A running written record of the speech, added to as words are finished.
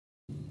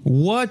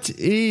What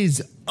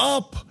is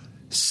up,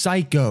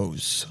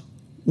 psychos?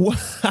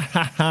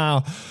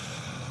 Wow.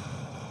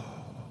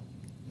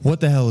 What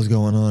the hell is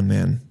going on,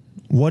 man?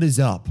 What is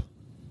up?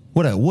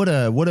 What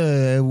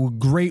a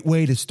great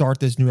way to start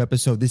this new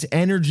episode. This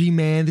energy,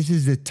 man. This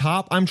is the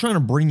top. I'm trying to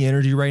bring you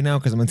energy right now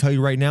because I'm going to tell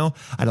you right now,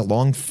 I had a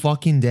long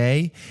fucking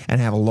day and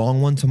I have a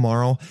long one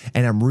tomorrow,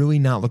 and I'm really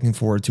not looking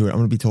forward to it. I'm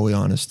going to be totally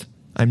honest.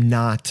 I'm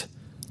not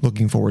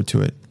looking forward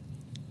to it.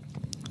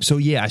 So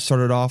yeah, I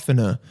started off in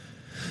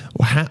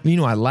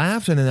I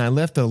laughed and then I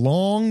left a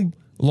long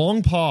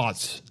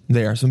pause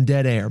there, some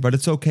dead air, but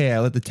it's okay. I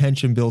let the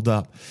tension build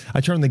up.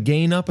 I turned the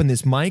gain up in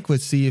this mic.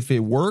 Let's see if it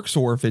works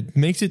or if it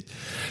makes it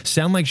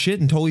sound like shit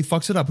and totally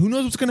fucks it up. Who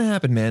knows what's going to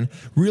happen, man?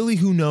 Really,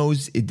 who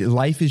knows?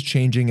 Life is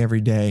changing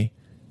every day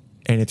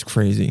and it's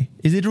crazy.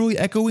 Is it really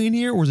echoey in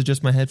here or is it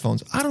just my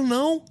headphones? I don't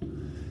know.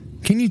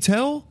 Can you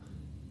tell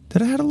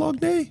that I had a long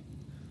day?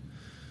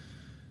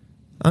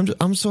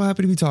 I'm so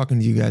happy to be talking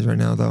to you guys right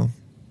now, though.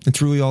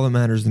 It's really all that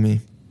matters to me.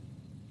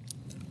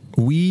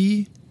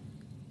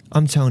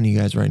 I'm telling you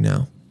guys right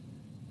now,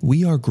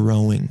 we are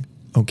growing,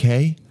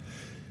 okay?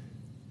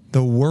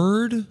 The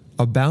word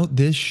about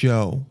this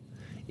show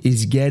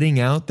is getting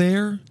out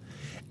there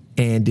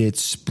and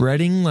it's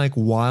spreading like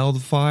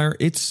wildfire.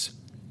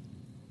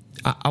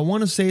 I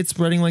want to say it's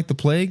spreading like the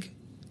plague.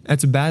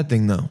 That's a bad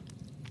thing, though.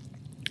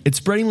 It's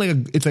spreading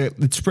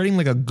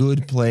like a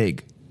good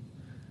plague.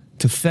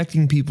 It's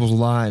affecting people's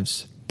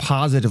lives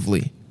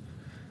positively.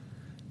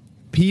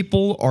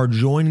 People are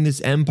joining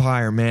this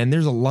empire, man.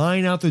 There's a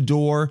line out the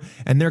door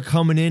and they're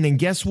coming in. And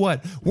guess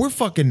what?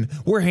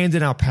 We're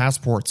handing out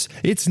passports.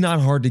 It's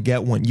not hard to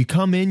get one. You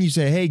come in, you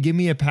say, hey, give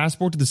me a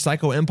passport to the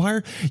Psycho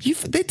Empire.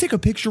 They take a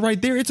picture right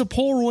there. It's a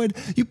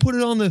Polaroid. You put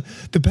it on the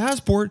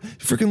passport,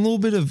 freaking little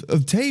bit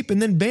of tape,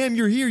 and then bam,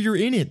 you're here. You're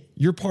in it.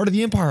 You're part of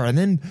the empire. And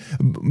then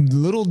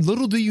little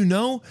do you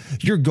know,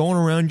 you're going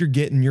around, you're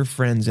getting your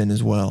friends in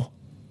as well.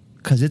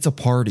 Because it's a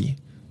party.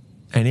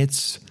 And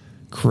it's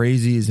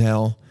crazy as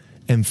hell.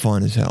 And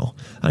fun as hell.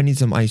 I need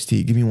some iced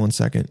tea. Give me 1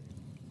 second.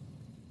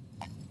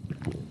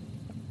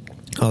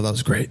 Oh, that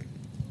was great.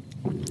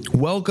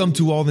 Welcome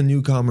to all the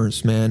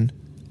newcomers, man.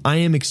 I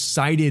am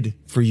excited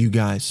for you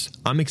guys.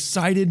 I'm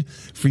excited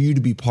for you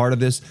to be part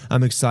of this.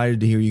 I'm excited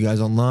to hear you guys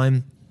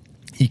online.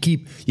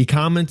 You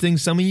commenting.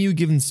 Some of you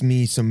giving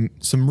me some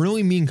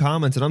really mean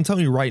comments. And I'm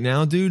telling you right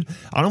now, dude,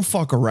 I don't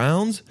fuck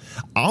around.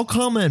 I'll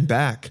comment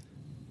back.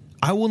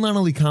 I will not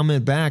only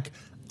comment back,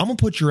 I'm going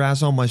to put your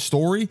ass on my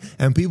story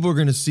and people are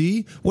going to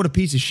see what a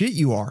piece of shit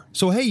you are.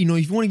 So, hey,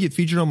 if you want to get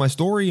featured on my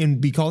story and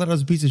be called out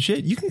as a piece of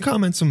shit, you can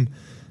comment some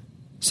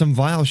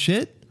vile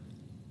shit.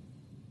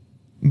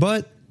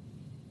 But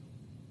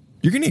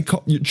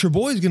your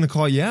boy's going to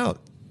call you out.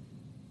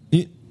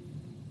 He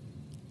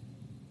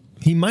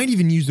might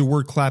even use the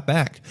word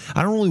clapback.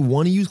 I don't really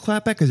want to use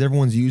clapback because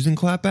everyone's using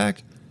clapback.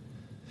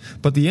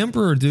 But the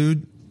Emperor,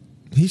 dude,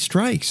 he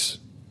strikes.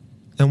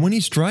 And when he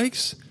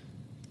strikes,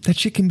 that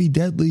shit can be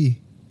deadly.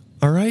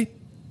 All right?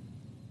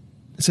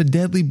 It's a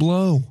deadly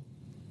blow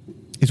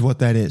is what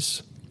that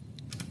is.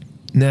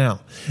 Now,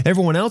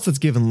 everyone else that's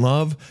giving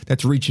love,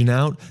 that's reaching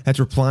out, that's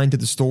replying to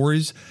the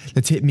stories,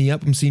 that's hitting me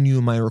up, I'm seeing you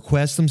in my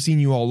requests, I'm seeing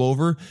you all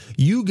over.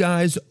 You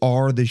guys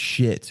are the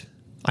shit.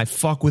 I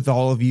fuck with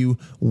all of you.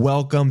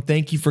 Welcome.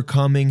 Thank you for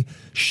coming.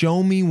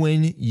 Show me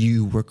when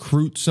you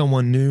recruit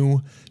someone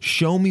new.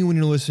 Show me when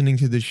you're listening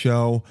to the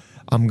show.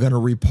 I'm going to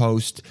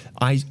repost.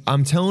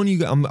 I'm telling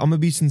you, I'm going to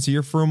be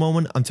sincere for a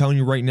moment. I'm telling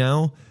you right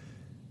now,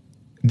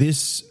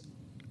 this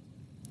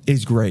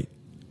is great.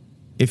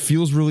 It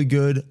feels really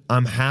good.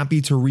 I'm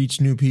happy to reach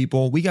new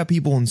people. We got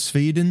people in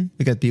Sweden.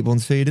 We got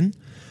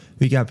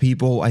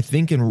people, I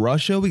think, in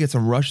Russia. We got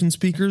some Russian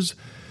speakers.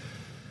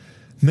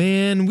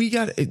 Man,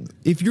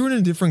 if you're in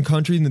a different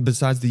country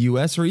besides the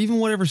U.S. or even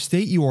whatever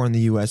state you are in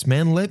the U.S.,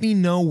 man, let me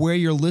know where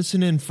you're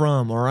listening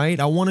from, all right?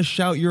 I want to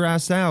shout your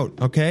ass out,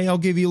 okay? I'll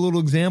give you a little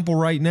example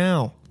right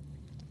now,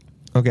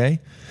 okay?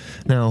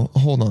 Now,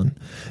 hold on.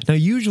 Now,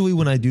 usually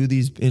when I do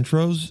these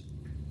intros,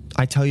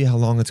 I tell you how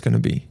long it's going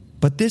to be.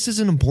 But this is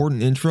an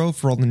important intro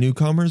for all the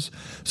newcomers,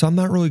 so I'm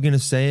not really going to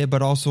say it,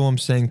 but also I'm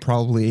saying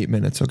probably 8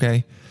 minutes,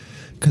 okay?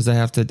 Because I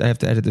have to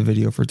edit the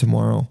video for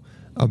tomorrow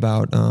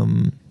about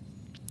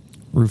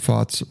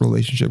Rufat's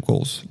relationship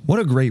goals. What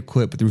a great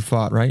clip with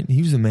Rufat, right?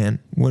 He was a man.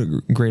 What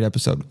a great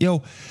episode.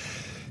 Yo,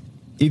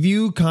 if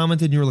you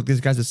commented and you were like,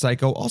 this guy's a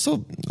psycho,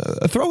 also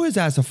throw his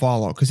ass a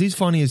follow because he's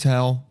funny as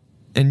hell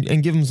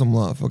and give him some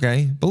love,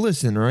 okay? But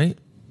listen, all right?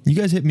 You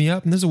guys hit me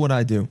up and this is what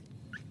I do.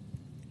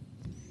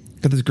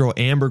 Got this girl,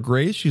 Amber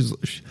Grace.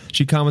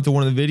 She commented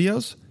one of the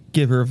videos.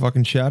 Give her a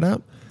fucking shout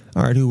out.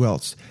 All right, who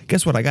else?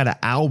 Guess what? I got an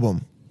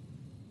album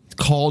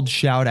called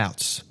Shout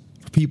Outs.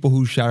 People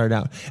who shouted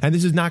out. And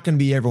this is not going to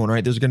be everyone,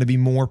 right? There's going to be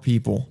more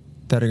people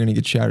that are going to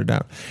get shouted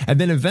out. And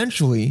then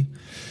eventually,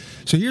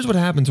 so here's what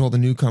happens to all the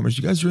newcomers.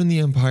 You guys are in the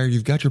empire.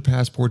 You've got your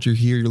passport. You're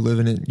here. You're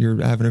living it. You're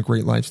having a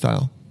great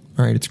lifestyle.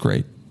 All right, it's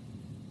great.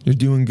 You're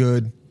doing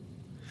good.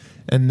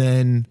 And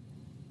then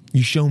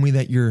you show me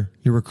that you're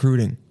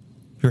recruiting.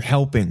 You're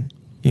helping,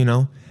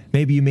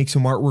 Maybe you make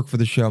some artwork for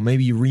the show.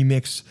 Maybe you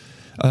remix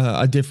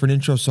a different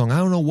intro song. I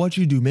don't know what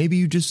you do. Maybe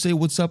you just say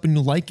what's up and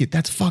you like it.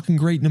 That's fucking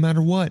great no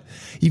matter what.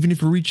 Even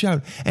if you reach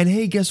out. And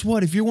hey, guess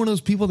what? If you're one of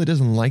those people that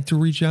doesn't like to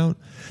reach out,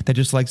 that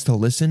just likes to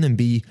listen and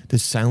be the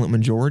silent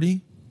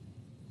majority,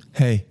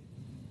 hey,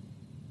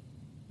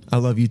 I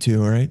love you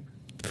too, all right?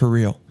 For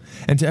real.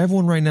 And to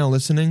everyone right now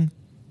listening,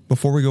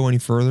 before we go any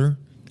further,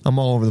 I'm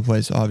all over the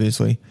place,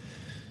 obviously.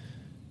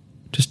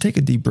 Just take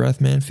a deep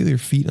breath, man. Feel your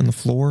feet on the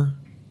floor,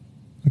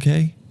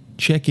 okay?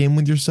 Check in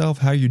with yourself,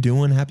 how you're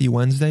doing. Happy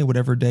Wednesday,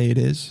 whatever day it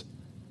is.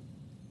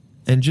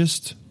 And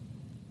just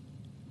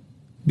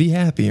be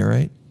happy, all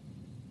right?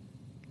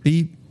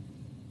 Be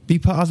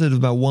positive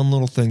about one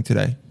little thing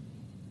today.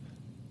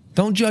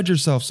 Don't judge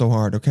yourself so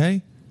hard,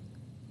 okay?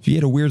 If you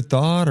had a weird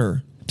thought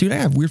or... Dude, I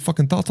have weird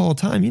fucking thoughts all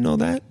the time. You know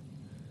that?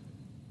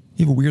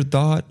 You have a weird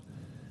thought.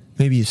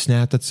 Maybe you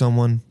snapped at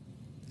someone.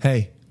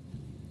 Hey,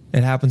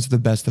 it happens to the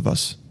best of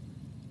us.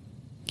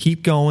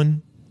 Keep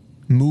going.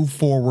 Move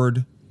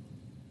forward.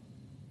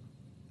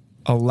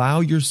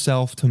 Allow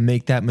yourself to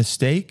make that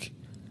mistake,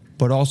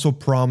 but also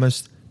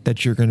promise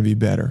that you're going to be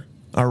better.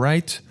 All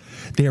right?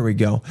 There we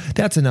go.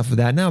 That's enough of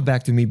that. Now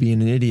back to me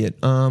being an idiot.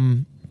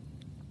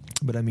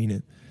 But I mean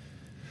it.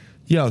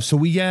 Yo, so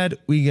we got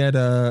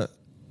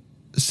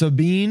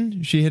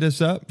Sabine. She hit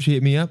us up. She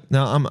hit me up.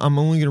 Now I'm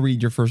only going to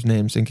read your first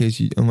names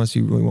unless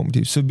you really want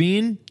me to.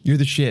 Sabine, you're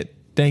the shit.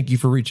 Thank you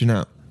for reaching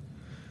out.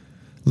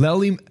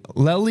 Lely,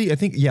 I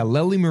think, yeah,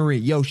 Lely Marie.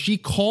 Yo, she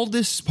called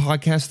this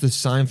podcast the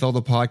Seinfeld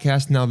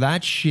podcast. Now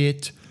that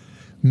shit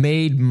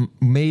made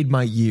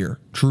my year,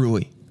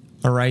 truly.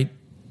 All right?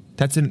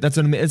 That's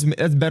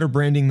better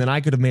branding than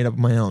I could have made up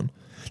on my own.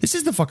 This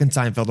is the fucking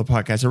Seinfeld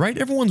podcast, all right?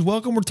 Everyone's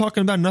welcome. We're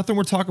talking about nothing.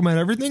 We're talking about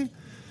everything.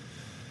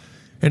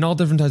 And all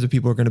different types of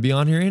people are going to be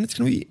on here, and it's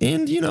going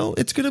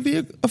to be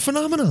a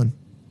phenomenon.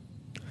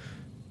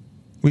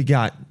 We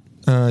got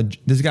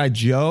this guy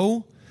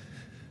Joe.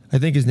 I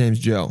think his name's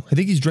Joe. I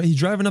think he's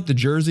driving up to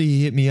Jersey.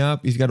 He hit me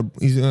up.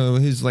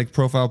 His like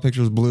profile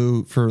picture is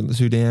blue for the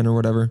Sudan or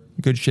whatever.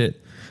 Good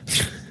shit.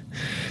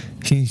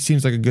 He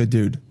seems like a good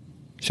dude.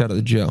 Shout out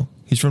to Joe.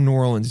 He's from New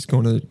Orleans. He's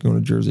going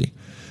to Jersey.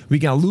 We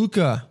got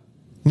Luca.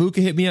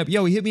 Luca hit me up.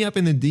 Yo, he hit me up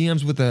in the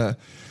DMs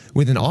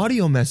with an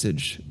audio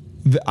message.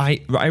 I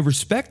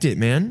respect it,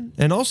 man.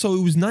 And also,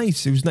 it was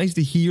nice. It was nice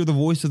to hear the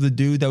voice of the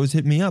dude that was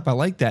hitting me up. I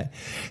like that.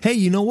 Hey,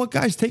 you know what,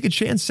 guys? Take a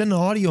chance. Send an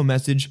audio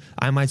message.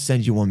 I might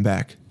send you one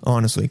back,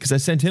 honestly, because I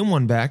sent him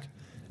one back,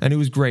 and it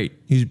was great.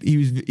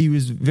 He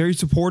was very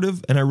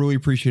supportive, and I really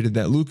appreciated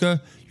that.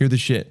 Luca, you're the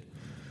shit.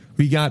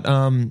 We got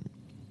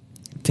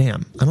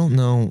damn, I don't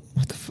know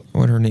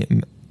what her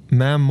name.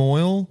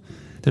 Mamoyle.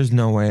 There's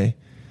no way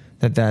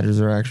that is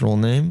her actual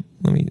name.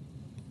 Let me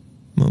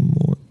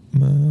Mamoyle.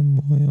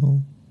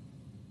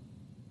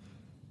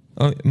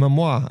 Oh,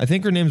 Mamois. I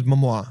think her name's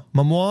Mamois.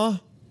 Mamois,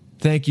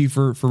 thank you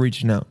for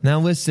reaching out. Now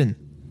listen,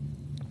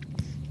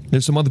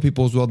 there's some other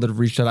people as well that have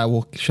reached out. I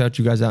will shout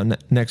you guys out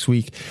next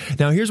week.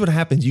 Now here's what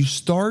happens. You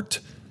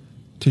start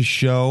to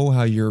show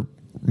how you're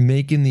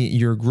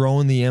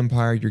growing the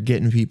empire, you're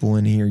getting people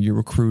in here, you're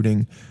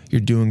recruiting,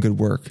 you're doing good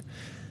work.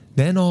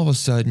 Then all of a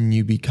sudden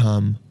you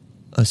become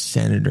a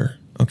senator,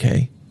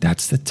 okay?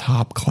 That's the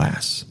top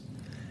class.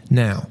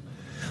 Now,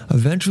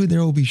 eventually there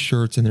will be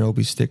shirts and there will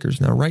be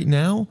stickers. Now, right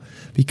now,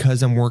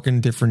 because I'm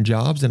working different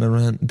jobs and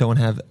I don't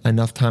have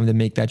enough time to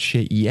make that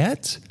shit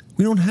yet,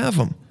 we don't have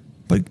them.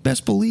 But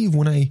best believe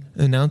when I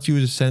announce you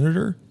as a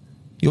senator,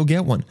 you'll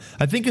get one.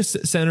 I think a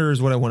senator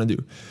is what I want to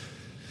do.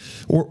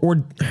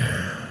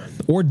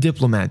 Or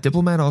diplomat.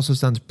 Diplomat also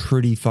sounds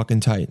pretty fucking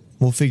tight.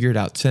 We'll figure it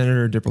out.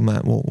 Senator or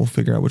diplomat, we'll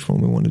figure out which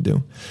one we want to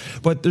do.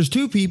 But there's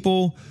two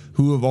people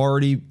who have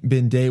already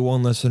been day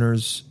one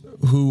listeners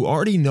who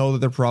already know that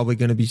they're probably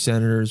going to be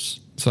senators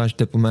 /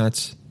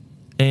 diplomats.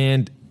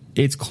 And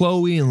it's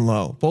Chloe and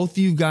Lo. Both of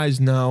you guys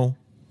know,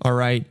 all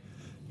right?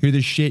 You're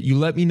the shit. You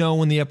let me know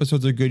when the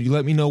episodes are good. You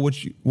let me know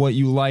what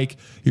you like.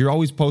 You're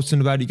always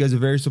posting about it. You guys are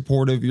very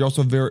supportive. You're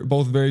also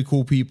both very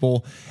cool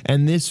people.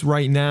 And this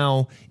right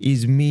now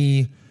is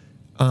me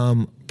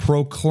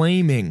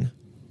proclaiming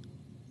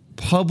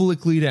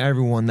publicly to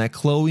everyone that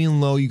Chloe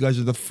and Lo, you guys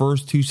are the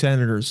first two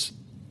senators.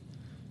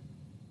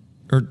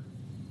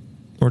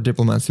 Or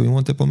diplomats. Do we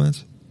want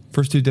diplomats?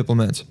 First two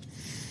diplomats.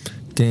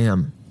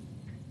 Damn.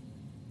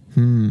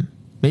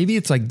 Maybe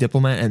it's like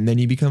diplomat and then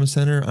you become a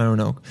senator. I don't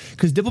know.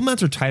 Because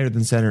diplomats are tighter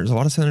than senators. A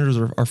lot of senators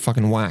are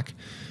fucking whack.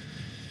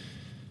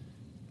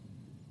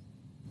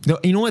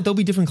 You know what? There'll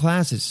be different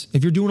classes.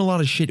 If you're doing a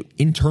lot of shit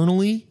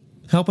internally,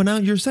 helping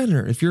out, you're a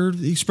senator. If you're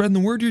spreading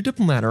the word, you're a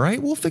diplomat, all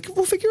right? We'll figure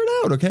it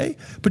out, okay?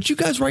 But you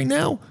guys right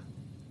now,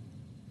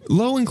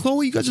 Lo and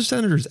Chloe, you guys are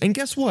senators. And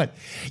guess what?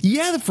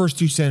 Yeah, the first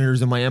two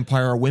senators in my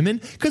empire are women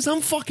because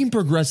I'm fucking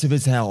progressive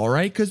as hell, all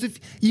right? Because if,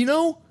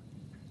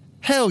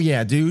 hell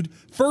yeah, dude.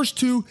 First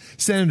two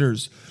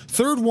senators.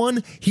 Third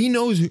one, he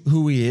knows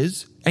who he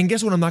is. And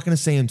guess what? I'm not going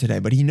to say him today,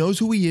 but he knows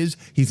who he is.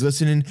 He's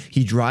listening.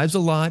 He drives a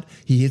lot.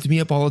 He hits me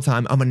up all the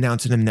time. I'm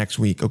announcing him next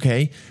week,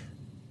 okay?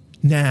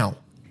 Now,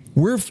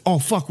 We're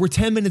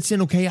 10 minutes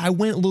in, okay? I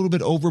went a little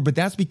bit over, but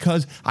that's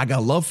because I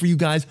got love for you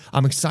guys.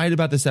 I'm excited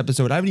about this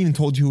episode. I haven't even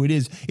told you who it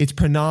is. It's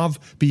Pranav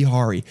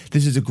Bihari.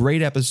 This is a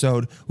great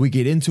episode. We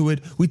get into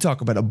it. We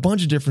talk about a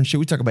bunch of different shit.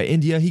 We talk about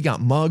India. He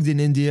got mugged in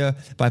India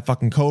by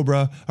fucking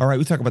Cobra. All right,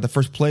 we talk about the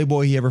first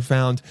Playboy he ever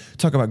found.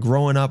 Talk about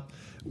growing up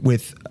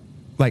with,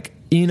 like,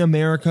 in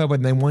America,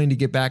 but then wanting to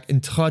get back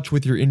in touch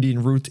with your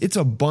Indian roots. It's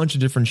a bunch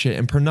of different shit.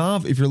 And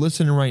Pranav, if you're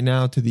listening right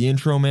now to the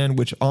intro, man,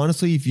 which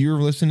honestly, if you're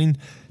listening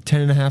 10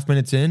 and a half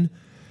minutes in,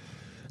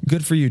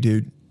 good for you,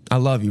 dude. I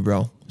love you,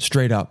 bro.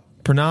 Straight up.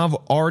 Pranav,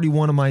 already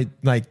one of my,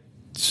 like,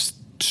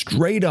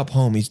 straight up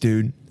homies,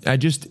 dude.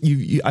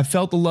 I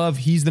felt the love.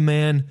 He's the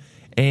man.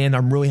 And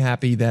I'm really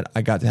happy that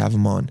I got to have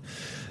him on.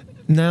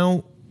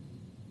 Now,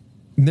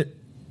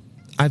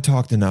 I've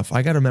talked enough.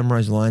 I got to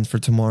memorize lines for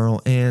tomorrow,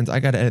 and I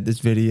got to edit this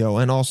video.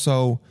 And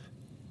also,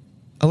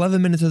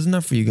 11 minutes is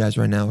enough for you guys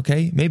right now,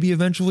 okay? Maybe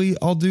eventually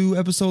I'll do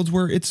episodes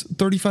where it's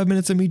 35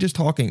 minutes of me just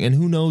talking, and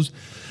who knows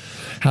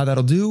how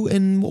that'll do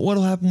and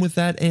what'll happen with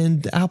that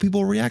and how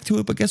people react to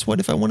it. But guess what?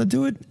 If I want to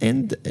do it,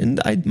 and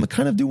I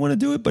kind of do want to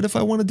do it, but if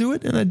I want to do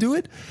it and I do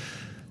it,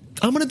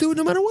 I'm going to do it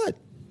no matter what,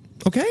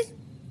 okay?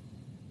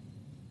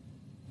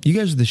 You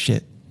guys are the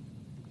shit.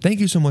 Thank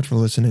you so much for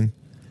listening.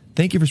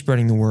 Thank you for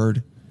spreading the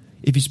word.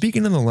 If you speak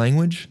another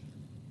language,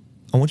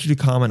 I want you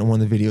to comment on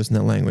one of the videos in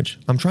that language.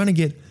 I'm trying to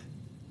get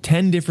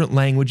 10 different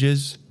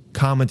languages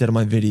commented on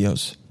my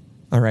videos,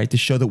 all right, to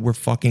show that we're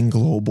fucking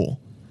global,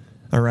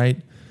 all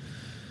right?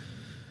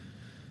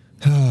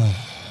 I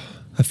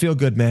feel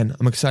good, man.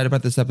 I'm excited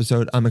about this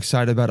episode. I'm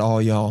excited about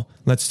all y'all.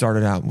 Let's start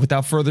it out.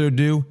 Without further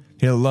ado,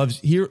 here are the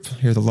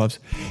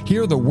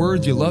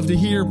words you love to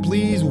hear.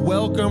 Please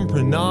welcome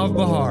Pranav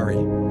Bihari.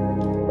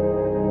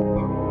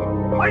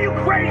 Are you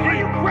crazy? Are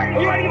you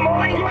crazy? Are you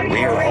mind?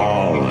 We're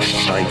all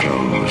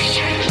psychos.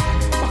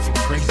 Fucking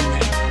crazy,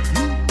 man.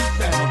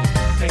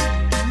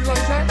 You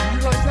like that?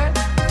 You like that?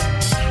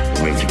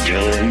 With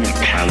Dylan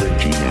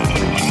Paladino.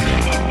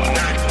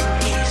 That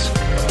is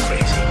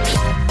crazy.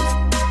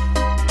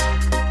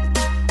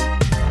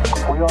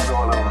 We all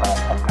go a little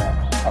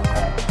mad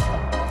sometimes.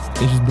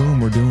 It's just boom,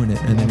 we're doing it.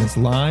 And then it's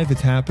live,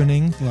 it's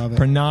happening. Love it.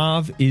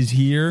 Pranav is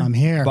here. I'm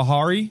here.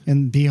 Bihari?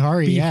 And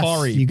Bihari, yes.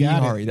 Bihari. You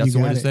got Bihari. it. That's You the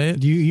way got to say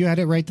it? You had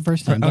it right the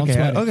first time. Don't Okay,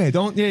 sweat it. okay,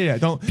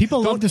 don't.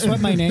 People love to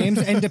sweat my names,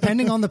 and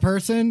depending on the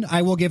person,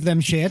 I will give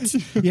them shit.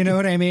 You know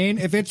what I mean?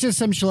 If it's just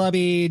some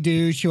schlubby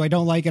douche who I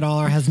don't like at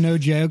all or has no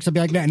jokes, I'll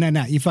be like,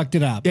 no, you fucked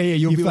it up. Yeah,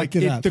 you'll you be like,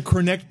 fucked it up.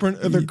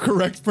 the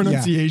correct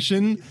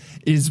pronunciation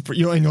is,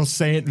 you'll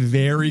say it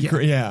very,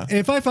 yeah.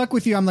 If I fuck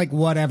with you, I'm like,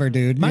 whatever,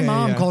 dude. My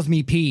mom calls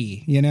me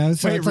P, you know?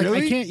 So Wait, it's like,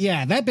 really? I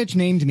can't, that bitch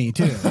named me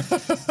too.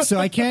 So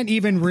I can't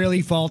even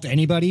really fault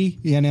anybody,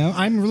 you know?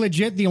 I'm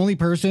legit the only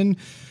person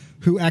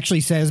who actually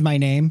says my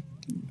name.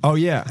 Oh,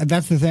 yeah.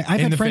 That's the thing. I've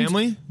In had the friends,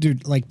 family?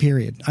 dude, like,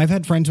 period. I've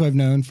had friends who I've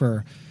known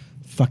for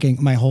fucking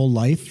my whole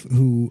life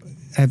who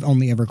have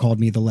only ever called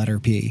me the letter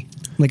P.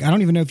 Like, I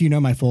don't even know if you know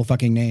my full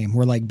fucking name.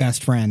 We're like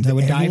best friends. I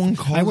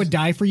would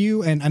die for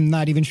you, and I'm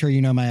not even sure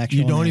you know my actual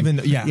name. You don't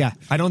even, Yeah.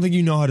 I don't think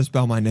you know how to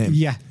spell my name.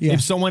 Yeah.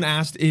 If someone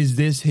asked, is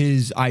this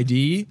his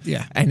ID?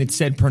 Yeah. And it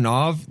said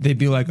Pranav, they'd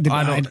be like,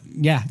 I don't.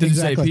 Yeah, Does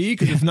exactly. it say P?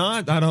 Because if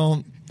not, I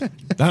don't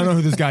know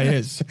who this guy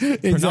is.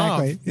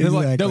 Exactly.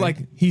 Pranav. They're like,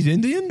 he's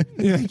Indian?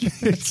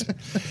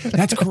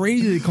 That's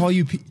crazy. They call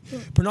you P.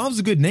 Pranav's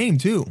a good name,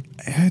 too.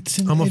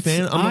 I'm a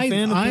fan of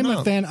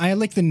Pranav. I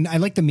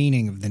like the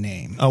meaning of the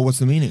name. Oh, what's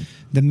the meaning?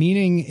 The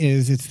meaning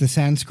is it's the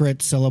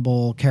Sanskrit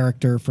syllable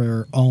character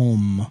for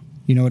Om.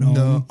 You know what Om?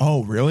 No.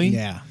 Oh, really?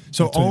 Yeah.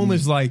 So That's what it Om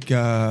means. is like...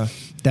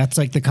 That's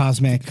like the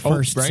cosmic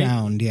first right?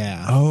 sound,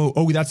 yeah.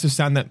 Oh, that's the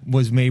sound that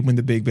was made when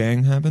the Big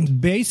Bang happened?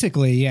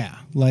 Basically, yeah.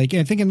 Like,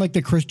 I think in like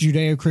the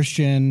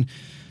Judeo-Christian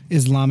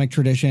Islamic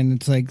tradition,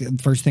 it's like the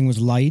first thing was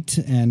light,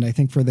 and I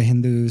think for the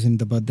Hindus and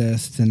the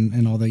Buddhists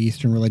and all the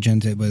Eastern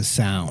religions, it was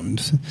sound.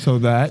 So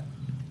that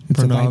It's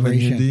a Pranav and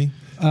vibration. Hindi?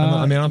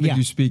 I don't think yeah.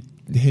 you speak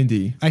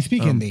Hindi. I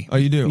speak Hindi. Oh,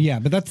 you do? Yeah,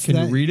 but that's... Can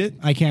you read it?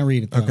 I can't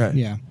read it, though. Okay.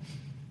 Yeah.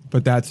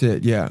 But that's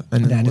it, yeah.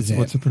 And then That is it.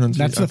 what's the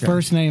pronunciation? That's the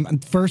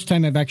first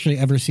time I've actually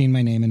ever seen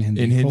my name in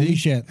Hindi. In Hindi? Holy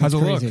shit. How's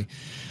That's it crazy. look?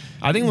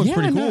 I think it looks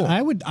pretty cool.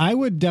 I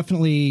would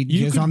definitely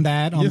jizz on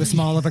that on the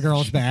small of a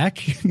girl's back.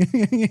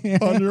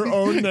 On your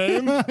own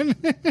name?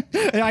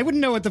 I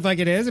wouldn't know what the fuck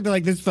it is. I'd be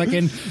like, this is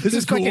fucking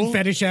cool.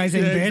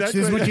 fetishizing Yeah, bitch. exactly. This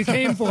is what you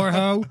came for,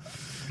 ho.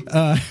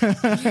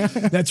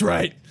 That's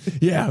right.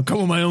 Yeah, I'll come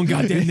with my own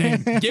goddamn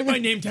name. Get my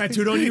name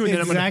tattooed on you, and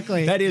then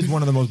Exactly. that is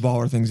one of the most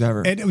baller things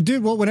ever. And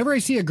dude, well, whenever I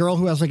see a girl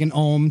who has like an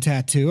Om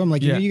tattoo, I'm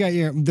like, you know, you got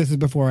your. This is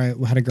before I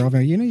had a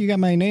girlfriend. You know, you got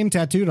my name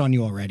tattooed on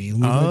you already.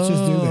 Let's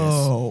just do this.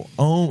 Oh,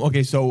 Om.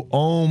 Okay, so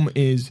Om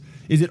is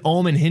it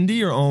Om in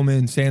Hindi or Om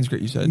in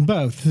Sanskrit? You said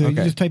Both. So Okay. you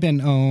just type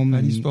in Om. How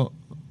do you and- spell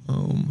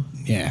Om?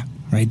 Yeah,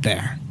 right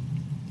there.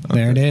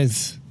 There it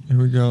is. Here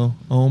we go.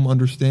 Om,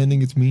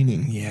 understanding its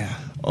meaning. Yeah.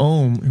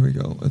 Om. Here we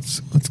go. Let's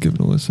give it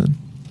a listen.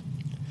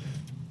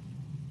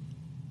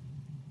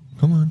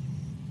 Come on.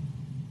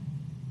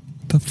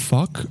 The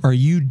fuck are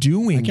you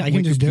doing? I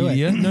can just do it.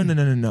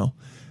 Wikipedia? No.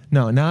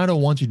 No, now I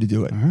don't want you to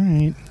do it. All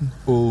right.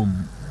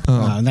 Boom.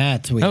 Oh,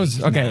 that's weird. That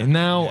was okay.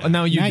 Now you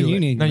Now do you it.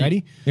 need. Now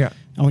Ready? Yeah.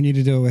 I want you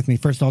to do it with me.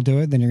 First, I'll do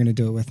it. Then you're going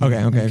to do it with me.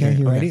 Okay.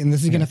 You ready? Okay. And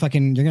this is going to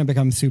you're going to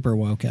become super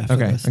woke after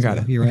Okay. this. I got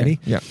too. it. You ready?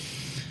 Okay. Yeah.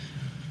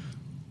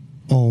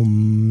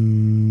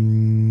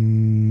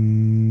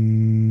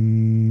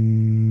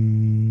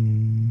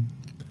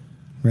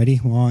 Ready?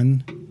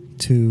 1,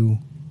 2,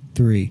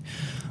 3.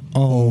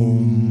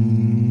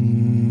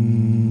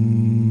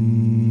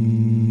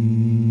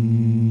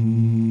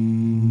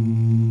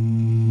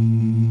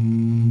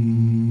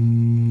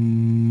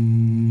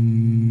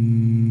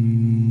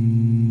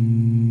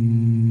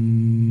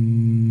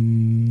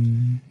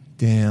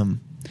 Damn.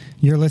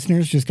 Your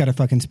listeners just got a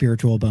fucking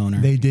spiritual boner.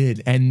 They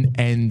did, and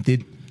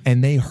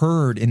they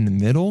heard in the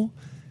middle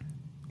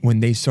when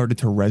they started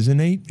to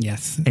resonate.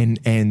 Yes.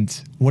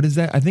 And what is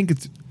that? I think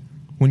it's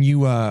when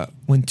you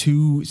when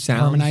two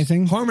sounds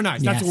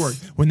harmonize. That's the Yes. word.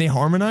 When they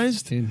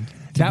harmonized, Dude,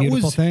 it's a that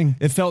beautiful was thing.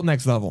 It felt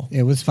next level.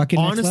 It was fucking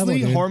next honestly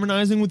level, dude.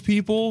 harmonizing with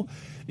people.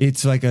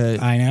 It's like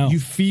I know. you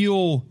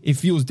feel it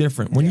feels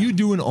different when you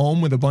do an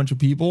Om with a bunch of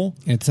people.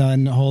 It's a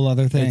whole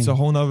other thing. It's a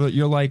whole nother.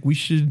 You're like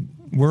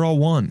we're all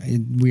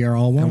one, We are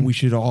all one. and we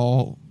should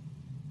all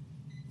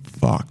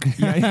fuck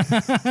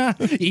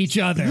each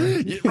other.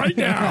 right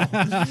now.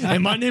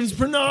 And my name's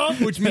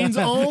Pranav, which means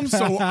Om,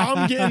 so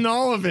I'm getting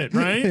all of it,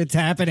 right? It's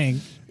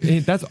happening.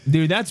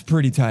 That's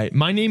pretty tight.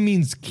 My name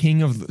means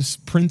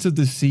Prince of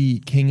the Sea,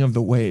 King of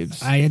the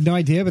Waves. I had no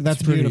idea, but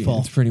that's beautiful.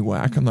 It's pretty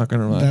whack. I'm not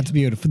gonna lie. That's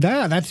beautiful.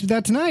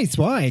 That's nice.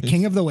 Why?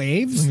 King of the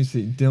Waves? Let me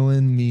see.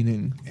 Dylan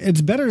meaning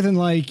It's better than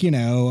fucking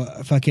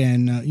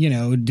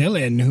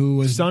Dylan, who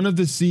was son of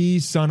the sea,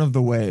 son of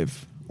the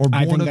wave, or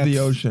I born think of the that's-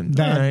 ocean.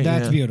 That, All right,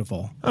 that's yeah.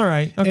 beautiful. All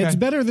right. Okay. It's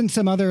better than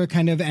some other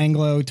kind of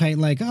Anglo type,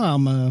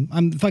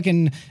 I'm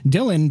fucking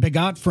Dylan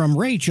begot from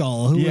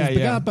Rachel, who Yeah, was begot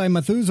yeah. by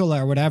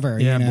Methuselah or whatever.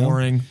 Yeah, you know?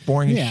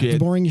 boring as Yeah, shit.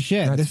 boring as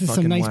shit. That's This is some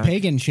fucking nice whack.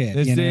 pagan shit.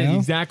 That's you it, know?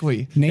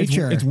 exactly.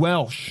 Nature. It's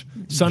Welsh,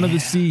 son of the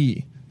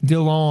sea.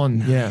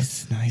 Dylan,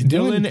 Nice.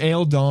 Dylan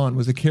Eildon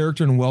was a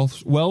character in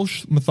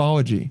Welsh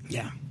mythology.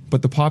 Yeah.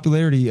 But the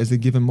popularity as a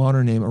given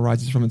modern name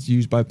arises from its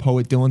use by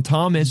poet Dylan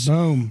Thomas,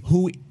 Boom.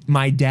 who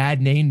my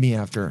dad named me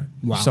after.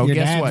 Wow. So Your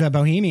guess dad's what? a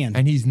bohemian.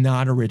 And he's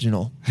not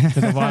original.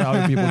 Because a lot of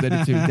other people did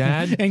it too.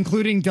 Dad.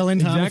 Including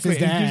Dylan Thomas's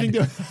dad.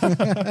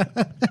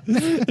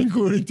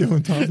 Including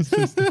Dylan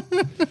Thomas's.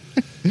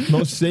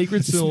 Most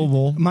sacred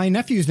syllable. My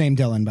nephew's named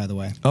Dylan, by the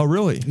way. Oh,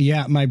 really?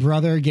 Yeah, my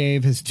brother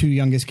gave his 2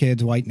 youngest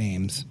kids white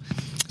names.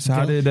 So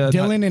how did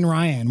Dylan and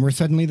Ryan were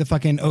suddenly the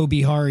fucking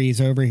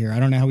Obiharis over here. I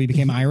don't know how he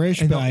became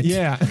Irish, but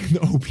yeah,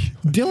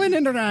 Dylan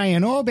and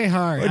Ryan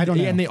Obihar. I don't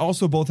know. And they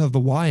also both have the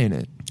Y in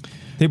it.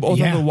 They both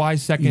have the Y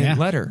second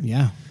letter.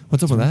 Yeah.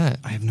 What's up with that?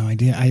 I have no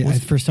idea.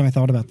 First time I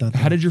thought about that.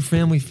 How did your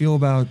family feel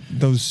about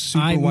those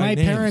super white my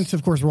names? parents,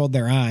 of course, rolled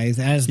their eyes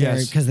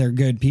Yes. because they're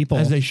good people.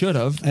 As they should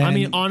have. I And-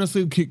 mean,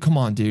 honestly, come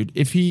on, dude.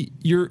 If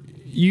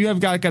you have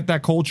got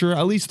that culture,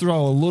 at least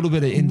throw a little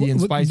bit of Indian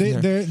spice in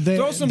there.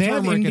 Throw some they have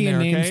turmeric Indian in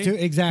there, names okay? too.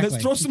 Exactly.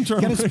 Let's throw some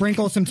turmeric. Got to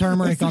sprinkle some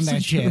turmeric on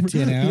that shit.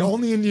 You know, The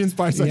only Indian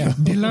spice I yeah. know.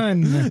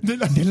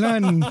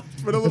 Dylan,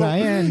 Put a little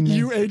Ryan,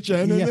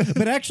 UHN in yeah. it.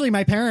 But actually,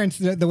 my parents,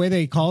 the way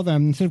they call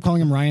them, instead of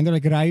calling him Ryan, they're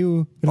like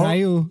Ryu.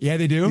 Oh, yeah,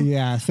 they do?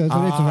 Yeah, so it's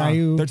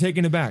Ryu. They're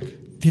taking it back.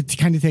 It's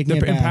kind of taking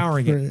They're it back.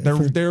 empowering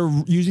it. They're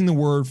using the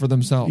word for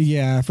themselves.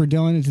 Yeah, for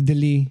Dylan, it's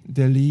Dilly.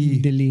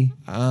 Dili.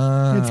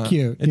 It's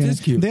cute. It yeah. is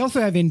cute. They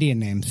also have Indian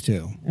names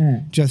too,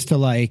 just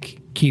to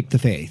keep the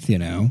faith. You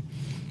know,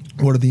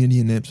 What are the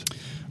Indian names?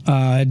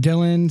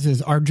 Dylan's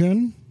is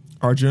Arjun.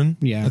 Arjun.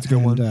 Yeah, That's a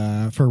good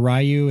one. For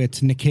Ryu,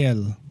 it's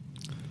Nikhil.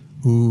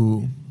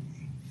 Ooh.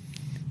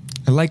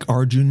 I like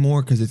Arjun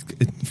more because it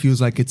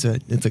feels like it's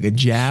like a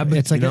jab.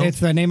 It's like you know? it's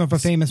the name of a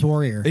famous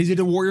warrior. Is it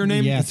a warrior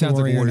name? Yeah, it it's a sounds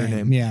like a warrior warrior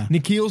name. name. Yeah.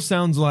 Nikhil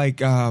sounds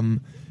like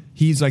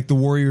he's like the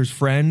warrior's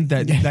friend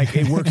that like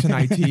it works in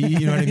IT.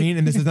 You know what I mean?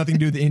 And this has nothing to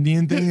do with the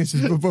Indian thing. This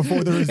is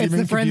before there was It's even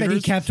the friend that he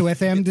computers. kept with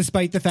him,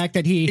 despite the fact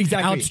that he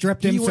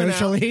outstripped him He went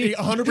socially.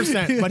 out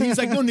 100%. But he's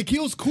like, no,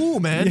 Nikhil's cool,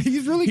 man. Yeah,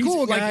 he's really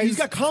cool, like, guys. He's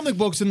got comic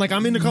books, and like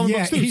I'm into comic Yeah,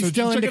 books too. he's so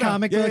still check into it out.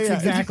 comic Yeah, books. yeah.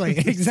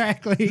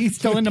 Exactly. He's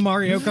still into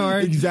Mario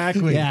Kart.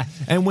 Exactly. Yeah.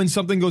 And when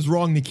something goes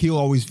wrong, Nikhil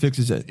always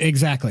fixes it.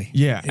 Exactly.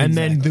 Yeah, and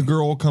then Exactly. the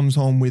girl comes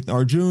home with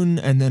Arjun,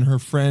 and then her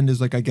friend is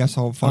like, I guess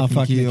I'll fuck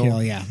Nikhil.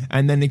 Nikhil, yeah.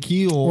 And then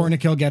Nikhil... Or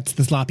Nikhil gets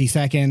the sloppy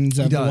seconds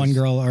of the does. one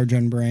girl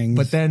Arjun brings.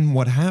 But then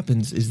what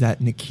happens is that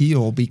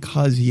Nikhil,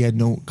 because he had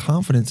no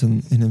confidence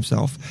in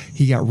himself,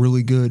 he got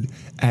really good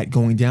at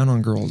going down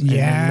on girls. And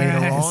then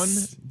later on,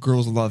 Yes.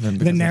 girls love him. the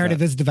because of narrative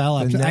that. is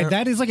developed. The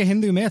That is like a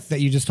Hindu myth that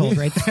you just told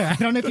right there. I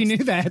don't know if you knew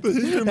that.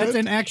 That's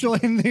an actual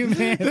Hindu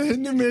myth. The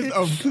Hindu myth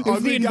of It's the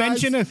ugly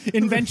invention guys.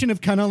 invention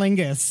of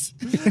cunnilingus.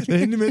 The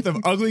Hindu myth of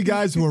ugly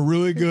guys who are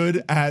really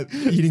good at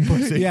eating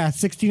pussy. Yeah,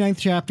 69th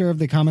chapter of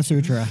the Kama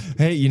Sutra.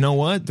 Hey, you know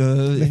what?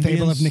 The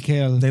fable of Indians,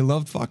 Nikhil. They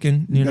loved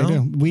fucking. You know, They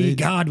do. They-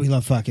 God, we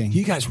love fucking.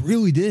 You guys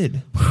really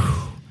did.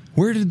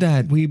 Where did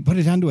that? We put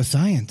it down to a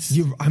science.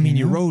 You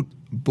wrote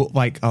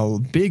like a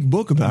big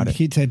book about it.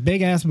 It's a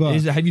big ass book.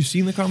 Have you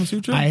seen the Kama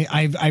Sutra?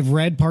 I've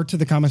read parts of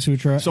the Kama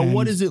Sutra. So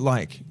what is it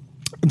like?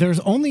 There's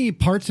only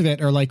parts of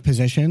it are like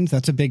positions.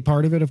 That's a big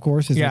part of it, of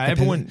course. Is Yeah, like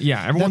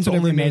everyone's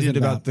only made it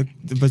about the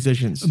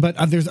positions. But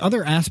there's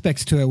other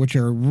aspects to it which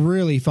are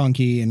really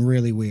funky and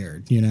really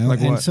weird, you know? Like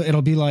and what? so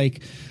it'll be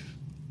like,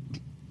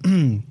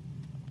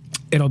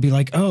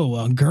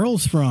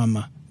 girls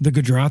from the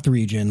Gujarat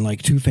region,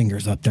 like 2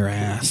 fingers up their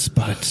ass,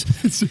 but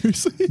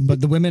Seriously? but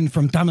the women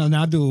from Tamil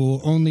Nadu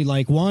only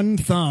like 1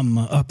 thumb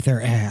up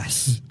their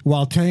ass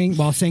while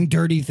saying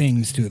dirty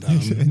things to them.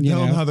 And you tell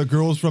them know? how the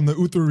girls from the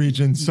Uttar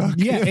region suck.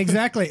 Yeah,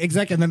 exactly.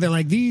 And then they're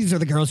like, these are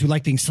the girls who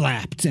like being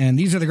slapped, and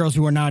these are the girls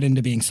who are not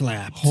into being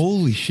slapped.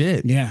 Holy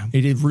shit. Yeah.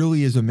 It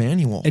really is a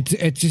manual.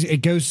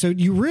 It goes so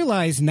you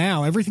realize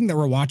now everything that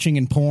we're watching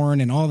in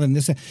porn and all of them,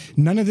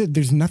 none of it.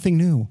 There's nothing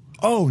new.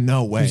 Oh,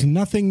 no way. There's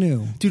nothing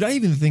new. Dude, I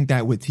even think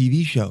that with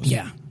TV shows.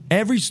 Yeah.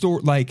 Every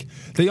story, like,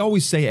 they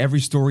always say every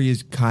story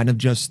is kind of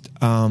just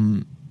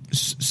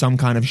some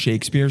kind of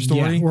Shakespeare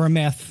story. Yeah, or a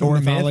myth, Or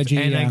a mythology.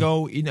 myth. And I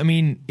go, I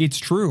mean, it's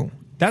true.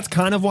 That's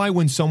kind of why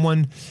when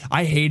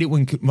I hate it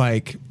when,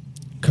 like,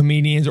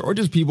 comedians or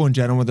just people in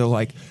general, they're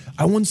like,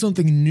 I want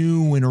something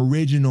new and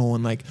original,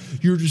 and, like,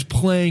 you're just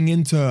playing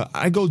into,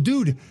 I go,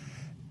 dude,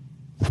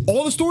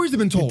 all the stories have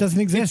been told. It doesn't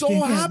exist. It's all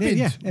Yeah, happened.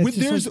 yeah. It's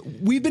just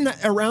We've been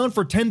around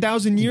for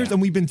 10,000 years, Yeah.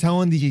 and we've been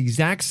telling the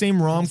exact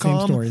same rom-com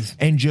Same stories.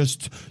 and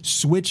just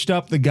switched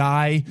up the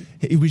guy.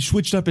 We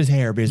switched up his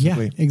hair,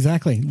 basically. Yeah,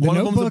 exactly. The One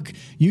of them's Notebook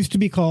used to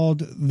be called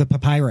The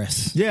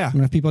Papyrus. Yeah. I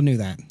don't know if people knew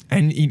that.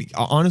 And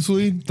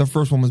honestly, the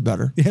first one was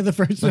better. Yeah, the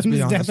first Let's one be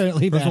is honest.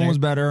 definitely First better. one was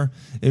better.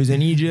 It was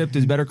in Egypt.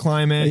 There's better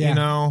climate, Yeah. you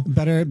know.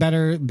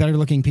 better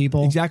looking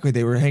people. Exactly.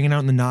 They were hanging out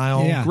in the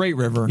Nile. Yeah. Great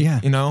river.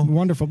 Yeah, You know.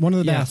 wonderful. One of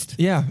the Yeah. best.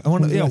 Yeah.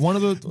 One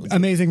of the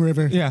Amazing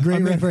river. Yeah, Great I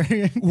mean,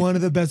 river. One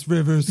of the best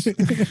rivers.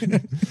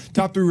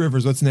 Top 3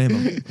 rivers. Let's name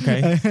them.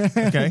 Okay.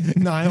 Okay.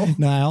 Nile.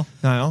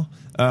 Nile.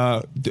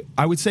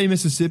 I would say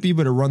Mississippi,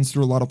 but it runs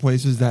through a lot of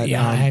places that.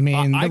 Yeah, I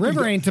mean, I the could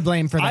river go- ain't to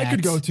blame for that. I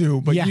could go too,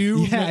 but yeah,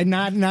 you. yeah,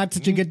 not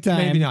such a good time.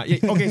 Maybe not.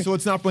 Yeah, okay, so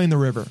let's not blame the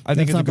river. I think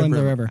Let's it's not a good blame the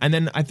river. river. And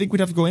then I think we'd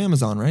have to go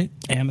Amazon, right?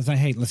 Amazon.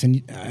 Hey, listen,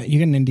 you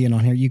get an Indian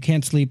on here. You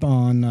can't sleep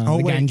on the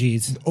wait.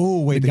 Ganges.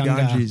 Oh wait, the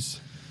Ganga. Ganges.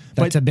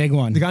 That's a big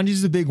one. The Ganges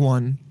is a big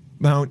one.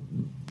 Now,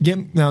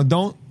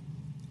 don't.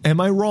 Am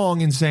I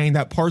wrong in saying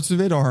that parts of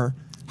it are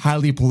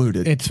highly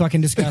polluted? It's fucking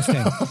disgusting.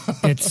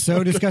 It's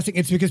so disgusting.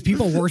 It's because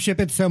people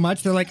worship it so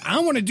much. They're like, I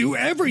want to do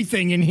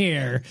everything in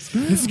here.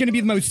 This is going to be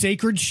the most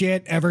sacred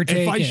shit ever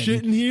taken. if I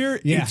shit in here,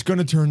 Yeah. it's going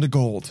to turn to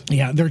gold.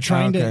 Yeah, they're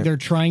trying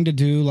Okay. to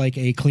do like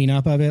a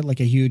cleanup of it, like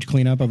a huge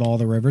cleanup of all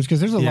the rivers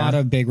because there's a Yeah. lot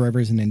of big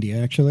rivers in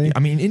India. Actually, I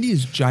mean, India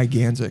is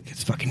gigantic.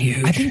 it's fucking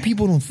huge. I think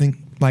people don't think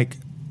like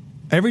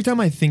every time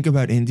I think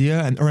about India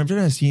or every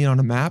time I see it on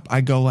a map, I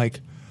go like,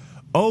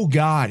 oh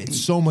God, it's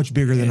so much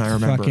bigger than I It's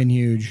remember. fucking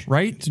huge,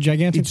 Right? It's a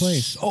gigantic It's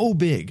place. so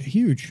big.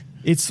 Huge.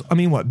 It's I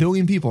mean, what,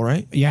 billion people,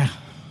 right? Yeah,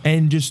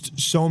 And just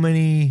so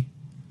many.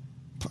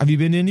 Have you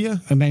been to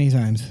India? many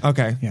times.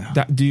 Okay. Yeah.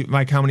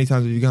 Like how many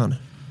times have you gone?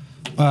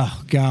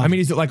 Oh God. I mean,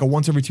 is it like a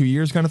once every 2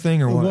 years kind of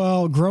thing or what?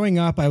 well, growing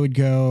up, I would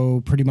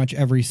go pretty much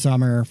every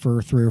summer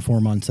for 3 or 4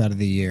 months out of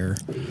the year.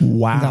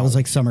 Wow. That was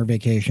like summer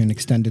vacation,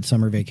 extended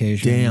summer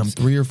vacation. Damn,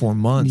 3 or 4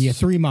 months. Yeah,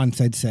 3 months,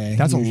 I'd say.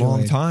 That's a usually.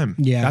 long time.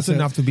 Yeah, That's so-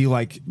 enough to be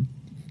like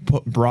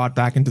brought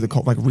back into the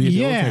cult, like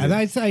rehabilitated.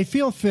 Yeah, I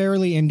feel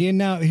fairly Indian.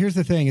 Now, here's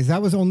the thing: is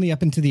that was only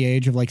up into the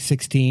age of like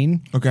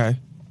 16. Okay.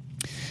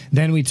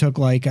 Then we took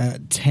like a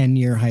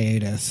 10-year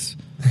hiatus.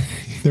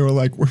 They were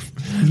like, we're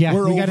We got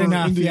over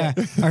enough. India.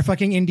 Yeah, our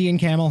fucking Indian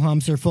camel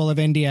humps are full of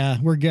India.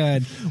 We're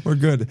good. We're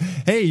good.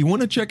 Hey, you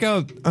want to check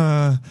out?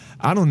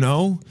 I don't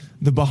know,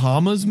 the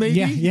Bahamas, maybe.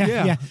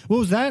 Yeah. What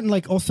was that? And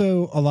like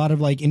also a lot of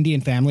like Indian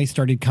families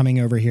started coming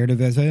over here to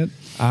visit,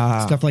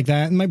 stuff like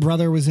that. And my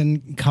brother was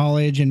in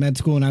college and med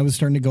school, and I was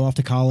starting to go off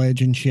to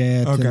college and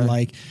shit. Okay. And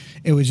like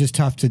it was just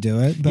tough to do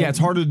it. But, Yeah, it's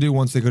harder to do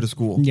once they go to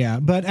school. Yeah,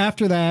 but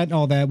after that,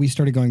 all that, we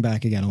started going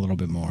back again a little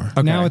bit more.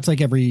 Okay. Now it's like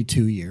every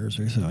 2 years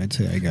or so, I'd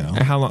say I go. And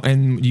how long?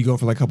 And you go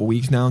for like a couple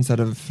weeks now instead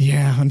of.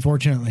 Yeah,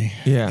 unfortunately.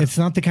 Yeah. It's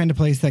not the kind of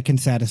place that can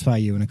satisfy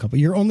you in a couple.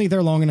 You're only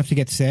there long enough to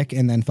get sick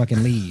and then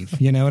fucking leave.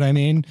 You know what I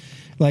mean?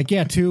 Like,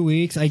 yeah, 2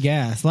 weeks, I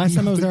guess. Last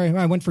time I was there,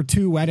 I went for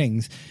 2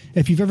 weddings.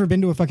 If you've ever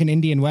been to a fucking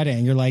Indian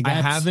wedding, you're like, I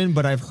that's haven't,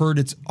 but I've heard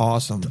it's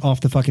awesome.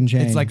 off the fucking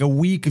chain. It's like a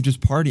week of just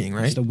partying,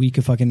 right? Just a week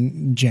of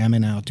fucking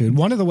jamming out, dude.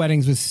 One of the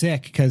weddings was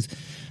sick because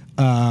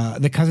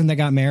the cousin that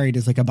got married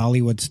is like a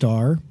Bollywood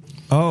star.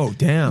 Oh,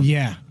 damn.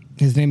 Yeah.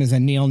 His name is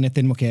Anil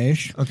Nitin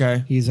Mukesh.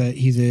 Okay. He's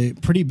a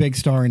pretty big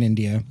star in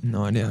India.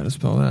 No idea how to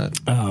spell that.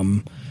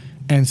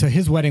 And so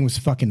his wedding was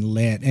fucking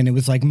lit, and it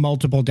was like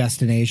multiple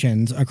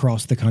destinations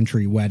across the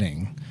country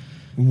wedding.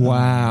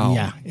 Wow.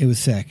 Yeah, it was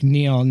sick.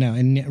 Neil, no,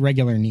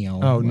 regular Neil.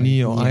 Oh, Like,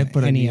 Neil. I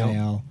put a Neil.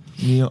 Neil.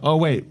 Neil. Oh,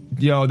 wait.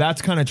 Yo,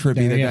 that's kind of trippy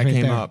There, that yeah, that right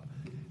came there. up.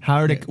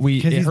 How did it? 'Cause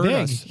It he's hurt big.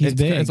 us. He's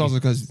it's, big. It's also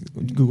because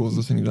Google's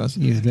listening to us.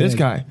 He's This big.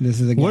 guy. This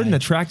is a What guy. an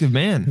attractive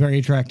man. Very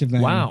attractive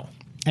man. Wow.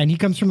 And he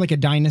comes from like a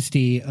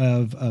dynasty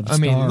of I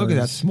mean, look at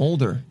that stars.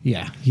 smolder.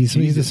 Yeah, he's a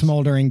Jesus.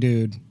 smoldering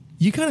dude.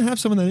 You kind of have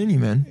some of that in you,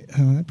 man.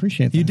 Oh, I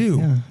appreciate that. You do.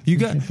 Yeah, You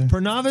got appreciate that.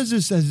 Pranavas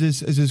has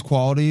this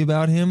quality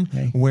about him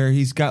Hey. where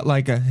he's got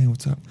like a hey,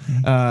 what's up?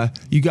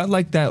 You got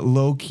like that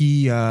low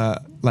key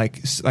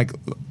like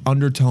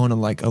undertone of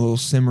like a little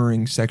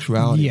simmering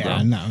sexuality. Yeah,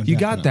 bro. no, you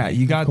got that. definitely.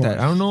 You got Of that.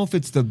 course. I don't know if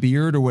it's the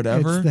beard or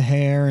whatever. It's the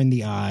hair and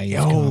the eyes.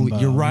 Oh, combo,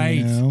 you're right.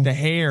 you know? The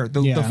hair,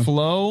 the Yeah.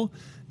 flow,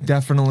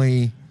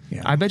 definitely.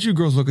 Yeah. I bet you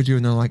girls look at you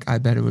and they're like, I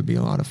bet it would be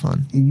a lot of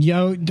fun.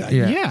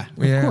 Yeah,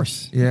 of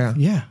course. Yeah.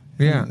 Yeah.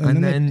 Yeah,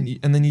 and then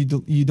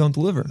you don't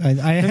deliver. and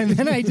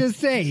then I just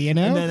say, you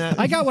know, And then,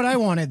 I got what I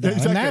wanted, though,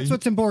 Exactly. and that's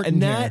what's important.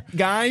 And that,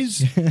 guys,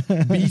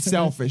 be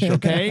selfish,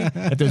 okay?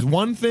 If there's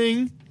one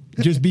thing,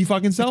 just be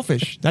fucking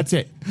selfish. That's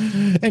it.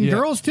 here. And Yeah.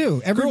 girls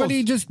too.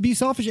 Everybody Girls. just be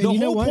selfish. And The you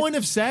know whole what? point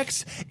of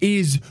sex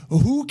is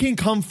who can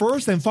come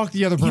first and fuck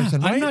the other Yeah,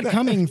 person. I'm right? not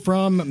coming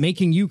from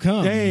making you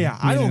come. Yeah.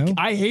 I you don't. know?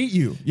 I hate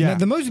you. Yeah.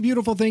 The most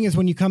beautiful thing is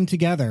when you come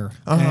together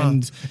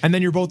and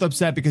then you're both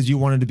upset because you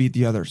wanted to beat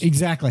the others.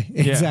 exactly.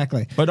 Yeah.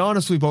 But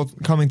honestly,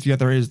 both coming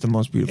together is the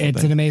most beautiful It's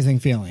thing. an amazing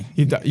feeling.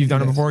 You've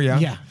done it before, yeah.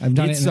 Yeah, I've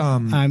done It's,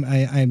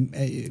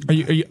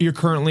 it. You're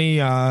currently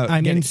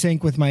I'm getting- in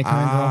sync with my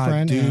current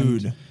girlfriend, and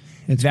dude.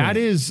 it's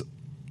great.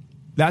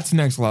 That's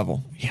next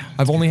level. Yeah,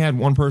 I've only had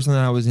one person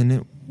that I was in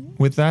it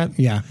with that.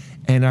 Yeah.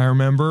 And I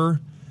remember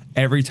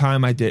every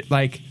time I did,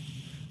 like,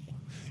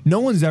 no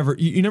one's ever,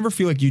 you never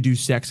feel like you do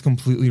sex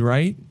completely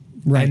right.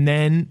 Right. And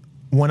then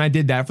when I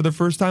did that for the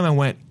first time, I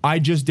went, I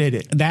just did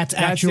it. That's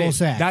actual it.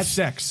 sex. That's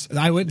sex.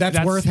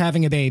 That's worth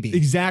having a baby.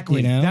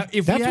 Exactly. You know? If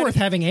we that's had- worth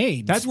having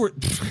AIDS. That's where,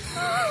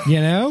 you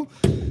know?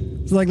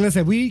 It's like,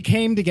 listen, we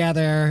came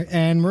together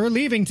and we're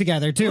leaving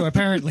together too,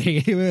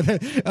 apparently,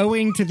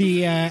 owing to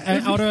the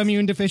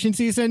autoimmune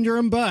deficiency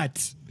syndrome,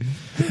 but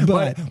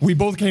we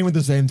both came at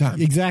the same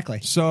time. exactly.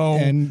 So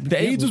And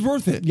the AIDS was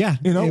worth it. Yeah,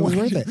 You know, it was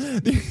worth it.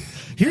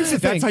 Here's the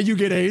thing. That's how you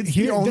get AIDS.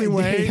 The only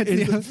way.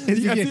 That's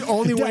the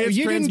only way it's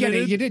you didn't get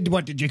it. transmitted. You did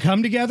what? Did you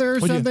come together or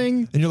Well,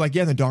 something? And you're like,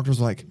 yeah. And the doctor's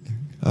like,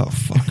 oh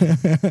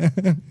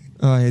fuck.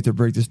 Oh, I hate to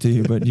break this to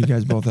you, but you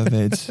guys both have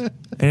AIDS, and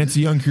it's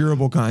the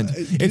uncurable kind.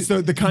 It's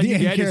the kind you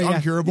get is yeah.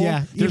 uncurable.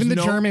 Yeah. There's Even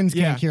the Germans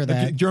can't cure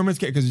that. Germans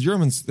can't, because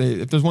Germans,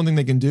 if there's one thing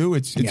they can do,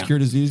 it's Yeah. cure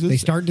diseases. They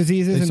start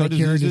diseases and start they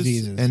cure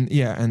diseases.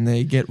 and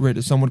they get rid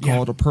of. Some would call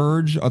Yeah. it a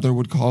purge, other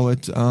would call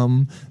it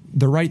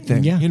the right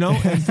thing. Yeah. You know.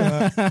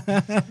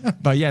 And,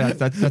 but yeah,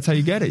 that's how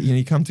you get it.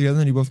 You come together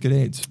and you both get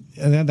AIDS.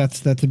 And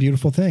that's a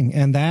beautiful thing,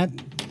 and that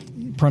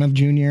Pranav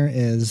Jr.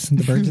 is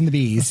the birds and the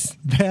bees.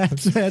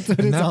 That's what And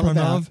it's that all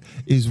about.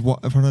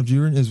 Pranav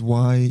Jr. is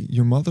why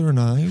your mother and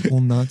I will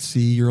not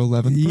see your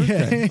 11th birthday.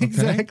 Yeah, okay?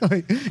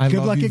 exactly. I Good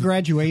love luck you- at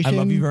graduation. I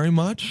love you very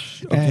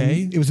much. And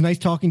Okay. it was nice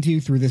talking to you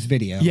through this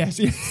video. Yes.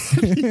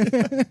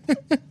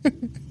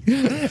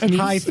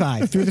 High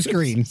five through the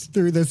screen.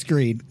 Through the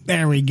screen.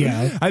 There we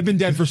go. I've been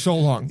dead for so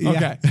long.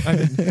 Yeah.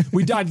 Okay.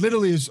 We died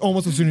literally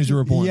almost as soon as you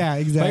were born. Yeah,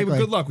 exactly. But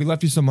good luck. We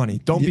left you some money.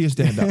 Don't be a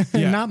stand-up.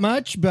 Yeah. Not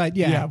much, but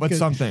yeah. Yeah, but Good.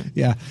 something.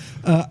 Yeah.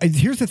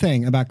 Here's the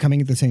thing about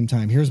coming at the same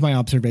time. Here's my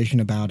observation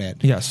about it.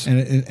 Yes.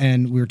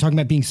 And we were talking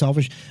about being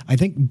selfish. I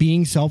think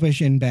being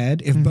selfish in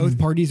bed, if both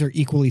parties are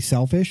equally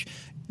selfish,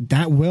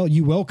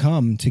 you will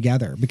come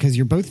together because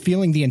you're both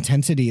feeling the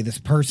intensity of this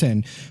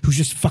person who's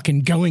just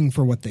fucking going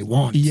for what they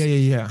want.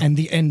 Yeah. And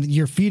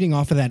you're feeding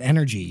off of that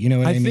energy. You know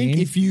what I mean?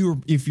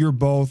 think if you're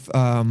both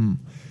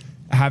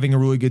having a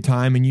really good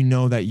time and you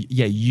know that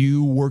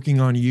you working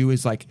on you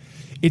is like,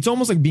 it's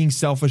almost like being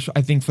selfish,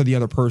 I think, for the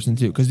other person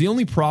too. Because the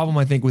only problem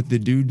I think with the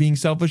dude being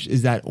selfish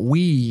is that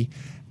we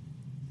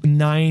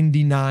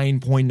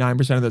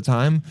 99.9% of the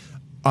time,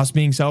 us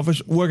being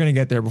selfish, we're gonna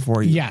get there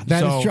before you. Yeah,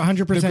 that is true,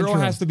 100% The girl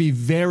true. has to be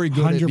very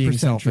good at being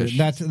selfish. True.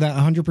 That's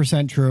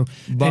 100% true.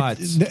 But-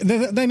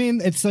 I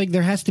mean, it's like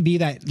there has to be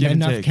that Give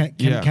and enough take.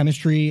 Yeah.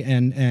 chemistry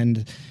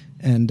and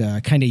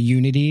kind of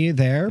unity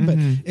there. But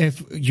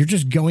if you're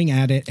just going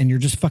at it and you're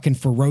just fucking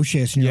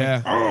ferocious and you're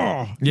like,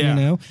 oh, Yeah. you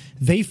know,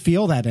 they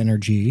feel that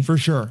energy For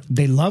sure.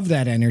 They love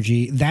that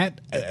energy.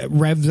 That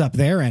revs up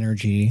their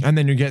energy, And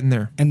then you're getting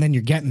there. and then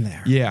you're getting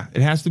there. Yeah,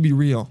 it has to be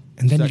real.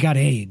 And then you Sec- got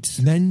AIDS.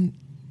 then,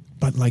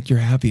 but like you're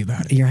happy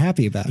about it. You're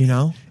happy about it. You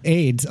know?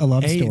 AIDS, a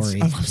love AIDS.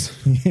 story. I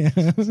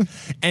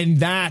love- And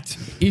that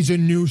is a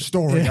new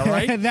story, all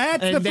right?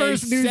 That's and the they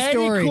first new said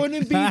story. It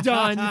couldn't be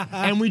done,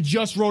 and we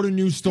just wrote a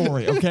new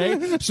story,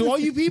 okay? So all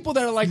you people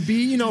that are like,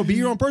 be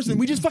your own person,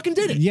 we just fucking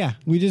did it. Yeah,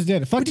 we just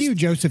did it. Fuck you,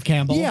 Joseph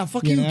Campbell. Yeah,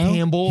 fuck you,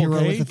 Campbell, Hero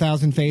okay? with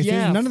 1,000 faces.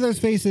 Yeah. None of those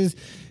faces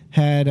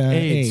had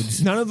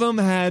AIDS. None of them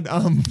had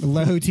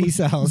Low T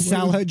cells,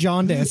 sallow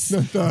jaundice,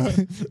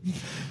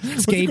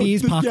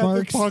 scabies,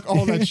 pockmarks.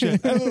 all that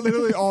shit.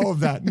 Literally all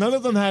of that. None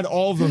of them had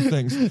all of those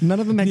things. None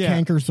of them had Yeah.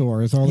 canker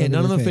sores. All Yeah, over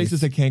none of their the face.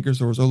 faces had canker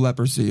sores or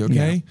leprosy,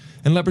 okay? Yeah.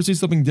 And leprosy is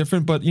something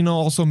different, but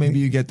also maybe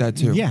you get that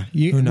too. Yeah,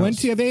 Who knows?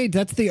 once you have AIDS,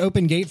 that's the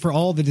open gate for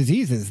all the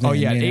diseases. Then, Oh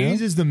yeah, you know?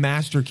 AIDS is the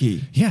master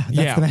key. Yeah,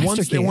 that's the master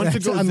once, key. Once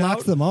That's it goes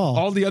unlocks out, them all.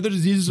 All the other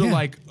diseases are Yeah.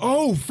 like,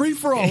 oh, free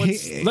for all.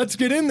 Let's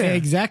get in there.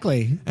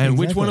 Exactly. And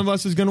which Exactly. one of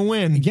us is going to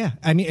win. Yeah,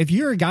 I mean, if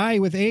you're a guy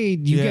with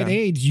AIDS, you Yeah. get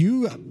AIDS,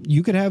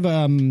 you could have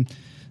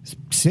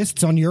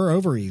cysts on your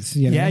ovaries.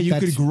 You know? Yeah, you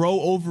That's- could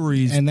grow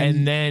ovaries and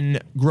and then-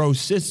 then grow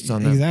cysts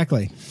on them.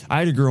 Exactly. I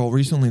had a girl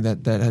recently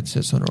that had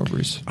cysts on her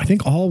ovaries. I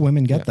think all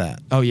women get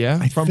that. Oh yeah,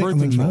 I from think, birth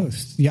control.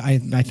 most. Yeah, I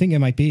think it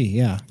might be.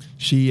 Yeah.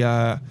 She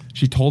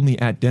told me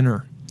at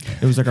dinner.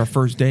 It was like our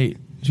first date.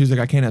 She was like,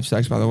 "I can't have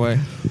sex, by the way."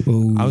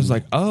 Ooh. I was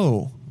like,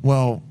 "Oh,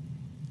 well,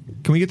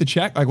 can we get the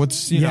check? Like,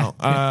 what's you Yeah,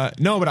 know?"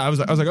 No, but I was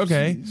like,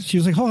 okay. She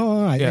was like, hold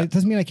on. Yeah. It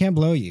doesn't mean I can't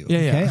blow you. Yeah,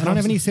 yeah. Okay? I And don't have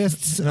was- any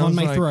cysts and I on was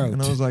my like- throat.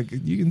 And I was like,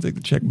 "You can take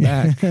the check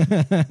back."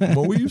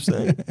 What were you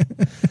saying?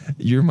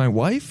 You're my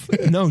wife?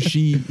 No,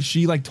 she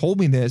like told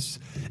me this,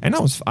 and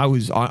I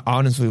was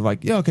honestly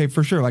like, yeah, okay,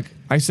 for sure. Like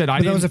I said,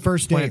 But that was a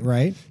first date,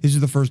 right? This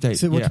is the first date.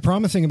 So what's yeah.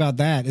 promising about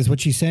that is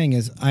what she's saying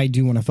is, I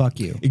do want to fuck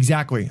you.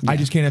 Exactly. I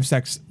just can't have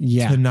sex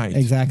tonight.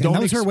 Exactly. Don't And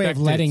that was her way of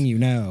expect letting it. you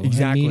know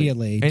Exactly.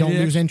 immediately. And Don't it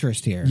lose act-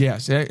 interest here.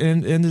 Yes, it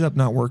ended up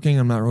not working.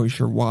 I'm not really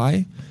sure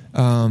why.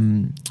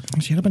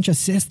 She had a bunch of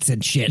cysts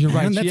and shit. You're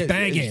man. right. That's She-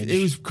 baggage.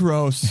 It was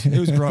gross. It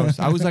was gross.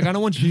 I was like, I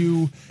don't want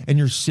you and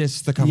your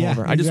cysts to come Yeah,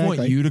 over. I just want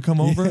exactly. you to come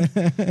over.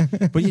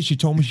 But yeah, she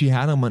told me she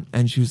had them,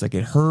 and she was like,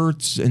 it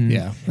hurts, and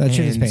Yeah, that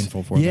shit is and-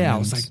 painful for Yeah, them. I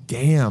was like,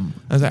 damn.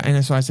 I was like,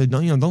 and so I said,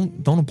 no,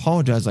 don't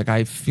apologize. Like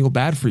I feel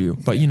bad for you,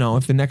 but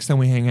if the next time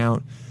we hang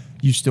out,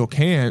 you still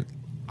can't.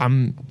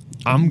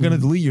 I'm gonna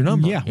delete your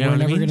number. Yeah, You know we're what I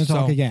never mean? gonna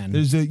talk So again.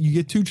 You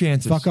get two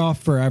chances. Fuck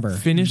off forever.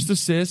 Finish the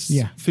cysts.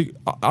 Yeah.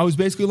 I was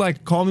basically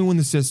like, call me when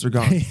the cysts are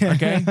gone.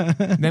 Okay,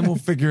 then we'll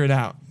figure it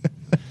out.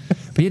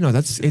 But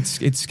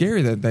it's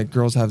scary that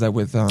girls have that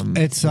with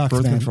It sucks,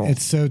 birth man. control.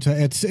 It's so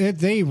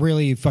they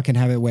really fucking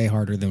have it way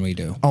harder than we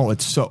do. Oh,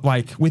 it's so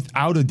like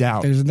without a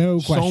doubt. There's no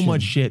so question.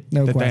 much shit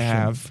No that question. they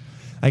have.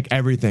 Like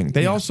everything.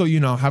 They also,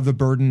 have the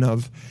burden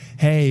of,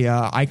 hey,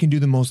 I can do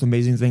the most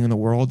amazing thing in the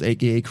world,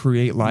 aka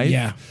create life.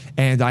 Yeah.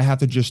 And I have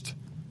to just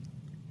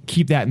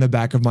keep that in the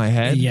back of my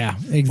head. Yeah,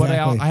 But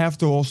exactly. I have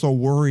to also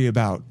worry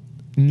about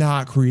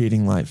not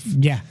creating life.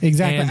 Yeah,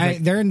 exactly.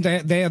 And They're in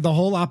the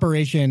whole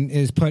operation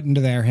is put into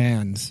their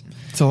hands,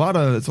 It's a lot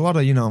of it's a lot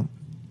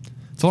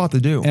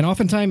to do. and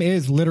oftentimes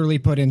is literally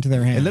put into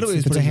their hands. It literally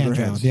is If it's put a into hand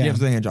their job. hands. Yeah,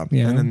 It's a hand job.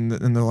 Yeah. And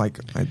then they're like,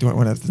 I don't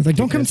want to have to. It's like,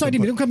 don't take come it, inside me,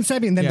 but- don't come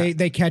inside me. And then Yeah.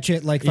 they catch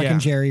it like fucking Yeah.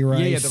 Jerry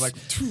Rice. Yeah, they're like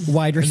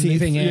wide and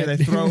receiving they, it. Yeah,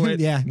 they throw it.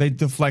 Yeah. They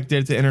deflect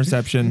it to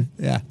interception.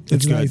 Yeah, it's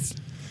it's good. nice.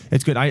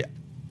 It's good.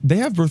 They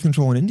have birth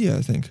control in India,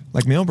 I think,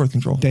 like male birth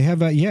control. They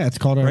have it's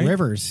called Right?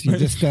 rivers. You Right.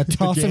 just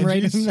toss them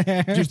right Ganges. in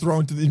there. Just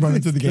run into the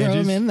Throw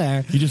Ganges. them in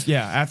there. You just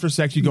after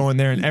sex you go in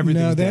there and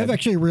everything's No, they dead. have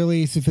actually a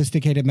really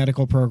sophisticated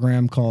medical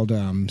program called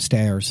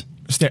stairs.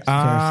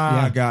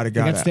 Got it. They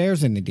got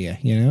stairs in India.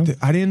 You know,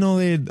 I didn't know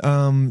they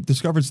had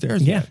discovered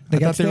stairs. Yeah, yet. they I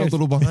got thought they were a stairs.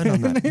 little behind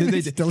on that. Did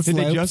they, Still did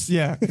they slopes. just?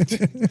 Yeah,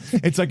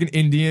 it's like an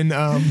Indian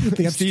got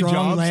Steve strong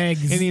Jobs.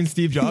 legs. Indian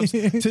Steve Jobs.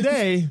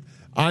 Today,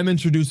 I'm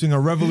introducing a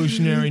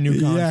revolutionary new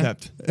Yeah.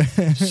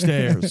 concept: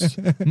 stairs.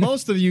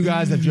 Most of you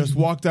guys have just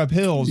walked up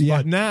hills, Yeah.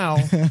 but now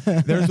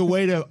there's a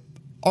way to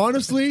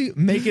honestly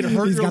make it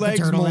hurt he's your got legs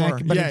the turtleneck, more.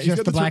 but Yeah, it's he's just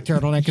got the black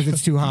turtleneck because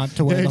it's too hot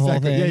to wear Yeah, the whole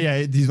exactly. thing. Yeah.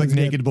 He's like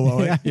naked below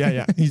it.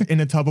 Yeah. He's in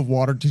a tub of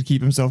water to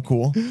keep himself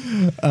cool.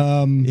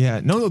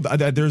 No,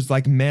 there's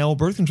like male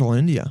birth control in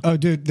India. Oh,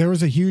 dude, there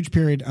was a huge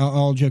period.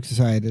 All jokes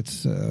aside,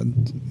 it's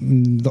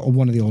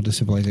one of the oldest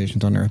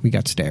civilizations on Earth. We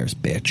got stairs,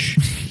 bitch.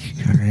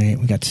 All right,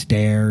 we got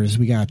stairs.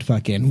 We got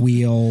fucking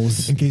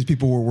wheels. In case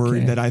people were worried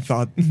Okay. that I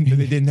thought that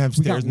they didn't have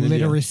We got stairs in India.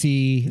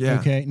 literacy. Yeah.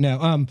 Okay,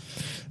 no.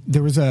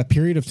 There was a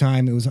period of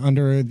time. It was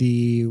under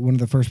one of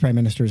the first prime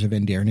ministers of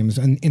India. Her name was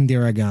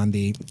Indira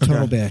Gandhi.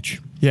 Total Okay. bitch,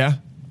 Yeah?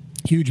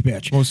 huge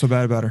bitch. What was so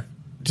bad about her?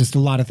 Just a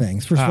lot of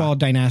things. First of all,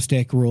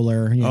 dynastic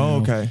ruler. You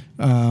know. Okay.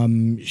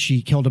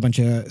 She killed a bunch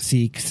of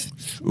Sikhs.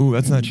 Ooh,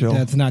 that's not chill.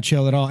 That's not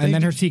chill at all. And Thank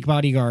then you. her Sikh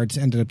bodyguards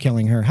ended up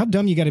killing her. How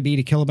dumb you got to be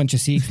to kill a bunch of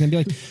Sikhs and then be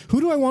like, who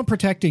do I want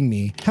protecting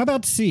me? How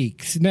about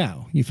Sikhs?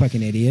 No, you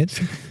fucking idiot.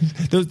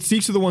 The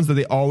Sikhs are the ones that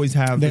they always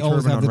have They the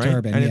always turban have on, the right?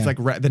 turban, And it's yeah.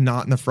 like the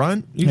knot in the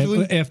front,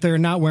 usually? If they're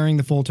not wearing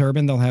the full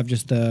turban, they'll have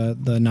just the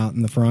knot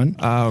in the front.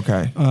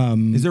 Okay.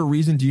 Is there a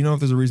reason? Do you know if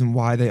there's a reason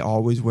why they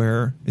always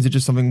wear? Is it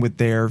just something with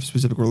their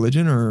specific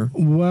religion, or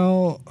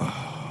Well,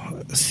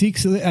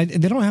 Sikhs, they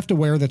don't have to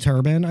wear the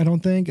turban, I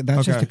don't think.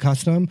 That's just Okay. a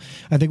custom.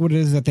 I think what it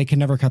is that they can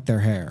never cut their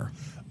hair.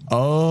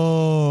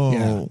 oh,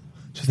 Yeah.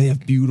 so they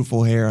have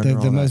beautiful hair. Under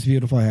all The that. most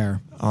beautiful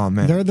hair. Oh,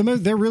 man.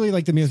 They're really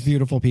like the most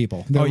beautiful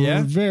people. They're Oh,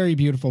 yeah? very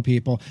beautiful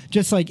people,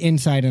 just like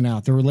inside and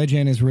out. The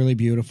religion is really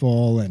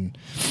beautiful and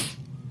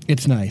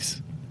it's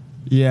nice.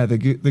 Yeah, the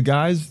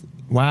guys.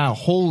 Wow,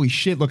 holy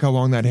shit! Look how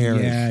long that hair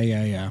is.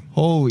 Yeah.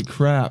 Holy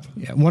crap!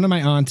 Yeah, one of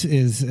my aunts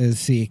is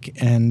Sikh,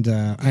 and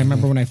I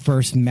remember when I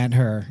first met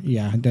her.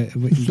 Yeah,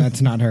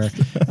 that's not her.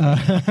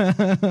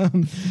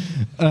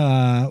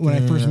 When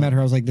I first met her,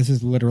 I was like, "This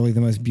is literally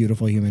the most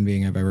beautiful human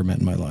being I've ever met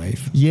in my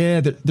life." Yeah,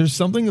 there's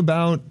something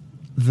about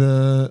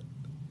the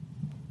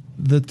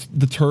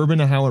turban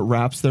and how it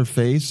wraps their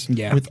face.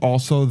 Yeah. with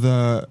also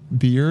the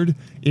beard.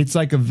 It's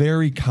like a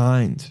very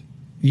kind.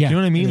 Yeah, Do you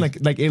know what I mean? it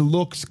is. Like it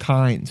looks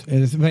kind.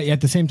 But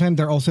at the same time,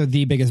 they're also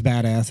the biggest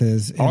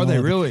badasses. in Are all they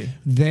of- really?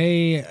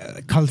 They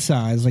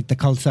Khalsa is like the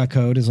Khalsa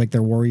code is like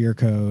their warrior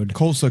code.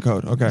 Khalsa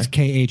code. Okay. It's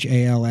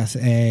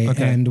KHALSA.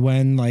 Okay. And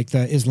when like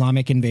the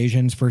Islamic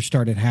invasions first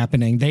started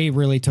happening, they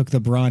really took the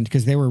brunt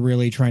because they were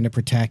really trying to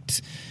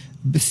protect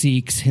the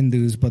Sikhs,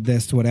 Hindus,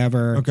 Buddhists,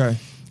 whatever. Okay.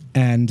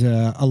 And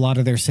a lot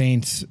of their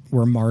saints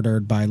were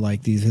martyred by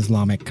like these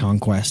Islamic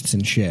conquests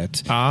and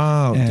shit.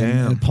 Oh, And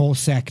damn. the whole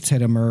sects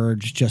had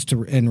emerged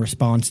in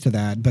response to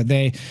that, but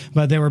they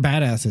were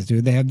badasses,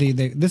 dude. They have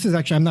this is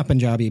actually, I'm not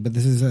Punjabi, but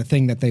this is a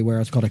thing that they wear.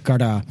 It's called a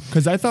kada.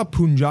 Because I thought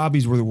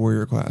Punjabis were the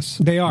warrior class.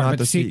 They are, not but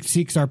the Sikhs.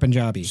 Sikhs are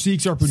Punjabi.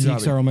 Sikhs are Punjabi.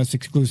 Sikhs are almost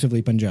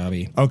exclusively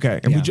Punjabi. Okay,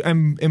 and, Yeah.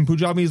 and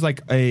Punjabi is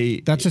like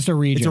That's just a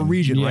region. It's a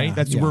region, Yeah, right?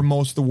 That's yeah. where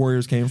most of the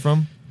warriors came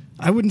from.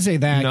 I wouldn't say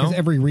that because No?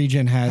 every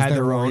region has Had their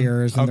their own?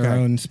 warriors and their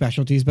Okay. own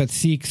specialties. But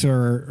Sikhs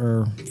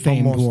are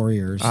famed Almost-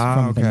 warriors Ah,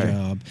 from okay.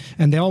 Punjab,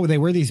 and they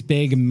wear these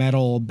big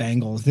metal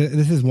bangles.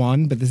 This is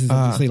one, but this is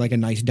obviously like a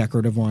nice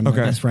decorative one. Okay.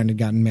 My best friend had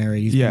gotten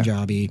married. He's Yeah.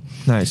 Punjabi.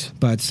 Nice.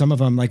 But some of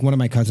them, like one of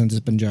my cousins is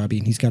Punjabi,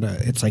 and he's got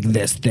it's like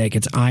this thick.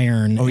 It's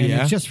iron. Oh, and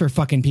yeah? it's just for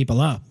fucking people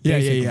up. Yeah,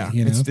 basically, yeah.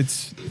 You know?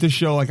 It's to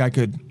show like I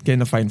could get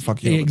in a fight and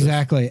fuck you. over this.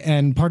 Exactly.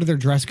 And part of their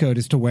dress code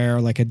is to wear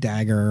like a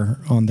dagger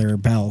on their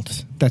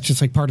belt. That's just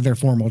like part of their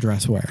formal dress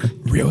wear.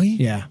 Really?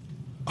 Yeah.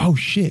 Oh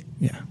shit.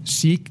 Yeah.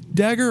 Sikh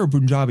dagger or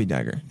Punjabi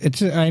dagger?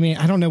 It's. I mean,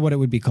 I don't know what it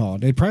would be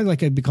called. It'd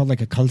be called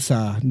like a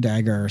Khalsa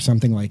dagger or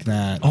something like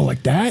that. Oh,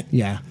 like that?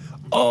 yeah.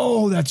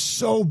 Oh, that's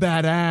so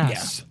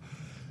badass,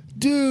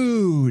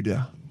 dude.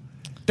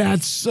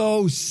 That's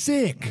so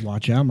sick.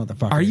 Watch out,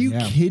 motherfucker. Are you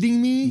Yeah.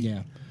 kidding me? Yeah.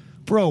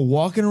 Bro,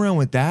 walking around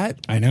with that?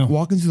 I know.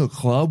 Walking to the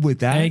club with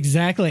that?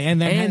 Exactly.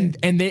 And then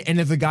And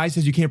if the guy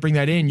says you can't bring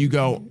that in, you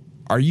go,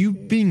 are you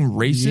being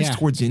racist Yeah.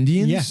 towards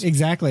Indians? Yeah,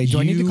 exactly. Do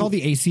I need to You- call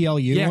the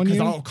ACLU Yeah, on because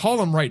you? I'll call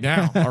them right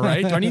now. All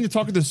right. Do I need to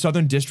talk to the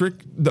Southern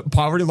District, the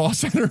Poverty Law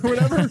Center, or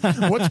whatever?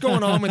 What's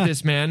going on with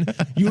this, man?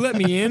 You let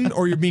me in,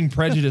 or you're being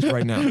prejudiced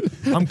right now.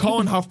 I'm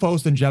calling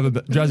HuffPost and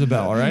Jezebel.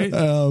 All right.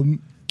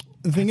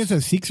 The thing is that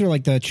Sikhs are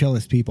like the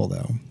chillest people,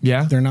 though.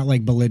 Yeah? They're not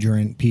like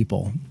belligerent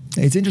people.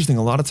 It's interesting.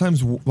 A lot of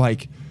times,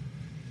 like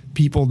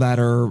people that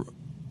are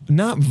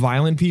not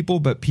violent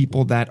people, but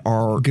people that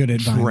are Good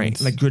at trained,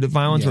 violence. like good at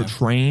violence or Yeah.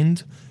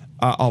 trained.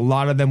 A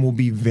lot of them will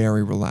be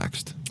very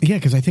relaxed. Yeah,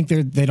 because I think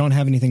they don't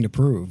have anything to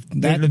prove.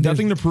 They have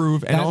nothing to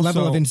prove, and that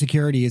level also- of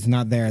insecurity is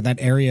not there. That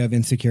area of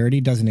insecurity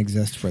doesn't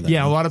exist for them.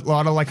 Yeah, a lot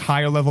of like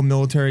higher level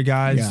military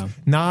guys, Yeah.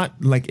 not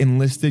like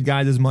enlisted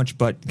guys as much,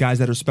 but guys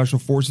that are special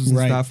forces and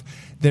Right. stuff.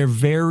 They're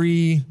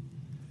very.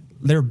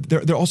 They're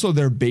also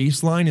their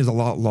baseline is a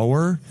lot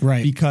lower,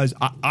 Right. Because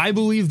I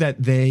believe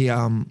that they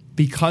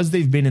because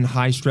they've been in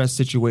high stress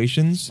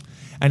situations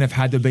and have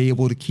had to be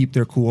able to keep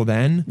their cool.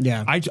 Then,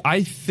 Yeah.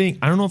 I think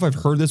I don't know if I've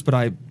heard this, but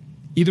I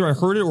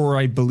heard it or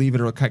I believe it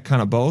or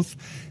kind of both.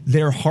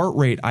 Their heart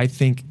rate, I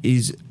think,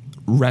 is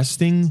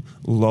resting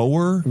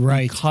lower,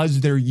 Right. Because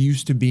they're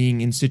used to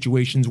being in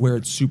situations where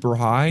it's super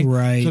high,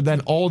 Right. So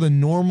then all the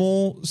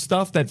normal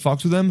stuff that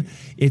fucks with them,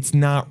 it's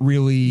not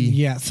really.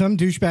 Yeah, some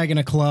douchebag in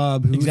a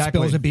club who Exactly.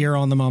 spills a beer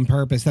on them on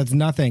purpose. That's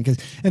nothing.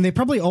 And they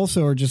probably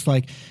also are just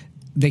like,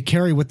 they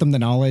carry with them the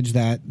knowledge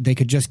that they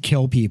could just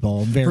kill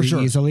people very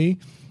sure. easily.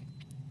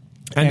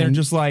 And they're And-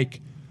 just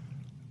like,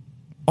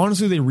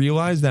 honestly, they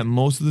realize that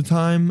most of the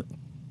time,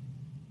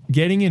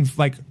 getting in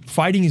like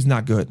fighting is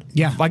not good.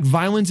 Yeah. like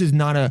violence is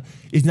not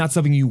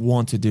something you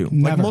want to do. Like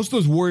Never. most of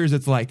those warriors,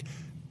 it's like,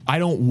 I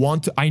don't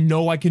want to. I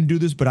know I can do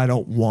this, but I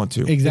don't want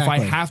to. Exactly.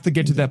 If I have to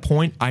get to that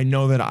point, I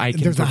know that I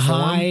can. There's a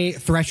perform. high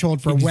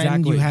threshold for when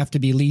Exactly. you have to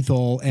be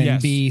lethal and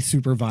Yes. be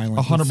super violent.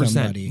 with 100%.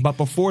 somebody. But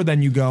before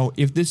then, you go,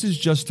 if this is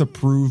just to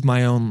prove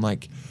my own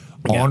like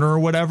Yeah. honor or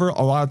whatever,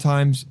 a lot of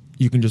times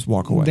you can just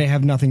walk away. they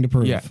have nothing to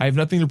prove. Yeah, I have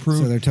nothing to prove.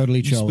 So they're totally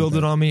You chill spilled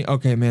with it it. on me.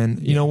 Okay, man.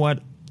 You know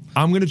what?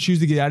 I'm going to choose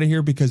to get out of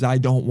here because I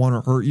don't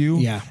want to hurt you.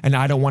 Yeah. And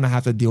I don't want to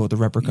have to deal with the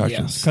repercussions.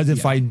 Yes. Because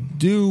if Yeah. I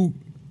do,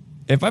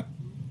 if I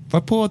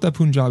pull out that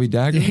Punjabi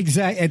dagger,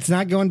 Exactly. It's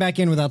not going back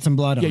in without some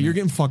blood on yeah, it. you're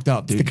getting fucked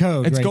up, dude. the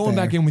code It's right going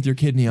there. back in with your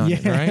kidney on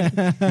it,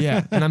 right?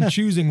 Yeah. And I'm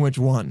choosing which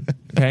one.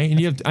 Okay.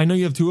 And I know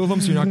you have two of them,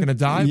 so you're not going to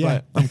die,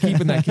 Yeah. but I'm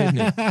keeping that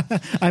kidney.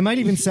 I might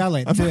even sell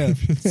it too.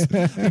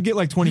 You get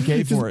like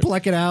 $20K for it.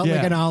 Pluck it out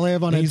like an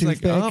olive on And a he's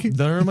like, toothpick. oh,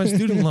 there are my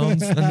student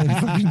loans, and then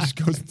fucking just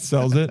goes and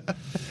sells it.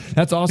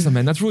 That's awesome,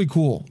 man. That's really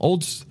cool.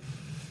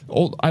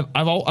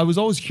 I was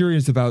always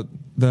curious about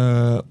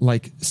the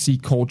like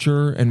Sikh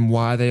culture and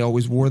why they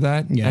always wore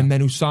that. Yeah. And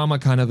then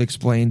Usama kind of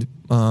explained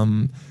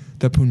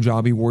the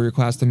Punjabi warrior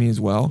class to me as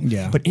well.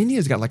 Yeah. But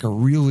India's got like a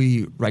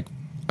really like.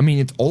 I mean,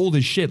 it's old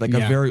as shit, like a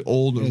Yeah. very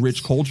old, rich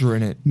It's- culture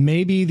in it.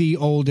 Maybe the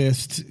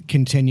oldest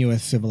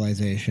continuous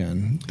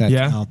civilization that's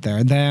Yeah. out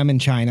there. Them in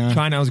China,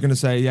 China, I was gonna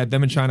say, yeah,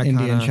 them in China, India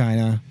kinda, and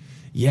China.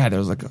 Yeah,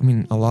 there's like, I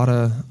mean, a lot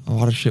of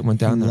shit went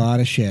down A there. lot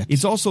of shit.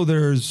 It's also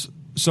there's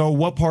So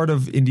what part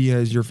of India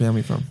is your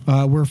family from?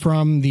 We're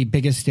from the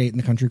biggest state in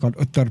the country called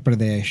Uttar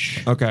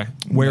Pradesh. Okay.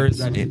 Where is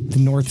that? The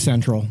North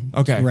Central.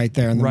 Okay. It's right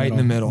there in the Right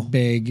in middle. the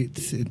middle. Big.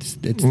 It's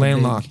the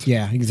Landlocked. big-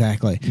 yeah,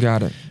 exactly.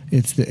 Got it.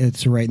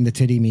 It's right in the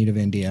titty meat of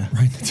India.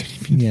 Right.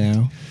 That's You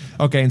know.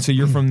 Okay, and so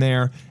you're from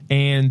there,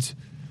 and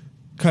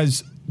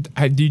because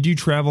did you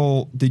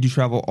travel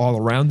all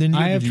around India?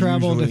 I have Did you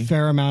traveled usually- a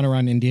fair amount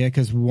around India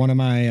because one of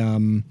my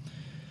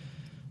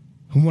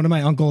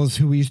uncles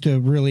who we used to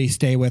really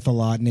stay with a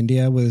lot in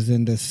India was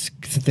in this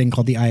thing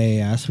called the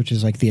IAS, which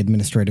is like the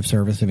Administrative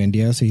Service of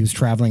India. So he was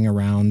traveling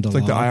around a It's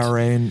like lot. the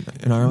IRA in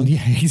Ireland.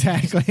 Yeah,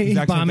 exactly.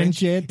 Exact same Bombing thing?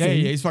 shit. Yeah,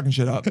 and- yeah, he's fucking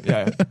shit up.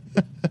 Yeah.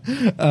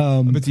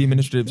 But the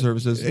administrative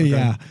services. Okay.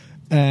 Yeah.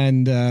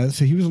 And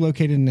so he was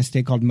located in a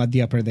state called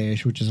Madhya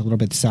Pradesh, which is a little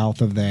bit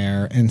south of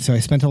there. And so I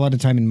spent a lot of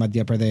time in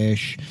Madhya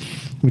Pradesh,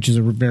 which is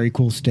a very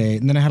cool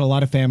state. And then I had a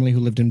lot of family who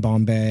lived in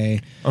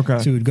Bombay. Okay.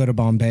 So we'd go to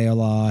Bombay a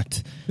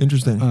lot.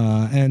 Interesting.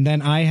 And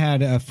then I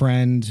had a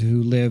friend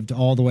who lived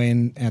all the way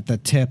in at the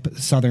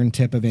southern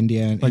tip of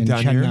India Like in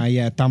down Chennai.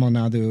 here? Yeah, Tamil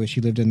Nadu.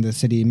 She lived in the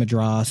city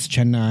Madras,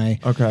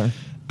 Chennai. Okay.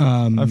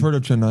 I've heard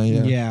of Chennai.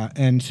 Yeah. Yeah,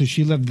 and so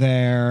she lived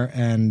there,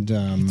 and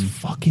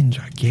Fucking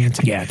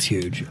gigantic. yeah, it's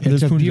huge. There's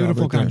It's a Punjab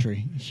beautiful right there.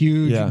 country.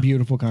 Huge, Yeah.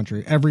 beautiful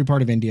country. Every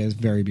part of India is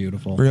very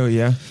beautiful. Really?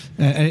 Yeah.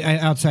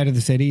 Outside of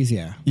the cities,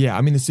 yeah. Yeah.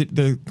 I mean,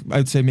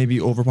 I'd say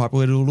maybe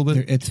overpopulated a little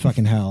bit. It's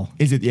fucking hell.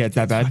 Is it? Yeah. It's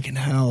that bad. Fucking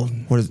hell.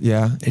 What is?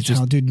 Yeah. It's just.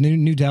 Hell, dude.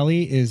 New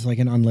Delhi is like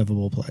an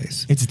unlivable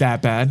place. It's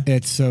that bad.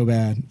 It's so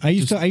bad. I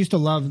used to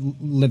love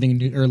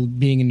living or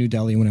being in New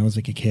Delhi when I was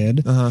like a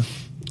kid. Uh huh.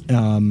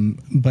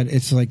 But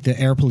it's like the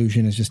air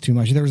pollution is just too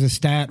much. There was a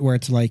stat where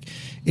it's like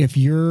if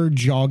you're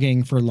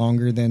jogging for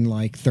longer than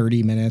like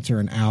 30 minutes or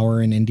an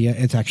hour in India,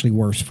 it's actually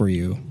worse for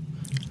you.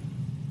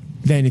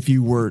 Than if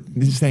you were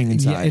staying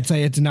inside. Yeah,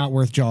 it's not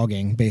worth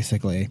jogging.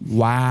 Basically,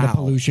 Wow. the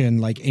pollution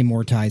like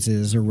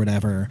amortizes or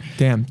whatever.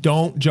 Damn.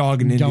 Don't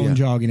jog in India. Don't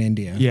jog in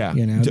India. Yeah.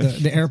 you know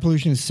the air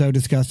pollution is so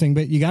disgusting.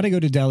 But you got to go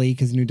to Delhi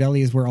because New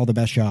Delhi is where all the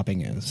best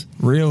shopping is.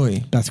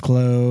 Really? Best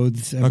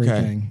clothes,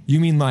 everything. Okay. You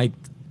mean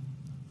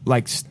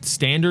like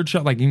standard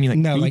shop? Like you mean like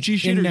No, Gucci like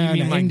shit, or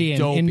you mean like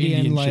dope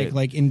Indian like shit?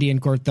 like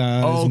Indian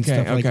kurtas Oh, and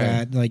okay, stuff like okay.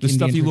 that. Like the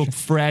stuff Indian you look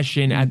fresh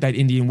in at that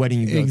Indian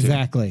wedding you go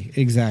to.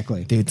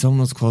 exactly. Dude, some of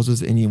those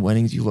clothes at Indian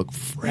weddings, you look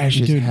fresh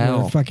Dude, as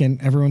hell.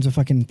 everyone's a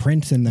fucking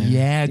prince in there.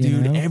 Yeah, you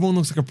dude. know? Everyone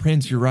looks like a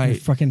prince. You're They're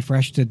right. fucking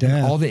fresh to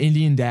death. All the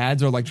Indian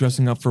dads are like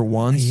dressing up for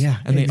once. Yeah,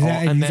 and they all,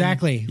 and then-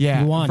 exactly.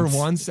 Yeah, Once. for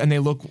once, and they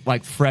look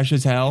like fresh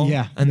as hell.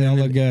 yeah, and they all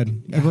then look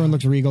good. Everyone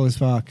looks regal as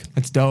fuck.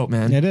 That's dope,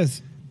 man. It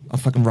is. I'm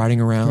fucking riding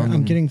around. I'm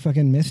and- getting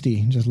fucking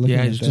misty just looking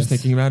Yeah, at just this.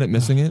 thinking about it,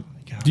 missing it.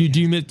 God,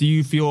 Do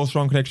you feel a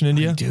strong connection to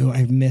India? Dude,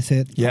 I miss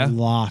it Yeah? a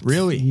lot.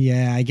 Really?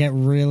 Yeah, I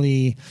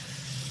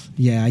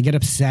get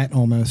upset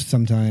almost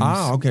sometimes.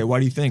 Ah, okay. Why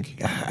do you think?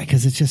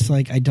 Because it's just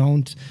like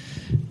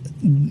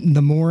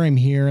the more I'm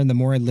here and the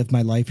more I live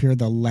my life here,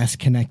 the less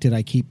connected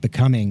I keep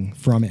becoming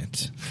from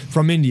it,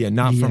 From India,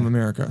 not from Yeah.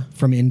 America.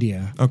 from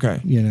India.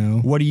 Okay. You know?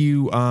 What do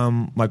you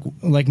like?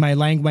 Like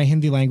my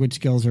Hindi language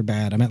skills are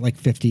bad. I'm at like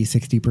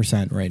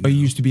 50-60% right now. You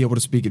used to be able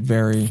to speak it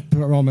very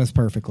Almost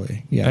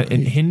perfectly. Yeah.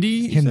 in Hindi.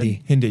 You Hindi.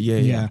 said? Hindi.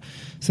 Yeah.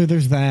 So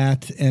there's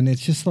that, and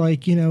it's just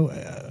like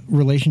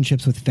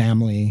relationships with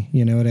family.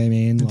 You know what I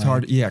mean? It's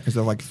hard. Yeah, because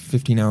they're like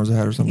 15 hours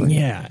ahead or something.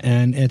 Yeah,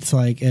 and it's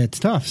like it's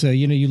tough. So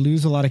you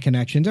lose a lot of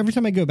connections. Every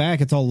time I go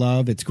back, it's all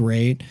love. It's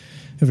great.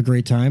 Have a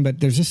great time. But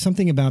there's just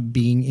something about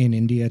being in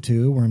India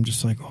too, where I'm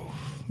just like, oh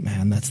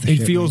man, that's the. It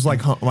shit feels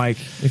right like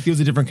it feels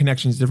a different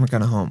connection. It's a different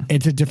kind of home. there.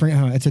 It's a different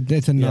home.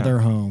 It's another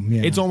Yeah. home.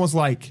 Yeah. It's almost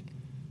like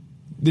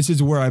this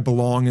is where I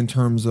belong in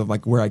terms of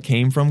like where I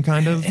came from,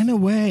 kind of. in a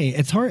way.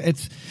 It's hard.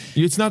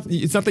 It's not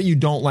that you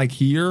don't like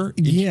here.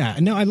 Yeah,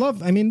 no, I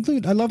love my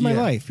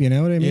Yeah. life. You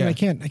know what I mean? Yeah. I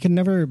can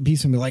never be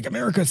somebody like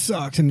America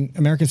sucks. I mean,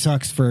 America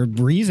sucks for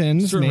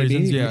reasons. Certain maybe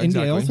reasons, yeah,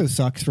 India exactly. also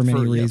sucks for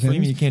many reasons. For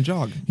me, you can't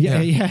jog. Yeah,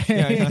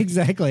 yeah.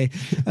 exactly.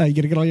 You got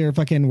to get all your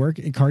fucking work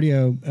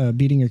cardio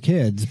beating your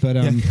kids, but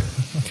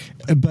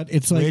but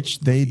it's like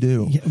Which they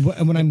do. yeah,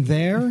 when I'm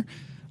there,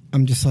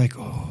 I'm just like,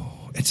 oh,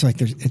 it's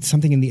like it's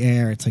something in the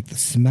air. It's like the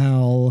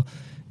smell,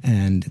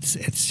 and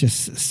it's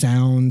just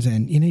sounds,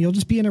 and you'll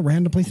just be in a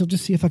random place. You'll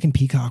just see a fucking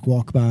peacock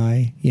walk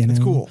by. It's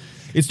cool.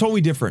 It's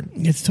totally different.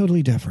 It's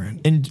totally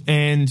different.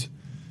 And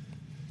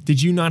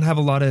did you not have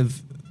a lot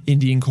of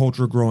Indian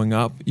culture growing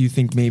up? You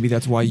think maybe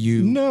that's why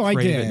you I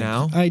crave did. it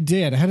now? I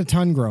did. I had a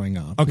ton growing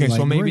up. Okay, so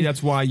Like, maybe we're-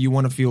 that's why you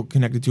want to feel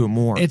connected to it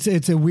more. It's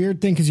a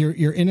weird thing because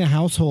you're in a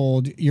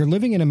household, you're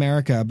living in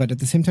America, but at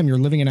the same time you're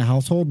living in a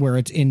household where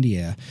it's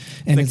India,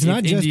 and Like it's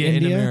not just India in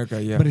India,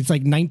 America, yeah. but it's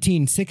like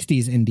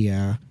 1960s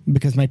India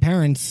because my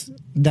parents,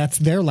 that's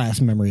their last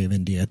memory of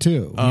India too.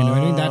 You know what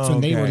I mean? That's when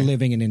they were okay.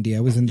 living in India.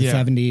 It was in the Yeah.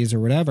 70s or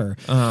whatever.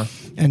 Uh-huh.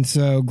 And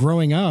so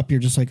growing up,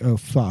 you're just like, oh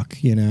fuck,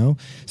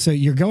 So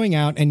you're going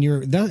out and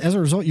as a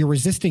result, you're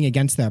resisting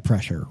against that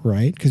pressure,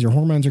 right? Because your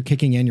hormones are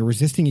kicking in. You're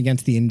resisting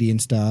against the Indian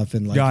stuff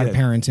and like Got your it.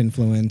 parents'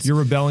 influence. You're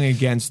rebelling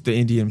against the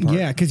Indian part.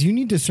 Yeah, because you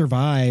need to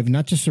survive,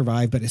 not just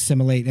survive, but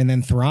assimilate and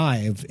then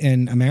thrive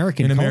in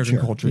American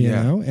culture. You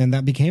know, and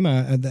that became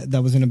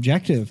that was an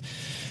objective.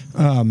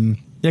 Yeah,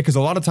 because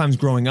a lot of times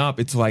growing up,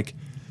 it's like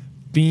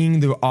being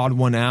the odd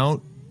one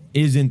out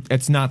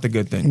it's not the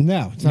good thing.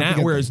 No, it's not the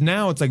good whereas thing.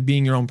 now it's like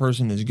being your own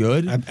person is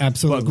good.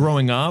 Absolutely. But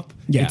growing up,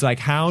 Yeah. it's like,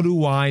 how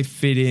do I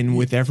fit in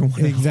with everyone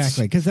else?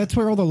 Exactly, because that's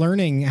where all the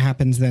learning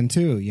happens then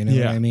too. You know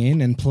Yeah. what I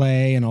mean? And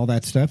play and all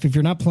that stuff. If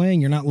you're not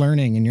playing, you're not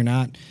learning, and you're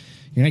not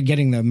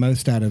getting the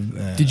most out of.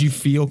 Did you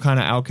feel kind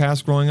of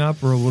outcast growing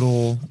up, or a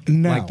little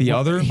No, like the well,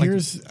 other?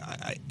 Here's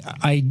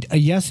I a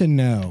yes and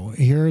no.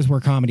 Here's where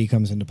comedy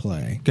comes into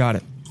play. Got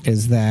it.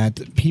 Is that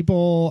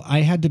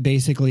I had to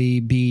basically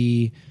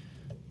be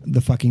the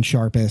fucking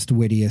sharpest,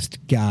 wittiest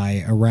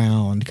guy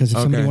around, because if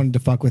somebody Okay. wanted to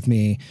fuck with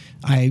me,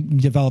 I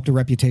developed a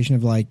reputation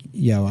of like,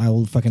 yo, I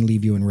will fucking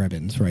leave you in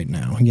ribbons right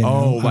now. You know?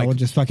 Oh, I like- will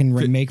just fucking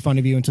make fun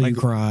of you until you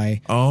cry.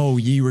 Oh,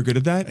 you were good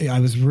at that? I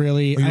was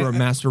really. You were a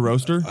master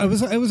roaster? I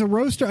was a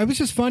roaster. I was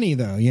just funny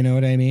though. You know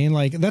what I mean?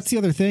 Like that's the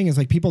other thing is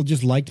like people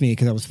just liked me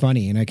because I was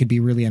funny and I could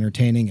be really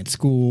entertaining at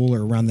school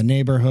or around the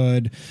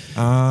neighborhood.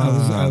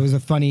 I was a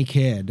funny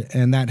kid,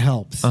 and that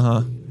helps.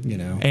 You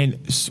know. And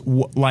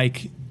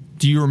like,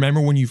 do you remember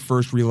when you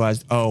first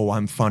realized, oh,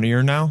 I'm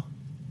funnier now?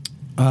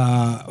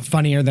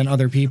 Funnier than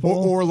other people.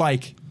 Or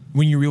like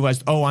when you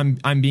realized, oh,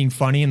 I'm being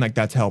funny and like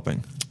that's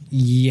helping.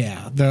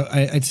 Yeah,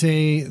 I'd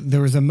say there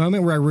was a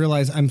moment where I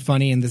realized I'm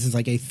funny and this is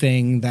like a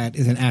thing that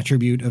is an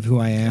attribute of who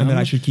I am. And that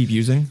I should keep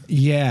using?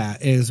 Yeah,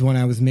 is when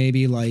I was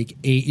maybe like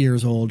 8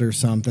 years old or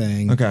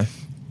something. Okay.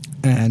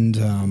 And,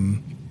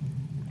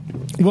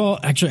 well,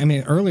 actually, I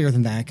mean, earlier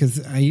than that,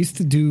 because I used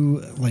to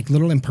do like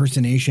little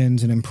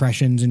impersonations and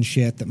impressions and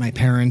shit that my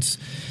parents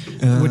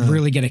would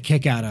really get a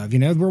kick out of. You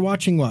know, we're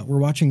watching what? We're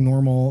watching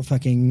normal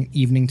fucking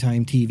evening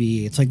time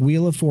TV. It's like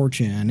Wheel of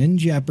Fortune and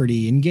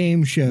Jeopardy and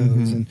game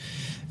shows.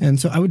 And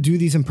so I would do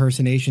these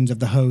impersonations of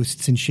the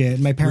hosts and shit.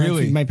 My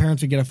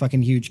parents would get a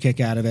fucking huge kick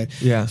out of it.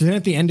 Yeah. So then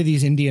at the end of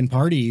these Indian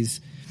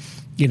parties,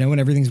 you know, when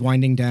everything's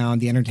winding down,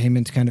 the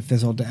entertainment's kind of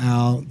fizzled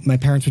out, my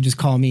parents would just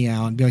call me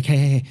out and be like,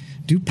 hey,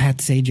 do Pat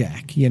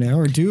Sajak, you know,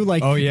 or do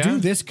like, do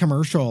this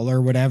commercial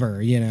or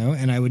whatever, you know,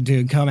 and I would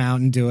come out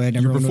and do it. You're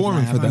Everyone would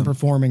performing laugh. for them. I'm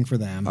performing for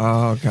them.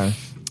 Oh, okay.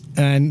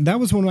 And that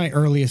was one of my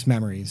earliest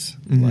memories,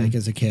 like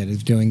as a kid,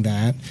 is doing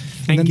that.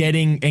 And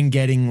then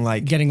getting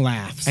like getting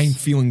laughs. and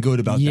feeling good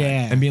about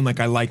Yeah. that and being like,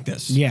 I like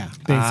this. Yeah,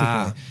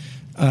 basically.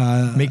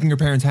 Making your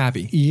parents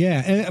happy.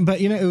 Yeah,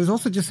 but you know, it was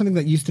also just something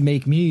that used to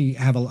make me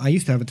I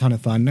used to have a ton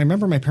of fun. And I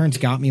remember my parents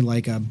got me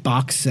like a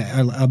box set,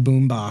 a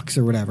boom box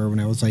or whatever when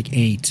I was like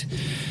 8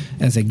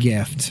 as a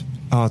gift.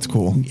 Oh, it's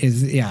cool.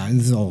 This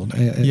is old.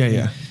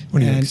 Yeah.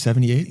 What are you, like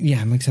 78? Yeah,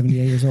 I'm like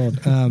 78 years old.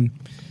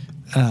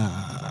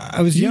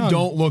 I was You young.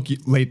 don't look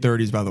late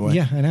 30s, by the way.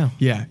 Yeah, I know.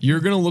 Yeah,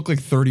 you're going to look like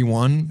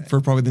 31 for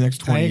probably the next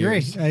 20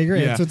 years. I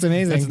agree. That's what's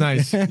amazing. That's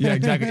nice. Yeah,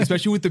 exactly.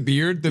 Especially with the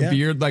beard. The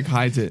beard like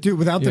hides it. Dude,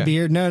 without the Yeah.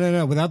 beard,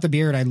 no. Without the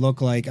beard, I look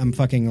like I'm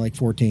fucking like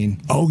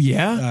 14. Oh,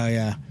 yeah?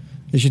 Yeah.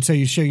 I should show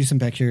you some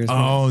pictures.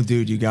 Oh,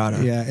 dude, you got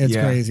it. Yeah, it's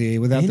crazy.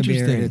 Without the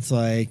beard, Interesting. it's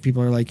like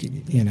people are like,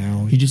 you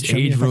know, You just show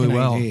me age your really fucking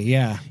well. ID.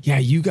 Yeah, Yeah,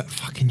 you got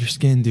fucking your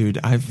skin, dude.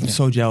 I'm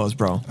so jealous,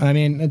 bro. I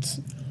mean, it's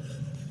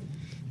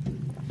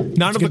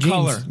Not of the good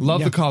color. genes.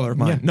 Love Yeah. the color of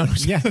mine. Yeah. No, no,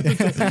 Yeah.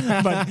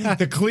 but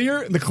the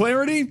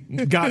clarity,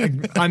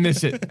 I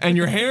miss it. And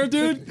your hair,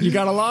 dude, you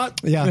got a lot.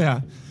 Yeah.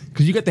 yeah.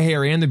 Because you got the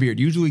hair and the beard.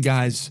 Usually,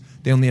 guys,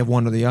 they only have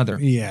one or the other.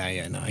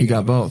 yeah. No, You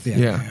got both.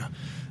 Yeah.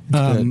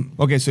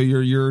 Okay, so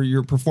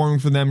you're performing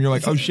for them. You're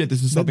like, oh shit,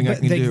 this is something I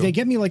can do. They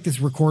get me like this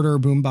recorder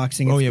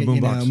boomboxing. Oh, yeah, you know,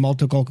 boombox.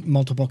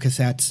 multiple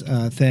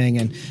cassettes thing,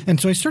 and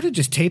so I started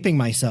just taping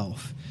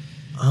myself.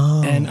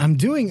 Oh. And I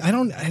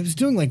was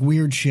doing like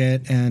weird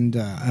shit, and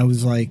I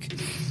was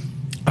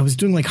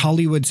doing like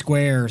Hollywood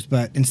Squares,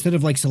 but instead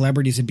of like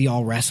celebrities, it'd be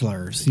all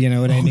wrestlers. You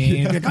know what I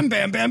mean? yeah. Like, I'm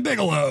Bam Bam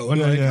Bigelow, and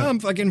Yeah, like yeah. I'm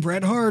fucking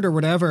Bret Hart or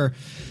whatever.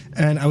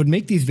 And I would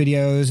make these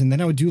videos, and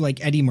then I would do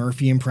like Eddie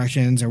Murphy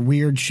impressions or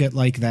weird shit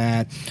like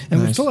that,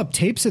 and would Nice. fill up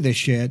tapes of this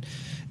shit.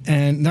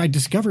 And I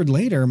discovered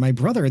later, my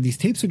brother, these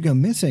tapes would go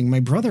missing. My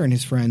brother and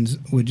his friends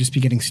would just be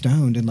getting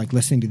stoned and like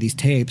listening to these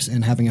tapes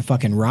and having a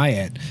fucking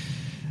riot.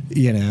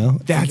 You know,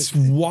 That's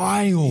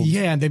wild.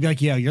 yeah, and they'd be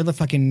like, "Yo, you're the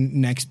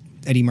fucking next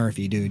Eddie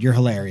Murphy, dude. You're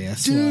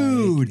hilarious,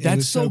 Dude, Like, it that's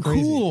was so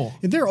crazy. cool.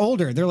 They're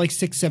older. They're like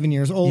 6-7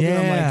 years older. I'm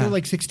like, Yeah. they're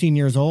like 16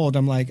 years old.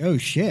 I'm like, oh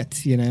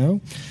shit, you know.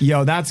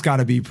 Yo, that's got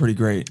to be pretty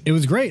great. It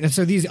was great, and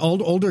so these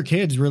older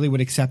kids really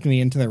would accept me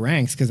into their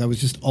ranks because I was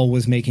just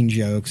always making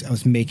jokes. I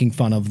was making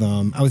fun of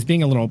them. I was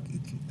being a little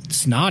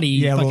snotty,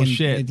 Yeah, fucking, little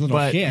shit.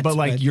 shits, but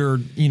like you're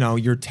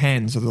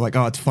 10, so they're like,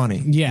 oh, it's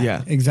funny.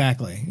 yeah,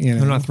 exactly. You know,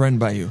 They're not threatened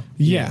by you.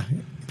 yeah,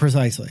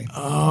 precisely.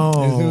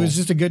 Oh. It was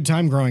just a good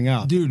time growing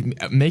up.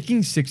 Dude,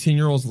 making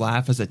 16-year-olds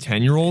laugh as a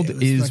 10-year-old It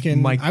was is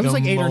fucking- like I was the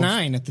like 8 or most-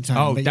 9 at the time.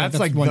 Oh, but yeah, that's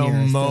like one the year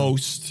still.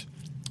 most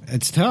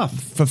It's tough.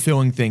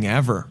 fulfilling thing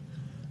ever.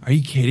 Are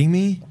you kidding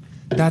me?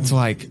 That's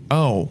like,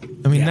 oh,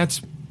 I mean, Yeah.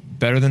 that's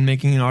better than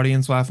making an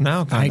audience laugh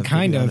now. I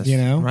kind of, you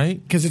know,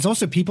 right? Because it's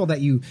also people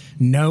that you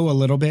know a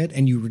little bit,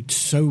 and you're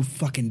so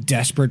fucking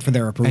desperate for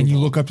their approval, And you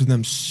look up to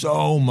them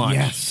so much.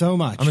 Yeah, so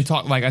much. I'm gonna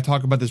talk I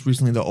talked about this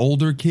recently. The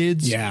older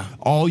kids, Yeah.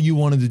 all you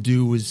wanted to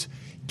do was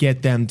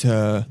get them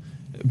to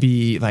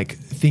be like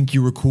think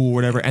you were cool, or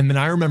whatever. And then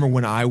I remember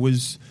when I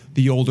was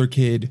the older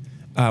kid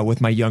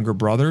with my younger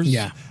brothers.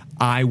 Yeah.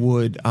 I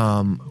would,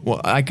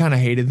 I kind of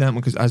hated them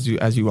because as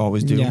you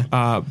always do.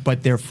 Yeah.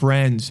 But their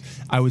friends,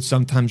 I would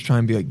sometimes try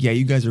and be like, yeah,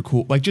 you guys are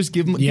cool. Like, just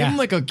give them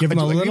like a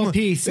little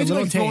piece, a It's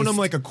little like throwing taste. them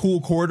like a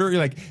cool quarter.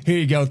 You're like, here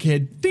you go,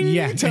 kid. Ding.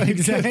 Yeah, Tell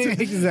exactly.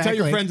 Tell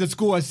your friends at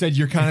school I said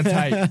you're kind of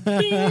tight.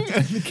 Ding.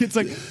 And the kid's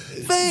like,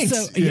 thanks.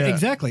 So, yeah,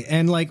 exactly.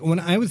 And like when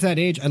I was that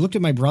age, I looked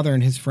at my brother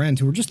and his friends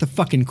who were just the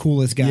fucking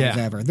coolest guys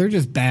ever. They're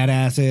just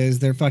badasses.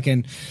 They're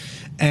fucking.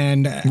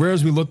 And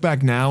whereas we look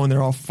back now and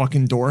they're all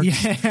fucking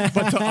dorks,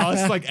 but to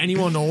us, like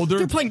anyone older,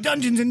 they're playing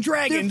Dungeons and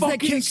Dragons. They're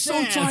That fucking kicks so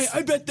ass. tight.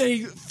 I bet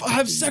they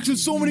have sex with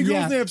so many girls.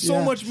 Yeah, And they have so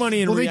yeah. much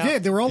money. Well, they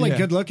did. They were all like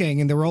good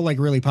looking, and they were all like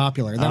really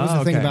popular. That was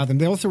the thing about them.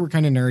 They also were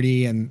kind of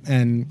nerdy, and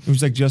it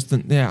was like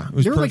Justin. Yeah, it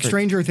was they were like perfect.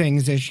 Stranger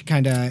Things-ish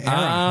kind of era.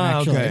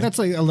 Actually, okay. that's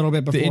like a little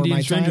bit before Indian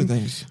my Stranger time.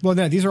 Things. Well,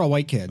 no, these are all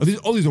white kids. These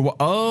are yeah, these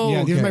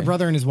are okay. my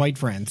brother and his white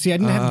friends. See, I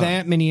didn't have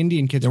that many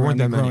Indian kids There around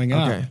weren't me that many. growing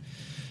up. Okay.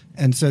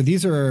 And so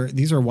these are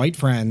white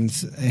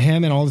friends,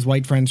 him and all his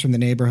white friends from the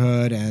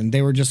neighborhood, and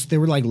they were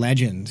like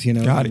legends, you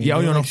know. Got it. Yeah,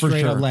 They were no, like for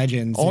straight sure. up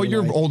legends. All They were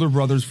your like- older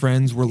brother's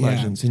friends were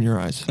legends in your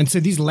eyes. And so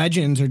these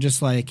legends are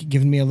just like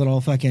giving me a little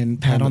fucking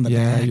pat on the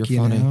Yeah, back. you're you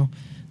funny. know,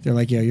 they're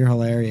like, "Yo, you're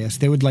hilarious."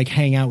 They would like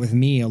hang out with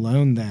me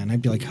alone. Then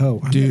I'd be like, "Oh,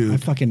 Dude. I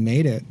fucking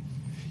made it."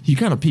 You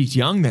kind of peaked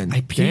young then.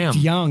 I peaked Damn.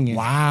 young.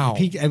 Wow.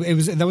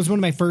 That was one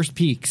of my first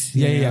peaks.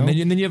 Yeah, you yeah. know?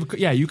 And then you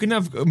have you can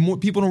have more.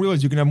 People don't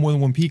realize you can have more than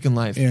one peak in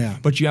life. Yeah.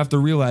 But you have to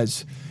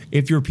realize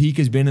if your peak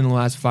has been in the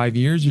last 5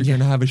 years, you're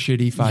gonna have a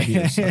shitty 5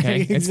 years.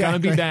 Okay, it's gonna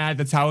be Exactly. bad.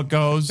 That's how it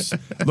goes.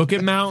 Look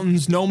at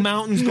mountains. No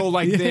mountains go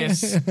like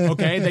this.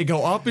 Okay, they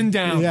go up and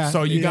down. Yeah,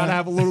 So you yeah. gotta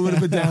have a little bit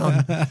of a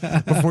down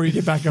before you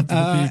get back up to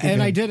the peak.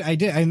 And again. I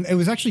did. And it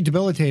was actually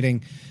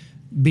debilitating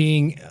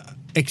being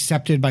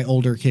accepted by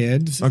older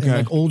kids, and, Okay.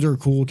 like older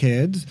cool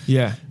kids.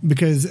 Yeah.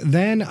 Because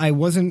then I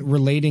wasn't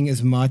relating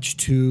as much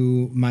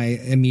to my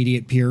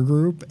immediate peer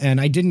group, and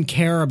I didn't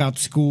care about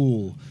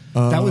school.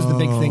 That was the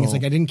big thing. Is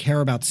like I didn't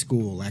care about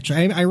school.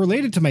 Actually, I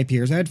related to my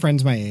peers. I had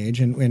friends my age,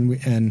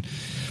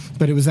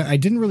 but it was I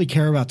didn't really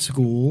care about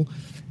school,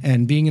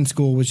 and being in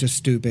school was just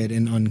stupid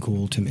and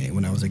uncool to me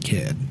when I was a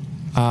kid.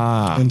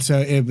 And so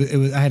it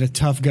was. I had a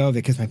tough go of it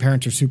because my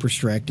parents are super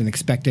strict and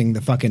expecting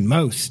the fucking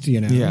most.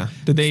 You know. Yeah.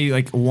 Did they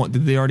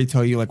did they already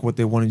tell you like what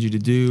they wanted you to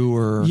do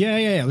or? Yeah.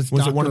 It was, Was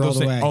doctor it one of those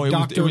all the things? way. Oh, it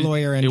doctor, was,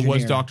 lawyer, engineer. It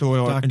was doctor,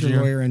 lawyer, engineer.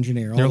 Doctor, lawyer,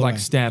 engineer. all They're the like way.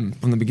 STEM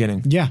from the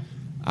beginning. Yeah,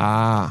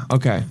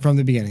 Okay. from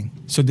the beginning.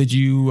 So did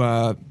you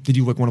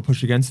like want to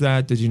push against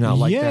that? Did you not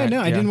like that? Yeah, no,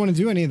 I didn't want to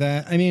do any of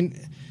that. I mean,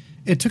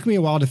 it took me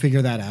a while to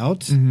figure that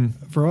out.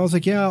 Mm-hmm. For a while, I was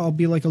like, yeah, I'll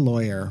be like a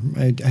lawyer.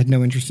 I had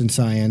no interest in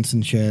science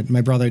and shit.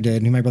 My brother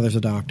did. My brother's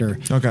a doctor.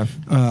 Okay.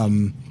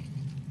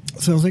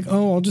 So I was like,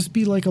 oh, I'll just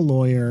be like a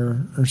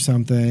lawyer or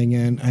something.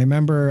 And I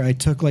remember I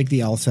took like the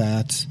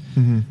LSATs.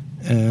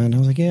 And I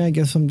was like, yeah, I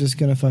guess I'm just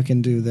going to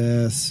fucking do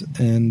this.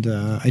 And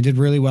I did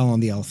really well on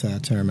the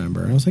LSATs, I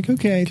remember. I was like,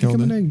 okay, I think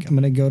I'm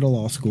going to go to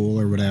law school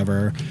or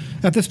whatever.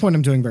 At this point,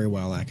 I'm doing very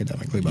well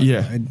academically, but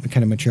Yeah. I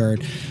kind of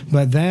matured.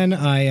 But then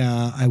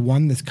I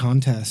won this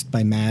contest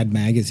by Mad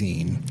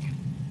Magazine.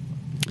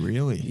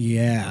 Really?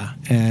 Yeah,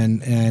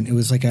 and it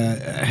was like I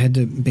had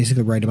to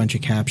basically write a bunch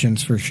of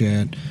captions for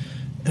shit,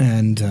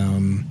 and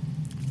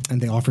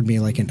they offered me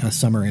like a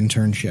summer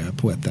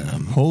internship with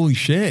them. Holy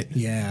shit.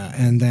 Yeah,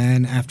 and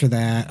then after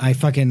that, I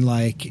fucking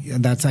I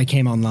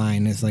came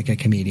online as like a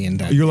comedian.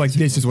 You're like,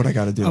 this is what I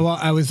got to do. Oh, well,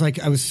 I was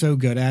so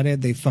good at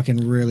it. They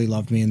fucking really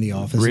loved me in the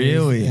office.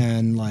 Really?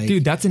 And like,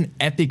 dude, that's an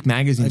epic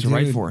magazine to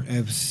write dude, for.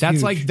 it was That's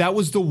huge. like that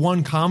was the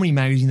one comedy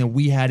magazine that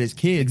we had as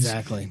kids.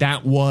 Exactly.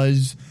 That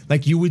was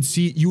like you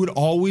would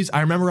always.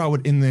 I remember I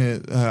would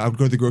I would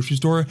go to the grocery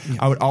store.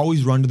 I would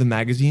always run to the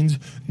magazines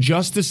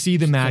just to see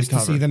the Mad Just to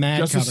cover, see the Mad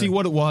just cover. to see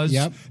what it was.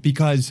 Yep.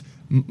 Because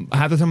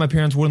half the time my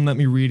parents wouldn't let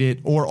me read it,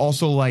 or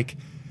also like.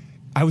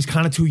 I was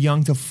kind of too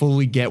young to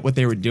fully get what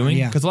they were doing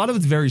Yeah. because a lot of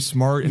it's very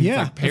smart and yeah,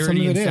 it's like parody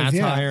some and of it is,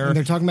 satire. yeah. And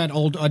they're talking about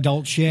old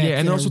adult shit. Yeah,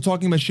 and they're also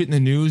talking about shit in the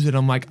news, and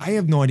I'm like, I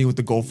have no idea what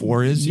the Gulf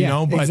War is, you Yeah,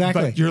 know? But,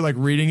 exactly. but you're like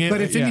reading it.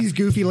 But it's yeah. in these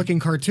goofy looking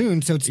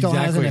cartoons, so it still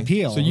has an Exactly.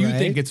 appeal. So you right?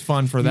 think it's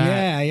fun for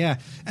that. Yeah.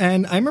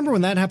 And I remember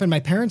when that happened,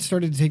 my parents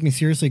started to take me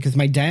seriously because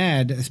my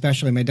dad,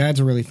 especially, my dad's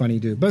a really funny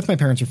dude. Both my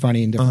parents are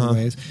funny in different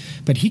ways.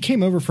 But he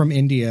came over from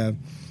India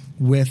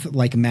with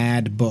like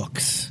Mad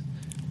books.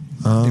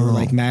 They were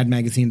like Mad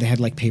Magazine. They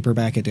had like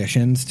paperback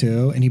editions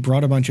too. And he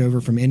brought a bunch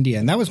over from India.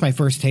 And that was my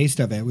first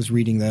taste of it, was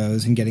reading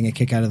those and getting a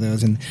kick out of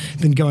those. And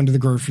then going to the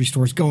grocery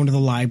stores, going to the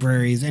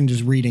libraries and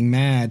just reading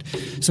Mad.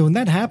 So when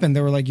that happened,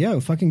 they were like, yo,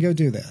 fucking go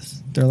do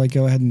this. They're like,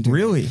 go ahead and do it.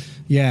 Really?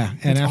 Yeah.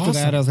 And That's after that,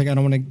 awesome. I was like, I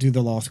don't want to do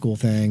the law school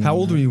thing. How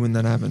old were you when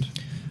that happened?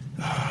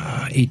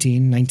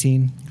 18,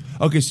 19.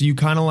 Okay, so you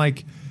kind of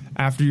like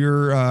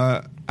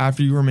after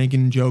after you were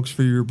making jokes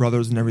for your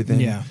brothers and everything,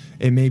 Yeah.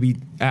 it maybe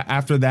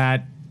after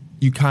that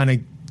you kind of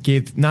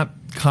gave not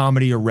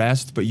comedy a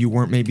rest, but you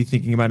weren't maybe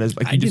thinking about it as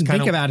like I you just didn't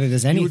think kinda, about it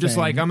as You were just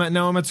anything. like,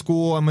 I'm at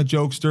school, I'm a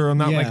jokester, I'm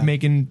not Yeah. like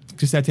making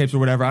cassette tapes or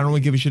whatever. I don't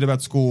really give a shit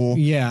about school.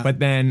 Yeah. But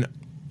then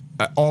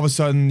all of a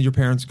sudden your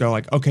parents go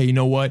like, okay, you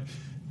know what?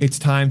 It's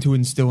time to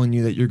instill in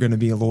you that you're going to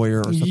be a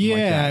lawyer or something like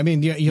that. I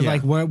mean, you're Yeah.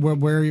 like,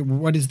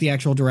 what is the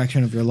actual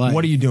direction of your life?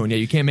 What are you doing? Yeah,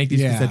 you can't make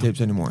these cassette tapes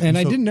anymore. And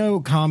I so- didn't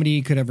know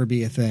comedy could ever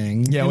be a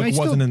thing. Yeah, And it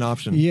wasn't an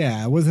option.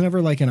 Yeah, it was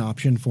never like an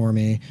option for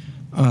me.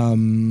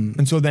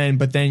 And so then,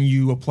 but then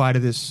you apply to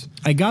this.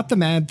 I got the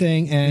Mad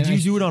thing, and Did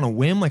you do it on a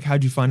whim? Like,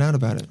 how'd you find out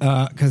about it?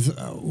 because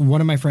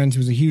one of my friends who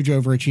was a huge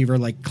overachiever,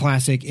 like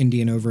classic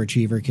Indian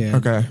overachiever kid,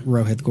 Okay.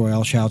 Rohit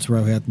Goyal, shouts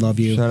Rohit, love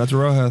you. Shout out to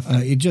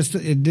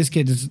Rohith. This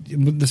kid is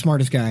the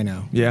smartest guy I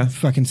know. Yeah.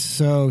 Fucking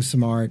so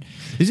smart.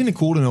 Isn't it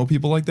cool to know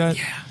people like that?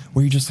 Yeah.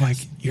 Where you're just like,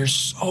 you're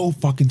so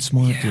fucking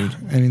smart, Yeah. dude.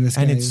 I mean, this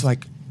and guy it's is-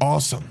 like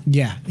awesome.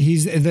 Yeah,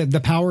 he's the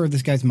power of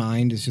this guy's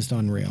mind is just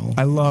unreal.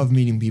 I love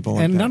meeting people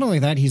like And that. not only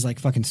that, he's like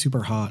fucking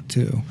super hot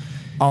too.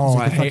 Oh, He's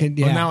like I a hate-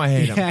 well, now I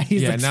hate him. Yeah,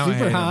 he's Yeah, like now I hate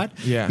super him. hot.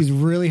 Yeah. He's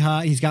really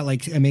hot. He's got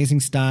like amazing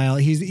style.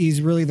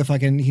 He's really the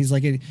fucking. He's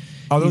like a.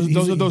 Oh, those, he's-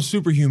 those are those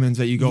superhumans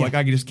that you go Yeah. like,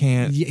 I just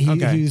can't.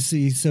 Okay.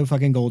 He's so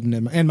fucking golden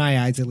in my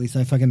eyes, at least. I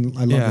love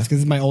Yeah. this because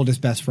he's my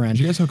oldest best friend.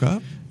 Did you guys hook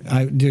up?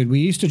 Dude, we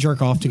used to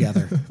jerk off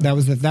together. that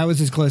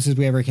was as close as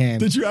we ever came.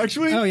 Did you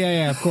actually? Oh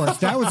yeah, of course.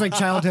 That was like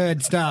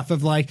childhood stuff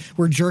of like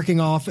we're jerking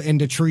off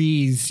into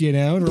trees, you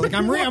know, and we're like,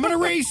 I'm gonna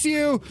race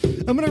you,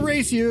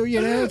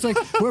 you know. It's like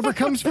whoever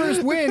comes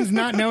first wins,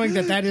 not knowing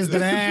that is the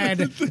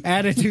bad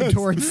attitude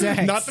towards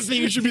sex. Not the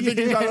thing you should be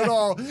thinking about at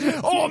all.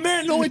 Oh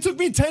man, it only took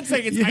me 10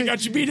 seconds. I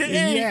got you beat it.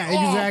 Yeah,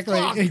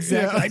 exactly,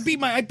 exactly. I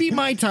beat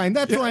my time.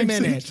 That's why I'm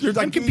in it. You're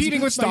like, I'm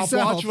competing with myself.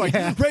 Stopwatch. Like,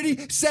 Yeah. ready,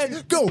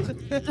 set, go.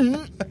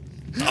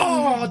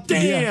 Oh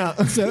damn!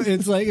 Yeah. So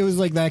it's like it was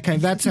like that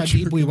kind. That's how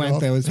deep we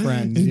went though as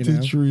friends. You Into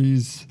know.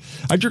 trees.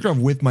 I jerked off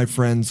with my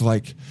friends,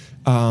 like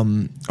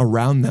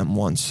around them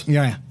once.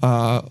 Yeah.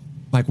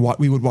 Like what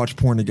we would watch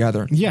porn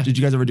together. Yeah. Did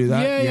you guys ever do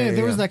that? Yeah,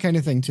 there was that kind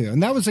of thing too,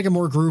 and that was like a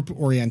more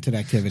group-oriented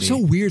activity. So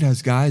weird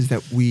as guys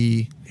that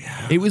we.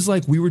 It was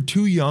like we were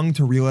too young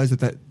to realize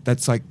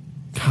that's like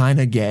kind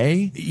of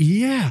gay.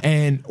 yeah,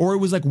 Or it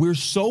was like we're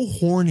so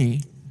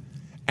horny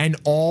and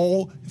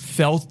all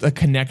felt a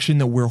connection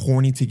that we're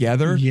horny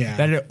together. Yeah.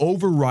 That it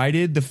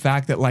overrided the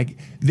fact that like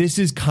this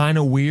is kind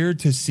of weird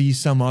to see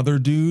some other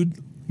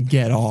dude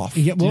get off.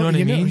 yeah. Do you know what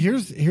I mean?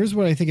 Here's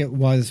what I think it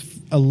was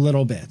a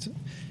little bit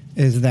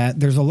is that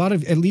there's a lot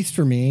of, at least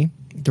for me,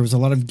 there was a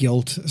lot of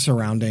guilt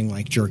surrounding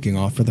like jerking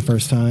off for the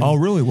first time. Oh,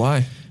 really?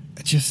 Why?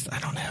 Just I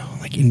don't know,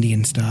 like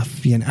Indian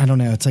stuff. You know, I don't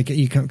know. It's like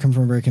you come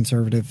from a very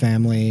conservative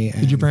family.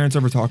 And Did your parents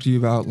ever talk to you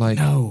about like?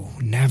 No,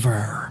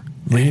 never.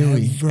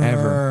 Really?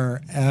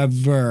 Ever.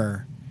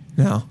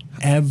 No.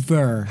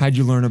 Ever. How'd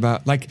you learn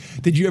about like?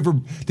 Did you ever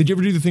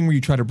do the thing where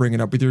you try to bring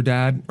it up with your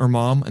dad or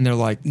mom and they're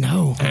like,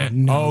 No.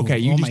 No. Oh, okay.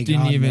 You Oh just my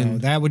didn't God, even. no.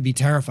 That would be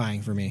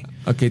terrifying for me.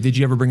 Okay. Did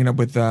you ever bring it up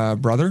with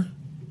brother?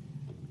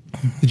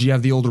 Did you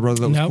have the older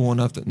brother that was Nope. cool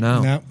enough to?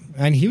 No. No.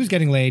 And he was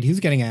getting laid. He was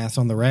getting ass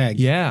on the reg.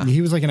 Yeah.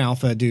 He was like an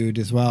alpha dude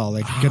as well.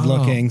 Like good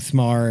looking,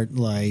 smart,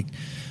 like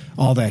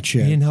all that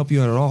shit. He didn't help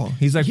you out at all.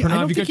 He's like, Yeah, I Pranav,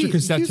 don't you got think your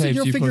cassette he's like, tapes.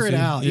 you'll you figure it pussy."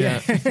 out. Yeah.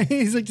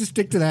 He's like, just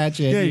stick to that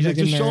shit. Yeah, you he's like,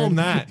 fucking just show him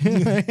nerd.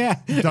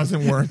 that. It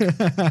doesn't work.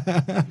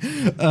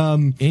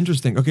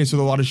 Interesting. Okay, so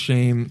a lot of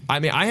shame. I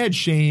mean, I had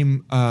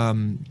shame. I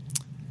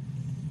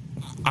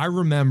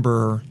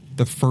remember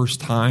the first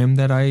time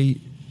that I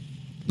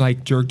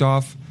like jerked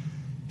off,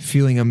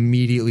 feeling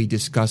immediately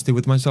disgusted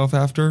with myself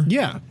after.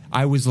 Yeah.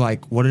 I was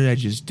like, what did I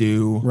just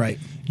do? Right.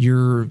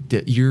 You're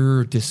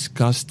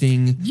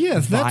disgusting.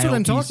 Yes, that's vile what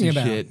I'm piece talking of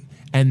about. shit.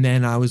 And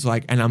then I was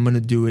like, and I'm going to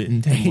do it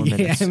in 10 more Yeah,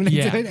 minutes. I'm gonna do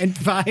it in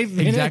 5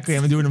 minutes. Exactly.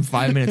 I'm going to do it in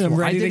 5 minutes. I'm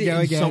Well, ready I did to it go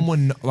and again.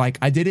 Someone, like,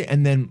 I did it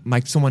and then,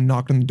 like, someone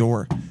knocked on the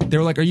door. They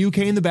were like, are you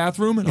okay in the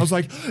bathroom? And I was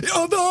like,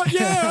 oh, no,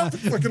 yeah.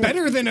 Fucking,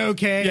 Better than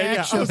okay,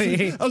 yeah.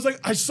 actually. I was like,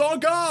 I saw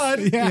God.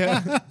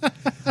 Yeah.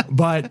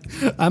 But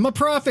I'm a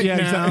prophet yeah,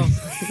 now.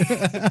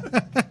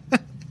 exactly.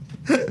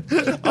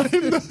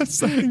 I'm the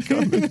second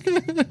coming.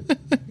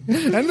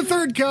 And the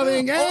third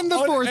coming, and the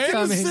fourth and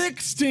coming. the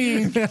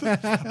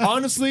 16th.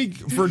 Honestly,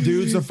 for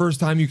dudes, the first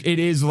time it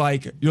is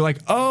like you're like,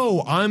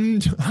 oh, I'm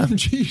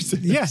Jesus.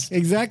 Yes,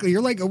 exactly.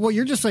 You're like, well,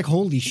 you're just like,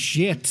 holy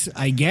shit,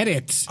 I get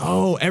it.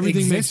 Oh,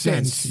 everything makes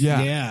Existence. sense.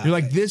 Yeah. Yeah. You're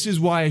like, this is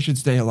why I should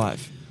stay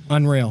alive.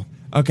 Unreal.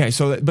 Okay,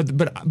 so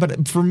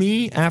but for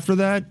me, after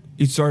that,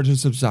 it started to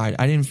subside.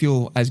 I didn't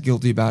feel as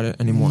guilty about it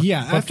anymore.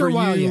 Yeah, But after for a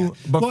while, you, yeah.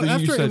 But Well, for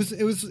after you, you said,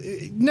 it was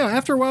no.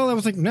 After a while, I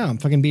was like, no, I'm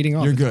fucking beating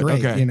off. You're It's good,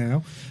 great, okay. you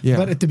know. Yeah.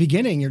 But at the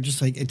beginning, you're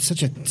just like, it's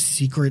such a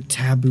secret,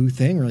 taboo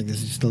thing. Or like,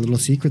 this is just a little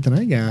secret that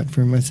I got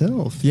for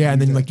myself. yeah,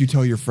 and then like you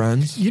tell your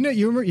friends. You know,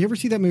 you ever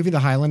see that movie, The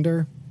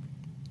Highlander?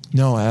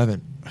 No, I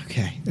haven't.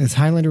 Okay, this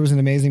Highlander was an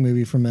amazing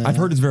movie from. I've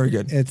heard it's very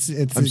good. It's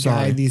I'm a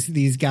sorry. guy,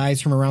 these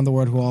guys from around the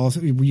world who all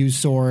use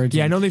swords.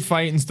 Yeah, I and- know they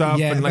fight and stuff,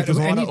 and like there's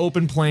a lot of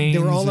open plains.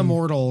 They were all and-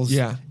 immortals.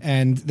 Yeah.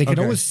 and they could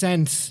Okay. always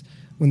sense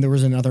when there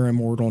was another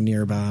immortal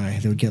nearby,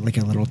 they would get like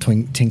a little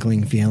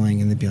tinkling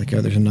feeling, and they'd be like,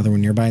 "Oh, there's another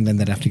one nearby," and then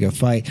they'd have to go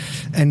fight.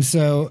 And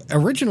so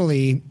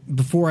originally,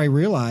 before I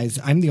realized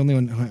I'm the only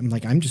one, I'm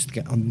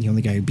the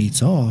only guy who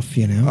beats off.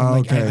 You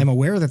know, I'm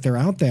aware that they're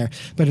out there,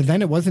 but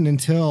then it wasn't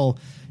until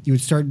you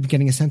would start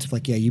getting a sense of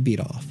like, yeah, you beat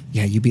off.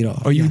 Yeah, you beat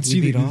off. Oh, you yeah, would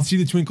see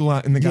the twinkle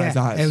out in the guy's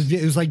eyes.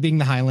 It was like being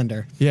the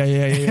Highlander. Yeah.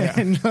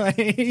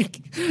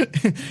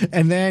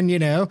 and then, you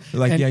know.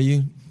 Like,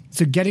 you...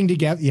 So getting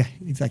together. Yeah,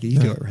 exactly. You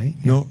do it, right?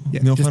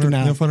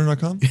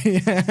 Neilfunner.com?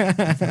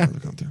 Yeah.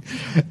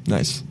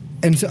 Nice.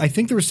 And so I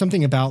think there was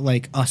something about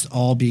like us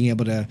all being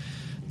able to,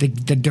 the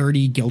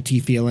dirty,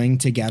 guilty feeling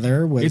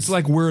together was... It's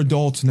like we're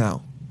adults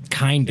now.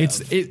 Kind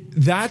of.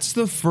 That's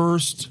the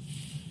first...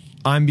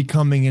 I'm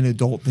becoming an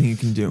adult thing you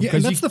can do. Yeah,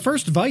 and that's the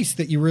first vice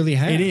that you really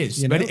have. It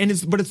is, you know?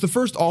 but it's the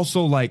first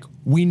also, like,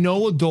 we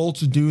know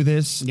adults do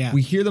this. Yeah.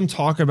 We hear them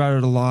talk about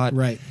it a lot.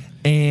 Right.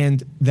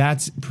 And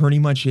that's pretty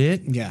much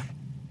it. Yeah.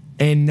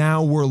 And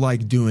now we're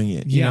like doing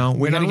it. You know,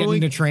 we gotta get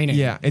into training.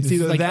 Yeah, it's this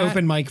either is like that,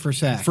 open mic for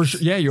sex. For sure.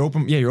 Yeah, you're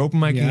open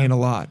micing it a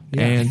lot.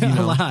 Yeah. And you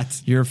know, a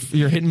lot. You're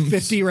hitting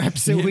 50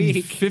 reps a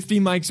week, 50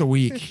 mics a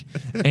week,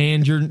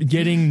 and you're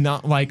getting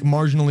not like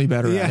marginally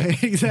better at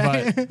it.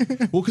 Exactly.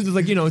 Well, because it's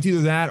like, you know, it's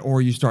either that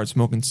or you start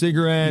smoking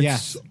cigarettes.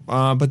 Yes.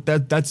 But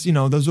that's, you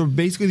know, those are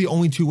basically the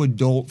only two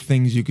adult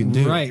things you can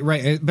do.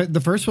 Right. But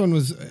the first one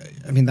was,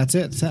 I mean, that's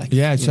it. Sex.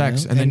 Yeah, it's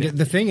sex. Know? And then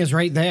the thing is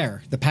right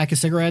there. The pack of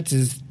cigarettes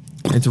is.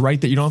 It's right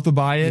that you don't have to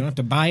buy it. You don't have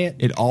to buy it.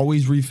 It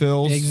always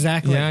refills.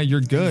 Exactly. Yeah,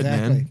 you're good,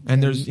 exactly. man.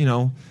 And there's, you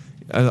know,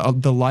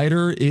 the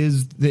lighter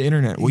is the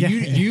internet. Well,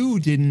 you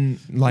didn't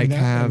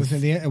have.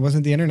 It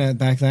wasn't the internet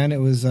back then. It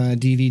was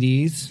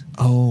DVDs.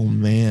 Oh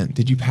man,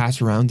 did you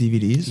pass around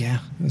DVDs? Yeah,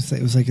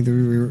 it was like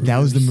that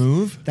was the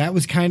move. That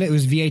was kind of. It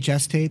was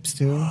VHS tapes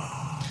too.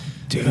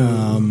 Dude,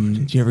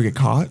 did you ever get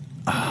caught?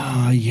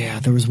 Yeah,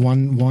 there was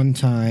one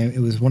time. It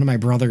was one of my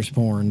brother's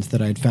porns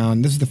that I'd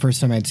found. This is the first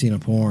time I'd seen a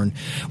porn.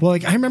 Well,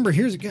 like I remember,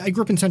 I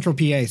grew up in Central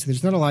PA, so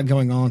there's not a lot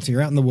going on. So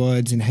you're out in the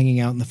woods and hanging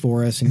out in the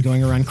forest and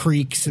going around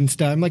creeks and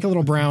stuff. I'm like a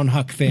little brown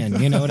Huck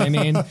Finn, you know what I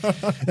mean?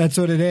 That's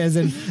what it is.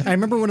 And I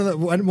remember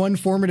one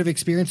formative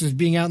experience was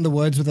being out in the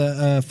woods with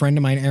a friend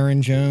of mine,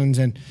 Aaron Jones,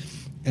 and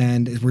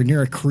we're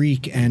near a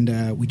creek,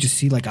 and we just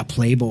see like a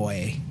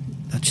Playboy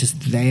that's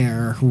just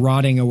there,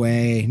 rotting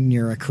away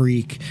near a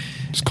creek.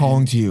 Just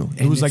calling to you.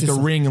 It was like the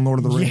Ring in Lord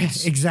of the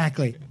Rings. Yeah,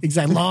 exactly.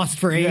 Lost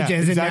for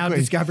ages and now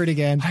discovered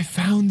again. I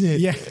found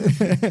it. Yeah.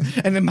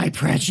 And then my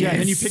precious. Yeah,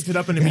 and then you picked it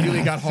up and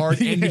immediately got hard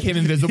and became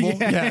invisible.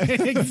 Yeah.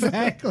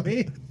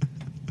 Exactly.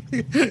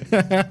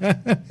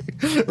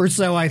 Or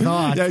so I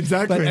thought. Yeah,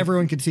 exactly. But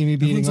everyone could see me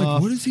beating off.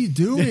 off. What is he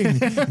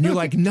doing? And you're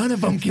like, none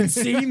of them can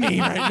see me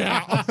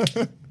right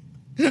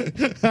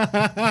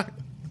now.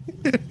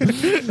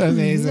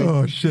 Amazing.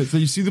 Oh shit! So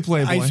you see the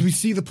Playboy? We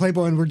see the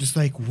Playboy, and we're just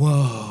like,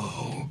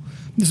 "Whoa!"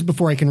 This is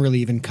before I can really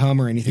even come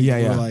or anything.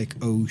 Yeah, We're like,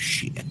 "Oh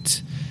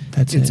shit!"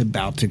 It's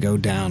about to go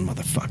down,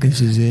 motherfucker.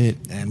 This is it.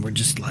 And we're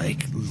just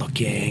like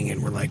looking,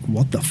 and we're like,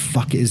 "What the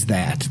fuck is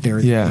that?"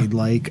 There's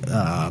like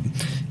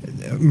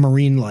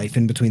marine life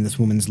in between this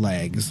woman's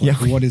legs. Like,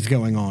 what is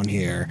going on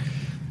here?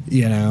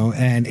 You know,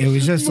 and it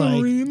was just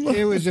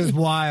it was just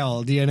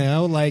wild. You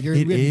know, like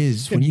it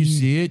is when you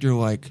see it, you're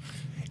like.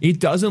 It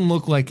doesn't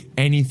look like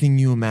anything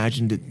you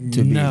imagined it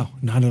to be. No,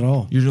 not at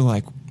all. You're just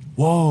like,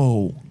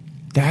 whoa,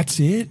 that's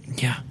it?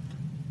 Yeah.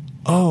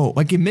 Oh,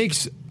 like it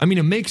makes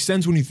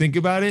sense when you think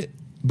about it,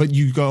 but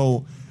you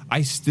go,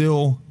 it's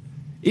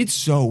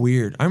so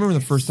weird. I remember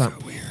the first time.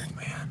 So weird,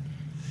 man.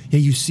 Yeah,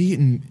 you see it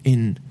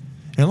in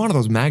a lot of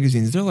those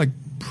magazines. They're like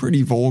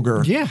pretty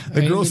vulgar. Yeah.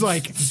 The girl's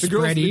like,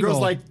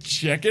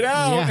 check it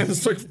out. Yeah. And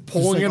it's like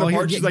pulling it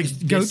apart. She's like,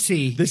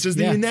 goatee. This is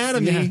the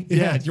anatomy.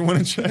 Yeah. Do you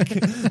want to check?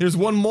 There's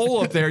one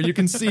mole up there. You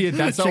can see it.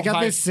 That's check how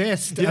out this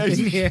cyst up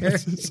in here.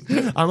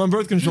 I'm on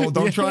birth control.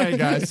 Don't try it,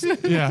 guys.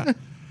 Yeah.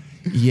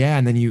 Yeah.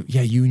 And then you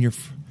and your.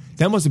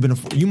 That must have been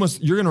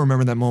you're going to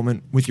remember that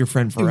moment with your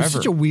friend forever. It was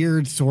such a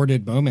weird,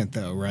 sordid moment,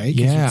 though, right?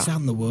 Yeah. It's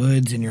out in the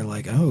woods, and you're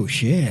like, oh,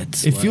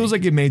 shit. It feels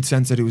like it made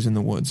sense that it was in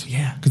the woods.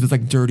 Yeah. Because it's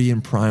like dirty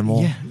and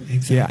primal. Yeah,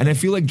 exactly. Yeah, and I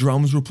feel like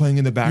drums were playing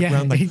in the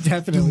background. Yeah, like,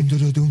 definitely.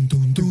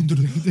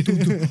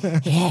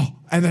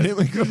 And then it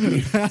like...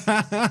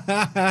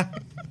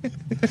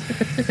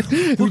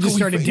 we just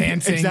started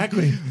dancing.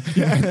 Exactly.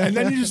 Yeah. And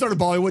then you just started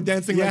Bollywood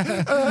dancing.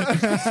 Yeah.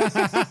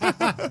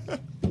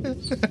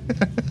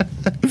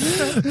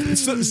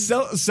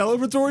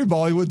 Celebratory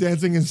Bollywood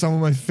dancing is some of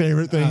my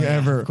favorite thing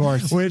ever. Of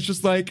course. When it's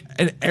just like,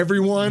 and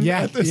everyone.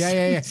 Yeah.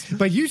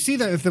 But you see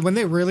that when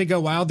they really go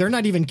wild, they're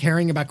not even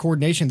caring about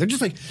coordination. They're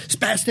just like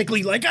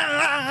spastically like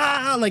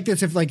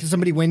this. If like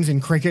somebody wins in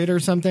cricket or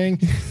something,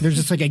 there's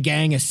just like a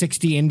gang of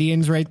 60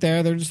 Indians right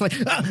there. They're just like,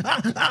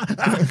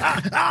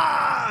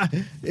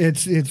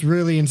 It's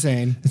really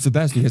insane. It's the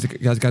best. You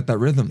guys got that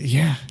rhythm.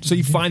 Yeah. So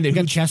you find that you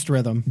got chest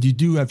rhythm. You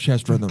do have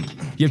chest rhythm.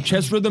 You have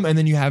chest rhythm, and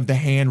then you have the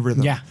hand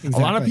rhythm. Yeah,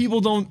 exactly. A lot of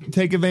people don't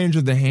take advantage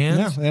of the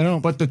hands. No, they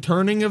don't. But the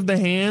turning of the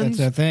hands,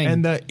 that's a thing.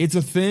 And it's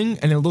a thing,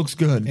 and it looks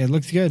good. It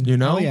looks good. You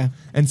know. Oh, yeah.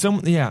 And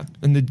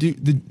and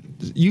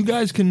you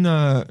guys can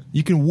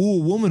you can woo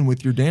a woman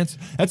with your dance.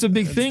 That's a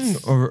big thing,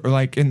 or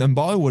like in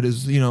Bollywood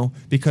is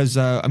because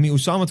I mean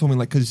Usama told me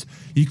like because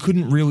you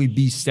couldn't really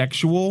be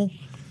sexual,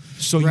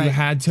 so you Right.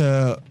 had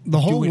to The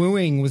whole do it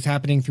wooing was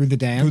happening through the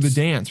dance. through the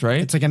dance,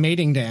 right? It's like a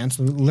mating dance,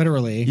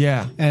 literally.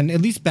 Yeah. And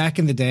at least back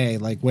in the day,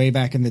 like way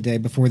back in the day,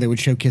 before they would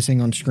show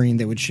kissing on screen,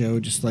 they would show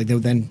just like they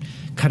would then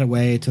cut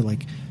away to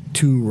like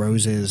two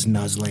roses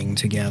nuzzling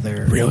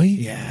together. Really?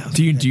 Yeah.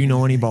 Do you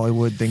know any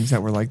Bollywood things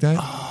that were like that?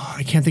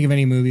 I can't think of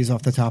any movies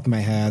off the top of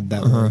my head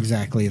that were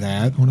exactly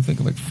that. I want to think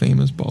of like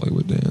famous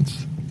Bollywood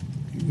dance.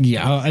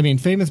 Yeah, I mean,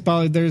 famous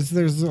Bollywood.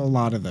 There's a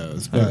lot of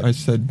those. But I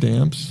said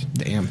Damps,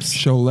 Damps.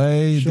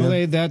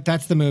 Sholay.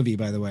 That's the movie,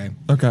 by the way.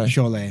 Okay.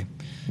 Sholay.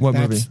 What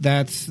that's, movie?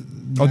 That's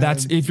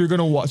That's if you're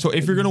gonna watch. So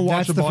if you're gonna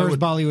watch that's a the first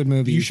Bollywood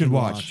movie you should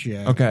watch.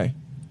 Yeah. Okay.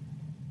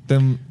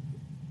 Then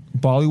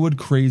Bollywood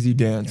Crazy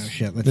Dance. Oh,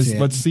 shit, let's see it.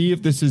 Let's see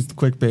if this is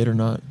clickbait or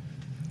not.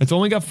 It's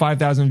only got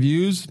 5,000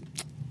 views.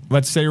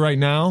 Let's say right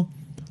now,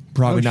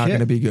 probably Oh, not shit. going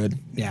to be good.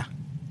 Yeah.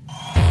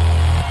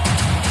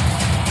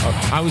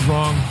 I was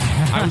wrong.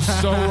 I was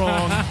so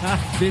wrong.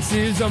 This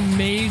is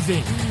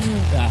amazing.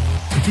 Yeah.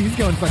 He's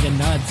going fucking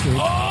nuts, dude.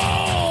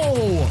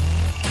 Oh!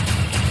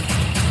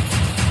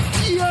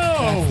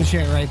 That's the Yo!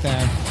 shit right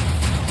there.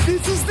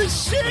 This is the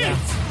shit!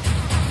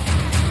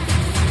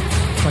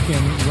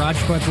 Fucking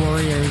Rajput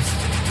warriors.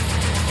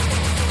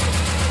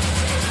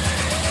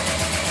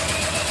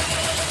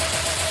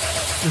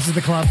 This is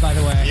the club, by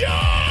the way.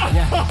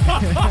 Yeah.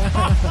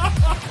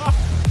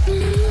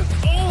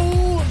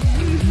 Oh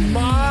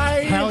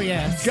my Hell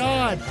yes.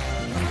 God.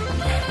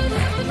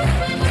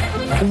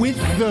 With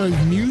the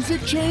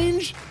music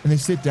change and they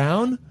sit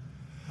down.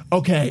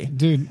 Okay.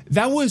 Dude.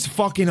 That was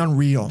fucking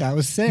unreal. That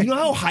was sick. You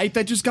know how hyped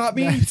that just got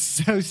me? That's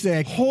so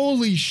sick.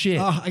 Holy shit.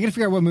 Oh, I gotta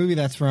figure out what movie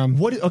that's from.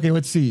 Okay,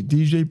 let's see.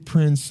 DJ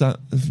Prince. Who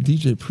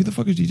the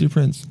fuck is DJ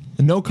Prince?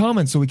 And no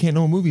comments, so we can't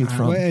know what movie it's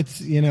from. Well,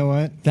 it's, you know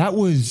what? That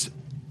was. That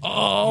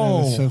Oh.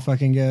 was so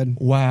fucking good.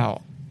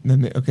 Wow.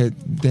 Okay,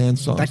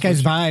 dance songs. That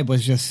guy's vibe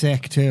was just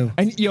sick, too.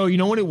 And you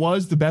know what it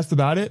was? The best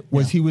about it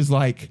was Yeah. he was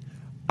like,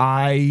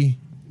 I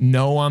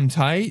know I'm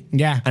tight.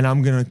 Yeah. And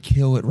I'm gonna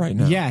kill it right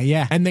now. Yeah,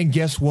 yeah. And then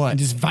guess what? And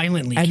just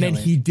violently And kill then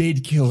it. he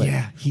did kill it.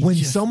 Yeah, he when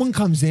just- someone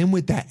comes in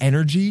with that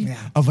energy Yeah.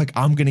 of like,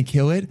 I'm gonna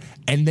kill it,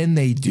 and then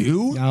they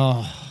do,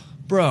 Oh.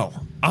 bro,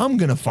 I'm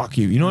gonna fuck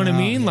you. You know what I Oh,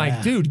 mean? yeah.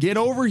 Like, dude, get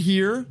over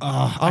here.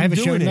 I have a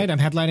show doing tonight. it. I'm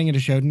headlining at a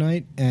show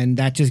tonight, and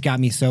that just got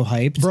me so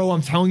hyped. Bro,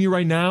 I'm telling you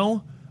right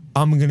now,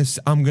 I'm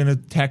gonna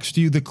text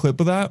you the clip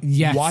of that.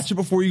 Yes. Watch it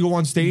before you go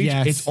on stage.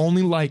 Yes. It's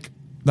only like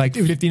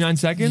 59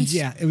 seconds.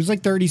 Yeah, it was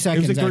like 30 It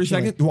seconds. was like 30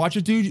 actually. seconds. Watch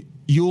it, dude.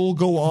 You'll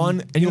go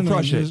on and you'll No,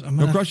 crush it. I'm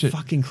You'll gonna crush it.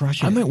 fucking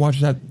crush it. I might watch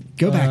that.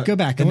 Go back. the I'm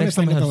gonna next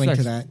time send I the have link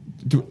to sex.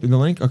 that. The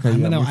link? Okay. I'm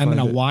yeah, gonna let me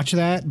find it. watch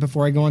that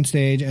before I go on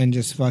stage and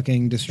just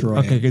fucking destroy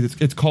Okay, it. good.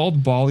 It's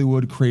called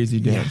Bollywood Crazy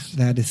Yeah, Dance.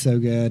 that is so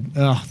good.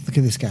 Oh, look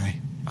at this guy.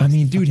 I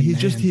mean, dude, Fucking he's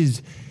just man.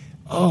 his.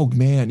 Oh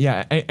man,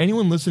 yeah.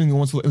 Anyone listening who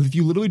wants to, if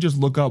you literally just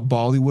look up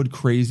Bollywood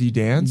Crazy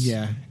Dance,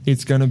 Yeah.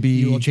 it's gonna be.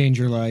 You will change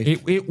your life.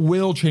 It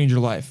will change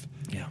your life.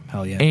 Yeah,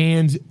 hell yeah.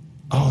 And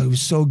oh, it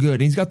was so good.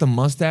 And he's got the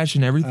mustache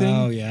and everything.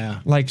 Oh, yeah.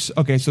 Like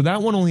okay, so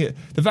that one only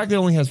the fact that it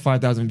only has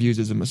 5,000 views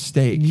is a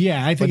mistake.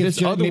 Yeah, I But think this it's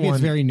just, other maybe one,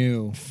 it's very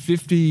new.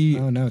 50.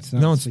 Oh, no, it's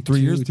not. No, It's it's like 2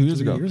 3 years years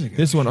ago. ago.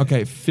 This one,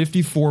 okay,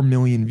 54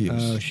 million views.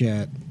 Oh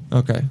shit.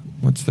 Okay,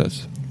 what's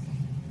this?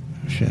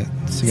 Shit.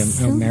 It's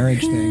like a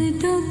marriage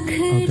thing.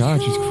 Oh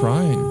God, she's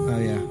crying. Oh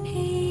yeah.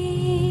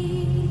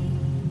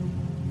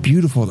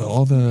 Beautiful though.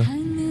 All the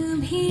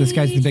This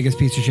guy's the biggest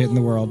piece of shit in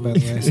the world, by the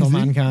way.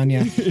 Salman Khan,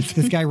 yeah.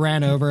 This guy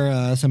ran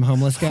over some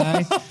homeless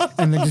guy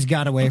and then just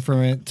got away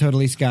from it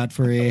totally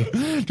scot-free.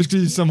 just because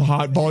he's some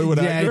hot Bollywood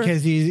Yeah, actor.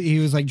 because he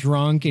was like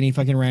drunk and he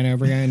fucking ran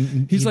over a guy.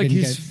 And He's he like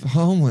didn't he's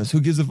homeless. Who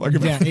gives a fuck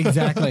about? Yeah,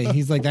 exactly.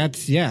 He's like, that's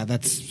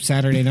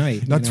Saturday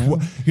night. That's you know?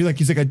 what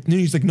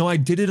he's like. No, I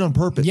did it on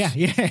purpose. Yeah,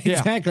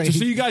 exactly. Just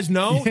so you guys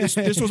know, this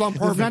was on It's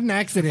purpose. not an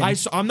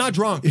accident. I'm not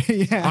drunk.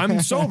 Yeah.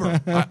 I'm sober.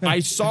 I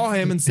saw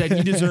him and said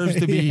he deserves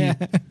to be. Yeah.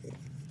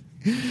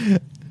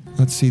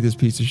 Let's see this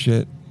piece of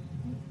shit.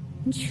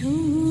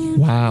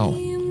 Wow.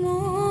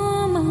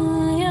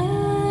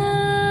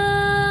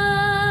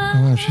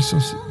 Oh wow, she's so.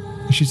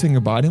 Is she saying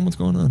goodbye to him? What's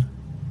going on?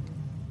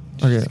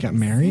 Just Okay, got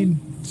married.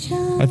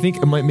 I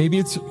think maybe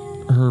it's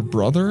her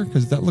brother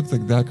because that looks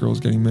like that girl's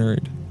getting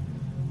married.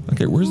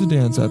 Okay, where's the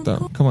dance at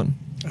though? Come on.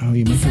 Oh,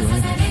 you might be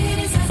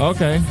right.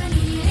 Okay.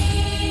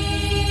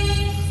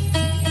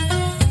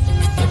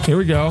 Here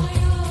we go.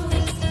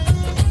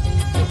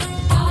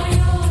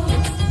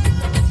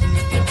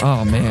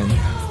 Oh man,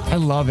 I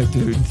love it,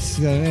 dude.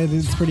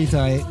 It's pretty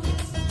tight.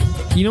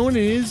 You know what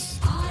it is?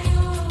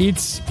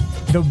 It's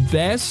the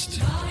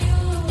best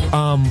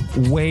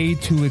way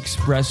to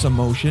express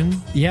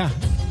emotion, Yeah.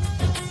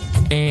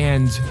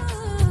 and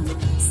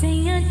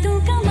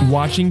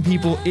watching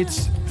people.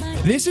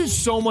 This is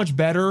so much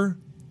better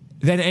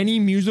than any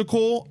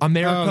musical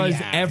America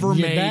has ever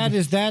made.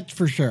 That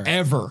for sure.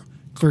 Ever.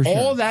 For sure.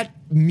 All that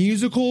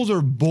musicals are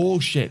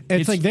bullshit.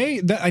 It's like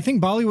I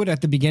think Bollywood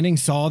at the beginning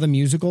saw the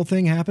musical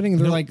thing happening.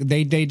 And they're like,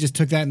 they just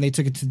took that and they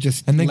took it to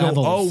just and they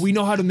levels. go, oh, we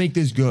know how to make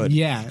this good.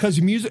 Yeah.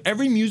 Because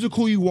every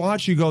musical you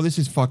watch, you go, this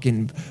is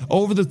fucking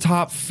over the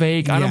top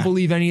fake. I don't Yeah.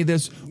 believe any of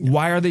this.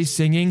 Why are they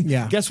singing?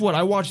 Yeah. Guess what?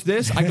 I watch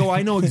this. I go,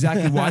 I know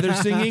exactly why they're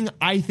singing.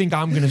 I think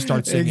I'm going to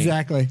start singing.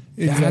 Exactly.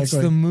 That's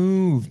the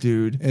move,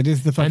 dude. It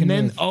is the fucking and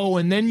then, move.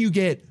 And then you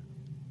get...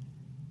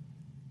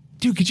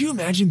 Dude, could you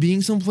imagine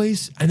being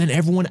someplace and then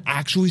everyone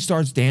actually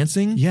starts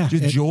dancing? Yeah,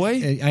 Just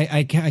joy?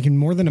 I can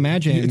more than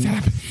imagine. It's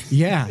happening.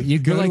 Yeah, you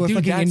go You're to like, a dude,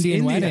 fucking that's Indian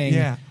India. wedding.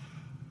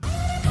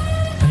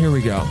 Yeah. Here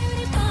we go.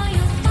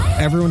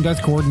 Everyone does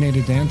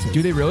coordinated dances.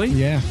 Do they really?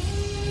 Yeah.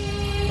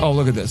 Oh,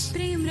 look at this.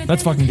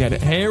 Let's fucking get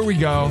it. Here we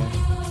go.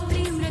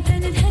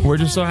 We're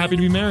just so happy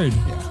to be married.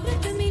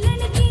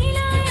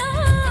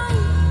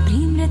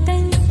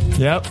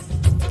 Yep.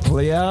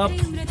 Yep.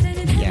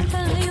 Yeah.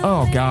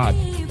 Oh, God.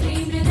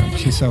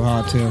 She's so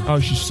hot too. Oh,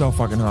 she's so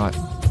fucking hot.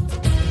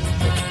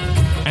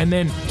 And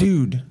then,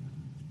 dude.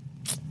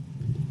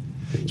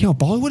 Yo,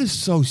 Bollywood is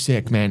so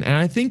sick, man. And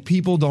I think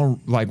people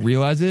don't, like,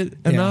 realize it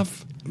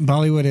enough.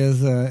 Bollywood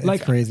is it's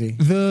Like, crazy.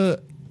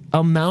 The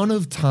amount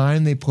of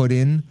time they put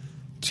in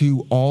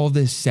to all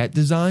this set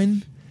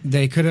design.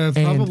 They could have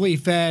And- probably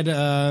fed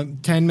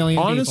 10 million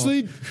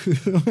Honestly,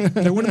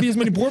 there wouldn't be as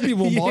many poor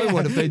people in Yeah,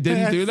 Bollywood if they didn't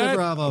that's do the that.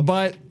 problem.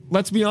 But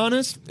let's be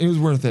honest, it was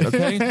worth it,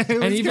 okay?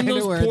 And even kinda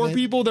those worth poor it.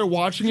 people, they're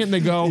watching it and they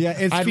go, Yeah,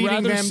 it's I'd feeding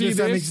rather them see to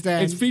some this.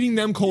 extent. It's feeding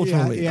them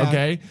culturally, Yeah.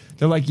 okay?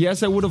 They're like,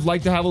 yes, I would have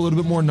liked to have a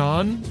little bit more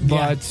naan,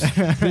 but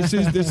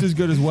this is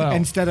good as well.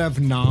 Instead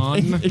of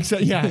non.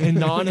 Except, yeah, and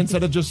naan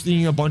instead of just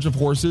seeing a bunch of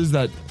horses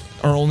that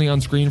are only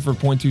on screen for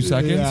 0.2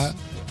 seconds. Yeah.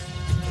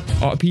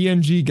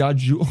 PNG got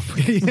you.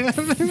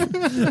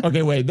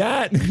 Okay, wait.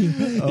 That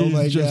is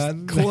my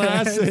just God.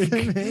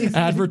 classic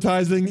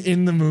advertising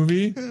in the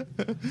movie.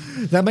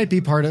 That might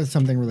be part of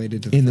something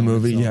related to the In the film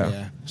movie, itself,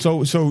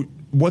 yeah. So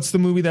what's the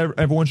movie that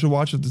everyone should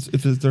watch if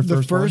it's their The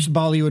first first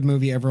one? Bollywood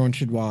movie everyone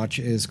should watch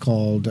is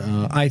called,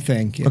 I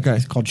think, Okay.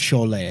 it's called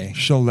Sholay.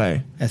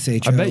 Sholay.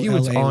 SHOLAY. I bet you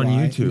it's on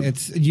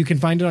YouTube. You can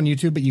find it on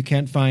YouTube, but you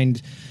can't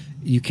find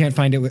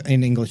it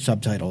in English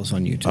subtitles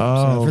on YouTube.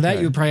 Oh, so for that,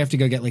 okay. you would probably have to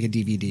go get like a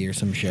DVD or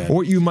some shit.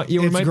 Or you might be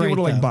It's able great,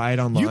 to like though. buy it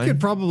online. You could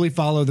probably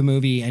follow the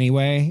movie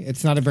anyway.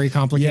 It's not a very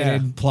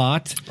complicated Yeah.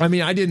 plot. I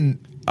mean,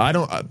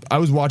 I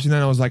was watching that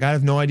and I was like, I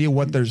have no idea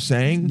what they're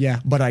saying. Yeah.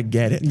 But I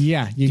get it.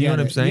 Yeah, you Do you know get what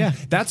I'm it. saying? Yeah.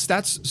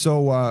 That's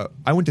so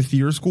I went to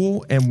theater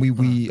school and we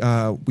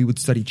would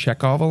study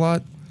Chekhov a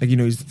lot. Like, you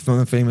know, he's one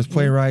of the famous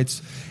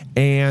playwrights.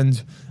 And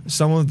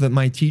some of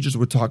my teachers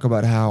would talk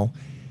about how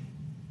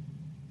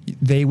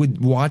they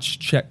would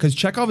watch because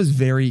Chekhov is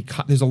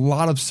there's a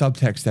lot of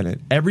subtext in it.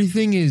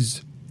 Everything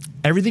is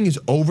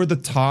over the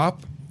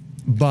top,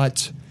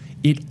 but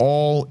it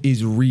all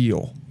is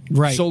real.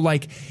 Right. So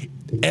like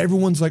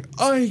everyone's like,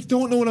 I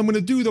don't know what I'm going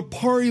to do. The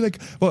party, like,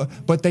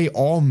 but they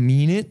all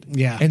mean it.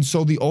 Yeah. And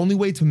so the only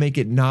way to make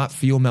it not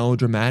feel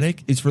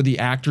melodramatic is for the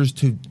actors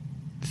to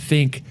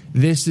think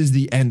this is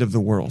the end of the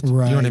world. You know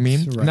what I Right, mean?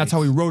 And that's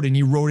how he wrote it. And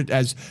he wrote it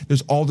as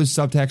there's all this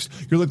subtext.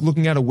 You're like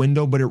looking out a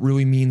window, but it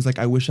really means like,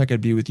 I wish I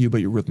could be with you,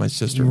 but you're with my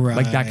sister.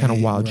 Like that kind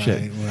of wild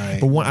shit. Right.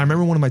 But I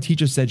remember one of my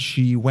teachers said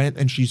she went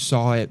and she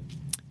saw it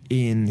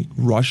in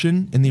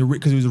Russian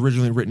because it was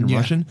originally written in Yeah.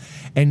 Russian.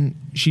 And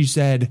she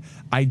said,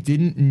 I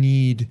didn't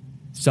need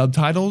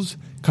subtitles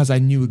because I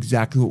knew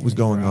exactly what was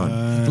going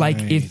on. Like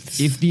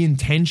if the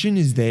intention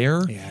is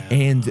there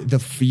and the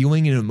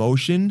feeling and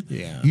emotion,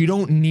 you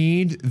don't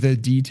need the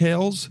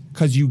details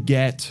because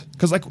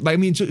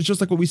it's just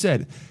like what we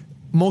said.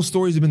 Most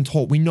stories have been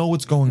told. We know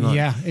what's going on.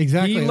 Yeah,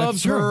 exactly. He That's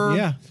loves true. her.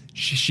 Yeah.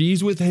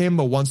 She's with him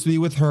but wants to be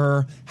with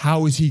her.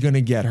 How is he going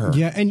to get her?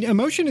 Yeah, and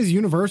emotion is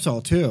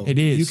universal too. It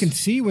is. You can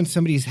see when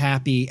somebody's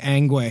happy,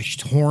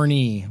 anguished,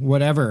 horny,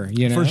 whatever.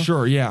 You know, For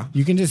sure, yeah.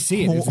 You can just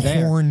see it. It's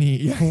there. Horny.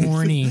 Yeah.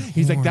 Horny.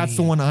 He's like, that's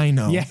the one I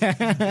know.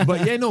 Yeah.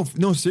 But yeah,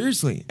 no,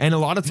 seriously. And a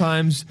lot of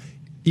times,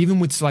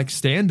 even with like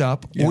stand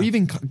up or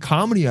even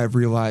comedy, I've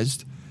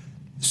realized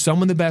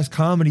some of the best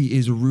comedy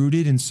is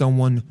rooted in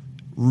someone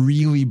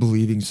really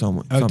believing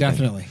something.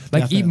 Definitely.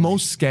 Like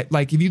Definitely.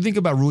 like if you think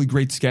about really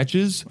great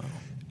sketches,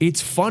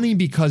 it's funny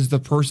because the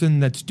person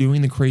that's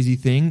doing the crazy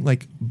thing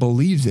like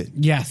believes it.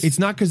 Yes. It's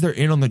not because they're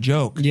in on the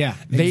joke. Yeah,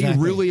 They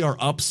exactly. really are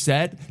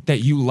upset that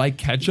you like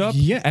ketchup.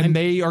 Yeah, And and-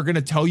 they are going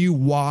to tell you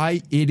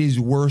why it is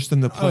worse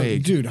than the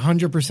plague. Dude,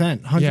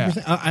 100%.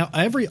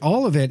 100%.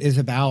 All of it is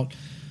about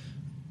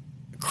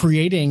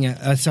creating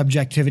a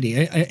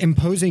subjectivity,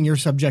 imposing your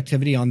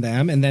subjectivity on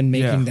them, and then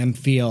making them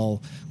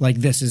feel like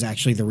this is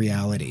actually the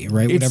reality,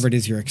 right? Whatever it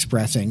is you're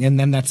expressing. And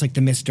then that's like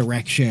the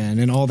misdirection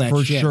and all that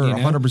For shit. sure, you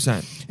know?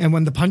 100%. And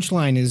when the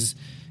punchline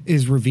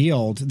is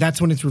revealed,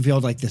 that's when it's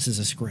revealed like this is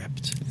a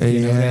script. You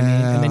know what I mean?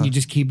 And then you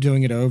just keep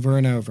doing it over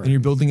and over. And you're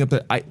building up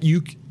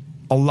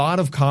a lot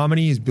of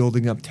comedy is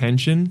building up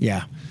tension.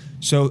 Yeah.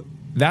 So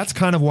that's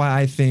kind of why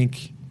I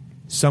think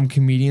some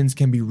comedians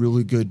can be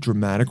really good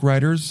dramatic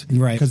writers.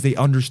 Right. Because they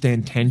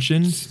understand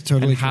tension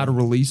totally and how to true.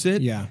 release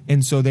it. Yeah.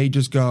 And so they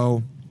just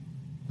go,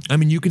 I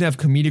mean, you can have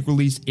comedic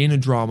release in a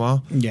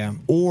drama. Yeah.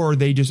 Or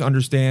they just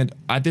understand,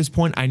 at this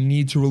point, I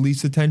need to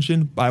release the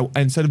tension.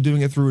 Instead of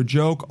doing it through a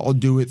joke, I'll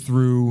do it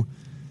through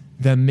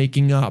them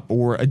making up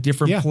or a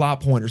different Yeah.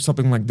 plot point or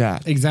something like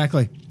that.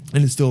 Exactly.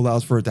 And it still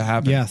allows for it to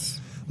happen. Yes.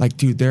 Like,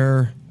 dude,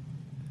 Jordan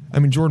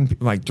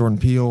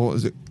Peele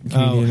is a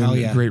comedian hell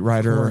and yeah. a great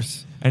writer. Of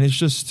course. And it's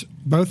just,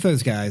 Both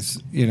those guys,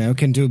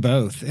 can do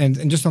both.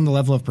 And just on the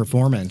level of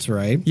performance,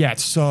 right? yeah,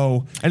 it's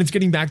so, and it's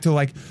getting back to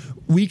like,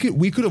 we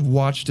could have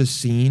watched a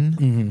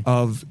scene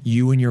of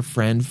you and your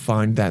friend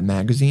find that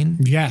magazine.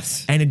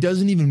 Yes. And it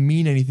doesn't even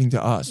mean anything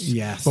to us.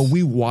 Yes. But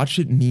we watch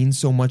it mean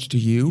so much to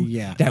you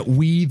Yeah. that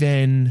we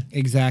then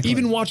Exactly.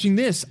 even watching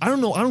this, I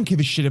don't give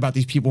a shit about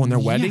these people and their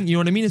wedding. You know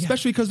what I mean?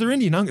 Especially because they're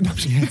Indian. I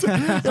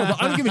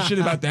don't give a shit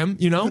about them,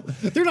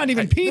 They're not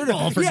even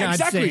people, for God's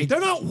exactly. sake. They're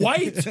not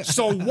white.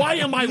 So why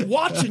am I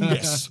watching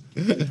this?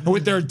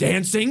 With their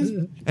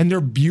dancing and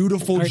their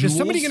beautiful All right, jewels. is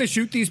somebody going to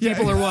shoot these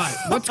people or what?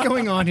 What's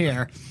going on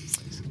here?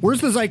 Where's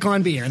the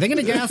Zyklon B? Are they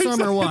going to gas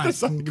them or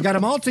what? We got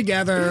them all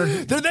together.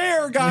 They're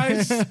there,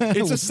 guys.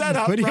 It's a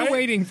setup. What are right? you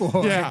waiting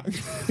for? Yeah.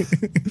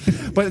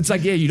 But it's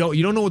like, you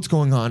don't know what's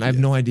going on. I have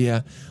no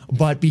idea.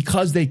 But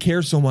because they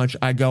care so much,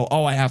 I go,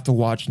 I have to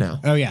watch now.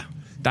 Oh, yeah.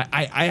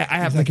 I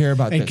have to care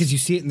about this. Because you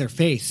see it in their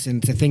face,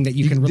 and it's a thing that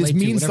you can This relate to,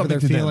 means whatever something their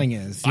to them. feeling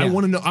is. I Yeah.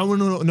 want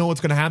to know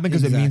what's going to happen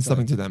because it means Exactly.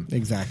 something to them.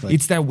 Exactly.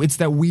 It's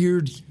that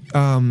weird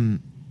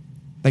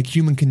like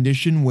human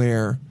condition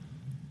where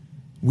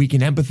we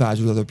can empathize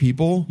with other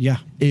people. Yeah.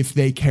 If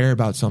they care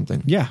about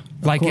something. Yeah,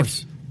 of Like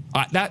course.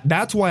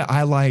 that's why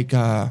I like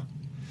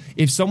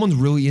if someone's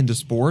really into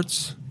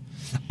sports,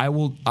 I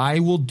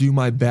will do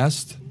my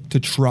best to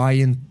try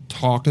and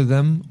talk to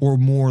them or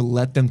more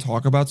let them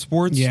talk about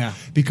sports. Yeah.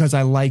 Because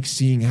I like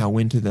seeing how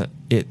into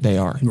it they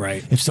are.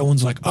 Right. If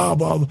someone's like,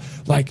 Bob,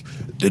 like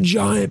the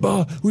Giant,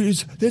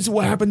 this is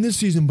what happened this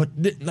season, but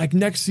like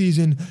next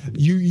season,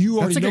 you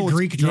already That's like know a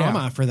Greek it's-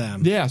 drama yeah. for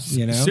them. Yes,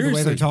 the way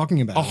seriously. they're talking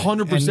about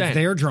 100%. it. And it's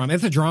their drama.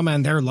 It's a drama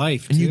in their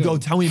life. And you too. go,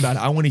 tell me about it.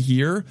 I want to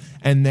hear.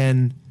 And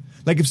then,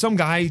 like, if some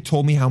guy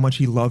told me how much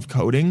he loved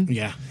coding,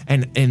 Yeah.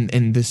 and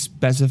the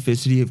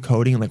specificity of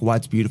coding and like why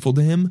it's beautiful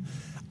to him,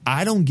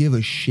 I don't give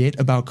a shit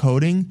about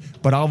coding,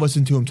 but I'll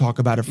listen to him talk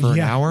about it for an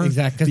Yeah, hour.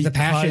 exactly, 'cause the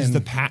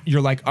passion. You're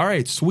like, all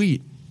right,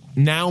 sweet.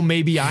 Now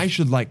maybe I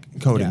should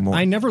like coding Yeah. more.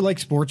 I never liked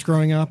sports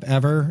growing up,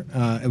 ever.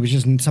 It was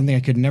just something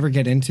I could never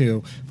get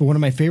into. But one of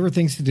my favorite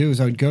things to do is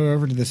I would go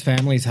over to this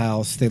family's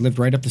house. They lived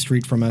right up the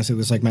street from us. It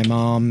was like my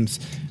mom's,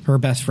 her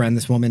best friend,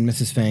 this woman,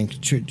 Mrs. Fink.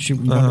 She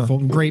wonderful,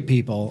 great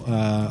people.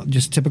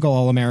 Just typical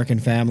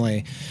all-American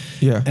family.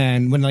 Yeah.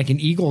 And when like an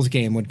Eagles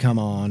game would come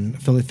on,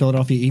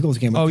 Philadelphia Eagles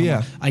game would Oh, come yeah.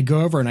 on, I'd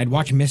go over and I'd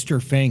watch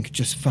Mr. Fink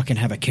just fucking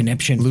have a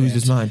conniption Lose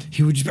fit. his mind.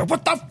 He would just be,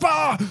 what the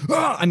fuck?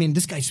 I mean,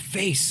 this guy's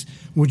face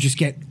would just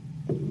get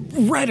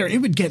redder. It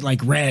would get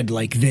like red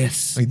like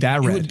this. Like that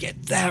It red. would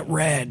get that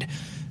red.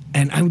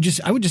 And I would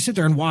just sit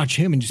there and watch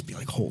him and just be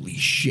like, holy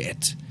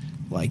shit.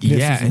 Like,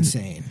 this is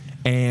insane.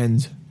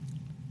 And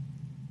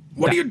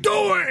What are you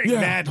doing?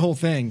 Yeah. That whole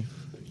thing.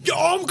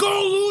 I'm gonna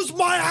lose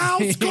my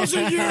house because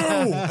of you.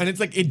 And it's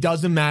like it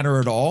doesn't matter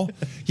at all.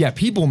 Yeah,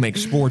 people make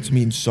sports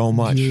mean so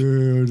much.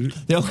 Dude.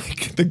 They're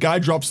like the guy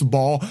drops the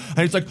ball and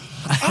he's like,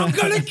 I'm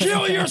gonna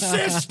kill your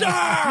sister.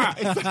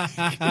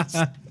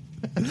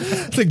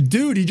 It's like,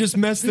 dude, he just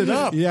messed it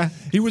up. Yeah.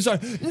 He was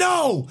like,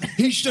 no,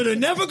 he should have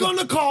never gone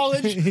to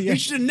college. He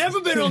should have never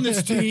been on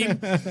this team.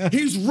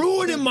 He's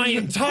ruining my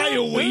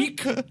entire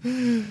week.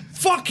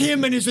 Fuck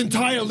him and his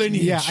entire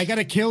lineage. Yeah, I got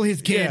to kill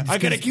his kids. I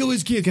gotta kill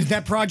his kids. Because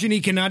that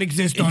progeny cannot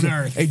exist on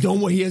Earth. Hey, don't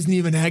worry, he hasn't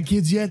even had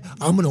kids yet.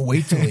 I'm gonna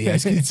wait till he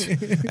has kids,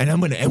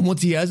 and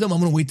once he has them, I'm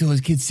gonna wait till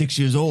his kid's 6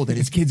 years old, and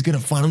his kid's gonna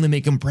finally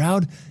make him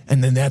proud,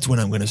 and then that's when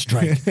I'm gonna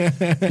strike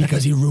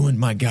because he ruined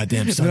my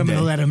goddamn Sunday. I'm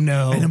gonna let him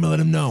know. And I'm gonna let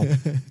him know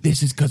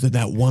this is because of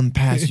that one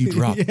pass you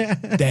dropped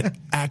that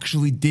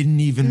actually didn't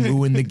even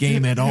ruin the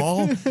game at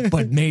all,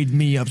 but made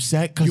me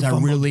upset because I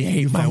really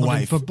hate my fumbled in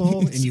wife. football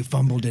and you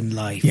fumbled in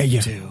life.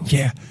 Yeah. too.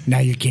 Yeah. Now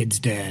your kid's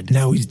dead.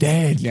 Now he's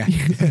dead. Yeah.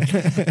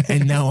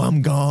 And now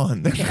I'm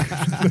gone.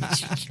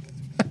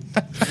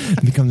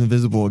 Becomes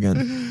invisible again.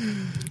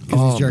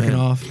 He's jerking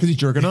off. Because he's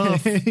jerking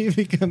off. He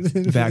becomes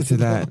Back to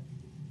that.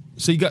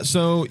 So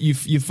you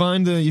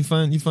find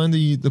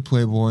the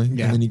Playboy,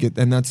 Yeah. and then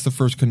and that's the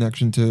first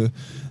connection to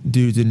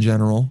dudes in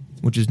general,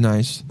 which is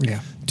nice.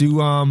 Yeah.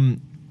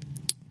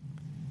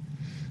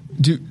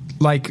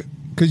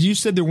 Because you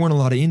said there weren't a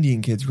lot of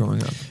Indian kids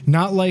growing up.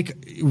 Not like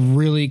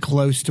really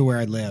close to where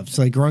I lived.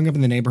 So like growing up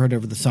in the neighborhood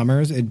over the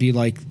summers, it'd be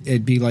like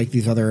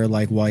these other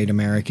like white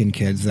American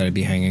kids that I'd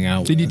be hanging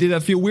out with. Did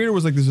that feel weird, or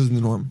was like this isn't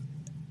the norm?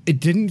 It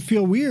didn't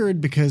feel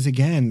weird because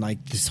again,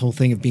 like this whole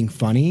thing of being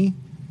funny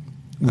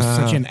was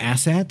such an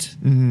asset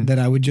that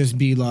I would just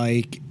be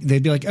like,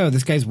 they'd be like, oh,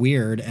 this guy's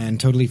weird and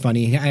totally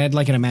funny. I had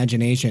like an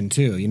imagination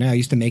too, you know. I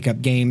used to make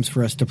up games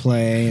for us to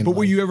play. And But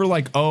were you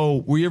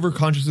ever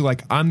consciously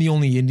like, I'm the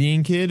only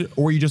Indian kid,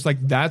 or were you just like,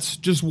 that's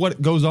just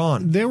what goes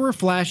on? There were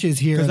flashes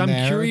here Because and I'm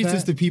there curious of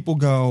as that. to people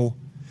go,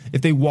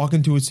 if they walk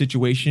into a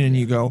situation and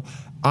you go,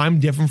 I'm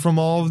different from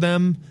all of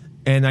them,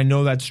 and I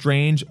know that's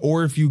strange,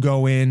 or if you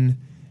go in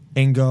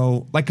and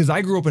go, like, because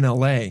I grew up in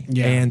LA,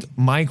 Yeah. and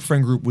my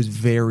friend group was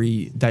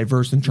very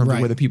diverse in terms of Right.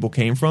 where the people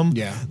came from.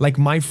 Yeah. Like,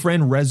 my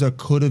friend Reza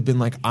could have been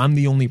like, I'm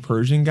the only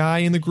Persian guy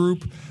in the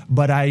group,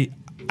 but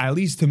at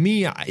least to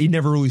me, it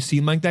never really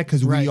seemed like that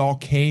because Right. we all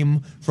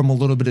came from a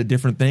little bit of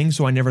different things,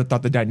 so I never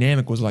thought the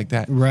dynamic was like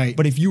that. Right.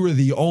 But if you were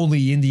the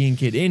only Indian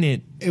kid in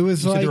it, It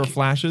was you said like there were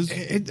flashes.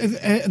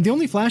 The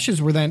only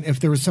flashes were then if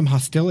there was some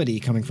hostility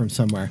coming from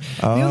somewhere.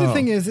 The other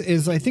thing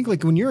is I think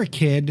like when you're a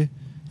kid,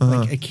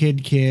 like a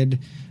kid,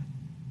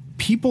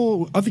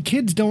 other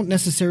kids don't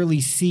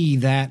necessarily see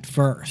that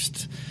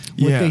first.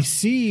 What Yeah. they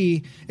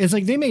see is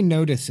like they may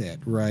notice it,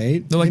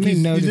 right? They're like, they may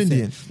he's notice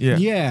Indian. it.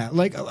 Yeah.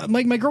 Like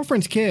my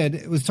girlfriend's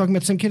kid was talking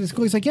about some kid at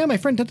school. He's like, yeah, my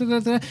friend, da, da, da,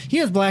 da. He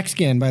has black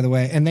skin, by the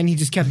way. And then he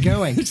just kept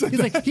going. He's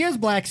like, he has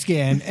black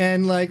skin,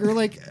 and like we're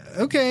like,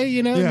 okay,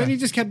 you know. Yeah. And then he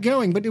just kept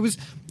going, but it was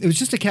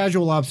just a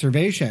casual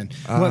observation.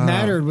 What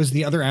mattered was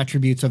the other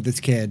attributes of this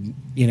kid.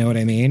 You know what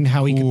I mean?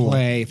 How he could Cool.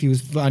 play, if he was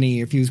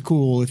funny, if he was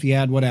cool, if he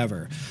had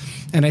whatever.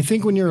 And I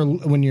think when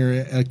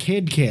you're a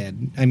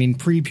kid, I mean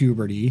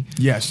pre-puberty,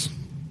 Yes.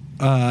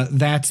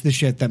 that's the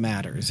shit that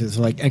matters. Is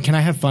like, and can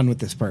I have fun with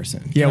this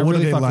person? Can Yeah, I what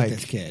really do they fuck like? with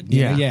this kid?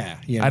 Yeah, yeah.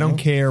 You I don't know?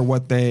 care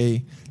what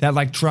that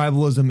like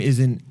tribalism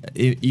isn't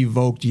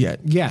evoked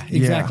yet. Yeah,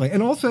 exactly.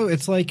 And also,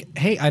 it's like,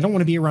 hey, I don't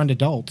want to be around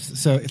adults.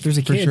 So if there's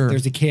a For kid, sure.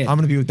 there's a kid. I'm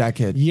gonna be with that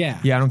kid. Yeah.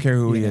 Yeah, I don't care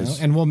who you he know? is.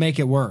 And we'll make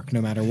it work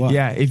no matter what.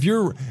 Yeah, if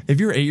you're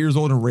 8 years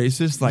old and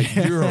racist, like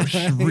you're a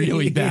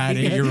really bad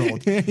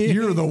 8-year-old.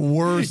 You're the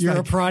worst. You're a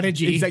like,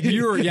 prodigy. It's like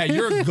you're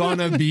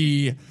gonna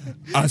be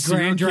a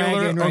serial Grand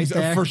Dragon killer. right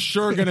there. For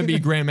sure gonna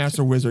be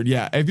Grandmaster Wizard.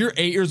 Yeah. If you're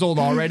 8 years old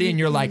already and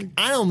you're like,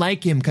 I don't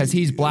like him because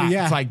he's black.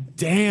 Yeah. It's like,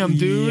 damn,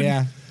 dude.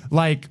 Yeah.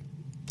 Like,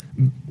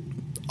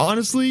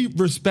 honestly,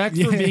 respect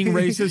for being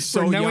racist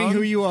so For knowing young.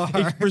 who you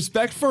are.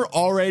 Respect for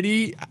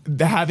already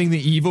having the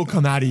evil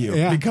come out of you.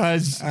 Yeah.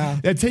 Because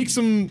it takes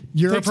some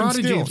You're a takes some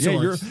prodigy skill. of Yeah,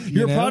 sorts. you're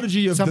you a know?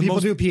 prodigy of some the people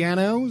most do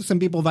piano, some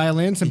people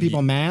violin, some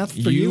people math.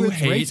 For you, it's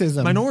hate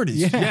racism. minorities.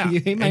 Yeah, you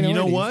hate minorities. And you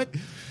know what?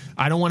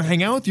 I don't want to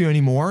hang out with you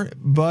anymore,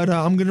 but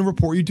I'm going to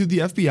report you to the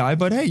FBI.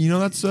 But hey, you know,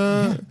 that's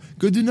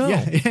good to know.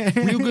 Yeah.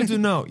 Real good to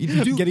know.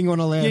 You do, Getting on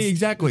a list. Yeah,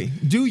 exactly.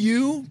 Do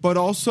you, but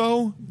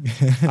also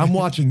I'm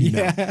watching you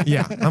now.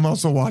 Yeah, I'm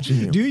also watching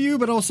you. Do you,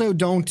 but also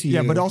don't you?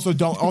 Yeah, but also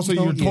don't. Also,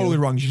 Don't you're you. totally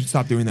wrong. You should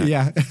stop doing that.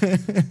 Yeah.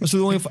 So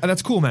the only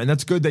that's cool, man.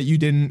 That's good that you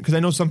didn't, because I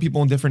know some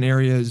people in different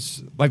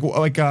areas, like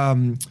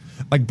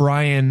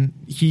Brian.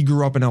 He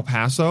grew up in El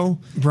Paso.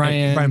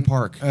 Brian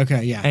Park.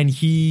 Okay, yeah. And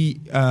he,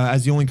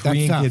 as the only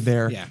Korean tough. kid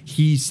there, Yeah.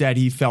 he said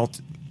he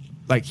felt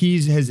like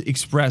has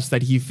expressed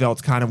that he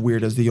felt kind of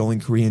weird as the only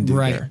Korean dude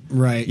Right, there.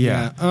 right.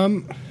 Yeah.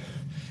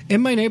 In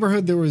my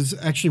neighborhood, there was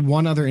actually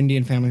one other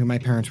Indian family who my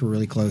parents were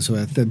really close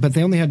with, but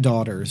they only had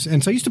daughters,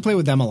 and so I used to play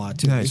with them a lot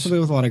too. I used to Nice. play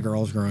with a lot of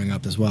girls growing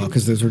up as well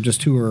because those were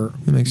just who were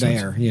That makes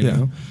there. sense. You Yeah.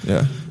 know,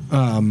 Yeah.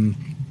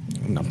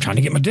 And I'm trying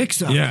to get my dick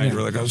sucked. Yeah, you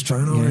were like, I was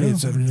trying You already know? at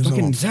 7 years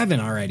Fucking old. 7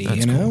 already. That's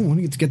you know, cool.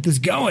 let's get this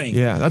going.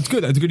 Yeah, that's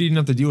good. That's good you didn't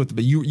have to deal with it.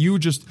 But you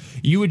would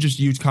just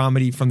use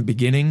comedy from the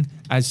beginning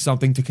as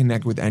something to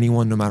connect with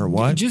anyone, no matter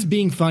what. Just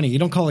being funny. You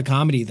don't call it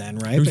comedy then,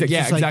 right? Exactly. But it's Yeah,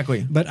 just like-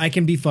 exactly. But I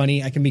can be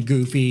funny. I can be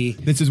goofy.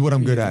 This is what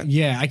I'm good at.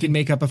 Yeah, I can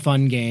make up a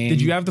fun game.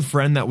 Did you have the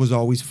friend that was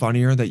always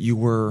funnier that you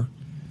were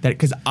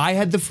because I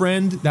had the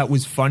friend that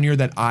was funnier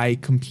that I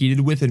competed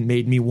with and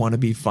made me want to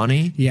be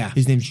funny. Yeah.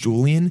 His name's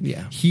Julian.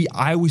 Yeah.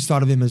 I always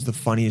thought of him as the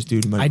funniest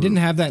dude in my I group. didn't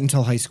have that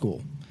until high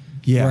school.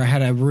 Yeah. Where I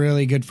had a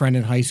really good friend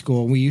in high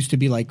school. We used to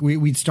be like,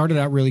 we started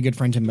out really good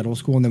friends in middle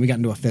school, and then we got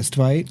into a fist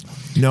fight.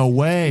 No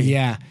way.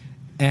 Yeah.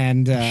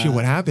 And Shit,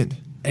 what happened?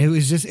 it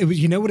was,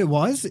 you know what it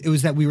was? It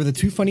was that we were the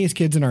two funniest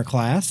kids in our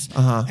class,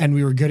 and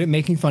we were good at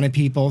making fun of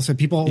people. So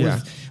people always,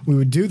 Yeah. we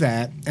would do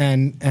that.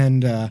 And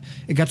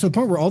it got to the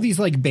point where all these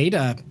like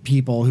beta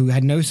people who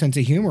had no sense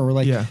of humor were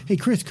like, Yeah. hey,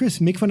 Chris,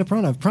 make fun of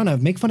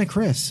Pranav, make fun of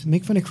Chris.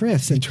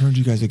 It And turned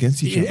you guys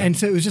against each other. and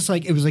so it was just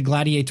like it was like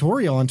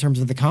gladiatorial in terms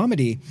of the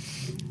comedy,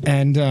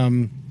 and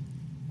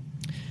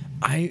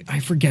I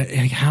forget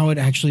how it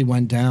actually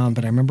went down,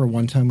 but I remember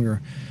one time we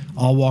were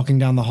all walking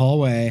down the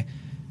hallway,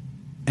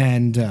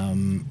 and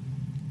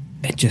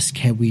we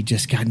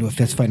just got into a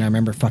fist fight, and I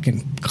remember fucking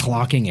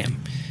clocking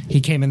him. He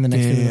came in the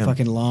next day with a Damn.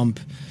 fucking lump,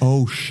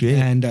 Oh shit.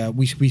 and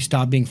we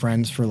stopped being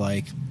friends for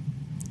like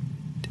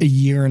a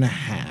year and a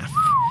half.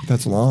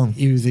 That's long.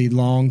 It was a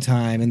long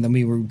time, and then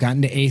we got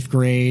into 8th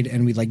grade,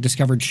 and we like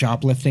discovered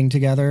shoplifting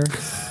together.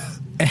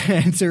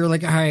 And so we're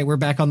like, all right, we're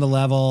back on the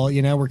level.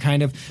 You know,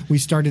 we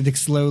started to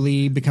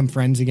slowly become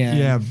friends again.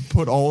 Yeah,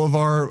 put all of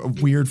our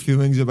weird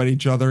feelings about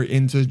each other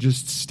into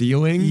just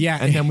stealing. Yeah.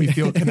 And then we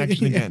feel a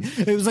connection again.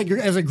 It was like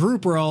as a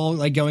group, we're all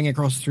like going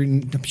across the street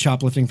and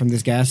shoplifting from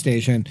this gas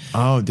station.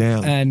 Oh,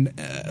 damn. And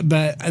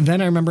but then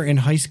I remember in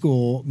high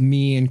school,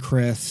 me and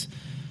Chris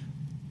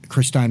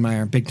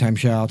Steinmeier, big time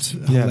shouts, Yeah,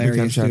 big time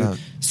hilarious shout dude. out.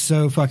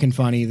 So fucking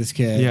funny, this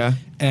kid. Yeah.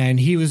 And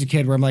he was a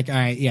kid where I'm like, all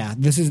right, yeah,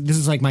 this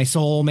is like my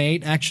soul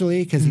mate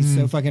actually because he's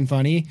so fucking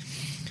funny.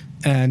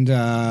 And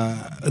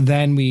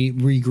then we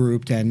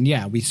regrouped, and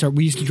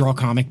we used to draw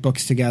comic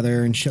books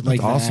together and shit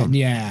like Awesome. that.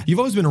 Yeah, You've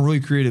always been a really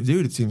creative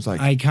dude, it seems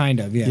like. I kind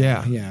of,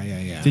 Yeah.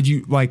 yeah. Did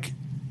you, like,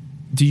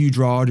 do you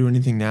draw or do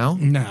anything now?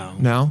 No.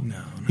 No?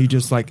 No. You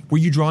just, like, were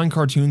you drawing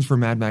cartoons for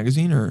Mad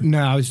Magazine, or No,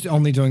 I was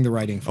only doing the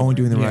writing. For Only it.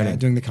 doing the Yeah, writing.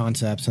 doing the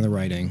concepts and the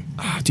writing.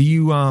 do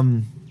you,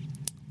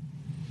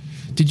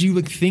 did you,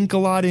 like, think a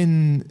lot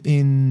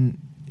in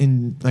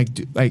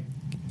like,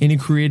 in a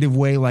creative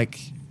way, like,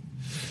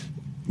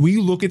 will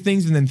you look at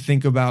things and then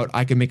think about,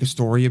 I can make a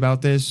story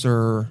about this,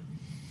 or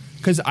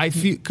because I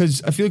feel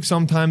like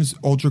sometimes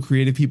ultra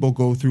creative people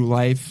go through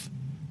life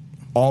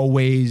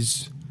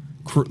always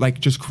it's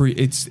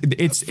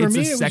For a me,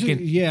 it was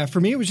second. for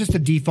me, it was just a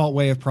default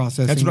way of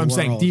processing. That's what the I'm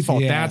saying. world.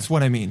 Default. Yeah. That's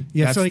what I mean.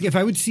 Yeah, That's, so like if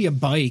I would see a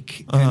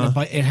bike and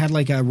it had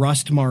like a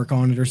rust mark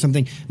on it or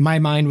something, my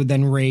mind would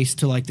then race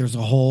to like there's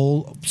a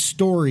whole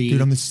story.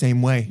 dude, I'm the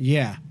same way.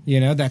 Yeah,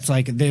 that's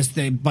like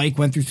the bike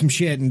went through some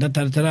shit and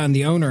and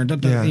the owner,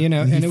 Yeah. and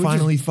And it he was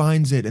finally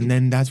finds it, and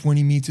then that's when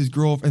he meets his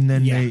girlfriend, and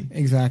then they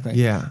exactly.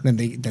 Yeah. Then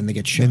they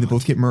get shot. and they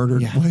both get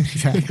murdered. Yeah,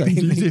 exactly.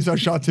 Did you see so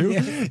shot too?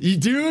 Yeah. You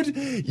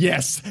dude,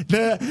 yes.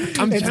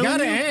 I'm It's telling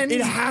gotta you, end.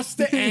 it has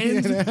to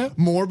end You know?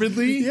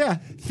 morbidly. Yeah.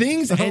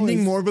 Things Always.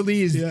 ending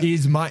morbidly Yeah.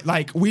 is my,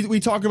 like, we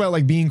talk about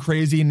like being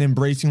crazy and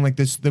embracing like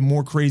the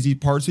more crazy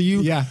parts of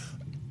you. Yeah.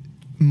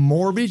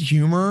 Morbid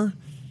humor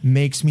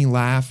makes me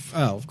laugh.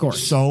 Oh, of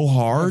course. So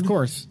hard. Of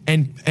course.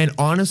 And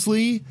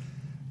honestly,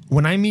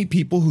 when I meet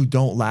people who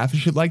don't laugh at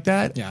shit like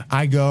that, Yeah.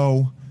 I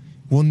go,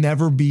 we'll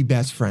never be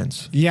best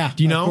friends. Yeah,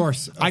 Do you know? of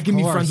course, I can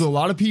be course. friends with a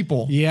lot of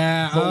people.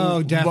 Yeah, But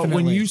when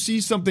definitely. you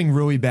see something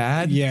really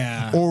bad,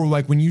 Yeah. or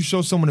like when you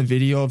show someone a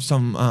video of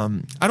some,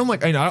 I don't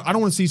want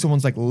to see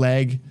someone's like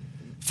leg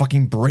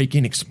fucking break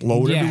and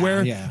explode Yeah,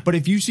 everywhere. yeah. But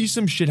if you see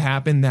some shit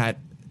happen that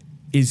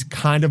is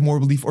kind of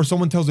morbidly, or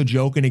someone tells a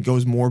joke and it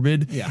goes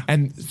morbid, Yeah.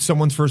 and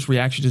someone's first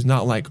reaction is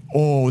not like,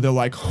 oh, they're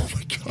like, oh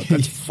my god,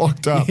 that's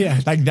fucked up. Yeah.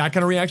 Like that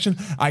kind of reaction,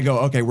 I go,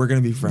 okay, we're gonna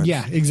be friends.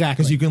 Yeah,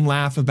 exactly. Because you can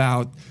laugh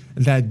about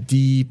that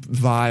deep,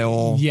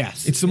 vile.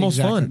 Yes, it's the most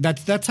exactly. fun.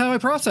 That's how I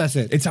process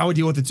it. It's how I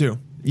deal with it too.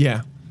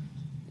 Yeah.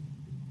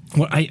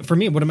 For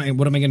me, what am I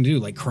going to do?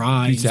 Like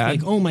cry? Be Just sad?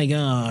 Like, oh my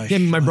gosh! Yeah,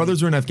 my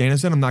brothers are in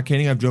Afghanistan. I'm not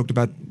kidding. I've joked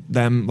about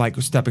them like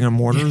stepping on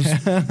mortars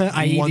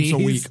once a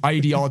week.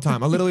 IED all the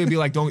time. I literally be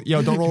like, don't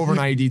roll over an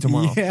IED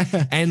tomorrow. Yeah.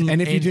 And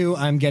if you do,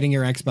 I'm getting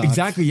your Xbox.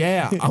 Exactly.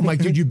 Yeah. I'm like,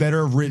 dude, you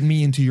better have written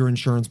me into your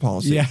insurance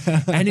policy. Yeah.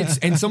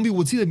 And some people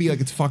would see that and be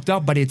like, it's fucked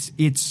up, but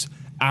it's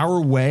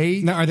our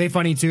way. Now, are they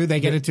funny too? They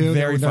get it too.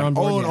 Very they're funny. on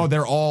board. Oh Yeah. no,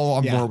 they're all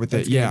on Yeah, board with it.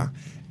 that's Yeah. good.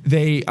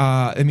 They,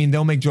 I mean,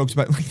 they'll make jokes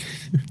about, like,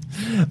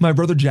 my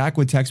brother Jack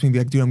would text me and be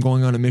like, dude, I'm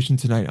going on a mission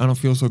tonight. I don't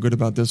feel so good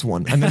about this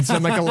one. And then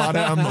send like a lot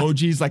of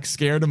emojis, like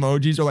scared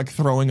emojis or like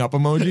throwing up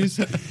emojis.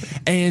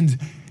 And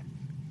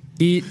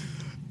it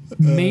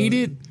made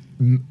it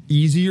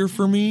easier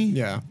for me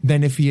Yeah.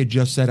 than if he had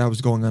just said I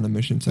was going on a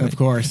mission tonight. Of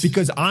course.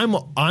 Because I'm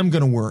going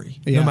to worry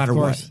Yeah, no matter of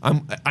what.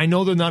 course. I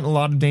know they're not in a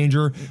lot of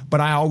danger, but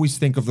I always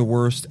think of the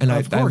worst. And I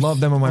Of course. love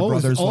them and my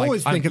Always- brothers.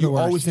 always think of the you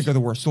always worst. think of the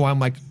worst. So I'm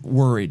like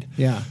worried.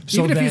 Yeah.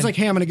 So Even if he's then- like,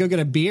 "Hey, I'm going to go get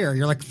a beer,"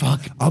 you're like,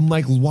 "Fuck." I'm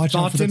like, watch out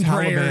Thoughts for the and Taliban.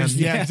 prayers.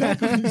 Yeah, Yeah.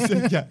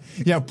 exactly.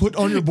 yeah. Put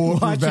on your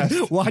bulletproof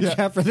vest. Watch Yeah.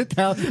 out for the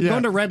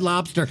Going to Red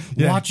Lobster.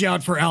 Yeah. Watch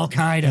out for Al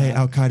Qaeda. Hey,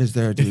 Al Qaeda's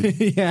there, dude.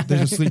 Yeah.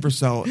 There's a sleeper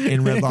cell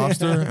in Red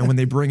Lobster, and when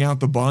they bring out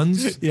the buns,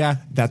 Yeah.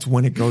 that's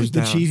when it goes The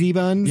down. cheesy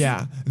buns?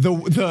 Yeah.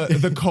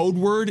 The code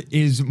word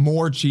is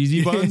more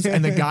cheesy buns,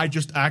 and the guy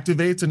just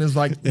activates and is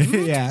like,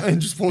 Yeah.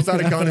 and just pulls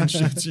out a gun and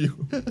shoots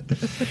you.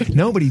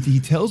 No, but he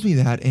tells me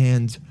that,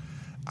 and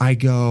I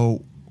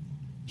go,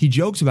 he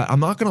jokes about it. I'm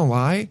not going to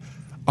lie,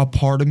 a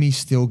part of me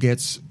still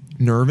gets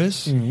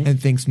nervous and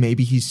thinks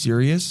maybe he's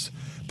serious.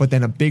 But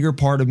then a bigger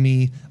part of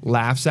me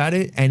laughs at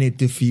it and it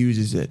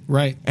diffuses it.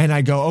 Right. And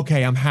I go,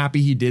 okay, I'm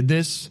happy he did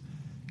this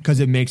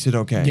because it makes it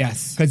okay.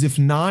 Yes. Because if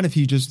not, if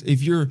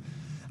you're,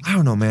 I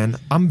don't know, man.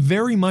 I'm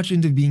very much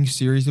into being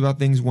serious about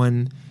things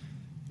when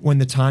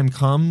the time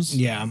comes.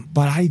 Yeah.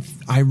 But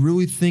I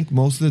really think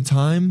most of the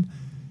time,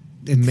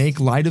 make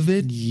light of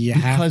it You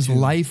have because to.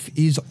 life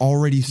is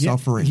already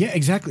suffering. Yeah,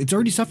 exactly. It's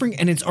already suffering,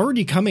 and it's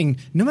already coming.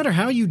 No matter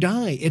how you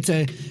die,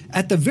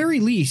 at the very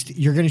least,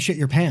 you're going to shit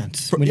your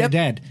pants when you're Yep.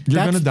 dead. You're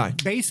That's gonna die.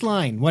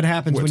 Baseline. What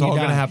happens It's when you all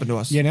die? gonna happen to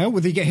us. You know,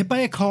 whether you get hit by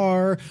a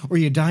car or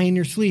you die in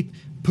your sleep,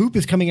 poop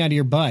is coming out of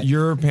your butt.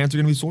 Your pants are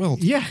going to be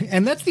soiled. Yeah,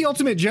 and that's the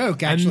ultimate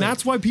joke. Actually, And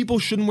that's why people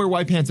shouldn't wear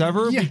white pants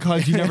ever Yeah.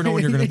 because you never know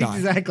when you're going to die.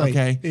 Exactly.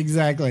 Okay.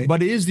 Exactly.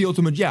 But it is the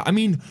ultimate. Yeah. I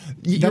mean,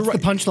 you're That's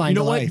right. the punchline You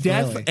know to what? life,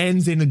 Death really.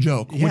 ends in a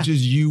joke, Yeah. which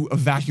is you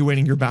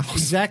evacuating your bowels.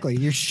 exactly.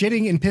 You're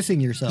shitting and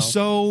pissing yourself.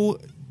 So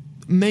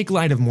make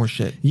light of more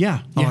shit.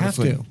 yeah, you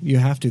honestly. have to. You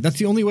have to. That's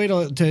the only way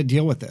to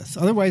deal with this.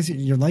 Otherwise,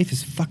 your life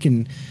is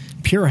fucking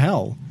pure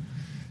hell.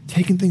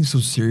 Taking things so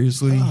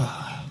seriously,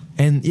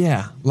 and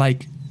yeah,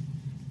 like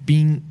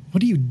being.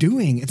 What are you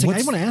doing? It's like I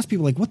What's- want to ask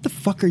people, like, what the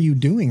fuck are you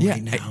doing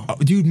right now?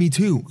 Dude, me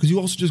too. Because you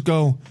also just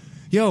go,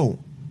 yo,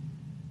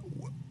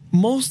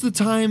 most of the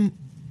time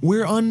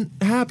we're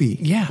unhappy.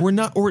 Yeah. We're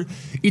not, or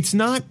it's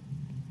not,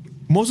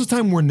 most of the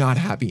time we're not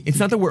happy. It's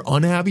not that we're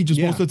unhappy, just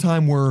Yeah. most of the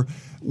time we're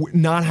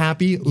not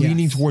happy,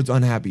 leaning towards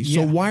unhappy.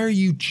 So Yeah. why are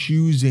you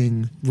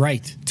choosing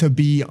Right. to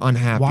be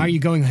unhappy? Why are you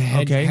going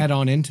Okay. head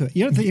on into it?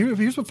 You know,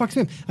 here's what fucks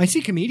me up. I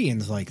see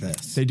comedians like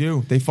this. They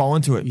do. They fall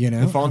into it. You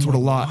know? They fall into I'm it a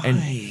like, lot.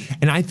 why?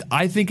 And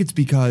I think it's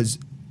because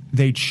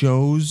they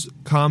chose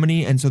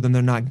comedy, and so then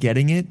they're not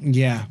getting it.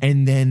 Yeah.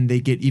 And then they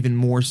get even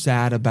more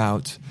sad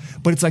about.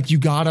 But it's like you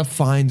gotta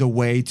find a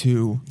way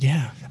to.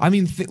 Yeah. I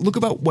mean, look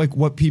about like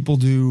what people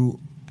do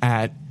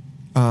at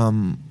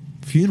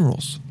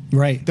funerals.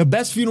 Right. The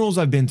best funerals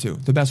I've been to,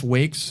 the best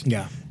wakes.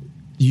 Yeah.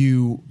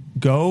 You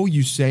go,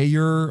 you say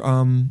your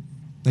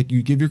like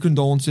you give your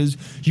condolences,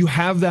 you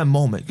have that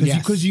moment because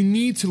Yes. you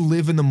need to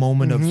live in the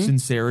moment of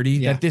sincerity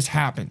Yeah. that this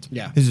happened.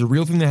 Yeah. This is a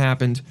real thing that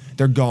happened.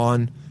 They're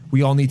gone.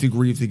 We all need to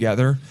grieve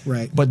together.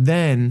 Right. But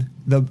then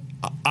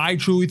I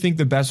truly think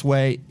the best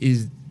way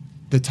is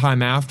the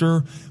time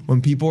after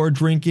when people are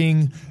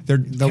drinking, they're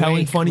telling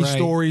wake, funny right.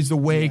 stories, the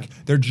wake, Yeah.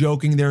 they're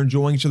joking, they're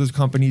enjoying each other's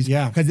companies.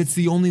 Yeah. Because it's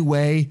the only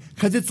way.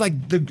 Because it's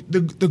like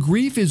the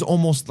grief is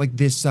almost like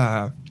this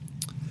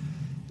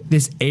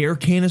this air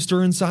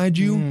canister inside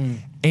you,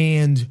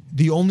 and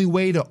the only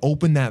way to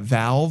open that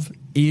valve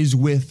is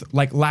with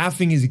like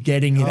laughing is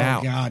getting it Oh,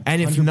 out. God,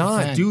 and if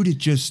not, 100%. dude, it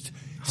just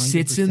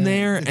sits in 100%.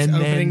 there It's and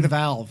opening then the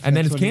valve. and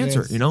then That's it's what it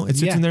cancer. is. You know, it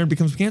sits Yeah. in there and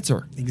becomes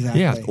cancer.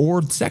 Exactly. Yeah,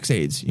 or sex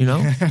AIDS. You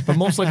know, but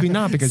most likely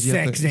not because you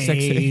have Sex the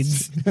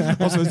AIDS.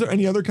 Also, is there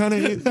any other kind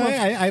of AIDS?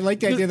 I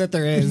like the idea that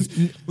there is.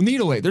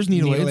 Needle AIDS. There's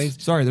needle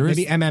AIDS. Sorry, there is.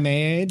 Maybe MMA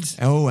AIDS.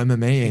 Oh,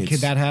 MMA AIDS. Could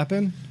that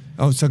happen?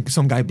 Oh, so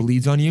some guy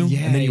bleeds on you,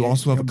 and then you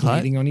also have a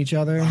cut. bleeding on each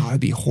other. Oh,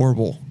 that'd be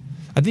horrible.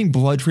 I think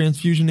blood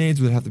transfusion AIDS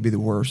would have to be the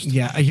worst.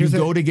 Yeah, you here's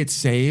go to get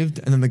saved,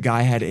 and then the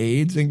guy had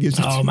AIDS and gives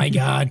it Oh to my you.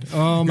 God.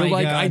 Oh my You're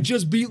like, God. I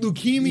just beat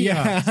leukemia.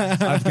 Yeah.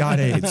 I've got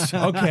AIDS.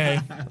 Okay,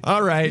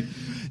 all right.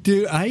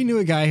 Dude, I knew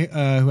a guy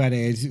who had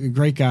AIDS. A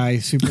great guy,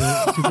 super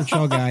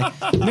chill guy.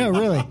 No,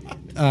 really.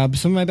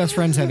 Some of my best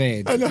friends have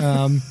AIDS.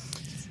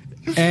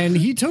 And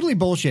he totally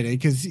bullshitted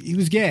because he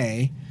was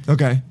gay.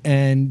 Okay.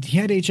 And he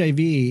had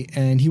HIV,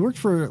 and he worked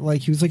for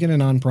he was in a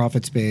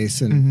nonprofit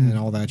space and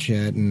all that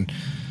shit, and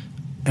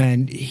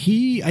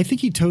I think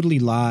he totally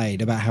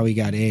lied about how he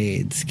got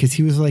AIDS because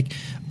he was like,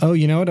 oh,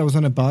 you know what? I was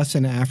on a bus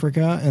in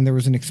Africa and there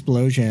was an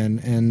explosion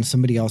and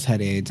somebody else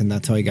had AIDS and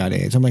that's how he got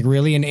AIDS. I'm like,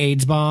 really? An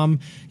AIDS bomb?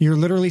 You're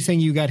literally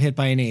saying you got hit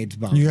by an AIDS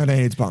bomb. You got an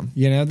AIDS bomb.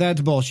 You know,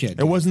 that's bullshit.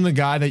 It wasn't the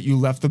guy that you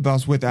left the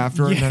bus with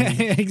after and then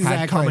exactly.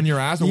 had cum in your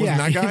ass. It wasn't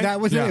that guy. It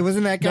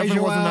wasn't that guy. Definitely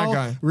wasn't that Joel?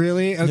 guy.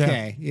 Really?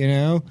 Okay. You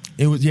know?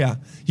 It was You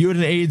had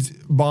an AIDS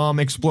bomb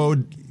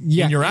explode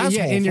Yeah, in your asshole.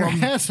 yeah, in your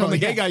from, asshole, from the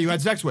gay yeah. guy you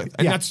had sex with,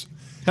 and Yeah.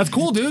 that's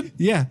cool, dude.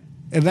 Yeah.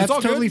 And that's It's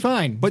all totally good,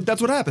 fine. But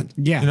that's what happened.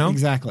 yeah, you know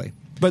exactly.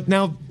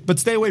 But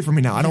stay away from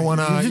me now. I don't want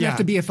to. It doesn't have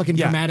to be a fucking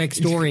dramatic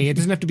story. It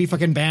doesn't have to be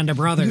fucking Band of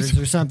Brothers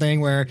or something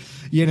where,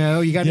 you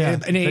got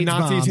an AIDS the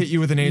Nazis bomb. hit you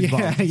with an AIDS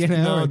bomb. Yeah,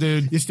 No, or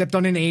dude. You stepped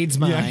on an AIDS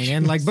mine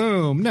and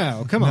boom.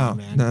 No, come on,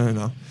 man.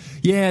 No.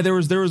 Yeah, there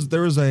was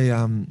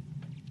a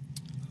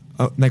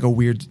like a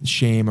weird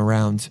shame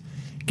around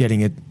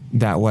getting it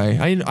that way.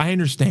 I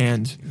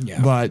understand,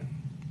 but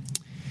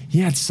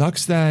yeah, it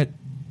sucks that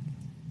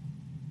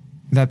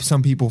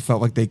some people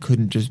felt like they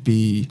couldn't just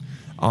be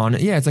on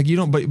it. Yeah, it's like you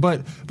don't,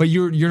 but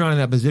you're not in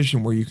that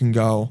position where you can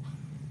go,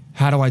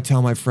 how do I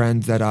tell my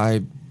friends that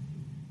I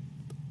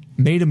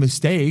made a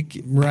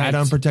mistake, Right. had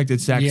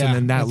unprotected sex, Yeah, and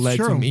then that that's led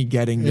to true. me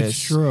getting this.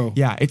 It's true.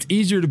 Yeah, it's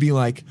easier to be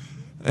like,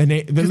 Because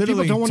literally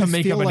people don't want to to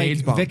make feel up an like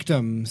AIDS bomb.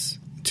 victims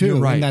You're too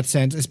right. in that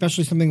sense,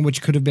 especially something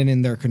which could have been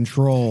in their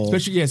control.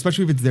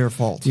 Especially if it's their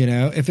fault. You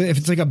know, if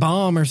it's like a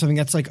bomb or something,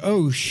 that's like,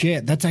 oh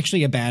shit, that's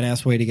actually a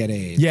badass way to get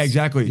AIDS. Yeah,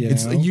 exactly. You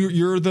It's know?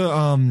 you're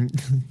the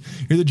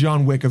you're the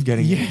John Wick of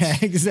getting Yeah,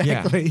 AIDS.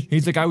 exactly. Yeah.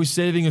 He's like, I was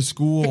saving a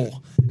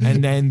school,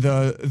 and then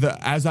the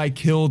as I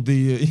killed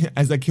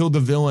the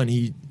villain,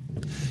 he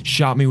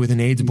shot me with an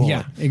AIDS bullet.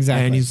 Yeah,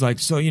 exactly. And he's like,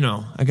 so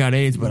I got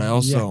AIDS, but I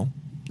also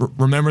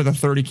remember the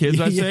 30 kids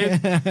I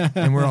saved,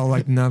 and we're all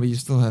like, no, but you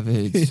still have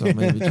AIDS, so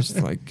maybe just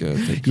take.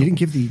 You didn't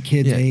give the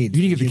kids AIDS.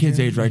 You didn't give the kids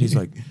them? AIDS, right? He's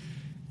like,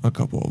 a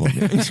couple of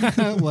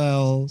them.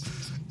 Well,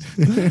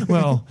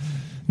 Well,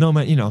 no,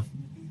 man,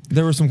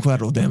 there was some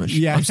collateral damage.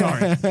 Yeah. I'm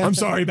sorry. I'm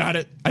sorry about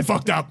it. I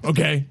fucked up,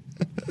 okay?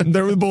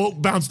 The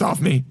bullet bounced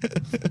off me.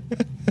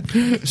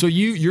 So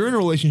you're in a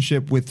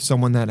relationship with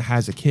someone that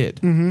has a kid.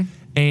 Mm-hmm.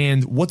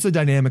 And what's the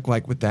dynamic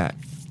like with that?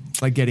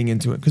 Like getting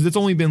into it? Because it's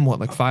only been,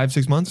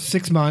 5-6 months?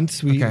 6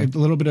 months. Okay. A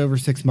little bit over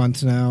 6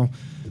 months now.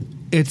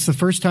 It's the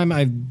first time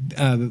I've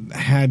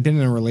had been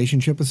in a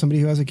relationship with somebody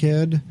who has a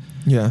kid.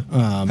 Yeah.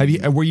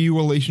 Were you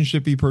a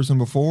relationshipy person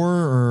before,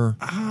 or?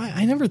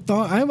 I never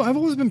thought. I've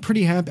always been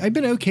pretty happy. I've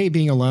been okay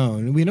being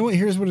alone. You know what?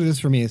 Here's what it is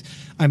for me: is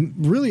I'm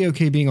really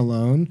okay being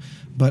alone,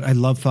 but I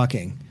love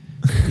fucking.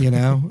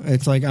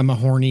 It's like I'm a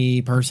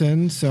horny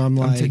person, so I'm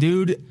like,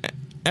 Dude,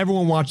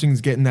 Everyone watching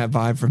is getting that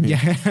vibe from you.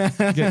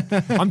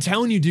 I'm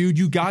telling you, dude,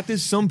 you got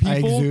this. Some people I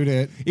exude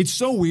it. It's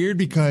so weird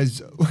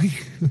because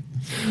like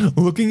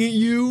looking at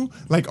you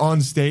like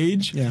on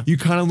stage, you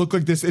kind of look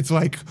like this. It's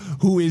like,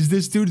 who is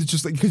this dude? It's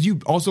just like because you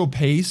also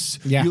pace.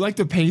 Yeah. You like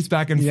to pace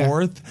back and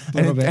forth,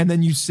 and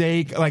then you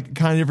say like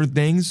kind of different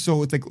things.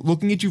 So it's like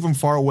looking at you from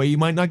far away, you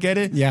might not get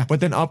it. Yeah. But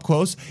then up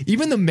close,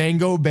 even the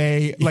Mango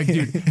Bay, like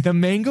dude, the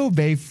Mango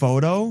Bay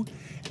photo.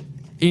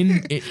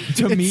 To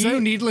It's me, so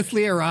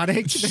needlessly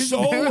erotic.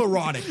 so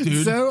erotic,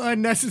 dude. So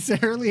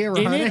unnecessarily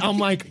erotic. In it, I'm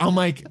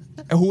like,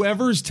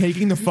 whoever's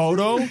taking the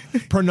photo,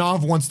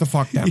 Pranav wants to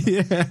fuck them.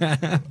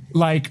 Yeah.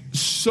 Like,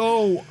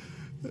 so,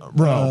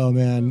 bro. Oh,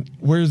 man.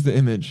 Where's the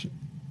image?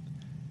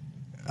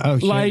 Oh,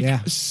 shit, Like,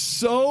 yeah.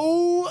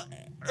 so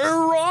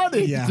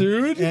erotic,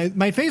 dude.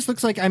 My face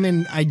looks like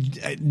I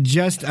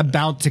just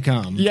about to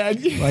come. Yeah,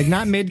 like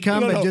not mid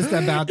come, but just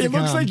about to come. It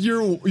looks like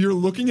you're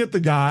looking at the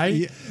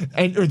guy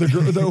and or the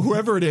girl,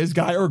 whoever it is,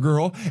 guy or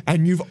girl,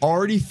 and you've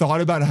already thought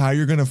about how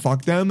you're gonna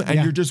fuck them,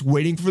 and you're just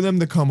waiting for them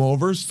to come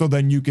over so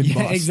then you can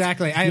bust.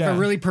 Exactly. I have a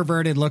really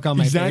perverted look on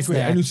my face. Exactly.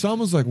 There. And Usama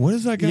was like, "What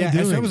is that guy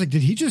doing?" I was like,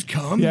 "Did he just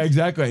come?" Yeah,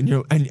 exactly. And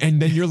you're and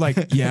then you're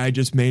like, "Yeah, I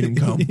just made him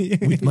come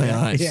with my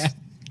eyes." Yeah.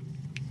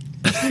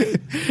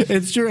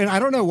 It's true, and I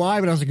don't know why,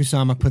 but I was like,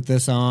 Usama, put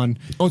this on.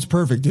 Oh, it's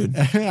perfect, dude.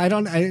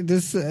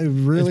 This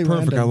really it's perfect.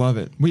 random. I love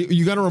it.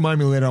 You got to remind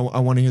me later. I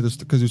want to hear this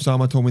because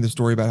Usama told me the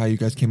story about how you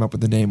guys came up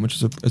with the name, which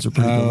is a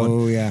pretty good one.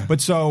 Oh yeah.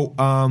 But so,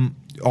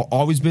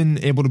 always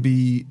been able to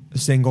be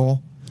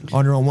single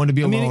on your own, wanted to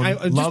be alone.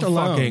 Just love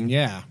alone, fucking,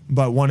 yeah.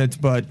 But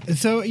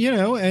So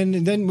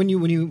and then when you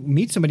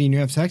meet somebody and you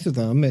have sex with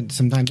them, and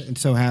sometimes it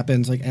so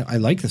happens like I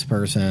like this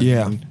person.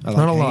 Yeah. and I like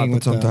Not a lot, hanging but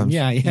with them. sometimes.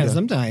 Yeah,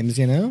 sometimes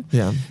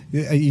Yeah.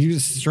 You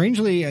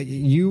strangely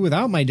you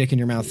without my dick in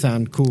your mouth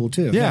sound cool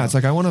too. Yeah, it's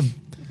like I want to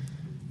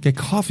get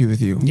coffee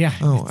with you. Yeah.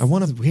 Oh, I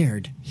want to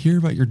weird. hear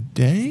about your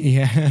day.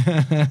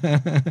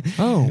 Yeah.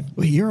 Oh,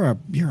 wait, you're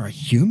a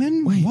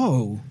human? Wait.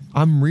 Whoa.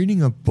 I'm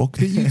reading a book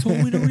that you told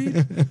me to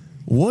read.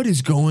 What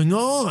is going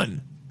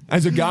on?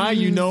 As a guy,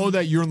 you know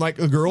that you're like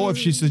a girl if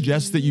she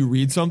suggests that you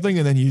read something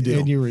and then you do.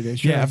 And you read it,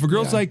 sure. Yeah, if a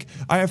girl's like,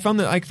 I found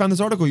this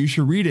article, you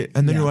should read it.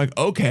 And then you're like,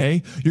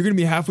 okay. You're going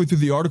to be halfway through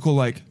the article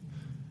like,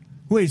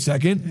 wait a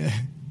second.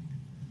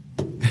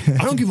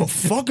 I don't give a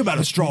fuck about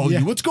astrology.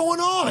 Yeah. What's going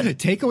on? The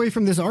takeaway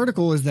from this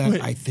article is that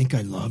Wait. I think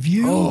I love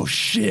you. Oh,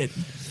 shit.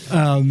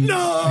 No!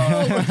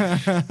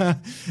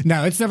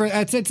 No, it's never.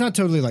 It's not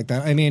totally like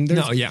that. I mean,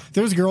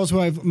 there's girls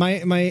who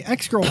my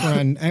ex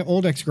girlfriend,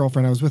 old ex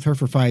girlfriend. I was with her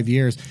for 5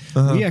 years.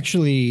 We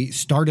actually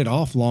started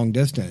off long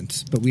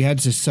distance, but we had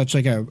just such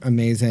like a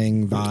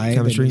amazing vibe.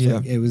 Chemistry,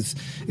 It was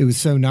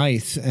so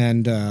nice,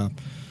 and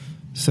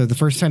so the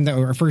first time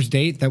our first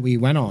date that we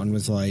went on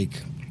was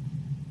like.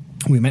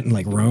 We met in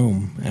like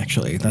Rome,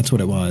 actually. That's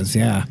what it was.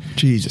 Yeah,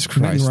 Jesus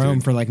we met Christ. in Rome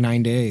Dude. for like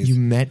 9 days. You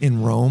met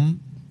in Rome?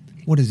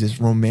 What is this,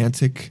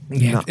 romantic?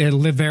 Yeah,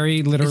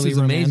 very literally This is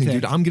amazing,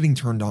 romantic. dude. I'm getting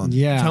turned on.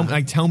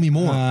 Yeah. Tell me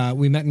more.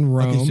 We met in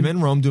Rome. Okay, so you met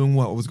in Rome doing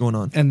what? What was going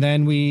on? And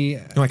then we...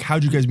 Like,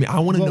 how'd you guys meet? I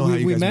want to know how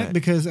you we guys met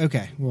because...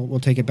 Okay, we'll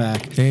take it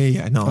back.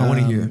 Yeah. No, I want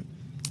to hear.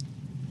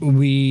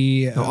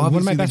 We... No, one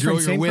of my obviously, best the girl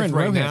friends, you're same with friend,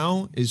 right Rohit.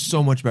 now is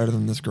so much better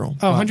than this girl.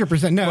 Oh,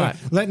 100%. No,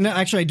 What? no,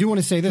 actually, I do want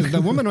to say this.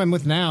 The woman I'm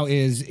with now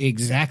is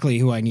exactly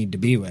who I need to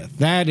be with.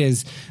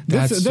 That's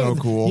so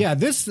cool. Yeah,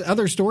 this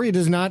other story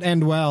does not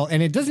end well,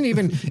 and it doesn't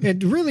even.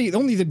 It really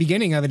only the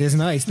beginning of it is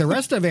nice. The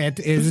rest of it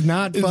is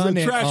not It's fun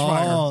a at trash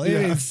fire. all. It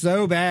Yeah. is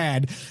so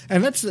bad,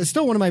 and that's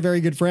still one of my very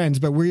good friends.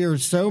 But we are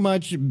so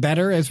much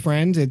better as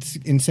friends. It's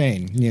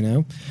insane, you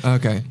know.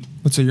 Okay.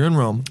 So you're in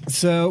Rome.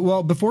 So,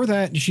 well, before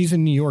that, she's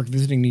in New York,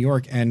 visiting New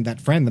York, and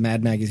that friend, the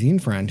Mad Magazine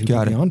friend who Got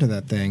put me it. onto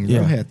that thing,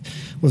 Yeah. Rohit,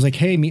 was like,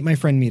 hey, meet my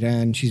friend Mira,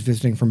 and she's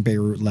visiting from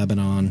Beirut,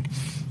 Lebanon.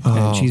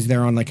 And she's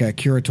there on like a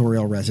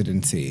curatorial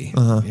residency.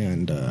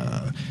 And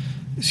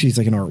she's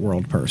like an art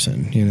world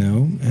person, you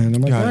know? And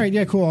I'm like, Got it. all right,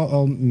 yeah, cool,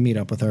 I'll meet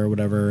up with her or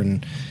whatever.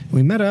 And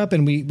we met up,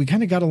 and we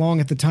kind of got along.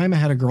 At the time, I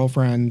had a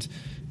girlfriend,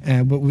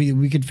 but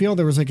we could feel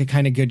there was like a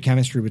kind of good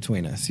chemistry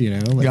between us, you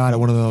know? Like, Got it.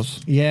 One of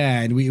those.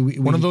 yeah, and we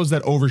One of those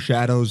that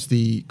overshadows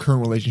the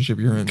current relationship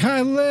you're in.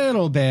 kind of a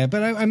little bit,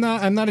 but I'm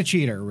not a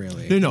cheater,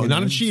 really. No, You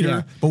not know, a cheater.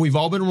 yeah. But we've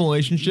all been in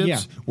relationships Yeah.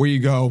 where you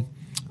go,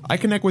 I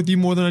connect with you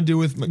more than I do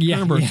with my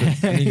current person.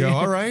 And you go,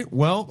 all right,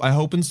 well, I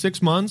hope in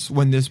 6 months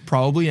when this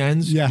probably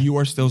ends, Yeah. you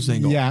are still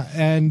single. Yeah,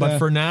 and but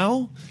for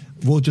now,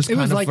 we'll just it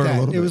kind was of like flirt a that.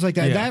 little It was bit. like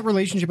that. Yeah. That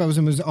relationship I was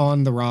in was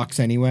on the rocks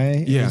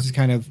anyway. Yeah. It was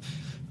kind of.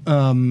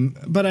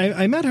 But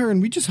I met her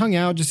and we just hung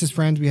out just as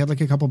friends. We had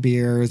like a couple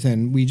beers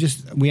and we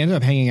ended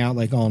up hanging out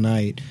like all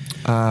night.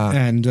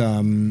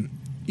 And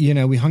you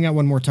know, we hung out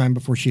one more time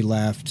before she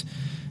left.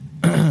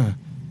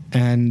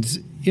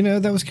 And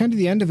that was kind of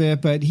the end of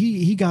it. But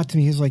he got to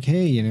me. He's like,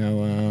 hey,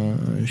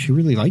 she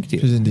really liked you.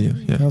 She's into you.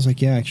 Yeah. I was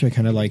like, yeah, actually, I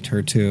kind of liked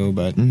her too.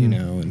 But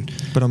and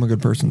But I'm a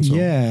good person, so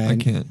yeah, I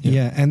can't.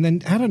 Yeah. And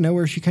then out of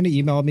nowhere, she kind of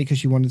emailed me because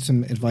she wanted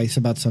some advice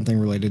about something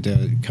related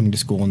to coming to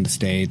school in the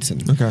States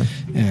and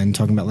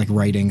talking about like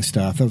writing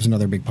stuff. That was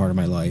another big part of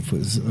my life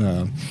was.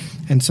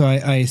 And so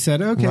I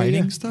said, okay.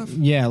 Writing stuff?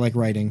 Yeah, like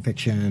writing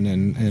fiction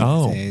and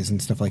essays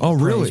and stuff like that. Oh,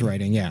 really? Prose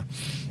writing, yeah.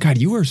 God,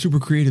 you are a super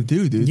creative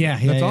dude. Yeah,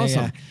 That's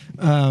awesome.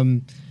 Yeah.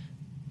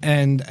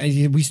 And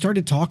we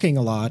started talking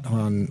a lot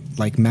on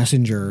like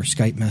Messenger,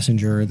 Skype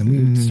Messenger. Then we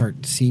would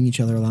start seeing each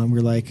other a lot. And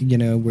we're like,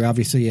 we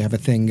obviously have a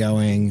thing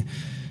going.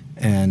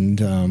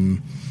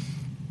 And,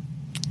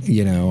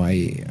 we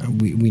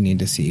need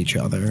to see each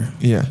other.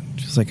 Yeah.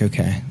 Just like,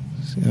 okay.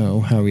 So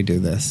how do we do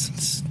this?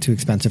 It's too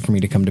expensive for me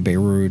to come to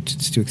Beirut.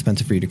 It's too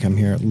expensive for you to come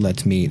here.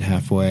 Let's meet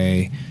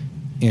halfway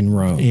in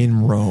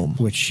Rome.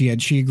 Which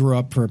she grew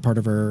up for a part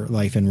of her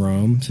life in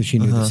Rome, so she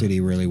knew the city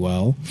really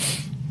well.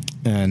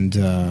 And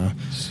so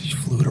you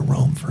flew to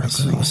Rome for a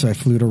girl. So I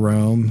flew to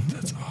Rome.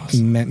 That's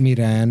awesome. Met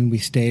Miran. We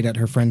stayed at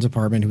her friend's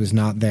apartment, who was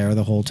not there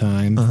the whole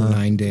time for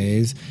 9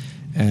 days.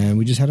 And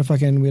we just had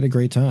we had a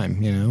great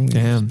time, We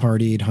just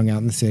partied, hung out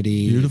in the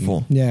city.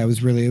 Beautiful. And, yeah, it was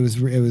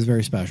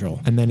very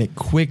special. And then it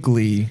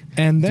quickly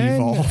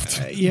devolved.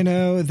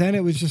 Then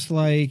it was just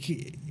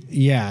like,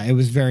 yeah, it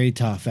was very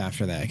tough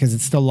after that because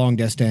it's still long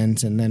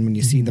distance. And then when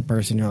you see the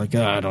person, you're like,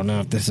 I don't know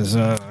if this is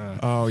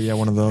Oh, yeah,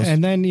 one of those.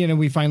 And then,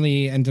 we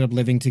finally ended up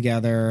living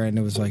together and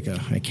it was like,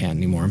 I can't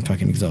anymore. I'm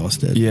fucking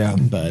exhausted. Yeah.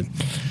 But.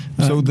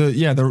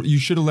 You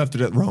should have left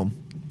it at Rome.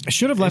 I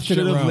should have left it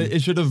at Rome.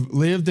 It should have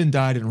lived and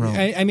died in Rome.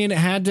 I mean, it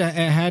had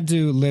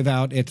to live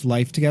out its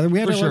life together. We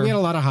had a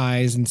lot of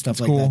highs and stuff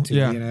like that too.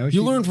 Yeah.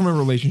 You learn from a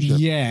relationship.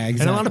 Yeah,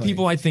 exactly. And a lot of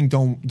people, I think,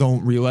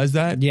 don't realize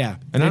that. Yeah,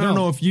 and I don't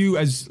know if you,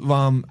 as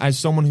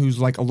someone who's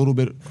like a little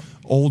bit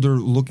older,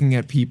 looking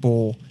at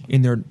people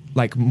in their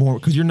like more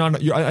because you're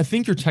not. I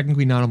think you're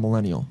technically not a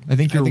millennial. I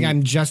think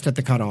I'm just at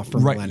the cutoff for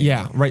millennial.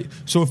 Yeah, right.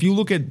 So if you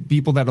look at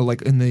people that are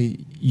like in the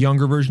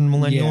younger version of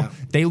millennial,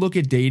 they look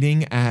at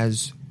dating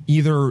as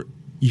either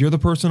you're the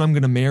person I'm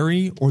going to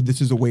marry, or this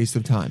is a waste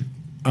of time.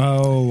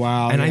 Oh,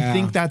 wow. And I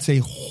think that's a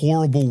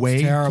horrible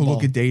way to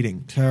look at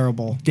dating.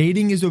 Terrible.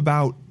 Dating is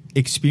about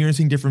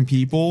experiencing different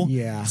people,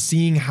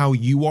 seeing how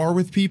you are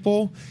with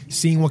people,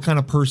 seeing what kind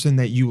of person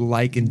that you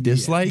like and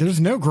dislike. There's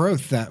no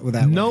growth with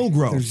that. No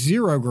growth. There's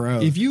zero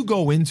growth. If you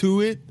go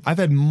into it, I've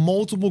had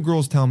multiple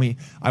girls tell me,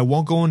 I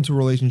won't go into a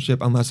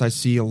relationship unless I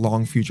see a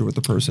long future with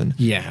the person.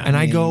 Yeah. And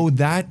I go,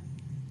 that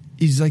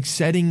is like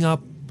setting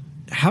up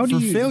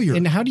failure.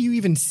 And how do you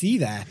even see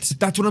that?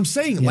 That's what I'm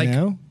saying.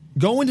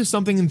 Go into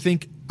something and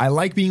think, I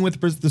like being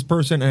with this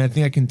person, and I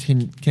think I can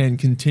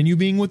continue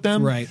being with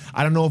them. Right.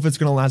 I don't know if it's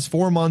going to last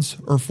 4 months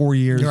or 4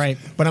 years. Right.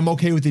 But I'm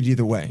okay with it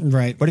either way.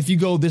 Right. But if you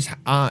go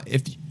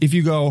if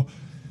you go,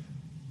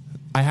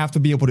 I have to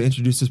be able to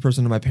introduce this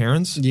person to my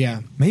parents.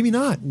 Yeah. Maybe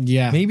not.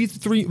 Yeah. Maybe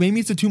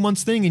it's a 2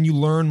 months thing, and you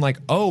learn like,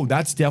 oh,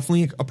 that's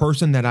definitely a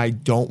person that I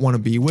don't want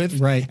to be with.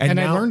 Right. And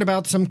now, I learned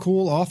about some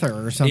cool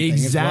author or something.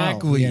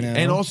 Exactly. As well,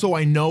 And also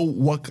I know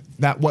what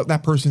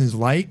that person is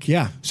like.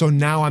 Yeah. So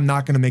now I'm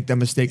not going to make that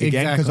mistake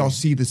again because Exactly. I'll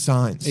see the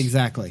signs.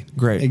 Exactly.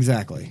 Great.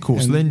 Exactly. Cool.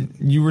 And so then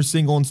you were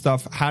single and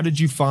stuff. How did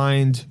you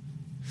find?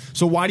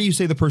 So why do you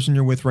say the person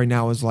you're with right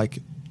now is like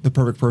the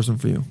perfect person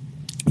for you?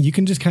 you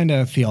can just kind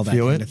of feel that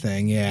Feel kind it? of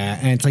thing, yeah.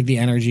 And it's like the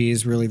energy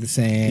is really the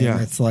same.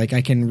 Yeah. It's like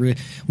I can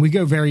we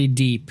go very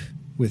deep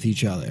with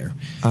each other.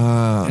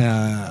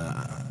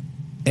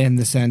 In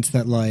the sense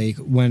that, like,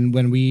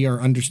 when we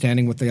are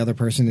understanding what the other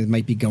person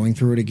might be going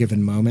through at a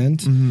given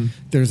moment,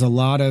 there's a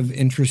lot of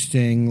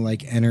interesting,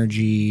 like,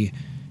 energy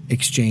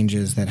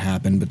exchanges that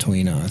happen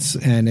between us,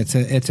 and it's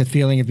a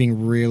feeling of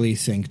being really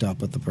synced up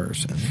with the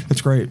person.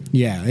 That's great.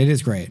 Yeah, it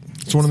is great.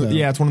 It's one of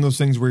it's one of those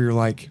things where you're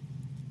like,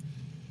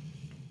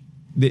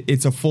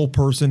 it's a full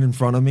person in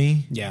front of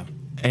me. Yeah.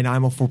 And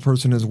I'm a full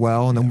person as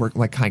well, and then we're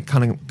like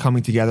kind of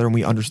coming together, and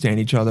we understand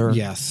each other.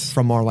 Yes.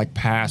 From our like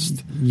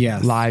past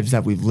Yes. lives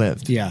that we've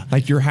lived. Yeah.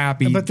 Like you're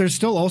happy, But there's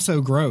still also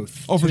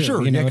growth. Oh, for too,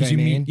 sure. You know Yeah, what 'cause I you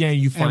mean? meet- yeah,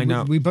 you find And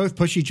out. we both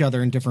push each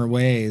other in different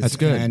ways. That's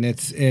good. and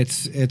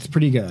it's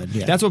pretty good.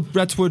 Yeah.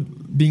 That's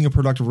what being a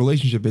productive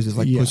relationship is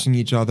like Yeah. pushing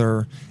each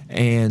other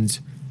and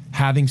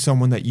having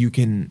someone that you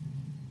can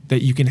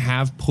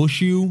have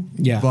push you,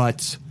 Yeah.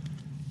 but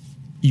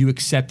you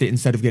accept it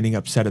instead of getting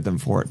upset at them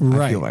for it.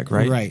 Right. I feel like,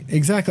 right? Right.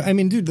 Exactly. I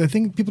mean, dude, the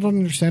thing people don't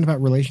understand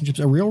about relationships,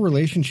 a real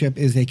relationship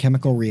is a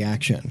chemical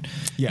reaction.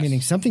 Yes.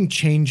 Meaning something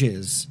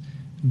changes.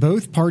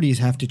 Both parties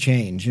have to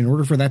change in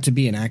order for that to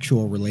be an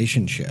actual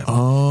relationship.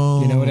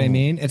 Oh. You know what I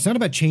mean? It's not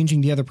about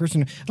changing the other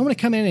person. I'm going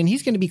to come in and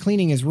he's going to be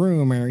cleaning his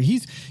room, or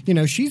she's going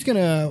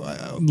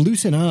to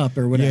loosen up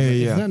or whatever.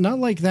 Yeah. It's not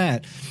like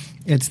that.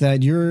 It's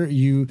that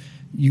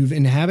you've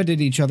inhabited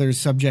each other's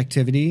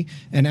subjectivity,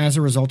 and as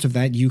a result of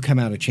that, you come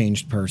out a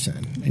changed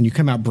person, and you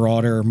come out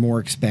broader, more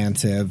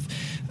expansive,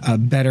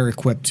 better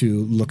equipped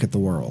to look at the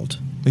world.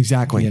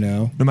 Exactly. You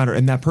know? No matter,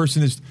 and that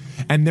person is,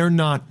 and they're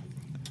not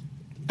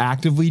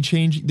actively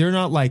changing. They're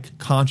not like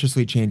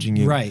consciously changing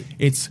you. Right.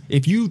 It's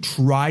if you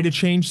try to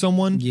change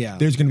someone, Yeah.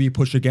 there's going to be a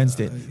push against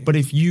it. But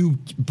if you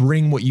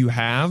bring what you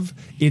have,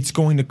 it's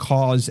going to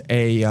cause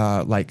a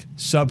like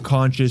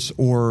subconscious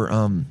or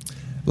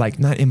like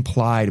not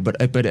implied, but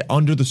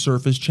under the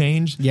surface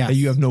change Yes. that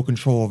you have no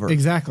control over.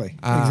 Exactly.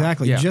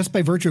 Exactly. yeah. Just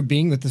by virtue of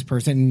being with this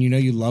person, and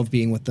you love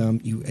being with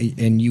them,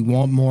 you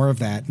want more of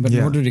that. But in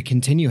Yeah. order to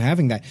continue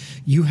having that,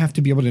 you have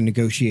to be able to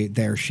negotiate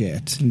their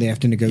shit, and they have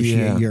to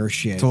negotiate your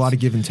shit. It's a lot of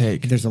give and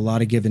take. There's a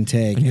lot of give and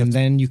take, And you have and to-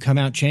 then you come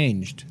out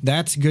changed.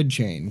 That's good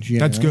change. you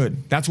That's know? good.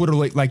 That's what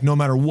like no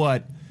matter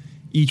what,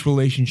 each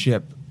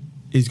relationship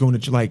is going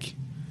to like.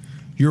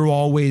 You're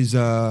always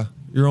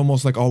you're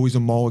almost like always a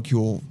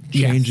molecule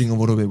changing Yes. a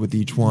little bit with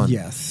each one.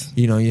 Yes.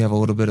 You know, you have a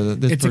little bit of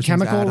this. It's a person's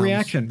chemical atoms.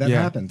 reaction that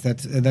Yeah. happens.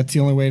 That's the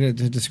only way to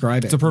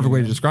describe it. It's a perfect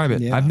way to describe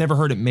it. Yeah. I've never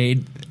heard it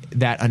made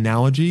that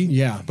analogy.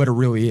 Yeah. But it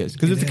really is.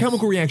 Because It it's a is.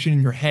 chemical reaction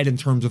in your head in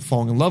terms of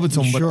falling in love with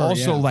someone, Sure, but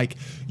also yeah. like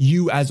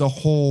you as a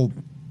whole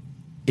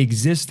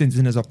existence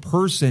and as a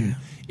person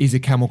is a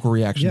chemical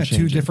reaction. Yeah, two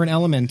changing. different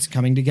elements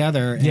coming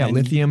together. Yeah, and-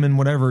 lithium and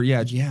whatever.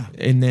 Yeah. Yeah.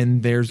 And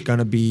then there's going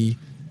to be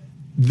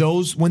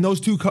when those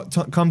two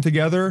come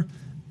together,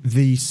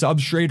 the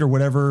substrate or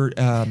whatever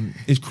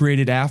is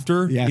created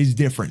after Yeah. is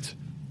different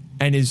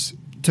and is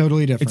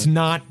Totally different. it's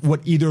not what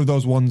either of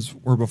those ones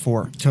were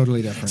before.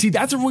 Totally different. See,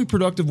 that's a really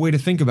productive way to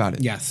think about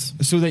it. Yes.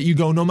 So that you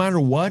go, no matter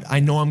what, I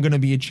know I'm going to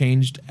be a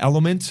changed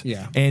element.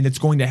 Yeah. And it's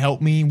going to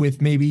help me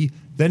with maybe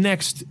the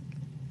next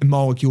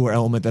molecule or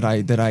element that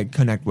I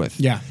connect with.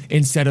 Yeah.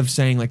 Instead of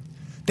saying like,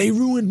 they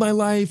ruined my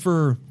life,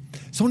 or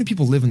so many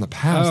people live in the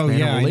past, Oh, man,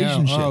 yeah, I in know.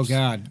 relationships. Oh,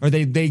 God. Or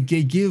they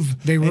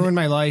give They an- ruined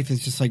my life.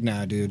 It's just like,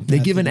 nah, dude. They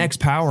That's give an the- ex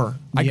power.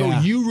 I go,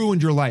 Yeah. you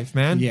ruined your life,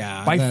 man.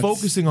 Yeah, By that's-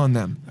 focusing on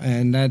them.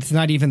 And that's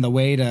not even the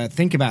way to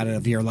think about it.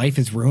 If your life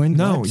is ruined,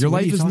 No, what? your What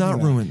are life you is talking not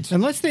about? ruined.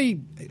 Unless they,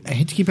 I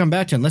hate to keep coming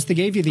back to, unless they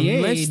gave you the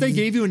Unless AIDS. they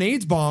gave you an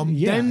AIDS bomb,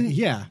 yeah, then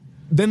yeah.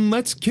 then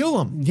let's kill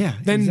him. Yeah,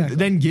 Then exactly.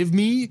 then give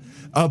me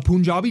a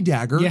Punjabi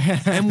dagger, Yeah.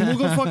 and we'll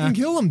go fucking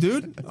kill him,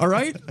 dude. All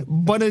right.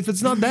 But if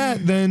it's not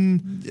that,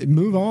 then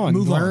Move on,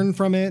 Move learn on.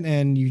 from it,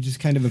 and you just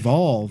kind of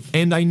evolve.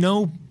 and I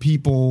know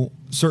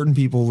certain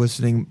people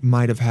listening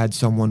might have had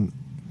someone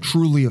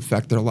truly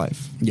affect their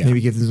life. Yeah. Maybe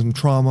give them some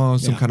trauma,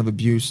 some Yeah. kind of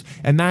abuse,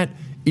 and that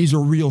is a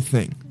real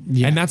thing.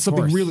 Yeah, and that's of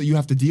something course. real that you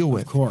have to deal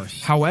with. Of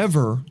course.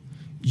 However,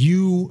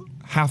 you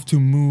have to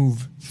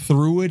move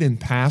through it and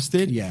past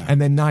it, Yeah. and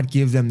then not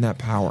give them that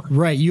power.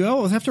 Right. You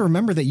always have to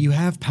remember that you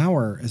have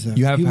power as a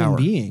You have human power.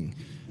 being.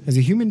 As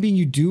a human being,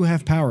 you do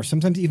have power.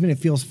 Sometimes even it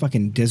feels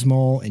fucking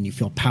dismal and you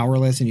feel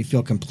powerless and you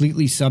feel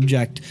completely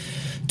subject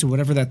to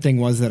whatever that thing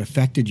was that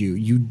affected you.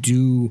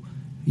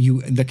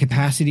 The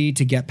capacity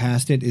to get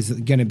past it is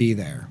going to be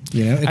there.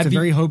 You know, it's At a the-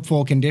 very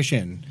hopeful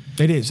condition.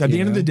 It is. At the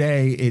You end of know? the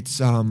day, it's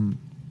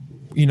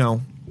you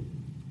know,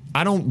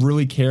 I don't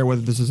really care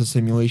whether this is a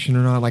simulation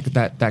or not, like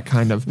that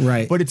kind of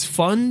Right. But it's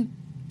fun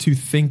to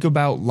think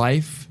about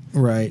life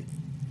Right.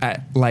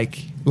 like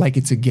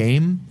it's a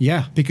game.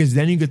 Yeah. Because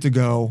then you get to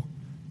go,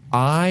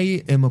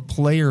 I am a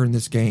player in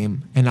this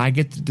game, and I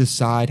get to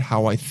decide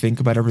how I think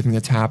about everything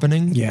that's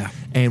happening. Yeah.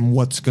 And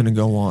what's going to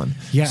go on.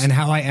 Yeah, and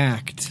how I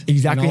act.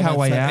 Exactly And all how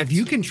that I stuff. act. If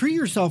you can treat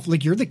yourself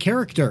like you're the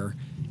character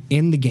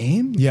in the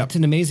game, Yep. it's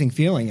an amazing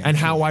feeling. And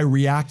how I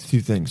react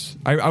to things.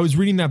 I was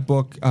reading that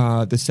book,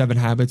 The 7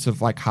 Habits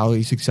of like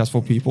highly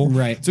successful people.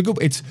 Right. It's a good.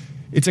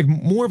 It's like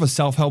more of a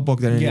self-help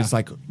book than it Yeah. is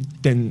like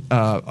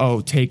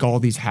take all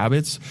these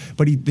habits.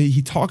 But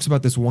he talks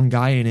about this one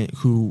guy in it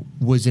who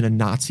was in a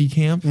Nazi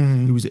camp.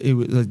 Mm-hmm. It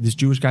was this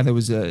Jewish guy that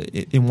was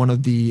in one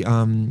of the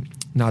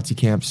Nazi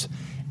camps,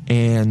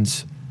 and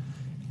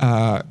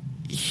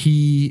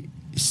he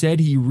said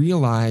he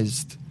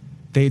realized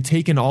they had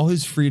taken all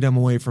his freedom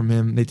away from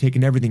him. They'd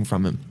taken everything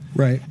from him.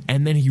 Right.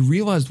 And then he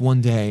realized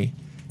one day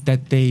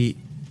that they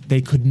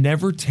could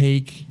never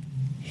take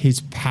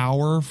his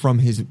power from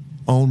his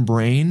own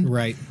brain,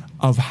 Right.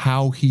 of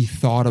how he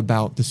thought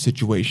about the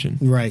situation.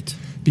 Right.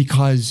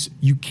 Because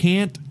you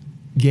can't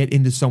get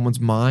into someone's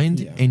mind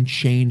Yeah. and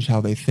change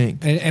how they think.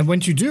 And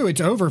once you do,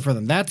 it's over for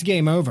them. That's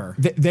game over.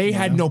 They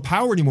had no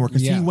power anymore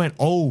because Yeah. he went,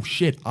 oh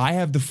shit, I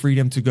have the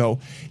freedom to go.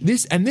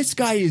 This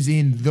guy is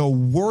in the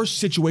worst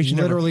situation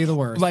ever. Literally the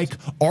worst. Like,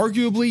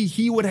 arguably,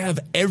 he would have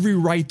every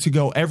right to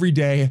go every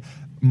day.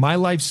 My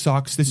life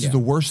sucks. This Yeah. is the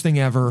worst thing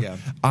ever. Yeah.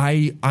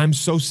 I'm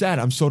so sad.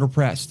 I'm so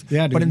depressed.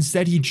 Yeah, dude. But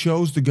instead, he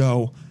chose to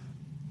go,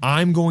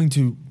 I'm going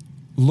to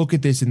look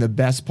at this in the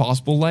best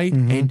possible light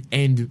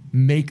and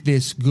make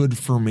this good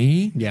for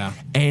me. Mm-hmm. Yeah.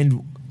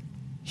 And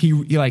he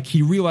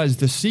realized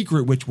the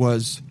secret, which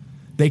was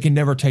they can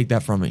never take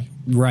that from me.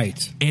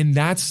 Right. And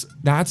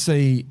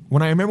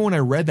when I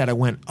read that, I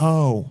went,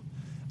 oh,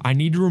 I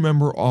need to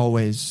remember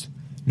always,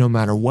 no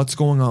matter what's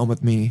going on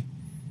with me,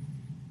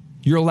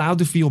 you're allowed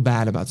to feel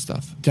bad about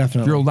stuff.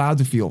 Definitely. You're allowed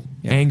to feel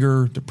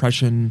anger,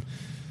 depression,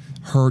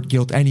 hurt,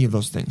 guilt, any of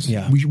those things.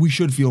 Yeah. We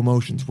should feel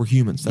emotions. We're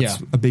humans. That's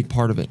Yeah. a big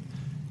part of it.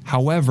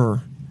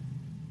 However,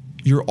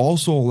 you're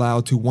also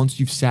allowed to, once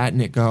you've sat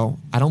in it, go,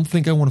 I don't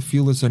think I want to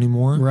feel this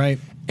anymore. Right.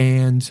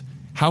 And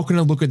how can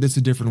I look at this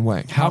a different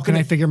way? How can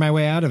I figure my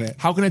way out of it?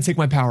 How can I take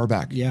my power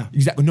back? Yeah.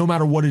 Exactly. No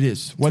matter what it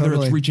is, whether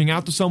Totally. it's reaching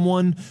out to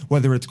someone,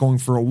 whether it's going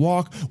for a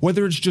walk,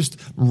 whether it's just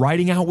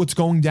writing out what's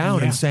going down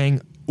Yeah. and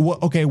saying,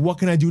 what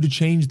can I do to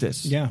change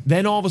this? Yeah.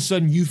 Then all of a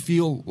sudden you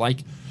feel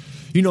like,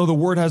 the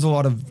word has a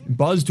lot of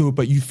buzz to it,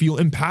 but you feel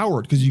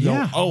empowered because you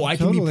Yeah, go, I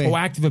can totally. be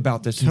proactive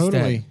about this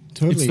Totally. instead.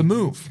 Totally. It's the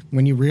move.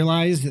 When you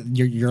realize that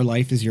your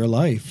life is your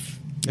life.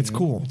 It's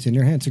cool. It's in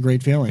your hands. It's a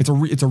great feeling.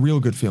 It's a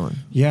real good feeling.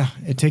 Yeah,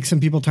 it takes some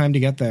people time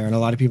to get there, and a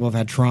lot of people have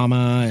had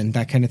trauma and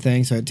that kind of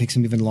thing, so it takes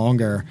them even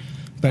longer.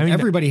 But I mean,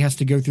 everybody has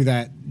to go through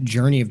that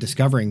journey of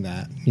discovering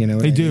that. You know,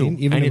 what They I do. mean?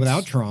 Even And without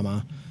it's-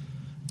 trauma.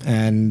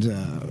 And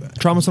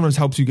Trauma sometimes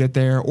helps you get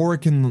there, or it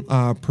can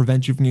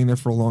prevent you from getting there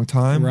for a long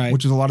time, Right.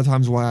 which is a lot of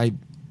times why I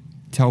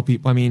tell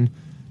people,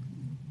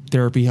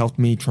 therapy helped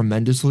me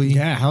tremendously.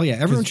 yeah, hell yeah,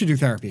 everyone should do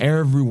therapy.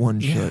 Everyone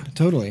Yeah, should.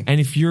 totally. And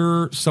if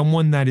you're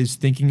someone that is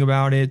thinking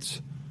about it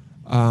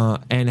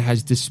and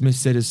has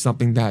dismissed it as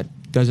something that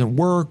doesn't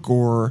work,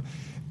 or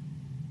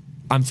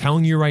I'm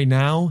telling you right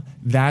now,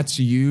 that's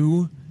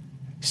you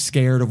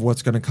scared of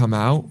what's going to come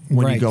out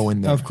when you Right. go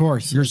in there. Of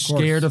course, You're of course.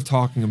 scared of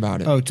talking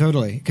about it. Oh,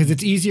 totally. Because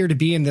it's easier to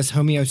be in this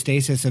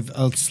homeostasis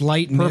of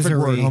slight Perfect misery.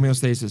 word,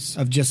 homeostasis.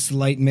 Of just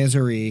slight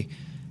misery,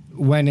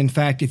 when in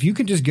fact, if you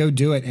could just go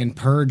do it and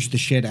purge the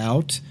shit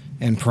out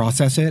and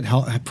process it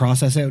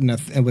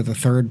with a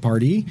third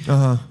party,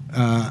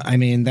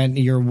 then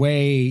you're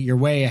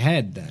way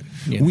ahead. Then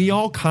you know? We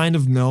all kind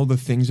of know the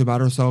things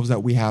about ourselves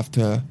that we have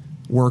to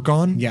work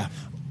on. Yeah.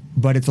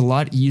 But it's a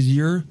lot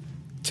easier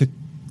to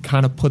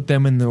kind of put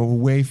them in the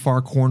way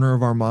far corner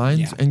of our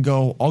minds Yeah. and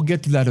go, I'll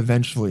get to that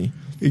eventually.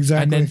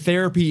 Exactly. And then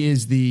therapy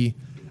is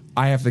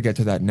I have to get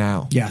to that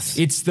now. Yes.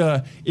 It's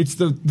the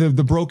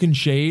broken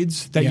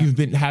shades that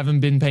Yeah.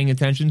 haven't been paying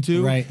attention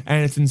to. Right.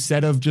 And it's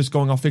instead of just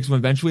going, I'll fix them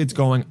eventually, it's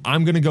going,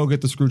 I'm gonna go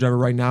get the screwdriver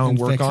right now and And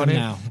work fix on them it.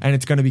 now. And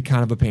it's gonna be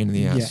kind of a pain in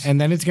the ass. Yeah,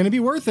 and then it's going to be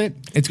worth it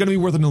It's gonna be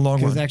worth it in the long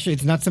because run. actually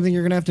it's not something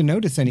you're going to have to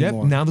notice Yep.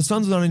 anymore. Now the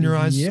sun's not in your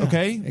eyes. Yeah,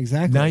 Okay.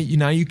 exactly.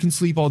 Now you can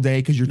sleep all day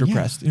because you're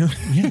depressed. You know.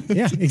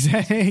 yeah,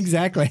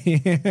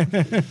 exactly.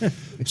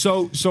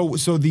 So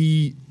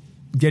the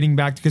getting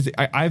back because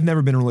I've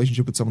never been in a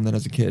relationship with someone that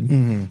has a kid.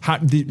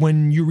 Mm-hmm.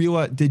 When you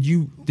realized, did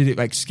it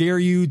like scare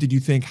you? Did you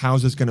think,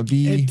 how's this going to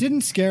be? It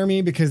didn't scare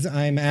me because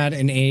I'm at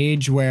an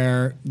age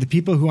where the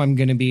people who I'm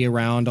going to be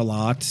around a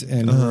lot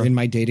and who are in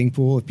my dating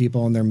pool of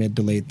people in their mid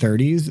to late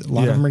 30s, a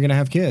lot Yeah. of them are going to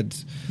have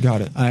kids.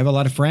 Got it. I have a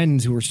lot of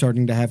friends who are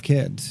starting to have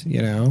kids,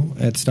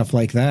 and stuff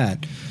like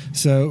that.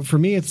 So for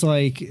me, it's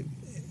like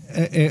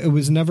it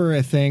was never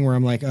a thing where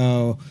I'm like,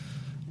 oh,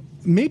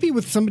 maybe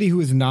with somebody who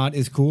is not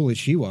as cool as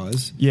she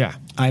was. Yeah.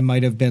 I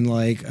might have been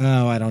like,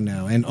 oh, I don't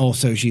know. And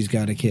also, she's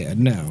got a kid.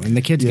 No. And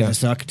the kid's Yeah. going to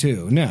suck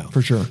too. No.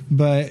 For sure.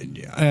 But,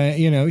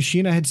 she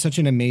and I had such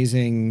an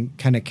amazing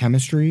kind of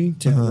chemistry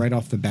right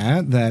off the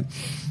bat that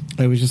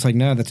it was just like,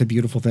 no, that's a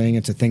beautiful thing.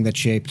 It's a thing that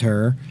shaped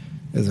her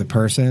as a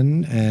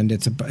person, and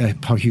it's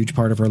a huge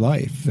part of her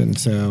life. And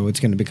so it's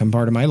going to become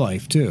part of my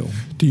life too.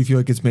 Do you feel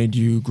like it's made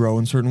you grow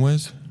in certain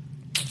ways,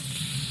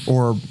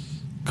 or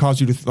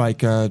caused you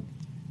to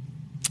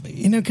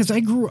Because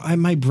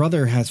my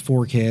brother has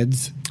 4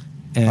 kids.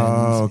 And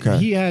Oh, okay.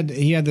 he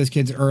had those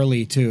kids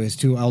early too. His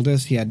 2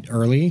 eldest, he had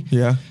early.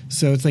 Yeah.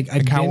 So it's like,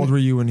 how old were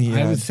you when he I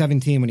had- was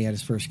 17 when he had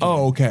his first kid.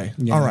 Oh, okay.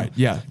 You All know? right.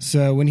 Yeah.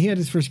 So when he had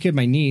his first kid,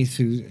 my niece,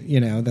 who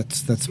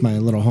that's my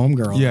little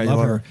homegirl. Yeah, I you love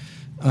love her.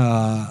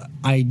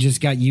 I just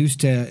got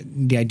used to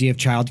the idea of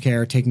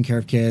childcare, taking care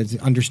of kids,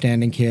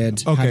 understanding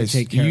kids. how Okay. to So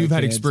take care you've of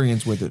had kids.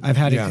 experience with it. I've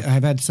had Yeah. Mm-hmm.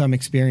 I've had some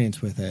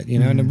experience with it,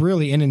 and I'm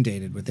really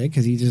inundated with it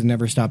because he just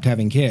never stopped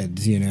having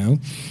kids,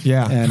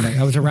 Yeah. And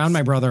I was around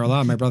my brother a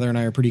lot. My brother and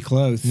I are pretty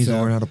close. He's so.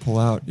 learning how to pull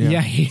out. Yeah,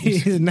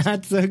 he's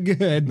not so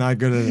good. Not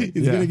good at it.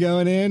 He's Yeah. good at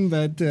going in,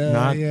 but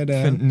Not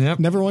yep.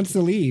 never wants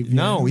to leave.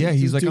 No, yeah,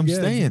 he's like, too I'm good.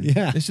 staying.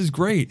 Yeah, This is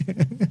great.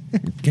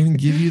 Can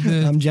give you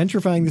the. I'm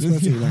gentrifying this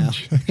pussy now.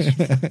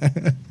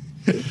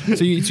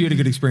 So you had a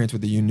good experience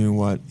with it. You knew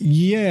what.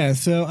 Yeah,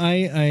 so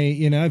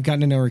I've gotten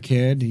to know her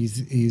kid.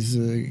 He's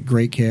a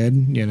great kid,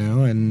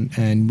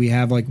 and we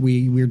have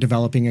we're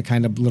developing a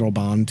kind of little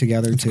bond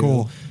together too.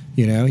 cool.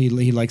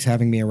 He likes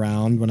having me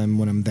around when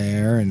I'm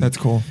there, and That's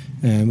cool.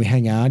 And we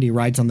hang out. He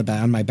rides on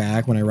my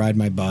back when I ride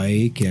my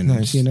bike, and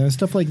Nice.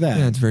 stuff like that.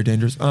 Yeah, it's very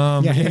dangerous.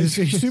 Yeah, it's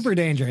super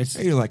dangerous.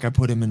 You're like, I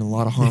put him in a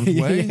lot of harm's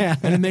way, Yeah.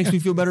 and it makes me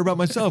feel better about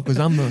myself because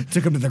I'm the.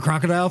 Took him to the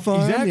crocodile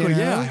farm. Exactly.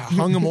 Yeah. I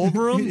hung him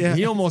over him. Yeah.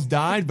 He almost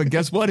died, but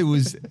guess what?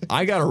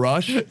 I got a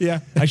rush.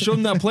 Yeah. I showed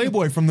him that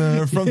Playboy from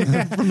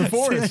the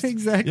forest.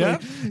 Exactly. Yeah.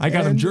 I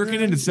got him And,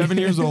 jerking into 7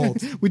 years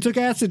old. We took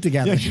acid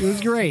together. It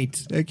was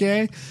great.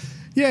 Okay.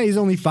 Yeah, he's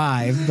only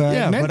 5, but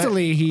Yeah, but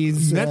mentally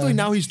he's mentally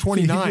now he's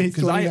 29 he's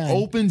because I 29.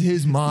 opened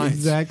his mind.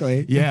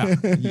 Exactly. Yeah.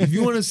 If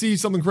you want to see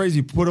something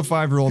crazy, put a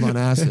 5-year-old on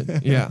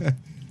acid. Yeah.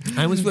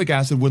 I almost feel like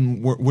acid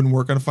wouldn't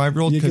work on a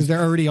 5-year-old because they're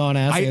already on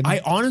acid.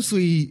 I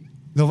honestly,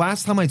 the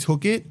last time I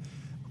took it,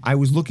 I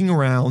was looking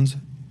around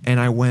and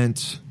I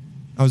was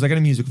like at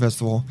a music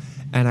festival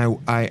and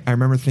I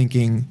remember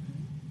thinking,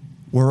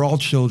 we're all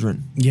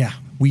children. yeah.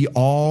 we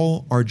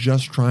all are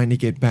just trying to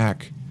get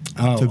back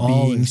Oh, to being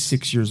always.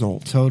 6 years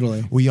old.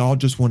 Totally. We all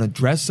just want to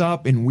dress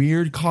up in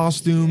weird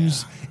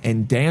costumes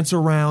and dance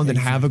around and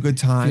have a good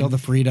time. Feel the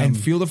freedom. And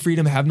feel the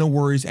freedom, have no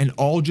worries, and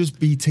all just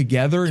be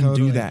together and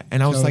Totally. do that.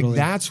 And I was like, Totally.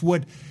 that's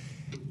what,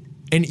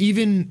 and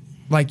even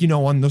like,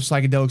 on those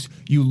psychedelics,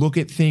 you look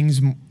at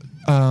things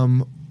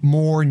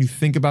more and you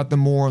think about them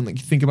more and like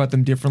you think about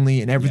them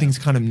differently and everything's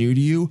kind of new to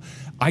you.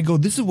 I go,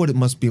 this is what it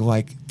must be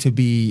like to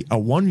be a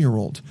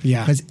 1-year-old. Yeah.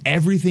 Because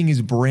everything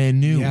is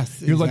brand new.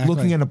 Yes, You're like exactly.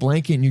 looking at a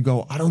blanket and you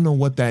go, I don't know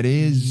what that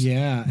is.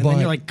 Yeah. And but then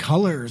you're like,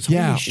 colors.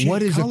 yeah, Holy shit,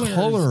 what is colors. a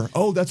color?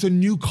 Oh, that's a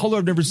new color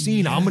I've never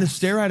seen. I'm going to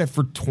stare at it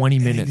for 20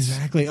 minutes.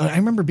 Exactly. I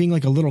remember being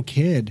like a little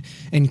kid,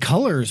 and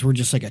colors were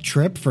just like a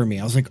trip for me.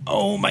 I was like,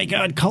 "Oh my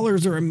god,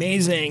 colors are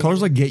amazing."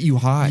 Colors like get you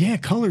high. yeah,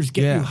 colors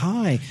get you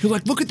high. You're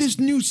like, look at this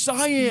new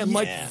cyan.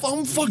 Like, Yeah.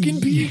 I'm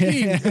fucking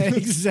peeking. Yeah,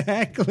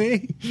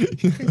 exactly.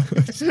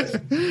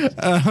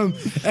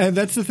 And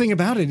that's the thing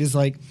about it is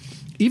like,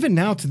 even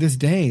now to this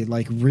day,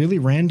 like really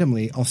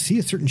randomly, I'll see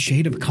a certain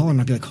shade of color and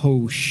I'll be like,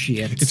 "Oh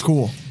shit!" It's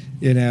cool.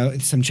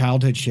 It's some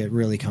childhood shit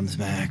really comes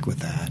back with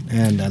that,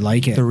 and I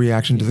like it. The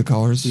reaction to the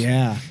colors.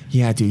 Yeah.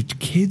 Yeah, dude.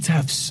 Kids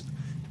have.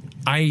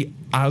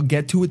 I'll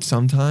get to it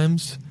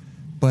sometimes,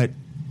 but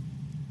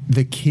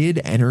the kid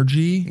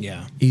energy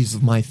Yeah.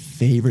 is my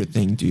favorite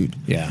thing, dude.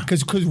 Yeah.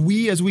 Because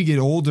we, as we get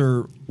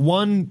older,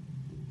 one,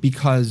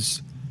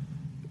 because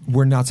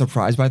we're not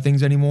surprised by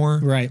things anymore.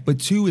 Right. But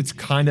two, it's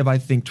kind of, I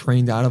think,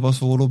 trained out of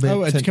us a little bit.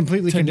 Oh, it's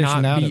completely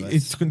conditioned not out be- of us.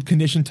 It's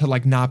conditioned to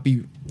like not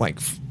be like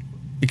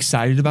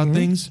excited about Mm-hmm.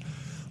 things.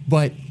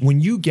 But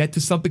when you get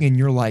to something and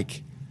you're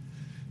like,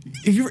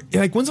 if you're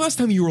like, when's the last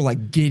time you were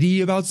like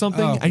giddy about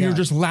something Oh, and you're yeah.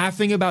 just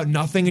laughing about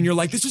nothing and you're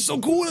like, this is so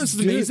cool, this is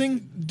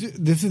amazing.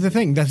 This is the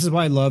thing. This is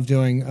why I love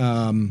doing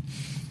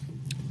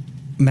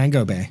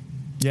Mango Bay.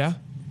 Yeah.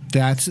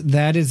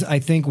 That is, I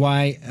think,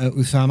 why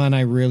Usama and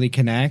I really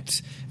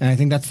connect, and I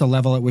think that's the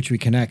level at which we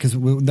connect. Because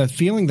the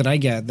feeling that I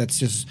get, that's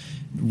just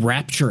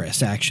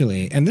rapturous,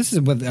 actually. And this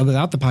is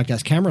without the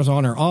podcast, cameras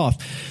on or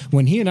off.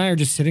 When he and I are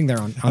just sitting there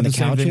on the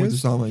same thing with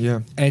couches, Usama,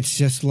 yeah. it's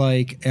just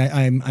like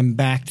I'm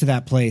back to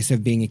that place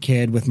of being a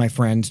kid with my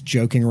friends,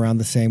 joking around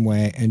the same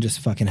way, and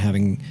just fucking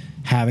having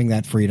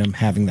that freedom,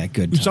 having that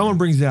good time. Someone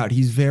brings it out.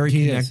 He's very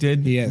He is.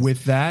 connected He is.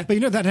 with that. But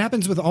that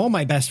happens with all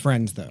my best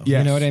friends, though. You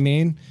Yes. know what I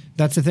mean?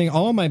 That's the thing.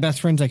 All my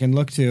best friends I can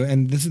look to,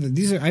 and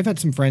these are. I've had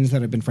some friends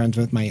that I've been friends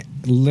with my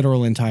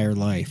literal entire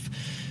life,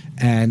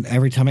 and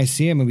every time I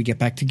see them and we get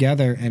back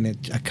together, and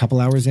a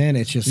couple hours in,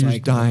 it's just You're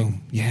like just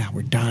dying. oh, yeah,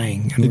 we're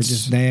dying, and we're It's-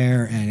 just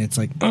there, and it's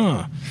like,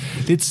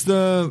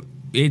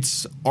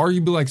 It's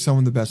arguably like some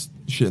of the best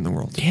shit in the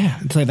world. yeah,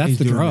 it's like that's He's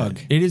the doing drug.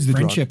 that. It is the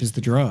drug. Friendship is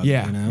the drug.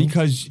 Yeah, you know?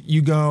 because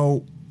you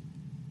go.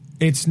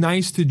 It's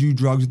nice to do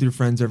drugs with your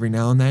friends every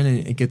now and then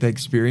and get that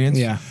experience.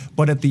 Yeah.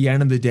 But at the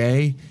end of the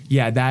day,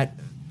 yeah, that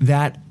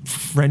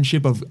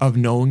friendship of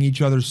knowing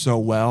each other so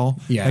well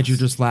Yes. that you're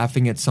just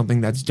laughing at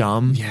something that's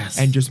dumb Yes.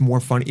 and just more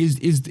fun is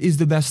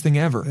the best thing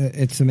ever.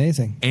 It's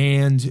amazing.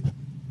 And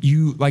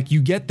you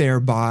get there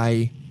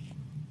by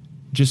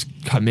just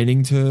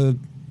committing to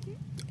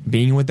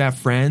being with that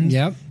friend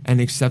Yep. and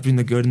accepting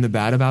the good and the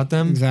bad about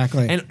them.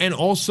 Exactly. And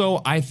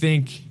also I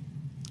think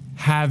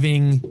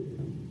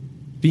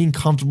being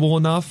comfortable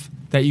enough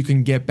that you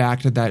can get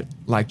back to that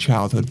like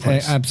childhood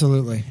place.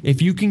 Absolutely.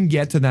 If you can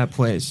get to that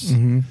place,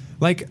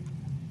 like,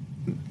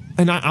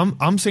 and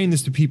I'm saying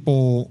this to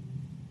people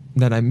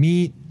that I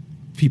meet,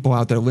 people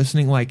out there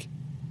listening, like,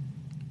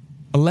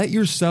 let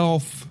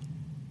yourself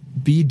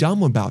be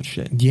dumb about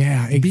shit.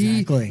 Yeah,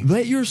 exactly.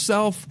 Let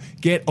yourself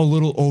get a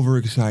little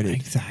overexcited.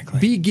 Exactly.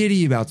 Be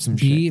giddy about some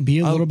shit. Be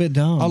a little bit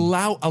dumb.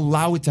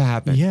 Allow it to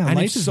happen. Yeah, and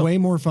life is way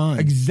more fun.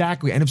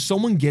 Exactly. And if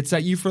someone gets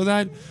at you for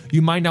that,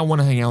 you might not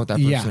want to hang out with that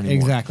person Yeah, anymore.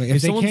 exactly.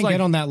 If they someone's can't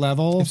get on that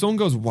level, if someone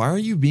goes, "Why are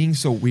you being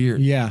so weird?"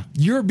 Yeah.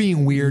 you're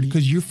being weird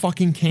because you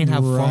fucking can't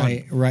have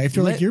right, fun. right. If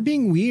you're Let- like you're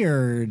being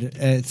weird,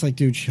 it's like,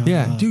 dude, shut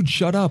yeah, up. dude,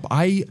 shut up.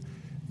 I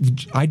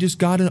just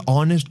got an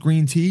honest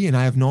green tea and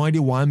I have no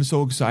idea why I'm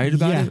so excited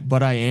about Yeah. it,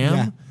 but I am.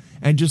 Yeah.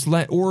 And just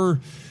or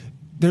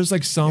there's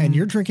like some And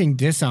you're drinking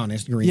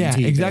dishonest green yeah,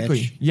 tea. exactly.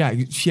 bitch.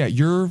 Yeah,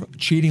 you're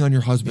cheating on your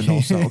husband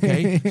also,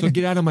 okay? So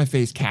get out of my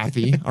face,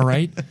 Kathy, all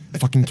right?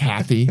 Fucking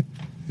Kathy.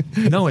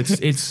 No,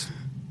 it's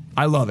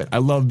I love it. I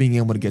love being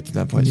able to get to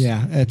that place.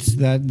 Yeah, it's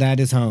that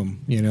is home.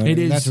 You know, It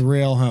is. That's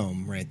real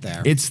home right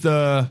there. It's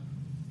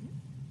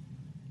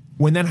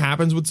when that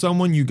happens with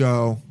someone, you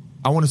go,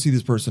 I want to see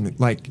this person.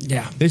 Like,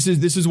 Yeah. this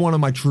is one of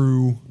my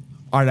true.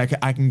 All right,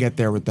 I can get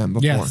there with them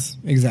before. yes,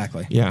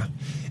 exactly. Yeah.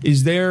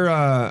 Is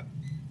there?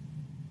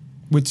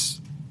 Which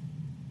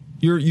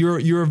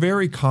you're a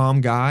very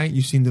calm guy.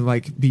 You seem to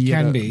like be.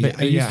 Can be. I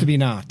used yeah. to be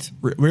not.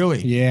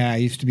 Really? Yeah, I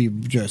used to be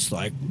just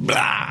like blah.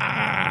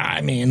 I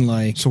mean,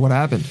 like So what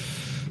happened?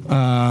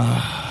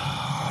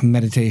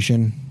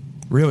 meditation.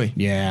 Really?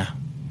 Yeah,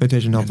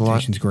 Meditation helped a lot.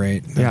 meditation's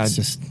great. Yeah,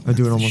 That's I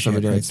do it that's almost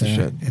every shit day. right It's the there.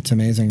 shit. It's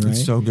amazing, right?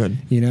 It's so good.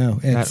 You know,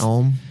 That it's,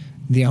 Om.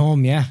 The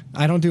Om, yeah.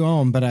 I don't do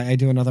Om, but I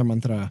do another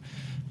mantra.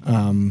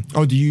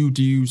 Oh, do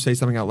you say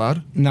something out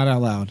loud? Not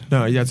out loud.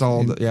 No, that's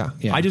all. Yeah.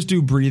 Yeah. I just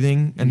do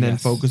breathing and then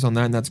Yes. focus on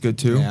that, and that's good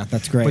too. Yeah,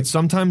 that's great. But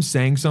sometimes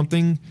saying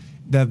something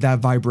that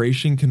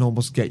vibration can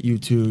almost get you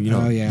to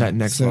Oh, yeah. that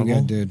next So level.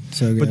 good, dude.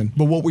 So good.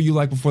 But what were you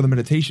like before the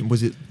meditation?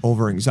 Was it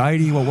over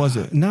anxiety? What was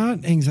it?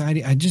 Not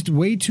anxiety. I just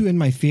way too in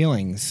my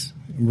feelings.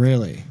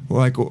 Really.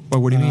 Like, what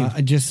do you mean?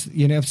 I just,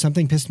 if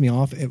something pissed me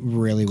off, it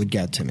really would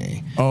get to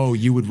me. Oh,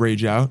 you would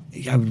rage out?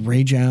 I would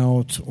rage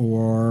out,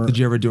 or Did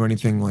you ever do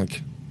anything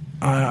like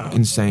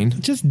insane?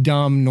 just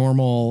dumb,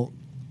 normal,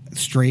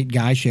 straight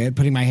guy shit.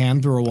 Putting my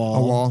hand through a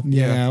wall,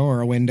 yeah.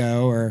 or a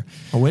window, or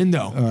A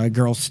window. a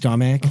girl's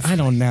stomach. I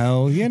don't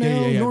know. Yeah.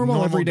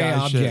 Normal everyday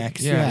guy shit.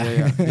 objects.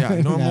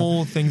 Yeah.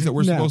 Normal things that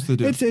we're No, supposed to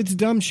do. It's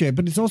dumb shit,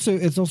 but it's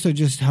also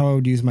just how I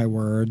would use my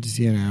words.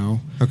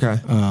 Okay.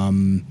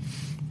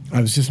 I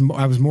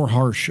was more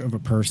harsh of a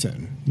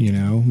person,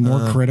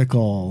 more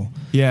critical.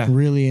 Yeah.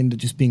 Really into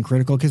just being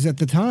critical. Because at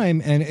the time,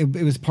 and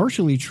it was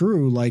partially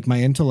true, like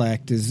my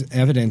intellect is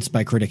evidenced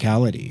by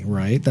criticality,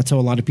 right? That's how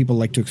a lot of people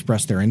like to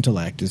express their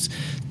intellect, is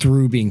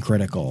through being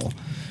critical.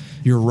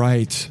 You're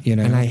right.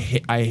 And I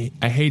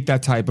hate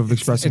that type of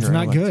expressing. It's your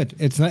not intellect.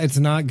 good. It's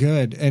not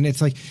good. And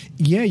it's like,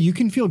 yeah, you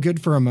can feel good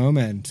for a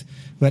moment,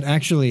 but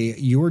actually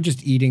you're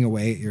just eating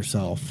away at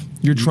yourself.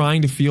 You're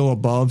trying to feel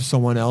above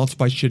someone else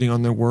by shitting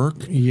on their work,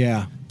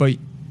 Yeah. but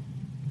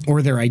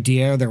Or their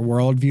idea, or their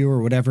worldview,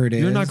 or whatever it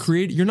is. you're not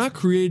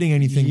creating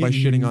anything by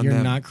shitting on You're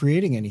them. not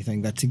creating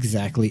anything. That's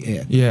exactly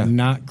it. Yeah. You're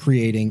not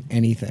creating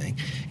anything.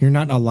 You're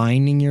not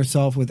aligning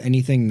yourself with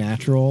anything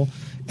natural.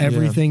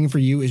 Everything for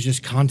you is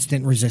just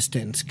constant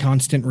resistance.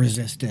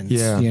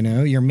 Yeah.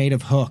 You're made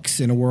of hooks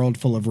in a world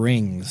full of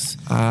rings.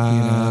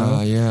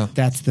 Yeah.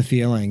 That's the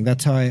feeling.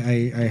 That's how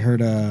I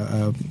heard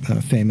a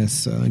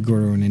famous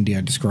guru in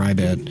India describe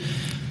it.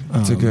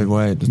 That's a good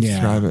way to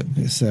describe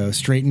it. So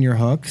straighten your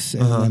hooks,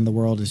 and then the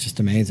world is just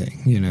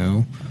amazing.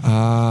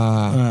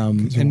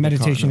 And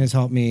meditation has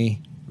helped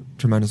me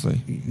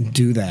tremendously.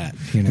 do that.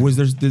 Was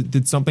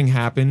did something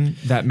happen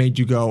that made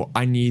you go,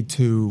 I need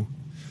to,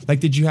 like,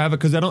 did you have it?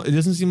 Because it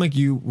doesn't seem like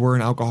you were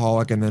an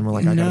alcoholic and then were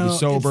like, I gotta be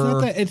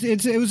sober. It's not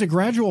that. It was a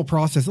gradual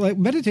process. Like,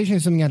 meditation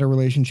is something I had a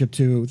relationship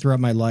to throughout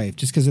my life,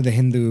 just because of the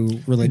Hindu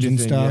religion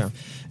thing, stuff.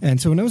 yeah. And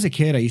so when I was a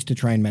kid, I used to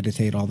try and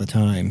meditate all the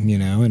time.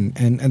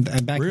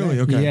 And back Really? then,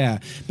 Okay. yeah,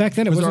 back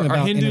then it wasn't Are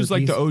about Hindus inner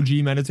like the peace.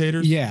 OG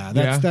meditators? Yeah,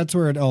 that's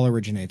where it all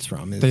originates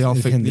from. They all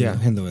think- yeah.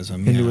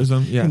 Hinduism.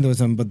 Hinduism, yeah.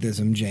 Hinduism,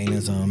 Buddhism,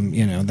 Jainism.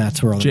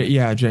 That's where all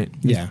Yeah.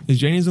 Yeah. Is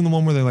Jainism the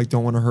one where they like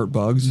don't want to hurt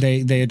bugs?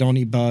 they don't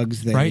eat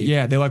bugs. Right?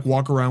 Yeah. They like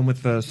walk around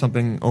with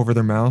something over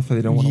their mouth.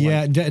 They don't want to.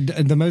 Yeah,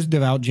 the most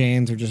devout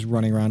Jains are just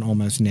running around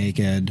almost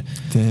naked.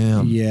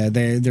 Damn. Yeah,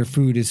 their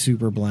food is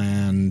super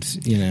bland.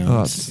 Oh,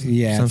 It's-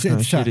 yeah, sounds it's kinda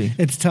tough. shitty.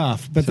 It's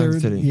tough, but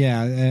Sounds they're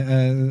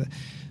shitty.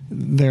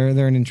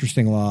 they're an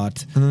interesting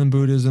lot. And then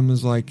Buddhism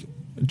is like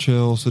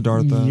chill,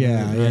 Siddhartha.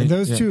 Yeah, right?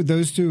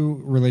 those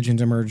two religions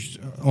emerged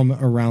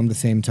around the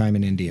same time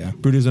in India.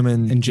 Buddhism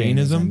and And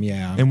Jainism. Jainism,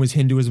 yeah. And was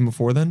Hinduism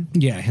before then?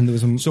 Yeah,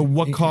 Hinduism. So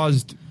what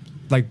caused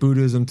like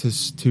Buddhism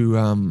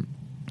to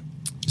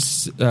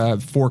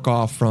fork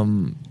off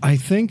from? I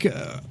think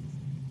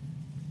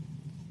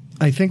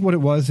what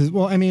it was is,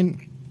 well, I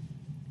mean,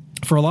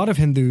 for a lot of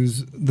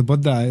Hindus, the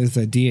Buddha is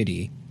a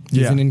deity.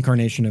 He's Yeah. an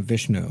incarnation of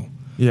Vishnu.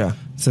 Yeah.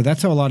 So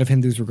that's how a lot of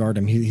Hindus regard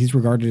him. He's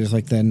regarded as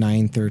like the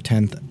 9th or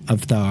 10th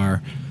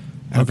avatar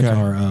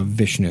of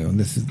Vishnu.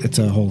 It's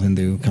a whole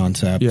Hindu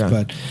concept. Yeah.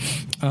 But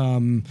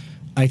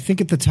I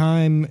think at the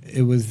time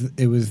it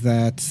was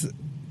that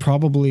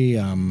probably.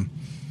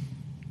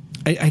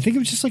 I think it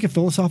was just like a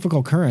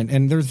philosophical current,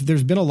 and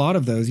there's been a lot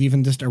of those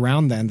even just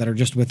around then that are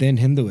just within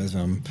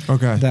Hinduism.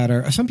 Okay. That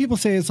are, some people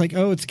say it's like,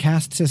 oh, it's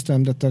caste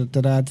system. Da, da,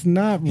 da, da. It's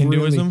not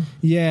Hinduism? Really,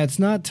 yeah, it's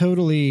not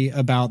totally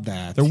about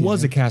that. There you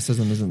was know? a caste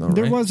system, isn't there?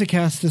 There right? was a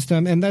caste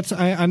system, and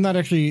I'm not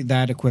actually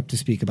that equipped to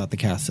speak about the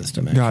caste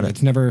system. Actually. Got it.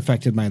 It's never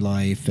affected my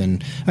life,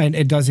 and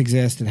it does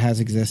exist. It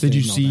has existed. Did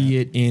you and all see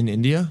that. it in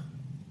India?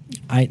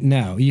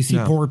 No, you see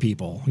No. poor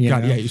people.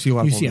 God, know? yeah, you see a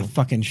lot of You poor see a people.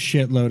 fucking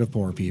shitload of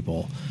poor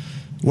people.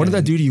 What did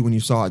that do to you when you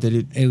saw it? Did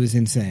it? It was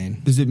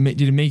insane. Did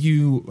it make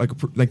you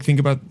like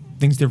think about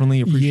things differently,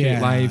 appreciate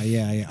life?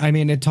 Yeah. I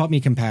mean, it taught me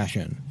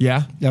compassion.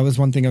 Yeah? That was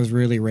one thing I was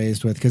really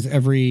raised with, because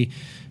every,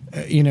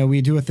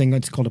 we do a thing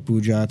that's called a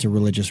puja. It's a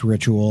religious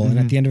ritual. And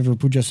at the end of a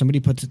puja, somebody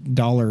puts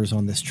dollars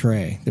on this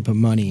tray. They put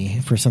money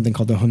for something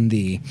called the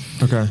hundi.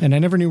 Okay. And I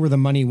never knew where the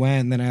money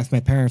went. And then I asked my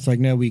parents, like,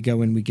 no, we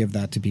go and we give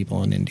that to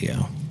people in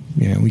India.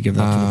 We give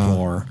that to the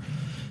poor.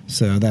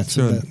 So that's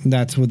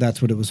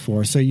what it was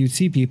for. So you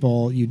see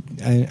people,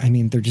 I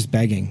mean, they're just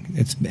begging.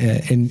 It's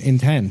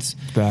intense,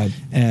 Bad.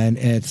 and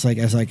it's like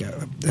as like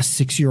a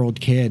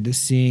 6-year-old kid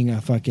seeing a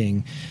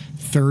fucking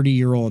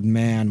 30-year-old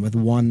man with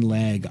one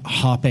leg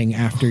hopping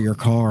after your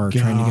car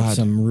trying to God. get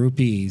some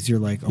rupees. You're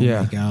like, oh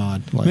Yeah. my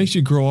god, like, Makes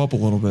you grow up a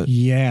little bit.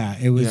 yeah,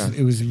 it was Yeah.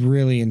 it was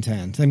really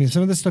intense. I mean,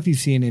 some of the stuff you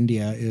see in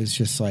India is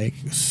just like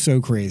so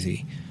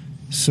crazy.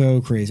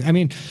 So crazy. I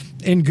mean,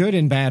 in good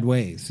and bad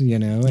ways, you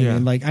know? I Yeah.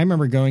 mean, like, I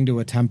remember going to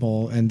a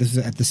temple, and this is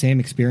at the same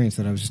experience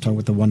that I was just talking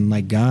with the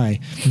one-legged guy.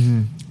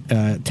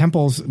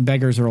 Temples,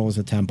 beggars are always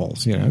at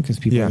temples, you know, because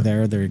people Yeah. are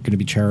there, they're going to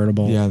be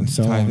charitable and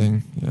so tithing.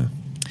 on. Yeah.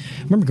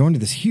 I remember going to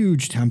this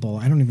huge temple.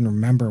 I don't even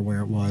remember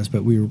where it was,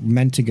 but we were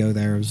meant to go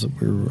there.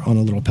 We were on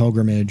a little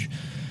pilgrimage.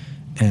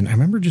 And I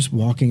remember just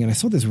walking, and I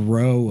saw this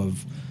row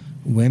of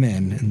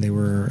women, and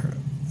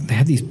they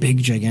had these big,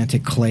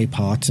 gigantic clay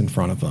pots in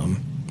front of them.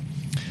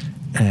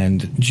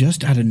 And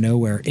just out of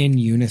nowhere, in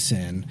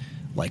unison,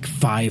 like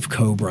 5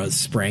 cobras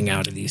sprang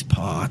out of these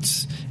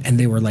pots. And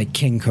they were like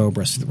king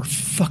cobras. So they were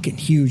fucking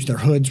huge. Their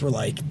hoods were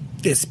like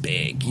this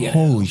big. You know?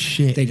 Holy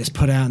shit. They just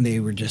put out, and they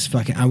were just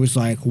fucking. I was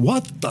like,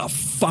 what the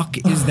fuck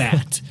is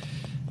that?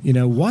 You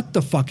know, what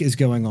the fuck is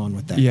going on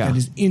with that? Yeah. That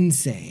is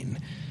insane.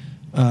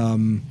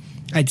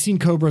 I'd seen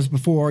cobras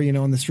before, you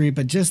know, on the street,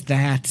 but just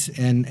that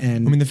and I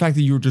mean, the fact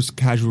that you were just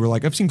casual, were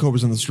like, I've seen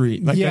cobras on the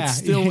street. Like, Yeah. that's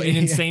still an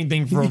insane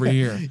thing for over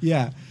here.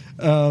 Yeah.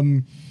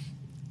 I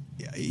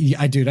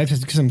dude, I've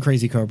had some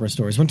crazy cobra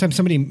stories. One time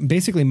somebody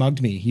basically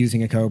mugged me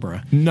using a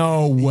cobra.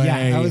 No way.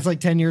 Yeah, I was like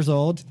 10 years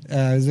old.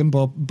 I was in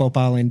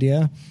Bhopal,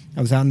 India.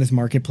 I was out in this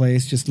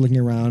marketplace just looking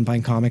around,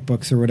 buying comic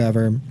books or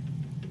whatever.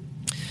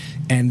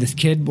 And this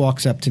kid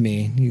walks up to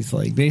me. He's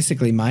like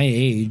basically my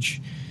age.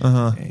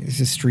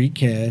 He's a street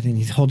kid, and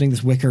he's holding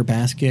this wicker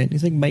basket.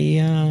 He's like,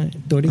 "Bhaiya,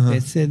 30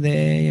 paise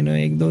de, you know,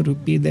 1-2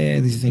 rupee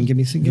de." He's saying, "Give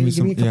me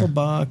a couple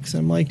bucks."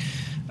 I'm like,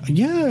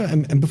 "Yeah."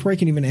 And before I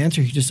can even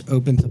answer, he just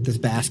opens up this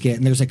basket,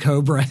 and there's a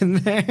cobra in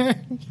there.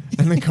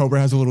 And the cobra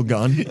has a little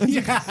gun.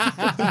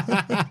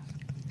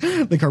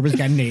 The cobra's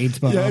got an AIDS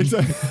bomb. Yeah,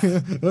 exactly.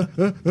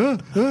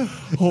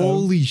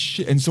 Holy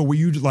shit. And so were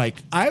you like,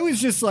 I was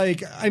just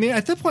like, I mean,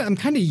 at that point, I'm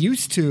kind of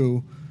used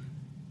to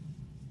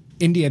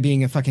India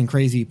being a fucking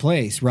crazy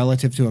place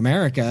relative to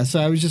America. So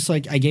I was just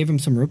like, I gave him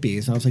some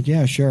rupees. I was like,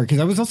 yeah, sure. Because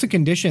I was also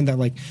conditioned that,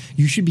 like,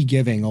 you should be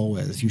giving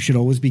always. You should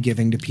always be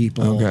giving to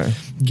people, Okay.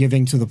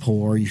 giving to the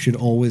poor. You should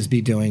always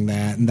be doing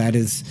that. And that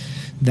is,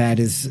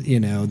 you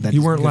know, that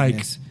you is weren't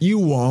goodness. like, you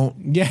won't.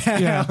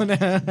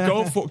 Yeah.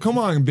 Go for, come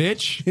on,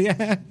 bitch.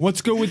 Yeah.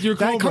 What's good with your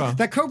cobra?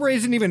 That cobra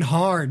isn't even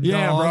hard.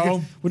 Yeah, dog.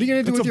 bro. What are you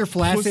going to do with your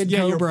flaccid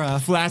cobra?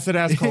 Flaccid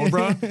ass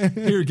cobra.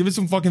 Here, give us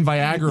some fucking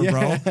Viagra,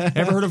 bro.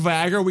 Ever heard of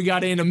Viagra? We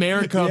got it in America,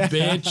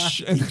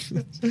 bitch.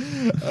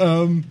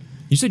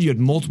 You said you had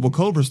multiple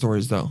cobra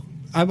stories, though.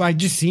 I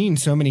just seen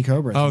so many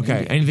cobras.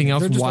 Okay. Anything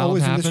else They're just wild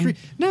always in the happen? street.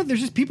 No,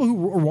 there's just people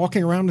who are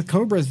walking around with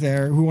cobras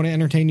there who want to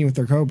entertain you with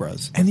their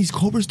cobras. And these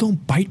cobras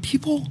don't bite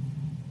people?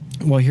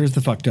 Well, here's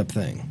the fucked up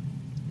thing.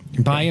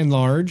 By and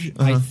large,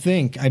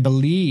 I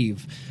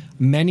believe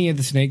many of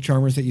the snake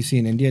charmers that you see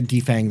in India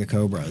defang the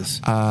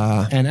cobras.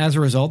 And as a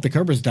result, the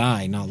cobras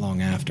die not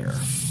long after.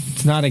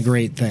 It's not a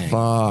great thing.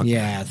 Fuck.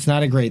 Yeah, it's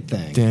not a great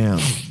thing. Damn.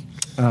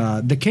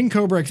 The King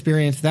Cobra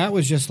experience, that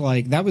was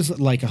like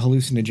a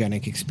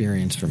hallucinogenic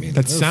experience for me.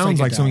 That was sounds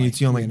like something you'd psychedelic,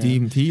 see on like you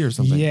know? DMT or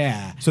something.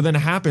 Yeah. So then it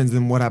happens,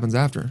 then what happens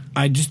after?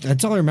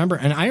 That's all I remember.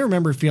 And I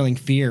remember feeling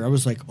fear. I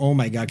was like, oh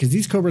my God, because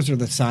these cobras are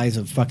the size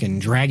of fucking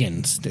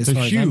dragons. As They're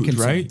far as I'm huge,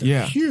 concerned. right? They're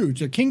Yeah. huge.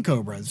 They're king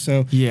cobras.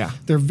 So Yeah.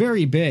 they're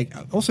very big.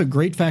 Also,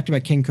 great fact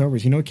about king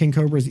cobras. You know what king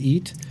cobras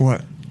eat?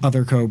 What?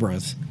 Other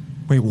cobras.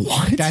 Wait,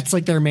 what? That's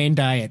like their main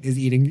diet is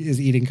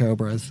eating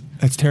cobras.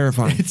 That's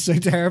terrifying. It's so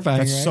terrifying.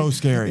 That's right? so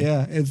scary.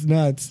 Yeah, it's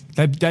nuts.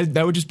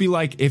 That would just be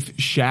like if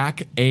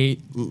Shaq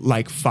ate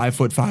like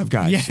 5'5"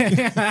 guys.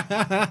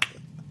 Yeah,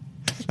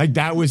 Like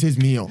that was his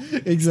meal.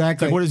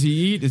 exactly. Like, what does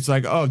he eat? It's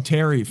like, oh,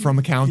 Terry from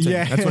accounting.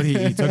 Yeah. That's what he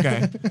eats.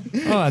 Okay.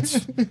 Oh, that's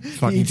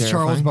fucking He eats terrifying.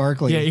 Charles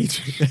Barkley. Yeah, he eats.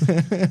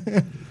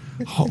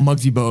 Oh,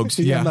 Muggsy Bogues.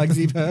 Yeah, Yeah.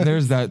 Muggsy Bogues.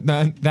 There's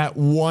that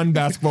one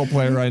basketball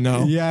player I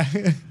know. Yeah,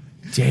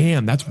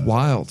 Damn, that's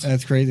wild.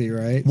 that's crazy,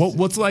 right?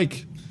 What's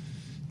like,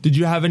 did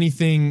you have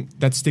anything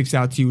that sticks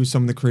out to you with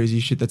some of the crazy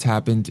shit that's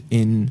happened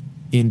in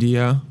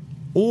India?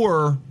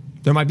 Or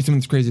there might be something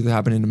that's crazy that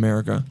happened in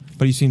America,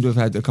 but you seem to have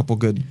had a couple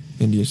good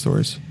India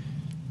stories.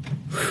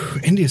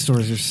 India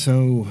stories are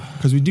so.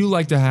 Because we do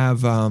like to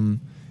have,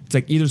 it's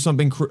like either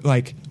something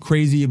like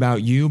crazy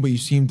about you, but you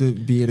seem to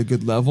be at a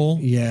good level.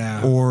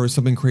 Yeah. Or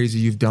something crazy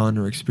you've done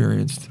or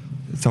experienced.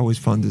 It's always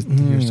fun to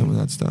hear some of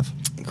that stuff.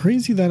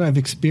 Crazy that I've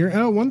experienced.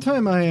 Oh, one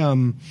time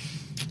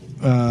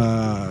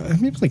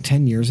maybe like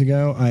 10 years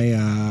ago,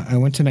 I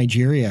went to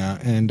Nigeria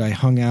and I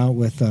hung out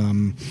with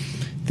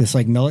this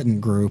like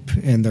militant group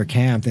in their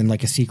camp, in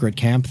like a secret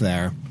camp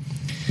there.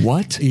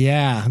 What?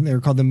 Yeah, they were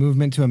called the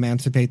Movement to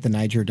Emancipate the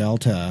Niger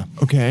Delta.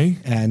 Okay.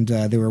 And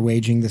they were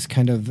waging this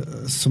kind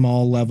of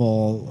small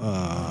level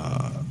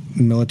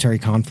military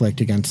conflict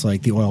against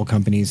like the oil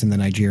companies and the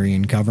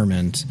Nigerian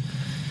government.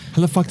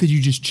 How the fuck did you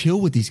just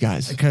chill with these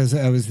guys? Because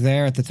I was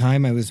there at the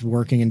time, I was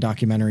working in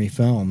documentary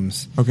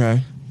films.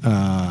 Okay.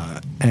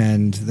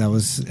 And that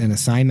was an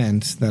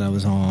assignment that I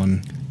was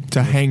on.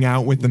 To hang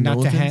out with the Not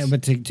militants? to hang,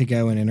 but to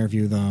go and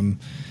interview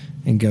them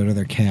and go to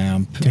their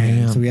camp. Damn.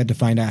 And so we had to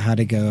find out how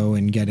to go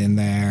and get in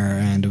there,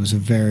 and it was a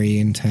very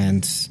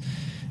intense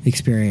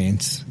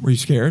experience. Were you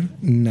scared?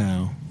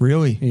 No.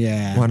 Really?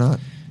 Yeah. Why not?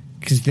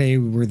 because they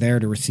were there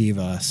to receive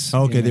us.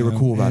 Okay, they were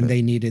cool about and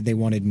it. They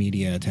wanted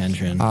media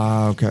attention.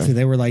 Okay. So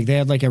they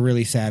had like a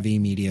really savvy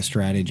media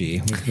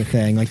strategy was the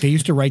thing. Like they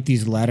used to write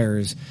these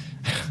letters.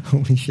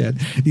 Holy shit,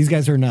 these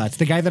guys are nuts.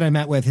 The guy that I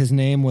met with, his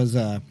name was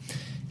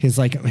his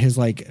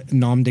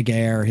nom de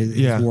guerre.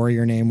 His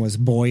warrior name was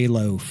Boy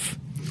Loaf.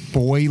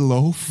 Boy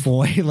Loaf.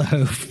 Boy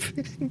Loaf.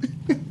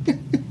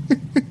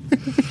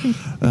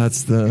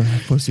 That's the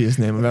pussiest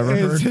name I've ever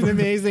heard. It's an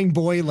amazing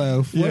Boy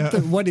Loaf.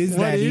 What is that?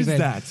 What is even?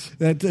 that?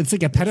 It's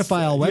like a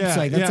pedophile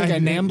website. That's like a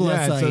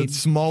NAMBLA site. It's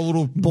a small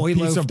little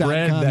piece of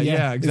bread. Boyloaf.com, That,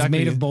 exactly. It's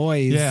made of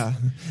boys. Yeah.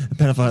 The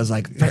pedophile's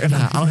like,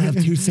 I'll have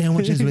 2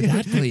 sandwiches with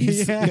that,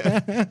 please.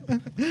 I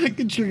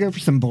could sure go for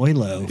some Boy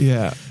Loaf.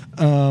 Yeah.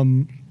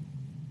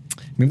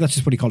 Maybe that's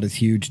just what he called his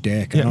huge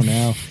dick. I don't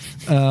know.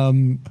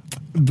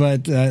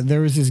 But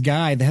there was this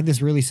guy that had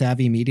this really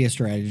savvy media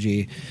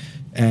strategy.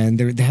 And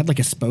they had like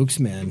a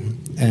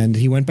spokesman, and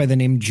he went by the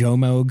name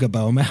Jomo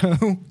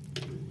Gabomo.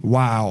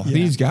 Wow,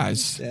 these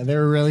guys. Yeah, they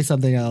were really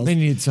something else. They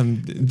needed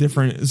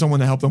someone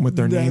to help them with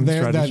their name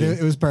strategy.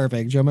 It was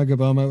perfect. Jomo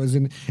Gabomo was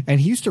in, and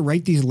he used to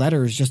write these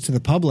letters just to the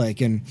public,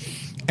 and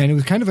it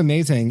was kind of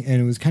amazing,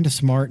 and it was kind of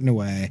smart in a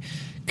way.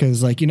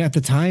 Because, like, at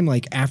the time,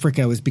 like,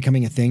 Africa was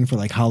becoming a thing for,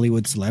 like,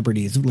 Hollywood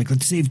celebrities. Like,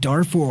 let's save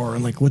Darfur,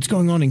 and, like, what's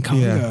going on in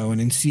Congo and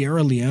in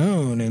Sierra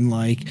Leone, and,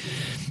 like...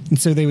 And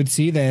so they would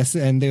see this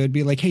and they would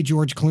be like, hey,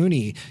 George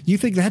Clooney, you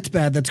think that's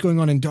bad? That's going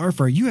on in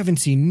Darfur. You haven't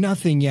seen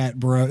nothing yet,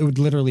 bro. It would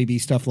literally be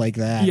stuff like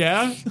that.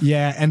 Yeah?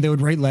 Yeah. And they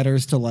would write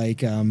letters to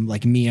like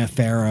Mia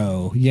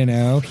Farrow,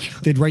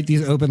 They'd write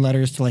these open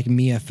letters to like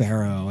Mia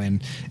Farrow.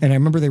 And I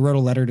remember they wrote a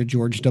letter to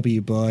George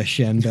W. Bush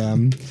and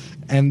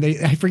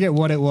I forget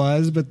what it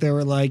was, but they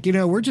were like,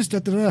 we're just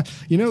at the,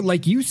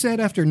 like you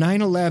said after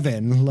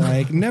 9/11,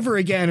 like never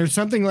again or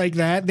something like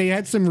that. They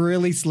had some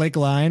really slick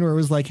line where it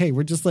was like, hey,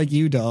 we're just like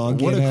you,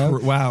 dog.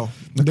 Wow.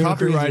 The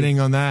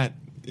copywriting on that,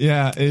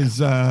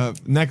 is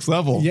next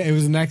level. Yeah, it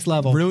was next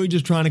level. Really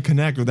just trying to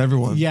connect with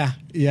everyone. Yeah.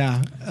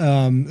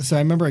 So I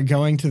remember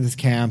going to this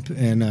camp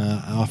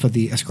off of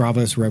the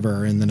Escravos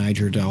River in the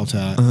Niger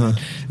Delta.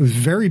 It was a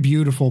very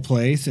beautiful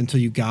place until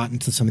you got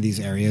into some of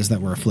these areas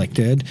that were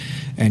afflicted,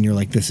 and you're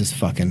like, this is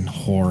fucking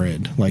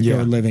horrid. Like they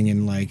were living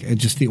in like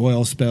just the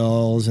oil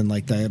spills and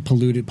like the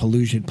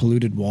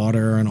polluted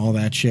water and all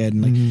that shit,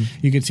 and like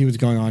you could see what's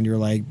going on. You're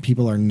like,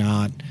 people are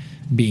not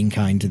being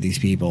kind to these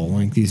people,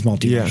 like these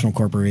multinational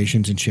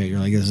corporations and shit. You're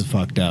like, this is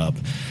fucked up.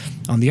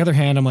 On the other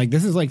hand, I'm like,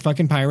 this is like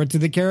fucking Pirates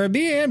of the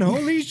Caribbean.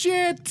 Holy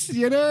shit.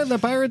 The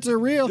pirates are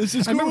real. This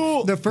is I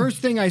cool. The first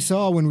thing I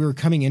saw when we were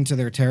coming into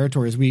their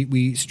territories,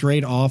 we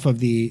strayed off of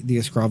the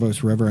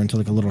Escravos River into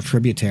like a little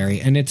tributary,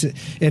 and it's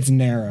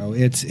narrow.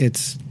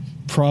 It's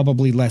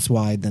probably less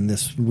wide than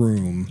this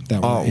room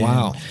that we're in.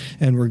 Wow.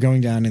 And we're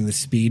going down in the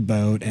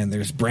speedboat, and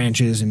there's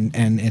branches, and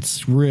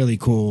it's really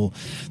cool.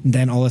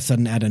 Then all of a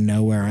sudden, out of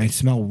nowhere, I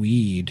smell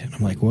weed.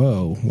 I'm like,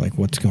 whoa, like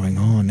what's going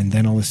on? And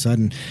then all of a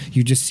sudden,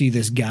 you just see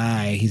this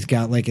guy. He's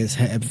got like his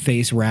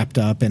face wrapped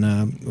up in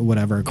a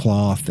whatever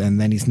cloth, and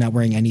then he's not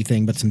wearing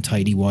anything but some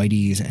tighty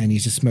whities, and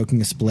he's just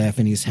smoking a spliff,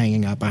 and he's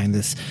hanging up behind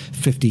this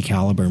 50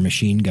 caliber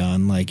machine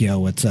gun. Like, yo,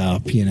 what's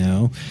up?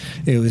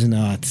 It was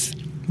nuts.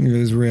 It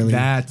was really...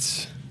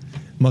 That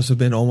must have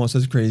been almost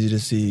as crazy to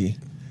see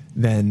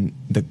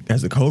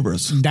as the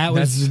Cobras. That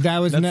was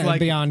like,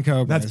 beyond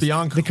Cobras. That's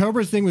beyond the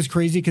Cobras thing was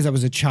crazy because I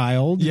was a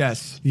child.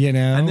 Yes.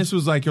 And this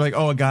was like, you're like,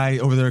 oh, a guy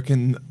over there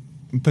can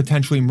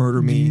potentially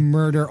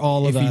murder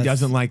all of us if he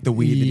doesn't like the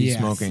weed that he's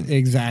smoking.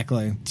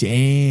 Exactly.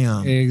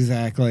 Damn.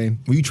 Exactly.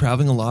 Were you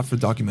traveling a lot for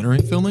documentary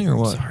filming or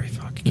what? Sorry,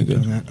 fuck. Keep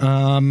doing that.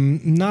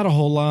 Not a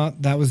whole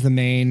lot. That was the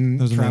main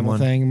travel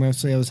thing.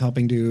 Mostly I was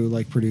helping do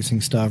like producing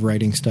stuff,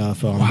 writing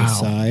stuff on the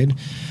side.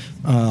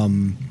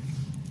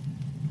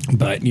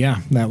 But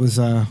yeah, that was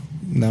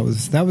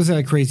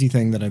a crazy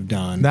thing that I've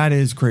done. That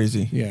is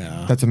crazy.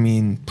 Yeah. That's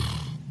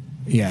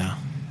yeah.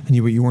 And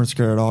you weren't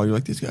scared at all. You're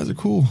like, these guys are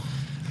cool.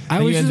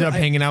 You ended up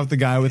hanging out with the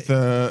guy with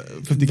the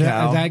 50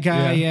 cal. That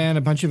guy, and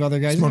a bunch of other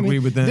guys. Smoked weed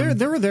with them.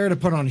 They were there to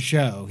put on a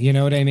show. You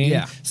know what I mean?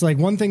 Yeah. So like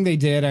one thing they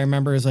did, I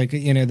remember, is like,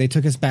 they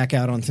took us back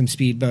out on some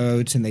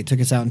speedboats, and they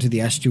took us out into the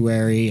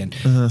estuary, and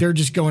they're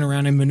just going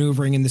around and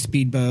maneuvering in the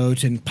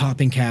speedboat and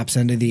popping caps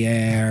into the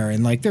air,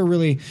 and like they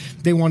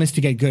want us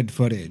to get good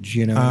footage.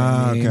 You know what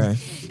I mean? Okay.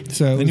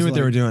 So they knew what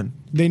they were doing.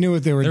 They knew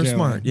what they were doing. They were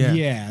smart, yeah.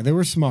 Yeah, they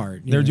were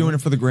smart. They were doing it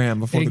for the gram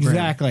before the gram.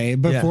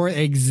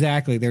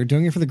 Exactly. They were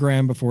doing it for the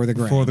gram before the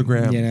gram. Before the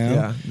gram,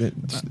 Yeah. Doing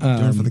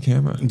it for the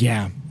camera.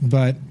 Yeah,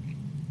 but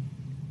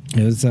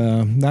it was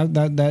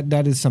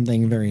that is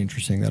something very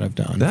interesting that I've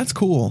done. That's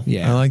cool.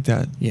 Yeah. I like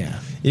that. Yeah.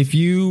 If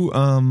you,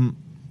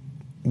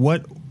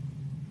 what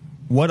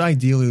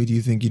ideally do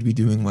you think you'd be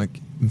doing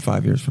like in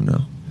 5 years from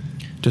now?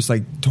 Just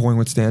like touring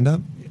with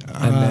stand-up?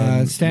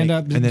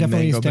 Stand-up,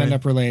 definitely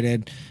stand-up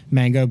related.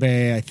 Mango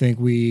Bay, I think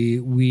we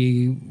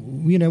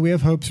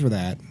have hopes for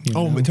that.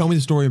 But tell me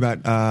the story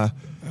about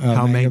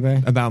Mango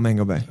Bay? About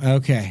Mango Bay.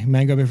 Okay,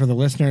 Mango Bay for the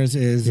listeners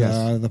is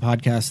Yes. the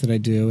podcast that I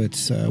do.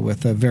 It's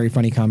with a very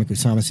funny comic,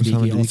 Usama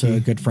Siddiqui, also Siddiqui. a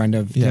good friend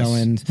of Yes.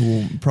 Dylan's.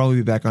 We'll probably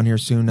be back on here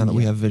soon now that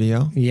we have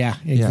video. Yeah,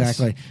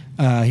 exactly.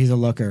 He's a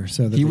looker,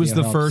 so He was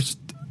video the helps. first.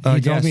 He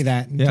told guest. me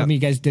that. He Yeah. told me you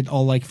guys did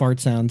all like fart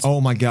sounds.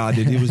 Oh my god,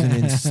 dude! It was an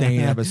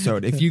insane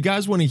episode. If you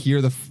guys want to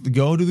hear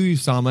go to the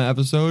Usama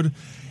episode.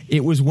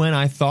 It was when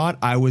I thought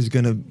I was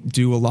gonna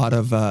do a lot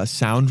of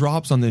sound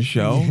drops on this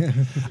show,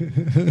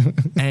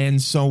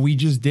 and so we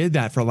just did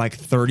that for like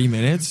 30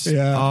 minutes.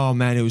 Yeah. Oh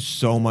man, it was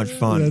so much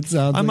fun. That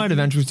sounds I like- might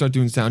eventually start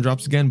doing sound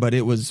drops again, but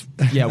it was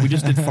we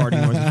just did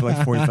farting noises for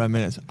like 45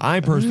 minutes. I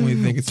personally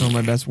think it's some of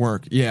my best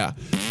work. Yeah,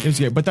 it was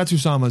good. But that's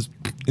Usama's.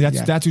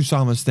 That's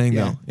Usama's thing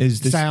Yeah. though.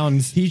 Is this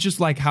Sounds. He's just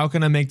like, how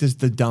can I make this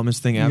the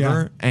dumbest thing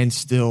ever and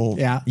still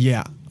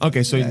Yeah.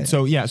 Okay, so he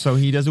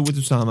does it with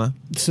Usama.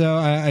 So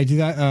I do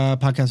that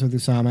podcast with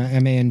Usama,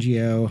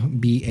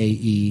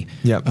 MANGOBAE.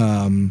 Yep.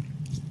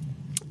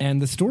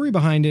 And the story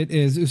behind it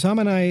is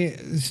Usama and I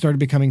started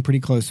becoming pretty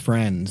close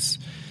friends,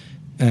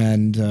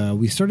 and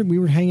we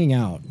were hanging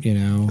out,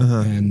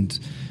 and.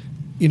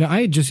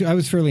 I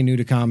was fairly new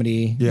to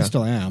comedy. Yeah. I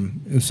still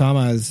am.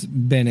 Usama has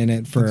been in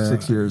it for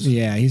 6 years.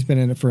 Yeah, he's been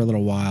in it for a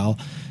little while,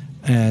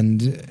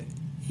 and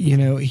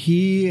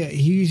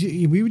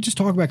we would just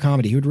talk about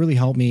comedy. He would really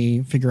help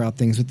me figure out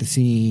things with the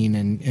scene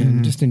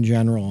and just in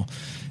general.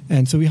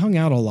 And so we hung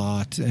out a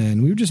lot,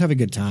 and we would just have a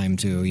good time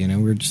too. We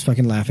were just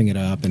fucking laughing it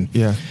up. And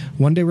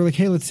one day we're like,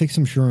 hey, let's take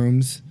some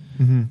shrooms,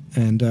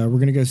 and we're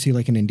gonna go see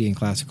like an Indian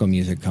classical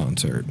music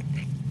concert.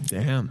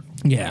 Damn.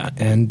 Yeah,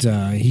 and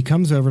he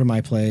comes over to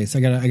my place. I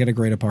got a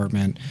great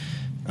apartment,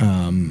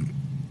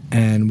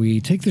 and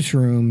we take the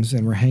shrooms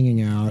and we're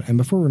hanging out. And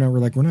before we know, we're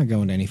not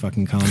going to any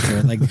fucking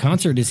concert. Like the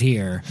concert is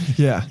here.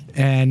 Yeah.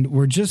 And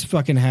we're just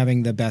fucking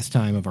having the best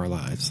time of our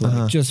lives.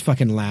 Like just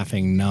fucking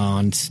laughing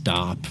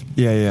nonstop.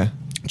 Yeah.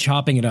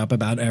 Chopping it up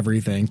about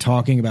everything,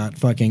 talking about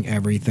fucking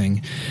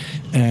everything.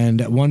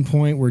 And at one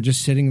point, we're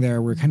just sitting there.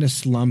 We're kind of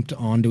slumped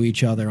onto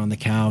each other on the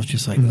couch,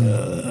 just like,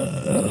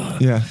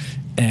 Yeah.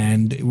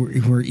 and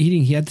we're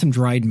eating. He had some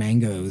dried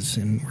mangoes,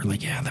 and we're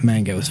like, yeah, the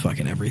mango is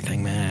fucking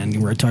everything, man.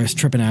 We're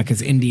tripping out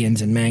because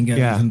Indians and mangoes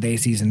and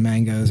desis and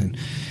mangoes,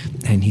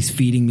 and he's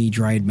feeding me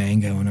dried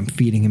mango, and I'm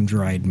feeding him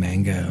dried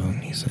mango,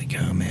 and he's like,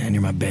 oh man,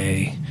 you're my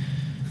bae.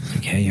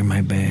 Like, yeah, you're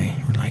my bae.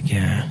 We're like,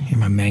 yeah, you're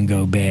my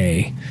mango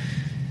bae.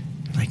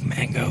 Like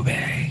Mango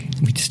Bay.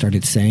 We just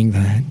started saying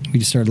that. We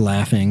just started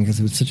laughing because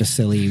it was such a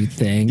silly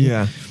thing.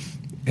 Yeah.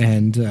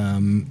 And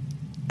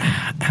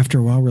after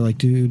a while, we're like,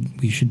 dude,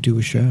 we should do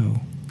a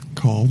show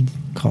called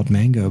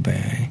Mango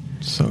Bay.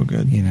 So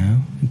good.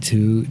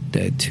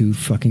 Two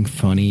fucking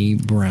funny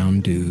brown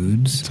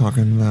dudes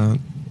Talking about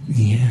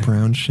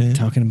brown shit.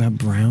 talking about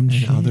brown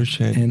shit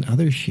and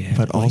other shit.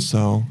 But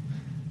also,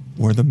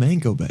 we're the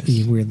Mango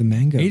Bays. We're the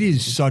Mango. It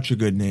is such a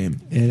good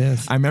name. It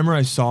is. I remember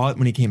I saw it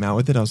when he came out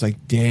with it. I was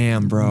like,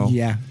 damn, bro.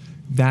 Yeah.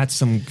 That's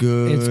some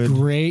good. It's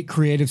great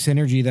creative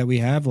synergy that we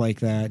have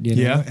like that.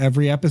 Yeah.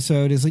 Every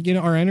episode is like,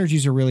 our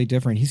energies are really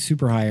different. He's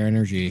super high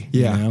energy.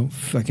 Yeah.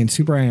 Fucking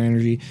super high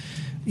energy.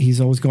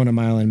 He's always going a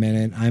mile a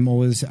minute. I'm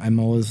always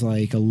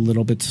like a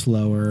little bit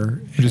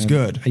slower, which is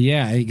good.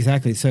 Yeah,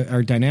 exactly. So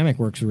our dynamic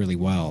works really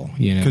well.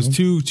 Because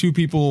two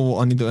people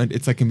on either end,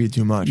 it's like can be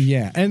too much.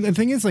 Yeah, and the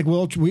thing is, like,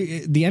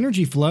 the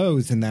energy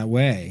flows in that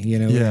way. You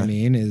know what I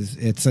mean?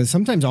 It's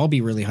sometimes I'll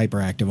be really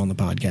hyperactive on the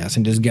podcast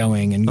and just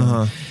going and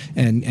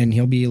and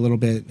he'll be a little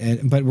bit,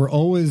 but we're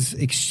always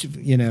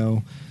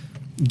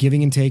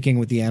giving and taking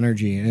with the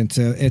energy, and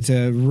it's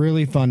a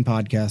really fun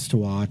podcast to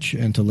watch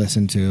and to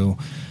listen to.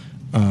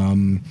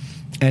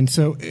 And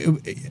so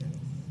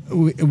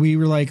we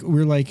were like,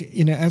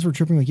 as we're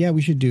tripping, like, yeah,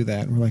 we should do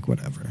that. And we're like,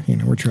 whatever,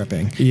 we're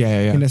tripping.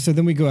 Yeah. So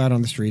then we go out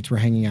on the streets, we're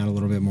hanging out a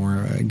little bit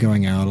more,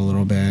 going out a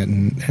little bit,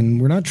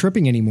 and we're not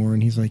tripping anymore.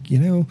 And he's like,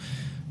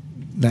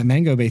 that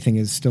Mango Bay thing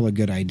is still a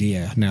good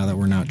idea now that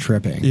we're not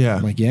tripping. Yeah.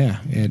 I'm like, yeah,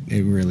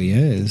 it really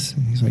is.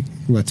 And he's like,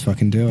 let's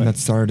fucking do it.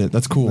 Let's start it.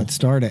 That's cool. Let's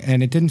start it.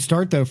 And it didn't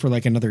start though for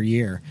like another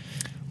year.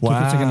 Wow.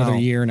 Took us like another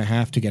year and a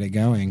half to get it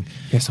going.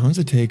 Yeah, sometimes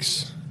it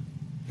takes.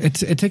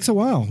 It takes a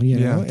while, to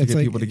get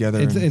like, people together.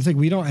 It's like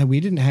we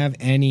didn't have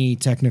any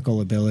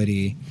technical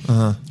ability,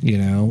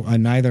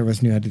 neither of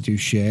us knew how to do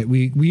shit.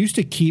 We used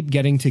to keep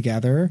getting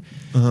together.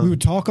 We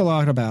would talk a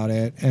lot about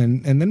it,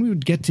 and then we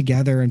would get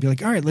together and be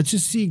like, all right, let's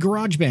just see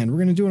GarageBand. We're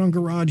going to do it on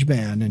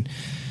GarageBand,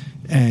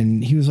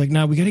 and he was like,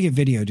 no, we got to get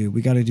video, dude.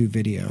 We got to do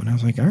video, and I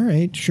was like, all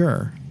right,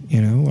 sure.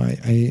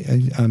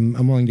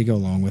 I'm willing to go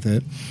along with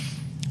it.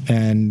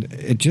 And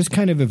it just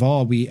kind of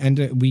evolved.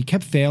 We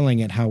kept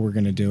failing at how we're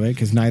going to do it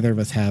because neither of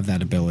us have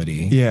that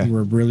ability. Yeah.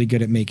 We're really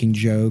good at making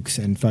jokes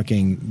and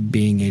fucking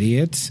being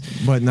idiots.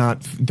 But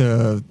not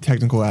the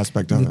technical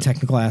aspect of it. The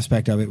technical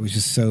aspect of it was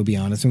just so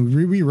beyond us. And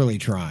we really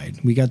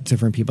tried. We got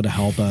different people to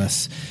help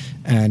us.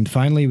 And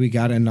finally, we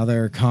got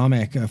another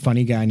comic, a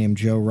funny guy named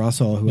Joe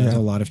Russell, who has a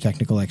lot of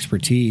technical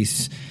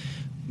expertise.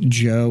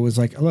 Joe was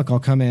like, look, I'll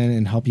come in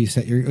and help you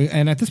set your...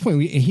 And at this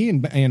point, he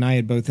and I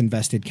had both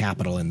invested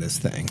capital in this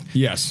thing.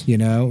 Yes.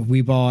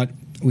 We bought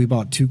we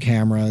bought 2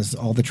 cameras,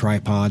 all the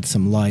tripods,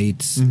 some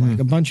lights, like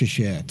a bunch of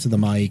shit, so the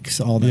mics,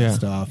 all that Yeah.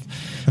 stuff.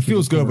 It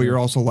feels good, but you're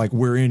also like,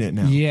 we're in it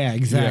now. Yeah,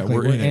 exactly. Yeah,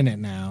 we're in it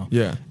now.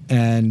 Yeah.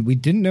 And we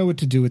didn't know what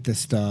to do with this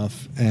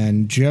stuff.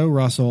 And Joe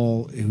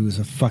Russell, who's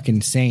a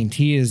fucking saint,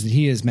 he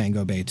is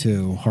Mango Bay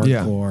too,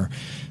 hardcore.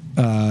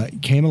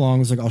 Came along,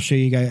 was like, I'll show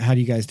you guys how do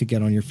you guys to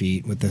get on your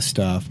feet with this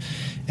stuff.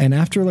 And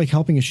after like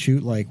helping us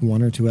shoot like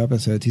 1 or 2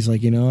 episodes, he's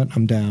like, you know what,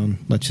 I'm down.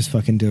 Let's just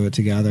fucking do it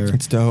together.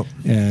 It's dope.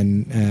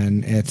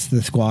 And it's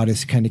the squad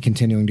is kind of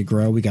continuing to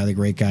grow. We got a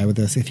great guy with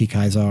us, Iffy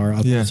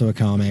Kaisar, Yeah. also a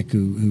comic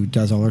who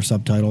does all our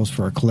subtitles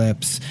for our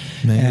clips.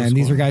 Mango And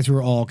these Squad. are guys who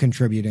are all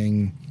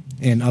contributing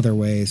in other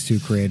ways too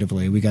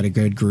creatively. We got a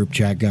good group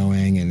chat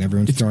going, and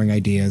everyone's throwing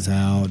ideas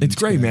out. It's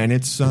great, good. man.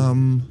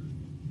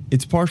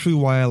 It's partially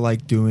why I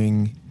like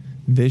doing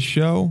this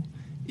show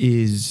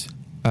is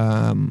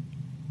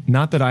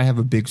not that I have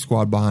a big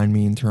squad behind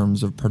me in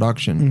terms of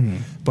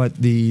production, but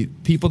the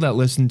people that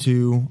listen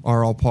to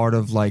are all part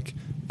of like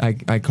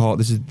I call it.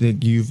 This is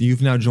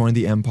you've now joined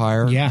the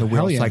Empire. Yeah, the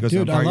hell Real yeah, Psychos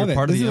dude, Empire. I love You're it.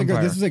 part of This the is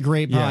Empire. this is a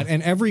great pod, Yeah.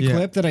 and every Yeah.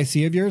 clip that I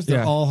see of yours, they're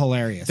Yeah. all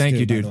hilarious. Thank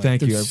too, you, by dude. the way. Thank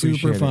They're you. I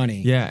appreciate super it.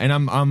 funny. Yeah, and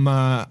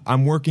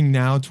I'm working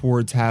now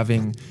towards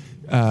having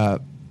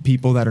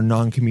people that are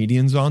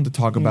non-comedians on to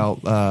talk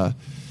about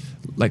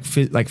like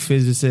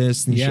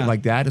physicists and Yeah. shit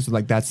like that. It's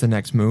like that's the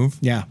next move.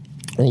 Yeah.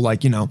 Or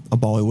like, you know, a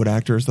Bollywood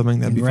actor or something.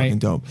 That'd be Right. fucking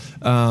dope.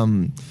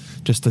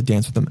 Just to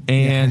dance with them.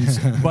 And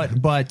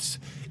but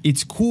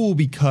it's cool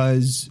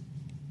because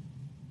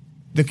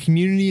the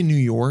community in New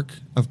York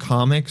of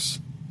comics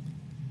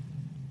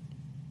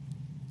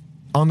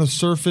on the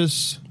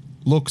surface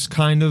looks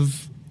kind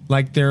of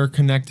like they're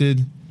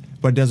connected,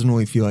 but it doesn't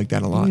really feel like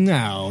that a lot.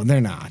 No,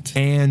 they're not.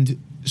 And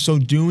so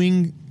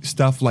doing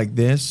stuff like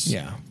this,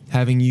 Yeah.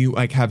 having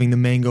the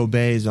Mango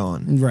Bays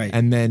on, Right.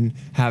 and then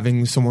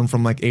having someone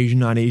from like Asian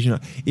Not Asian,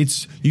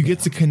 you get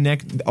to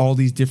connect all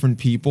these different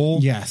people,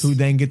 Yes. who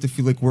then get to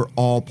feel like we're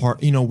all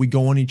part. You know, we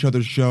go on each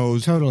other's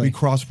shows, Totally. we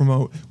cross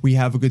promote, we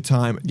have a good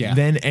time. Yeah.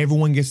 Then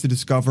everyone gets to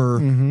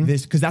discover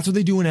this because that's what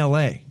they do in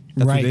LA.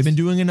 That's what Right. they've been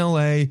doing in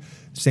LA.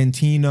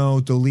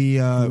 Santino,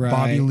 D'Elia, Right.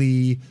 Bobby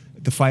Lee.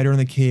 The Fighter and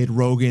the Kid,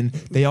 Rogan,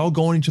 they all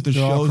go on each other's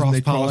They're all shows and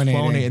they cross-pollinating.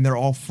 cross-pollinate and they're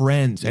all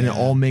friends and it Yeah.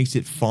 all makes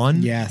it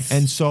fun. Yes.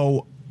 And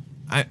so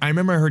I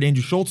remember I heard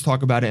Andrew Schultz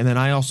talk about it, and then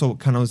I also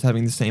kind of was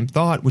having the same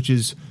thought, which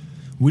is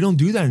we don't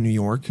do that in New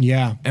York.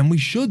 Yeah. And we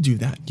should do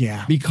that.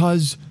 Yeah.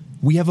 Because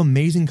we have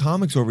amazing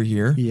comics over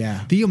here. Yeah.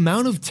 The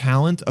amount of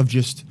talent of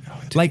just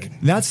like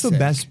that's the sick.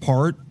 best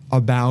part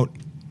about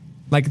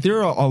like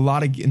there are a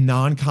lot of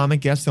non-comic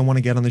guests that want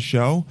to get on the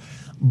show,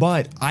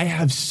 but I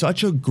have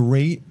such a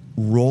great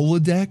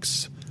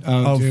Rolodex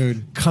Oh, of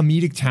dude.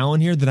 comedic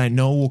talent here that I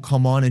know will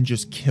come on and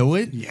just kill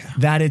it. Yeah.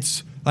 That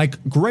it's like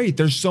great.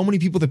 There's so many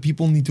people that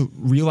people need to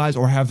realize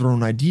or have their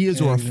own ideas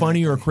or are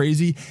funny or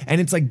crazy.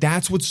 And it's like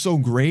that's what's so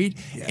great.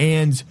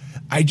 And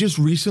I just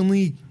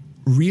recently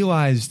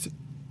realized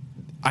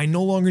I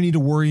no longer need to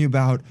worry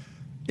about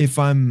if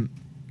I'm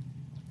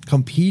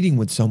competing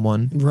with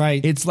someone.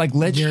 Right. It's like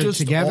let's You're just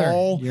together.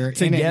 all You're in it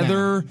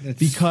together now. It's-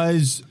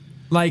 because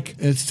like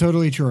It's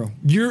totally true.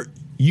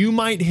 you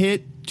might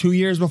hit 2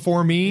 years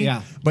before me,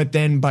 Yeah. but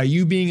then by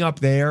you being up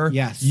there,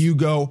 Yes. you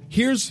go,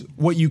 here's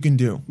what you can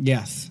do.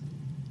 Yes.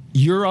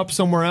 You're up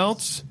somewhere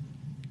else,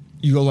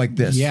 you go like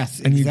this. Yes,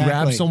 and you grab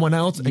exactly. someone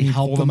else and You you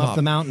help pull them them up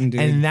the mountain,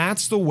 dude. And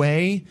that's the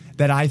way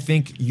that I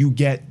think you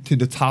get to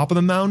the top of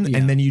the mountain Yeah.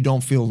 and then you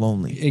don't feel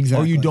lonely.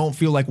 Exactly. Or you don't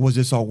feel like, was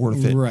this all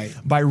worth it? Right.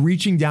 By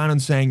reaching down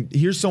and saying,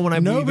 here's someone I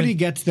believe Nobody in.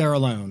 gets there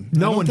alone. No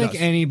I don't one think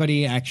does.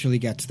 anybody actually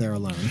gets there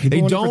alone. People They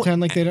want to don't-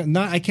 pretend like they don't.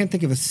 Not, I can't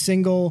think of a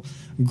single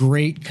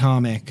great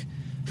comic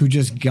who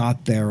just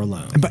got there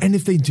alone. And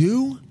if they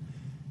do,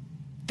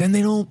 then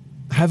they don't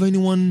have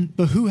anyone.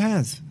 But who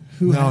has?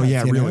 Who No, has,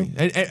 yeah, you know? really.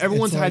 And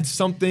everyone's It's had like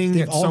something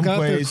They've at all some got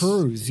their place.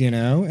 crews, you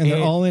know, and they're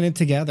And- all in it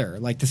together.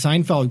 Like the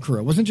Seinfeld crew.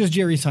 It wasn't just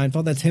Jerry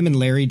Seinfeld. That's him and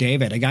Larry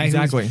David, a guy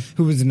Exactly.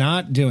 who was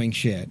not doing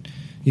shit.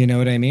 You know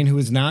what I mean? Who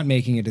was not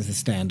making it as a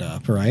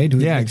stand-up, right?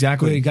 Yeah,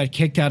 exactly. Who got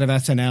kicked out of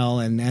SNL,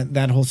 and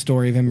that whole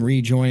story of him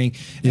rejoining.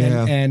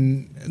 Yeah.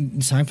 And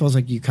Seinfeld's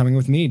like, "You coming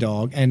with me,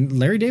 dog?" And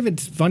Larry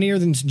David's funnier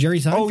than Jerry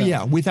Seinfeld. Oh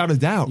yeah, without a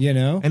doubt. You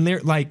know? and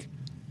they're like,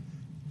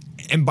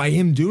 and by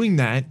him doing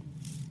that,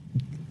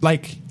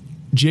 like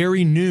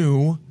Jerry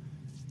knew,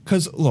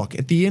 because look,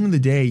 at the end of the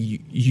day,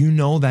 you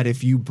know that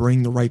if you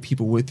bring the right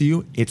people with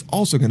you, it's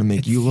also going to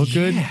make you look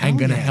good yeah, and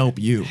going to hell yeah. help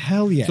you.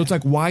 Hell yeah. So it's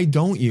like, why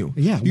don't you?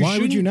 Yeah, why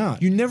would you shouldn't-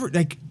 not? You never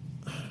like.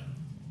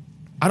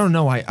 I don't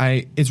know.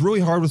 I it's really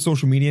hard with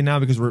social media now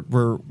because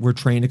we're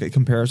trained to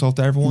compare ourselves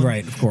to everyone.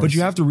 Right, of course. But you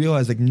have to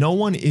realize like no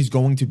one is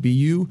going to be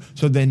you.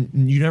 So then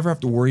you never have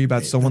to worry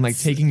about someone like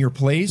taking your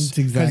place That's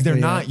because exactly they're it.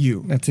 not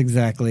you. That's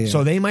exactly it.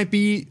 So they might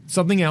be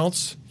something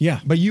else. Yeah.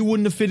 But you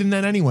wouldn't have fit in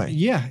that anyway.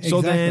 yeah, exactly.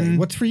 So then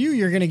What's for you,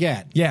 you're going to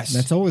get. Yes.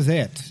 That's always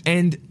it.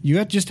 and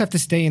Just have to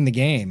stay in the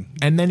game.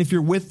 then if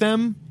you're with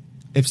them,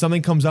 if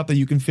something comes up that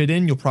you can fit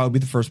in, you'll probably be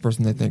the first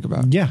person they think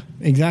about. Yeah,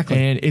 exactly.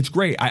 And it's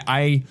great.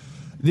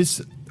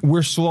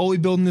 we're slowly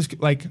building this,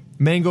 like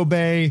Mango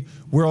Bay.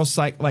 We're all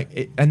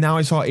and now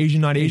I saw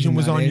Asian Not Asian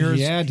was Not on Asian. yours.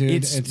 Yeah, dude.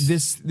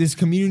 It's this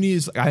community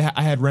is. I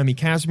had Remy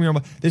Casimir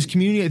on. This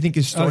community, I think,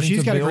 is starting. she's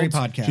to got a build. great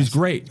podcast. She's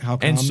great. How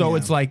come? And so Yeah.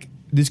 it's like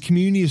this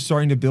community is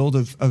starting to build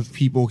of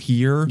people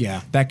here.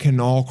 Yeah. That can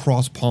all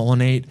cross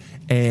pollinate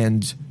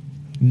and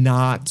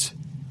not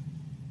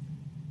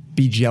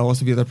be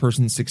jealous of the other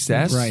person's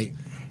success. Right.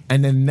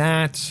 And then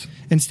that.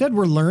 Instead,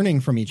 we're learning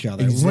from each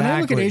other. When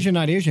I look at Exactly. Asian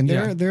Not Asian,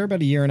 Yeah. they're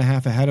about a year and a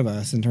half ahead of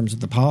us in terms of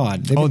the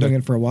pod. They've been doing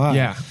it for a while.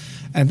 Yeah.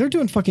 And they're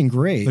doing fucking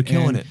great. They're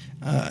killing it.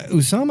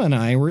 Usama and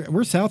I,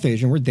 we're South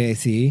Asian. We're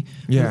Desi.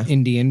 Yeah. We're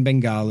Indian,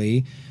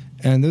 Bengali.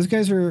 And those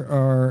guys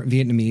are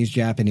Vietnamese,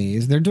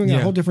 Japanese. They're doing a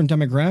Yeah. whole different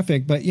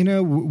demographic. But,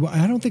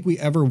 I don't think we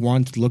ever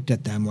once looked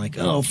at them like,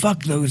 oh,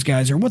 fuck those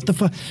guys, or what the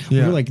fuck.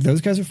 Yeah. We're like,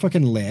 those guys are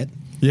fucking lit.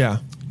 Yeah.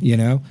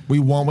 We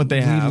want what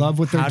they have. We love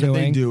what they're How doing.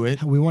 did they do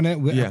it? We want to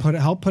Yeah.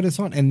 help put us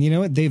on. And you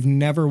know what? They've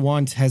never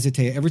once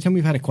hesitated. Every time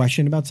we've had a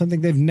question about something,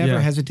 they've never Yeah.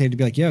 hesitated to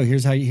be like, "Yo,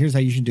 here's how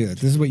you should do it.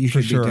 This is what you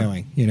For should sure. be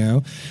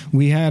doing."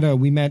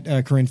 We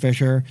met Corinne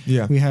Fisher.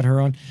 Yeah. We had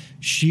her on.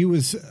 She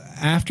was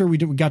after we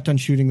got done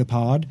shooting the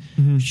pod.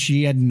 Mm-hmm.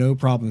 She had no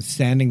problem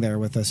standing there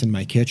with us in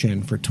my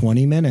kitchen for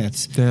 20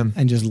 minutes Damn.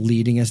 and just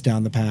leading us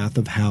down the path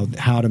of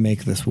how to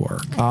make this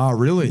work. Ah,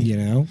 really?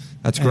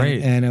 That's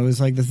great. And it was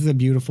like, this is a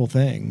beautiful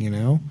thing.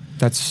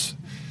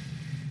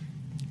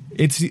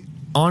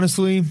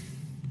 Honestly,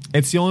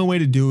 it's the only way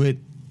to do it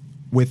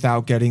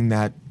without getting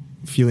that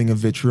feeling of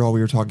vitriol we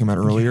were talking about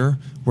earlier,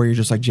 where you're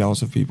just like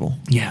jealous of people.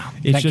 Yeah,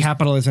 It's that just-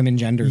 capitalism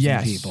engenders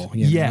in people.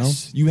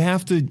 Yes, you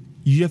have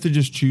to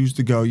just choose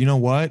to go. You know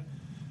what?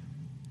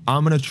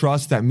 I'm going to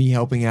trust that me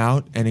helping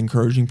out and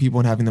encouraging people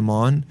and having them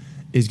on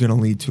is going to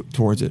lead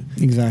towards it.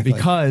 Exactly.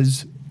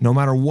 Because no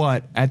matter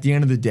what, at the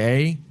end of the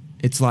day,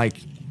 it's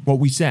like what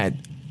we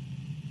said.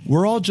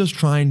 We're all just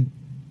trying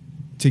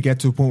to get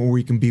to a point where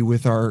we can be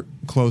with our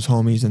close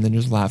homies and then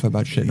just laugh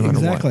about shit no matter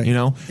Exactly. what. You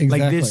know? Like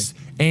Exactly. this.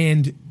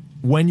 And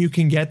when you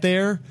can get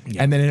there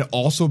and then it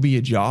also be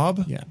a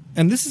job. Yeah.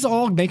 And this is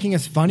all making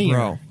us funnier,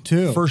 Bro,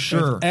 too. for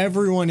sure.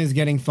 Everyone is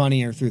getting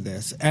funnier through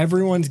this.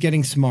 Everyone's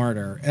getting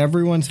smarter.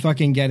 Everyone's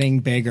fucking getting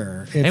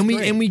bigger. It's and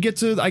great. we get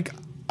to like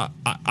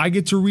I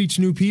get to reach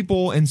new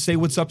people and say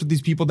what's up to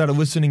these people that are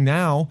listening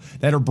now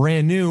that are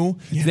brand new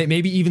that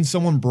maybe even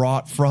someone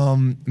brought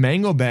from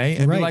Mango Bay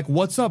and be Right. like,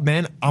 what's up,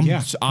 man? I'm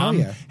Hell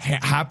yeah.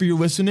 happy you're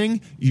listening.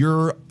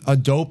 You're a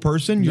dope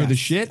person. You're the Yes.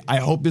 shit. I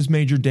hope this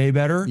made your day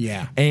better.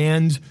 Yeah.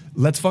 And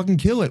let's fucking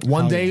kill it.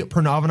 One Hell day yeah.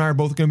 Pranav and I are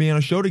both going to be on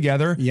a show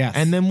together. Yes.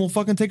 And then we'll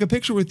fucking take a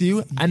picture with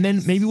you and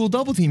then maybe we'll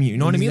double team you. You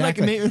know what I mean? Like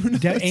Exactly. maybe,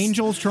 The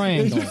Angel's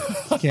Triangle.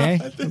 Okay?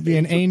 It'll be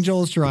an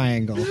Angel's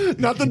Triangle.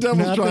 not the devil's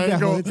Not the triangle.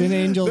 devil, it's an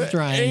Angel's The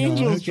Triangle.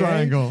 Angel's okay?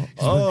 Triangle.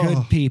 'Cause we're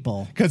good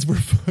people. Because we're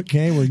We're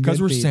because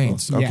good we're people.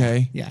 saints. Yeah,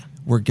 Okay, yeah.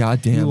 we're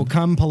goddamn. We will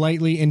come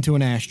politely into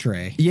an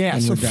ashtray. Yeah,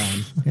 and so- we're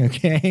done.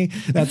 Okay?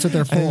 That's what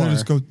they're for. and then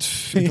just go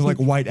into like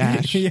white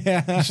ash.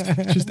 Yeah.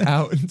 just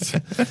out,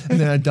 and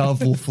then a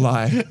dove will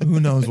fly. Who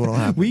knows what'll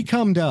happen? We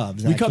come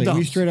doves. We come actually. We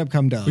doves. straight up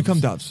come doves. We come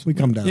doves. We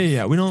come doves.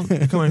 Yeah. We don't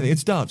come anything.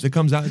 It's doves. It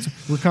comes out. It's,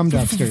 We're cum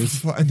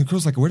dubsters. And the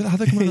girl's like, how'd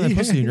they come out of that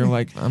pussy? And you're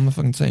like, I'm a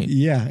fucking saint.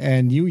 Yeah,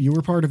 and you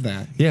were part of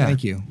that. Yeah.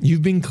 Thank you.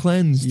 You've been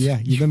cleansed. Yeah,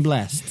 you've been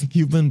blessed.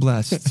 You've been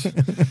blessed.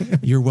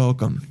 You're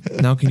welcome.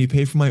 Now, can you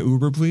pay for my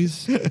Uber,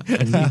 please?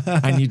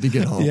 I need to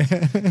get home.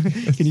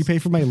 Can you pay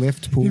for my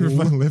Lyft pool?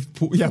 My Lyft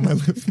pool. Yeah, my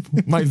Lyft pool.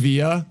 My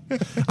Via.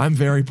 I'm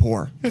very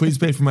poor. Please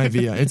pay for my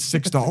Via. It's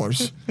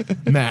 $6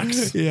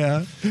 max.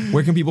 Yeah.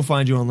 Where can people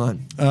find you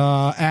online?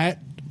 At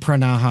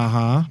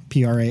Pranahaha,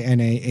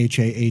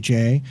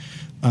 Pranahaha,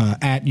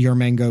 at Your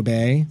Mango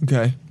Bay,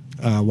 Okay.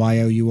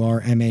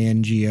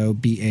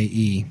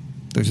 YOURMANGOBAE.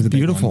 Those are the big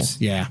Beautiful. ones.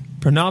 Yeah.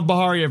 Pranav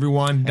Bahari,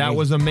 everyone. That Hey.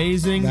 was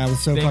amazing. That was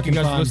so Thank fucking you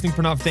guys fun. for listening.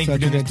 Pranav, thank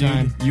Such you a for doing good this,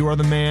 time. dude. You are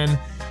the man.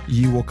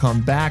 You will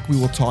come back. We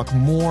will talk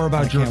more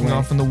about I can't jerking wait.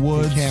 off in the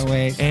woods. I can't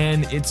wait.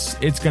 And it's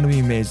going to be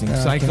amazing.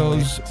 I can't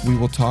Psychos, we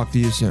will talk to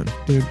you soon.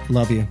 Dude,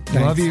 love you.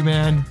 Thanks. Love you,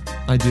 man.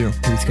 I do.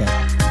 Peace,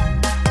 guys.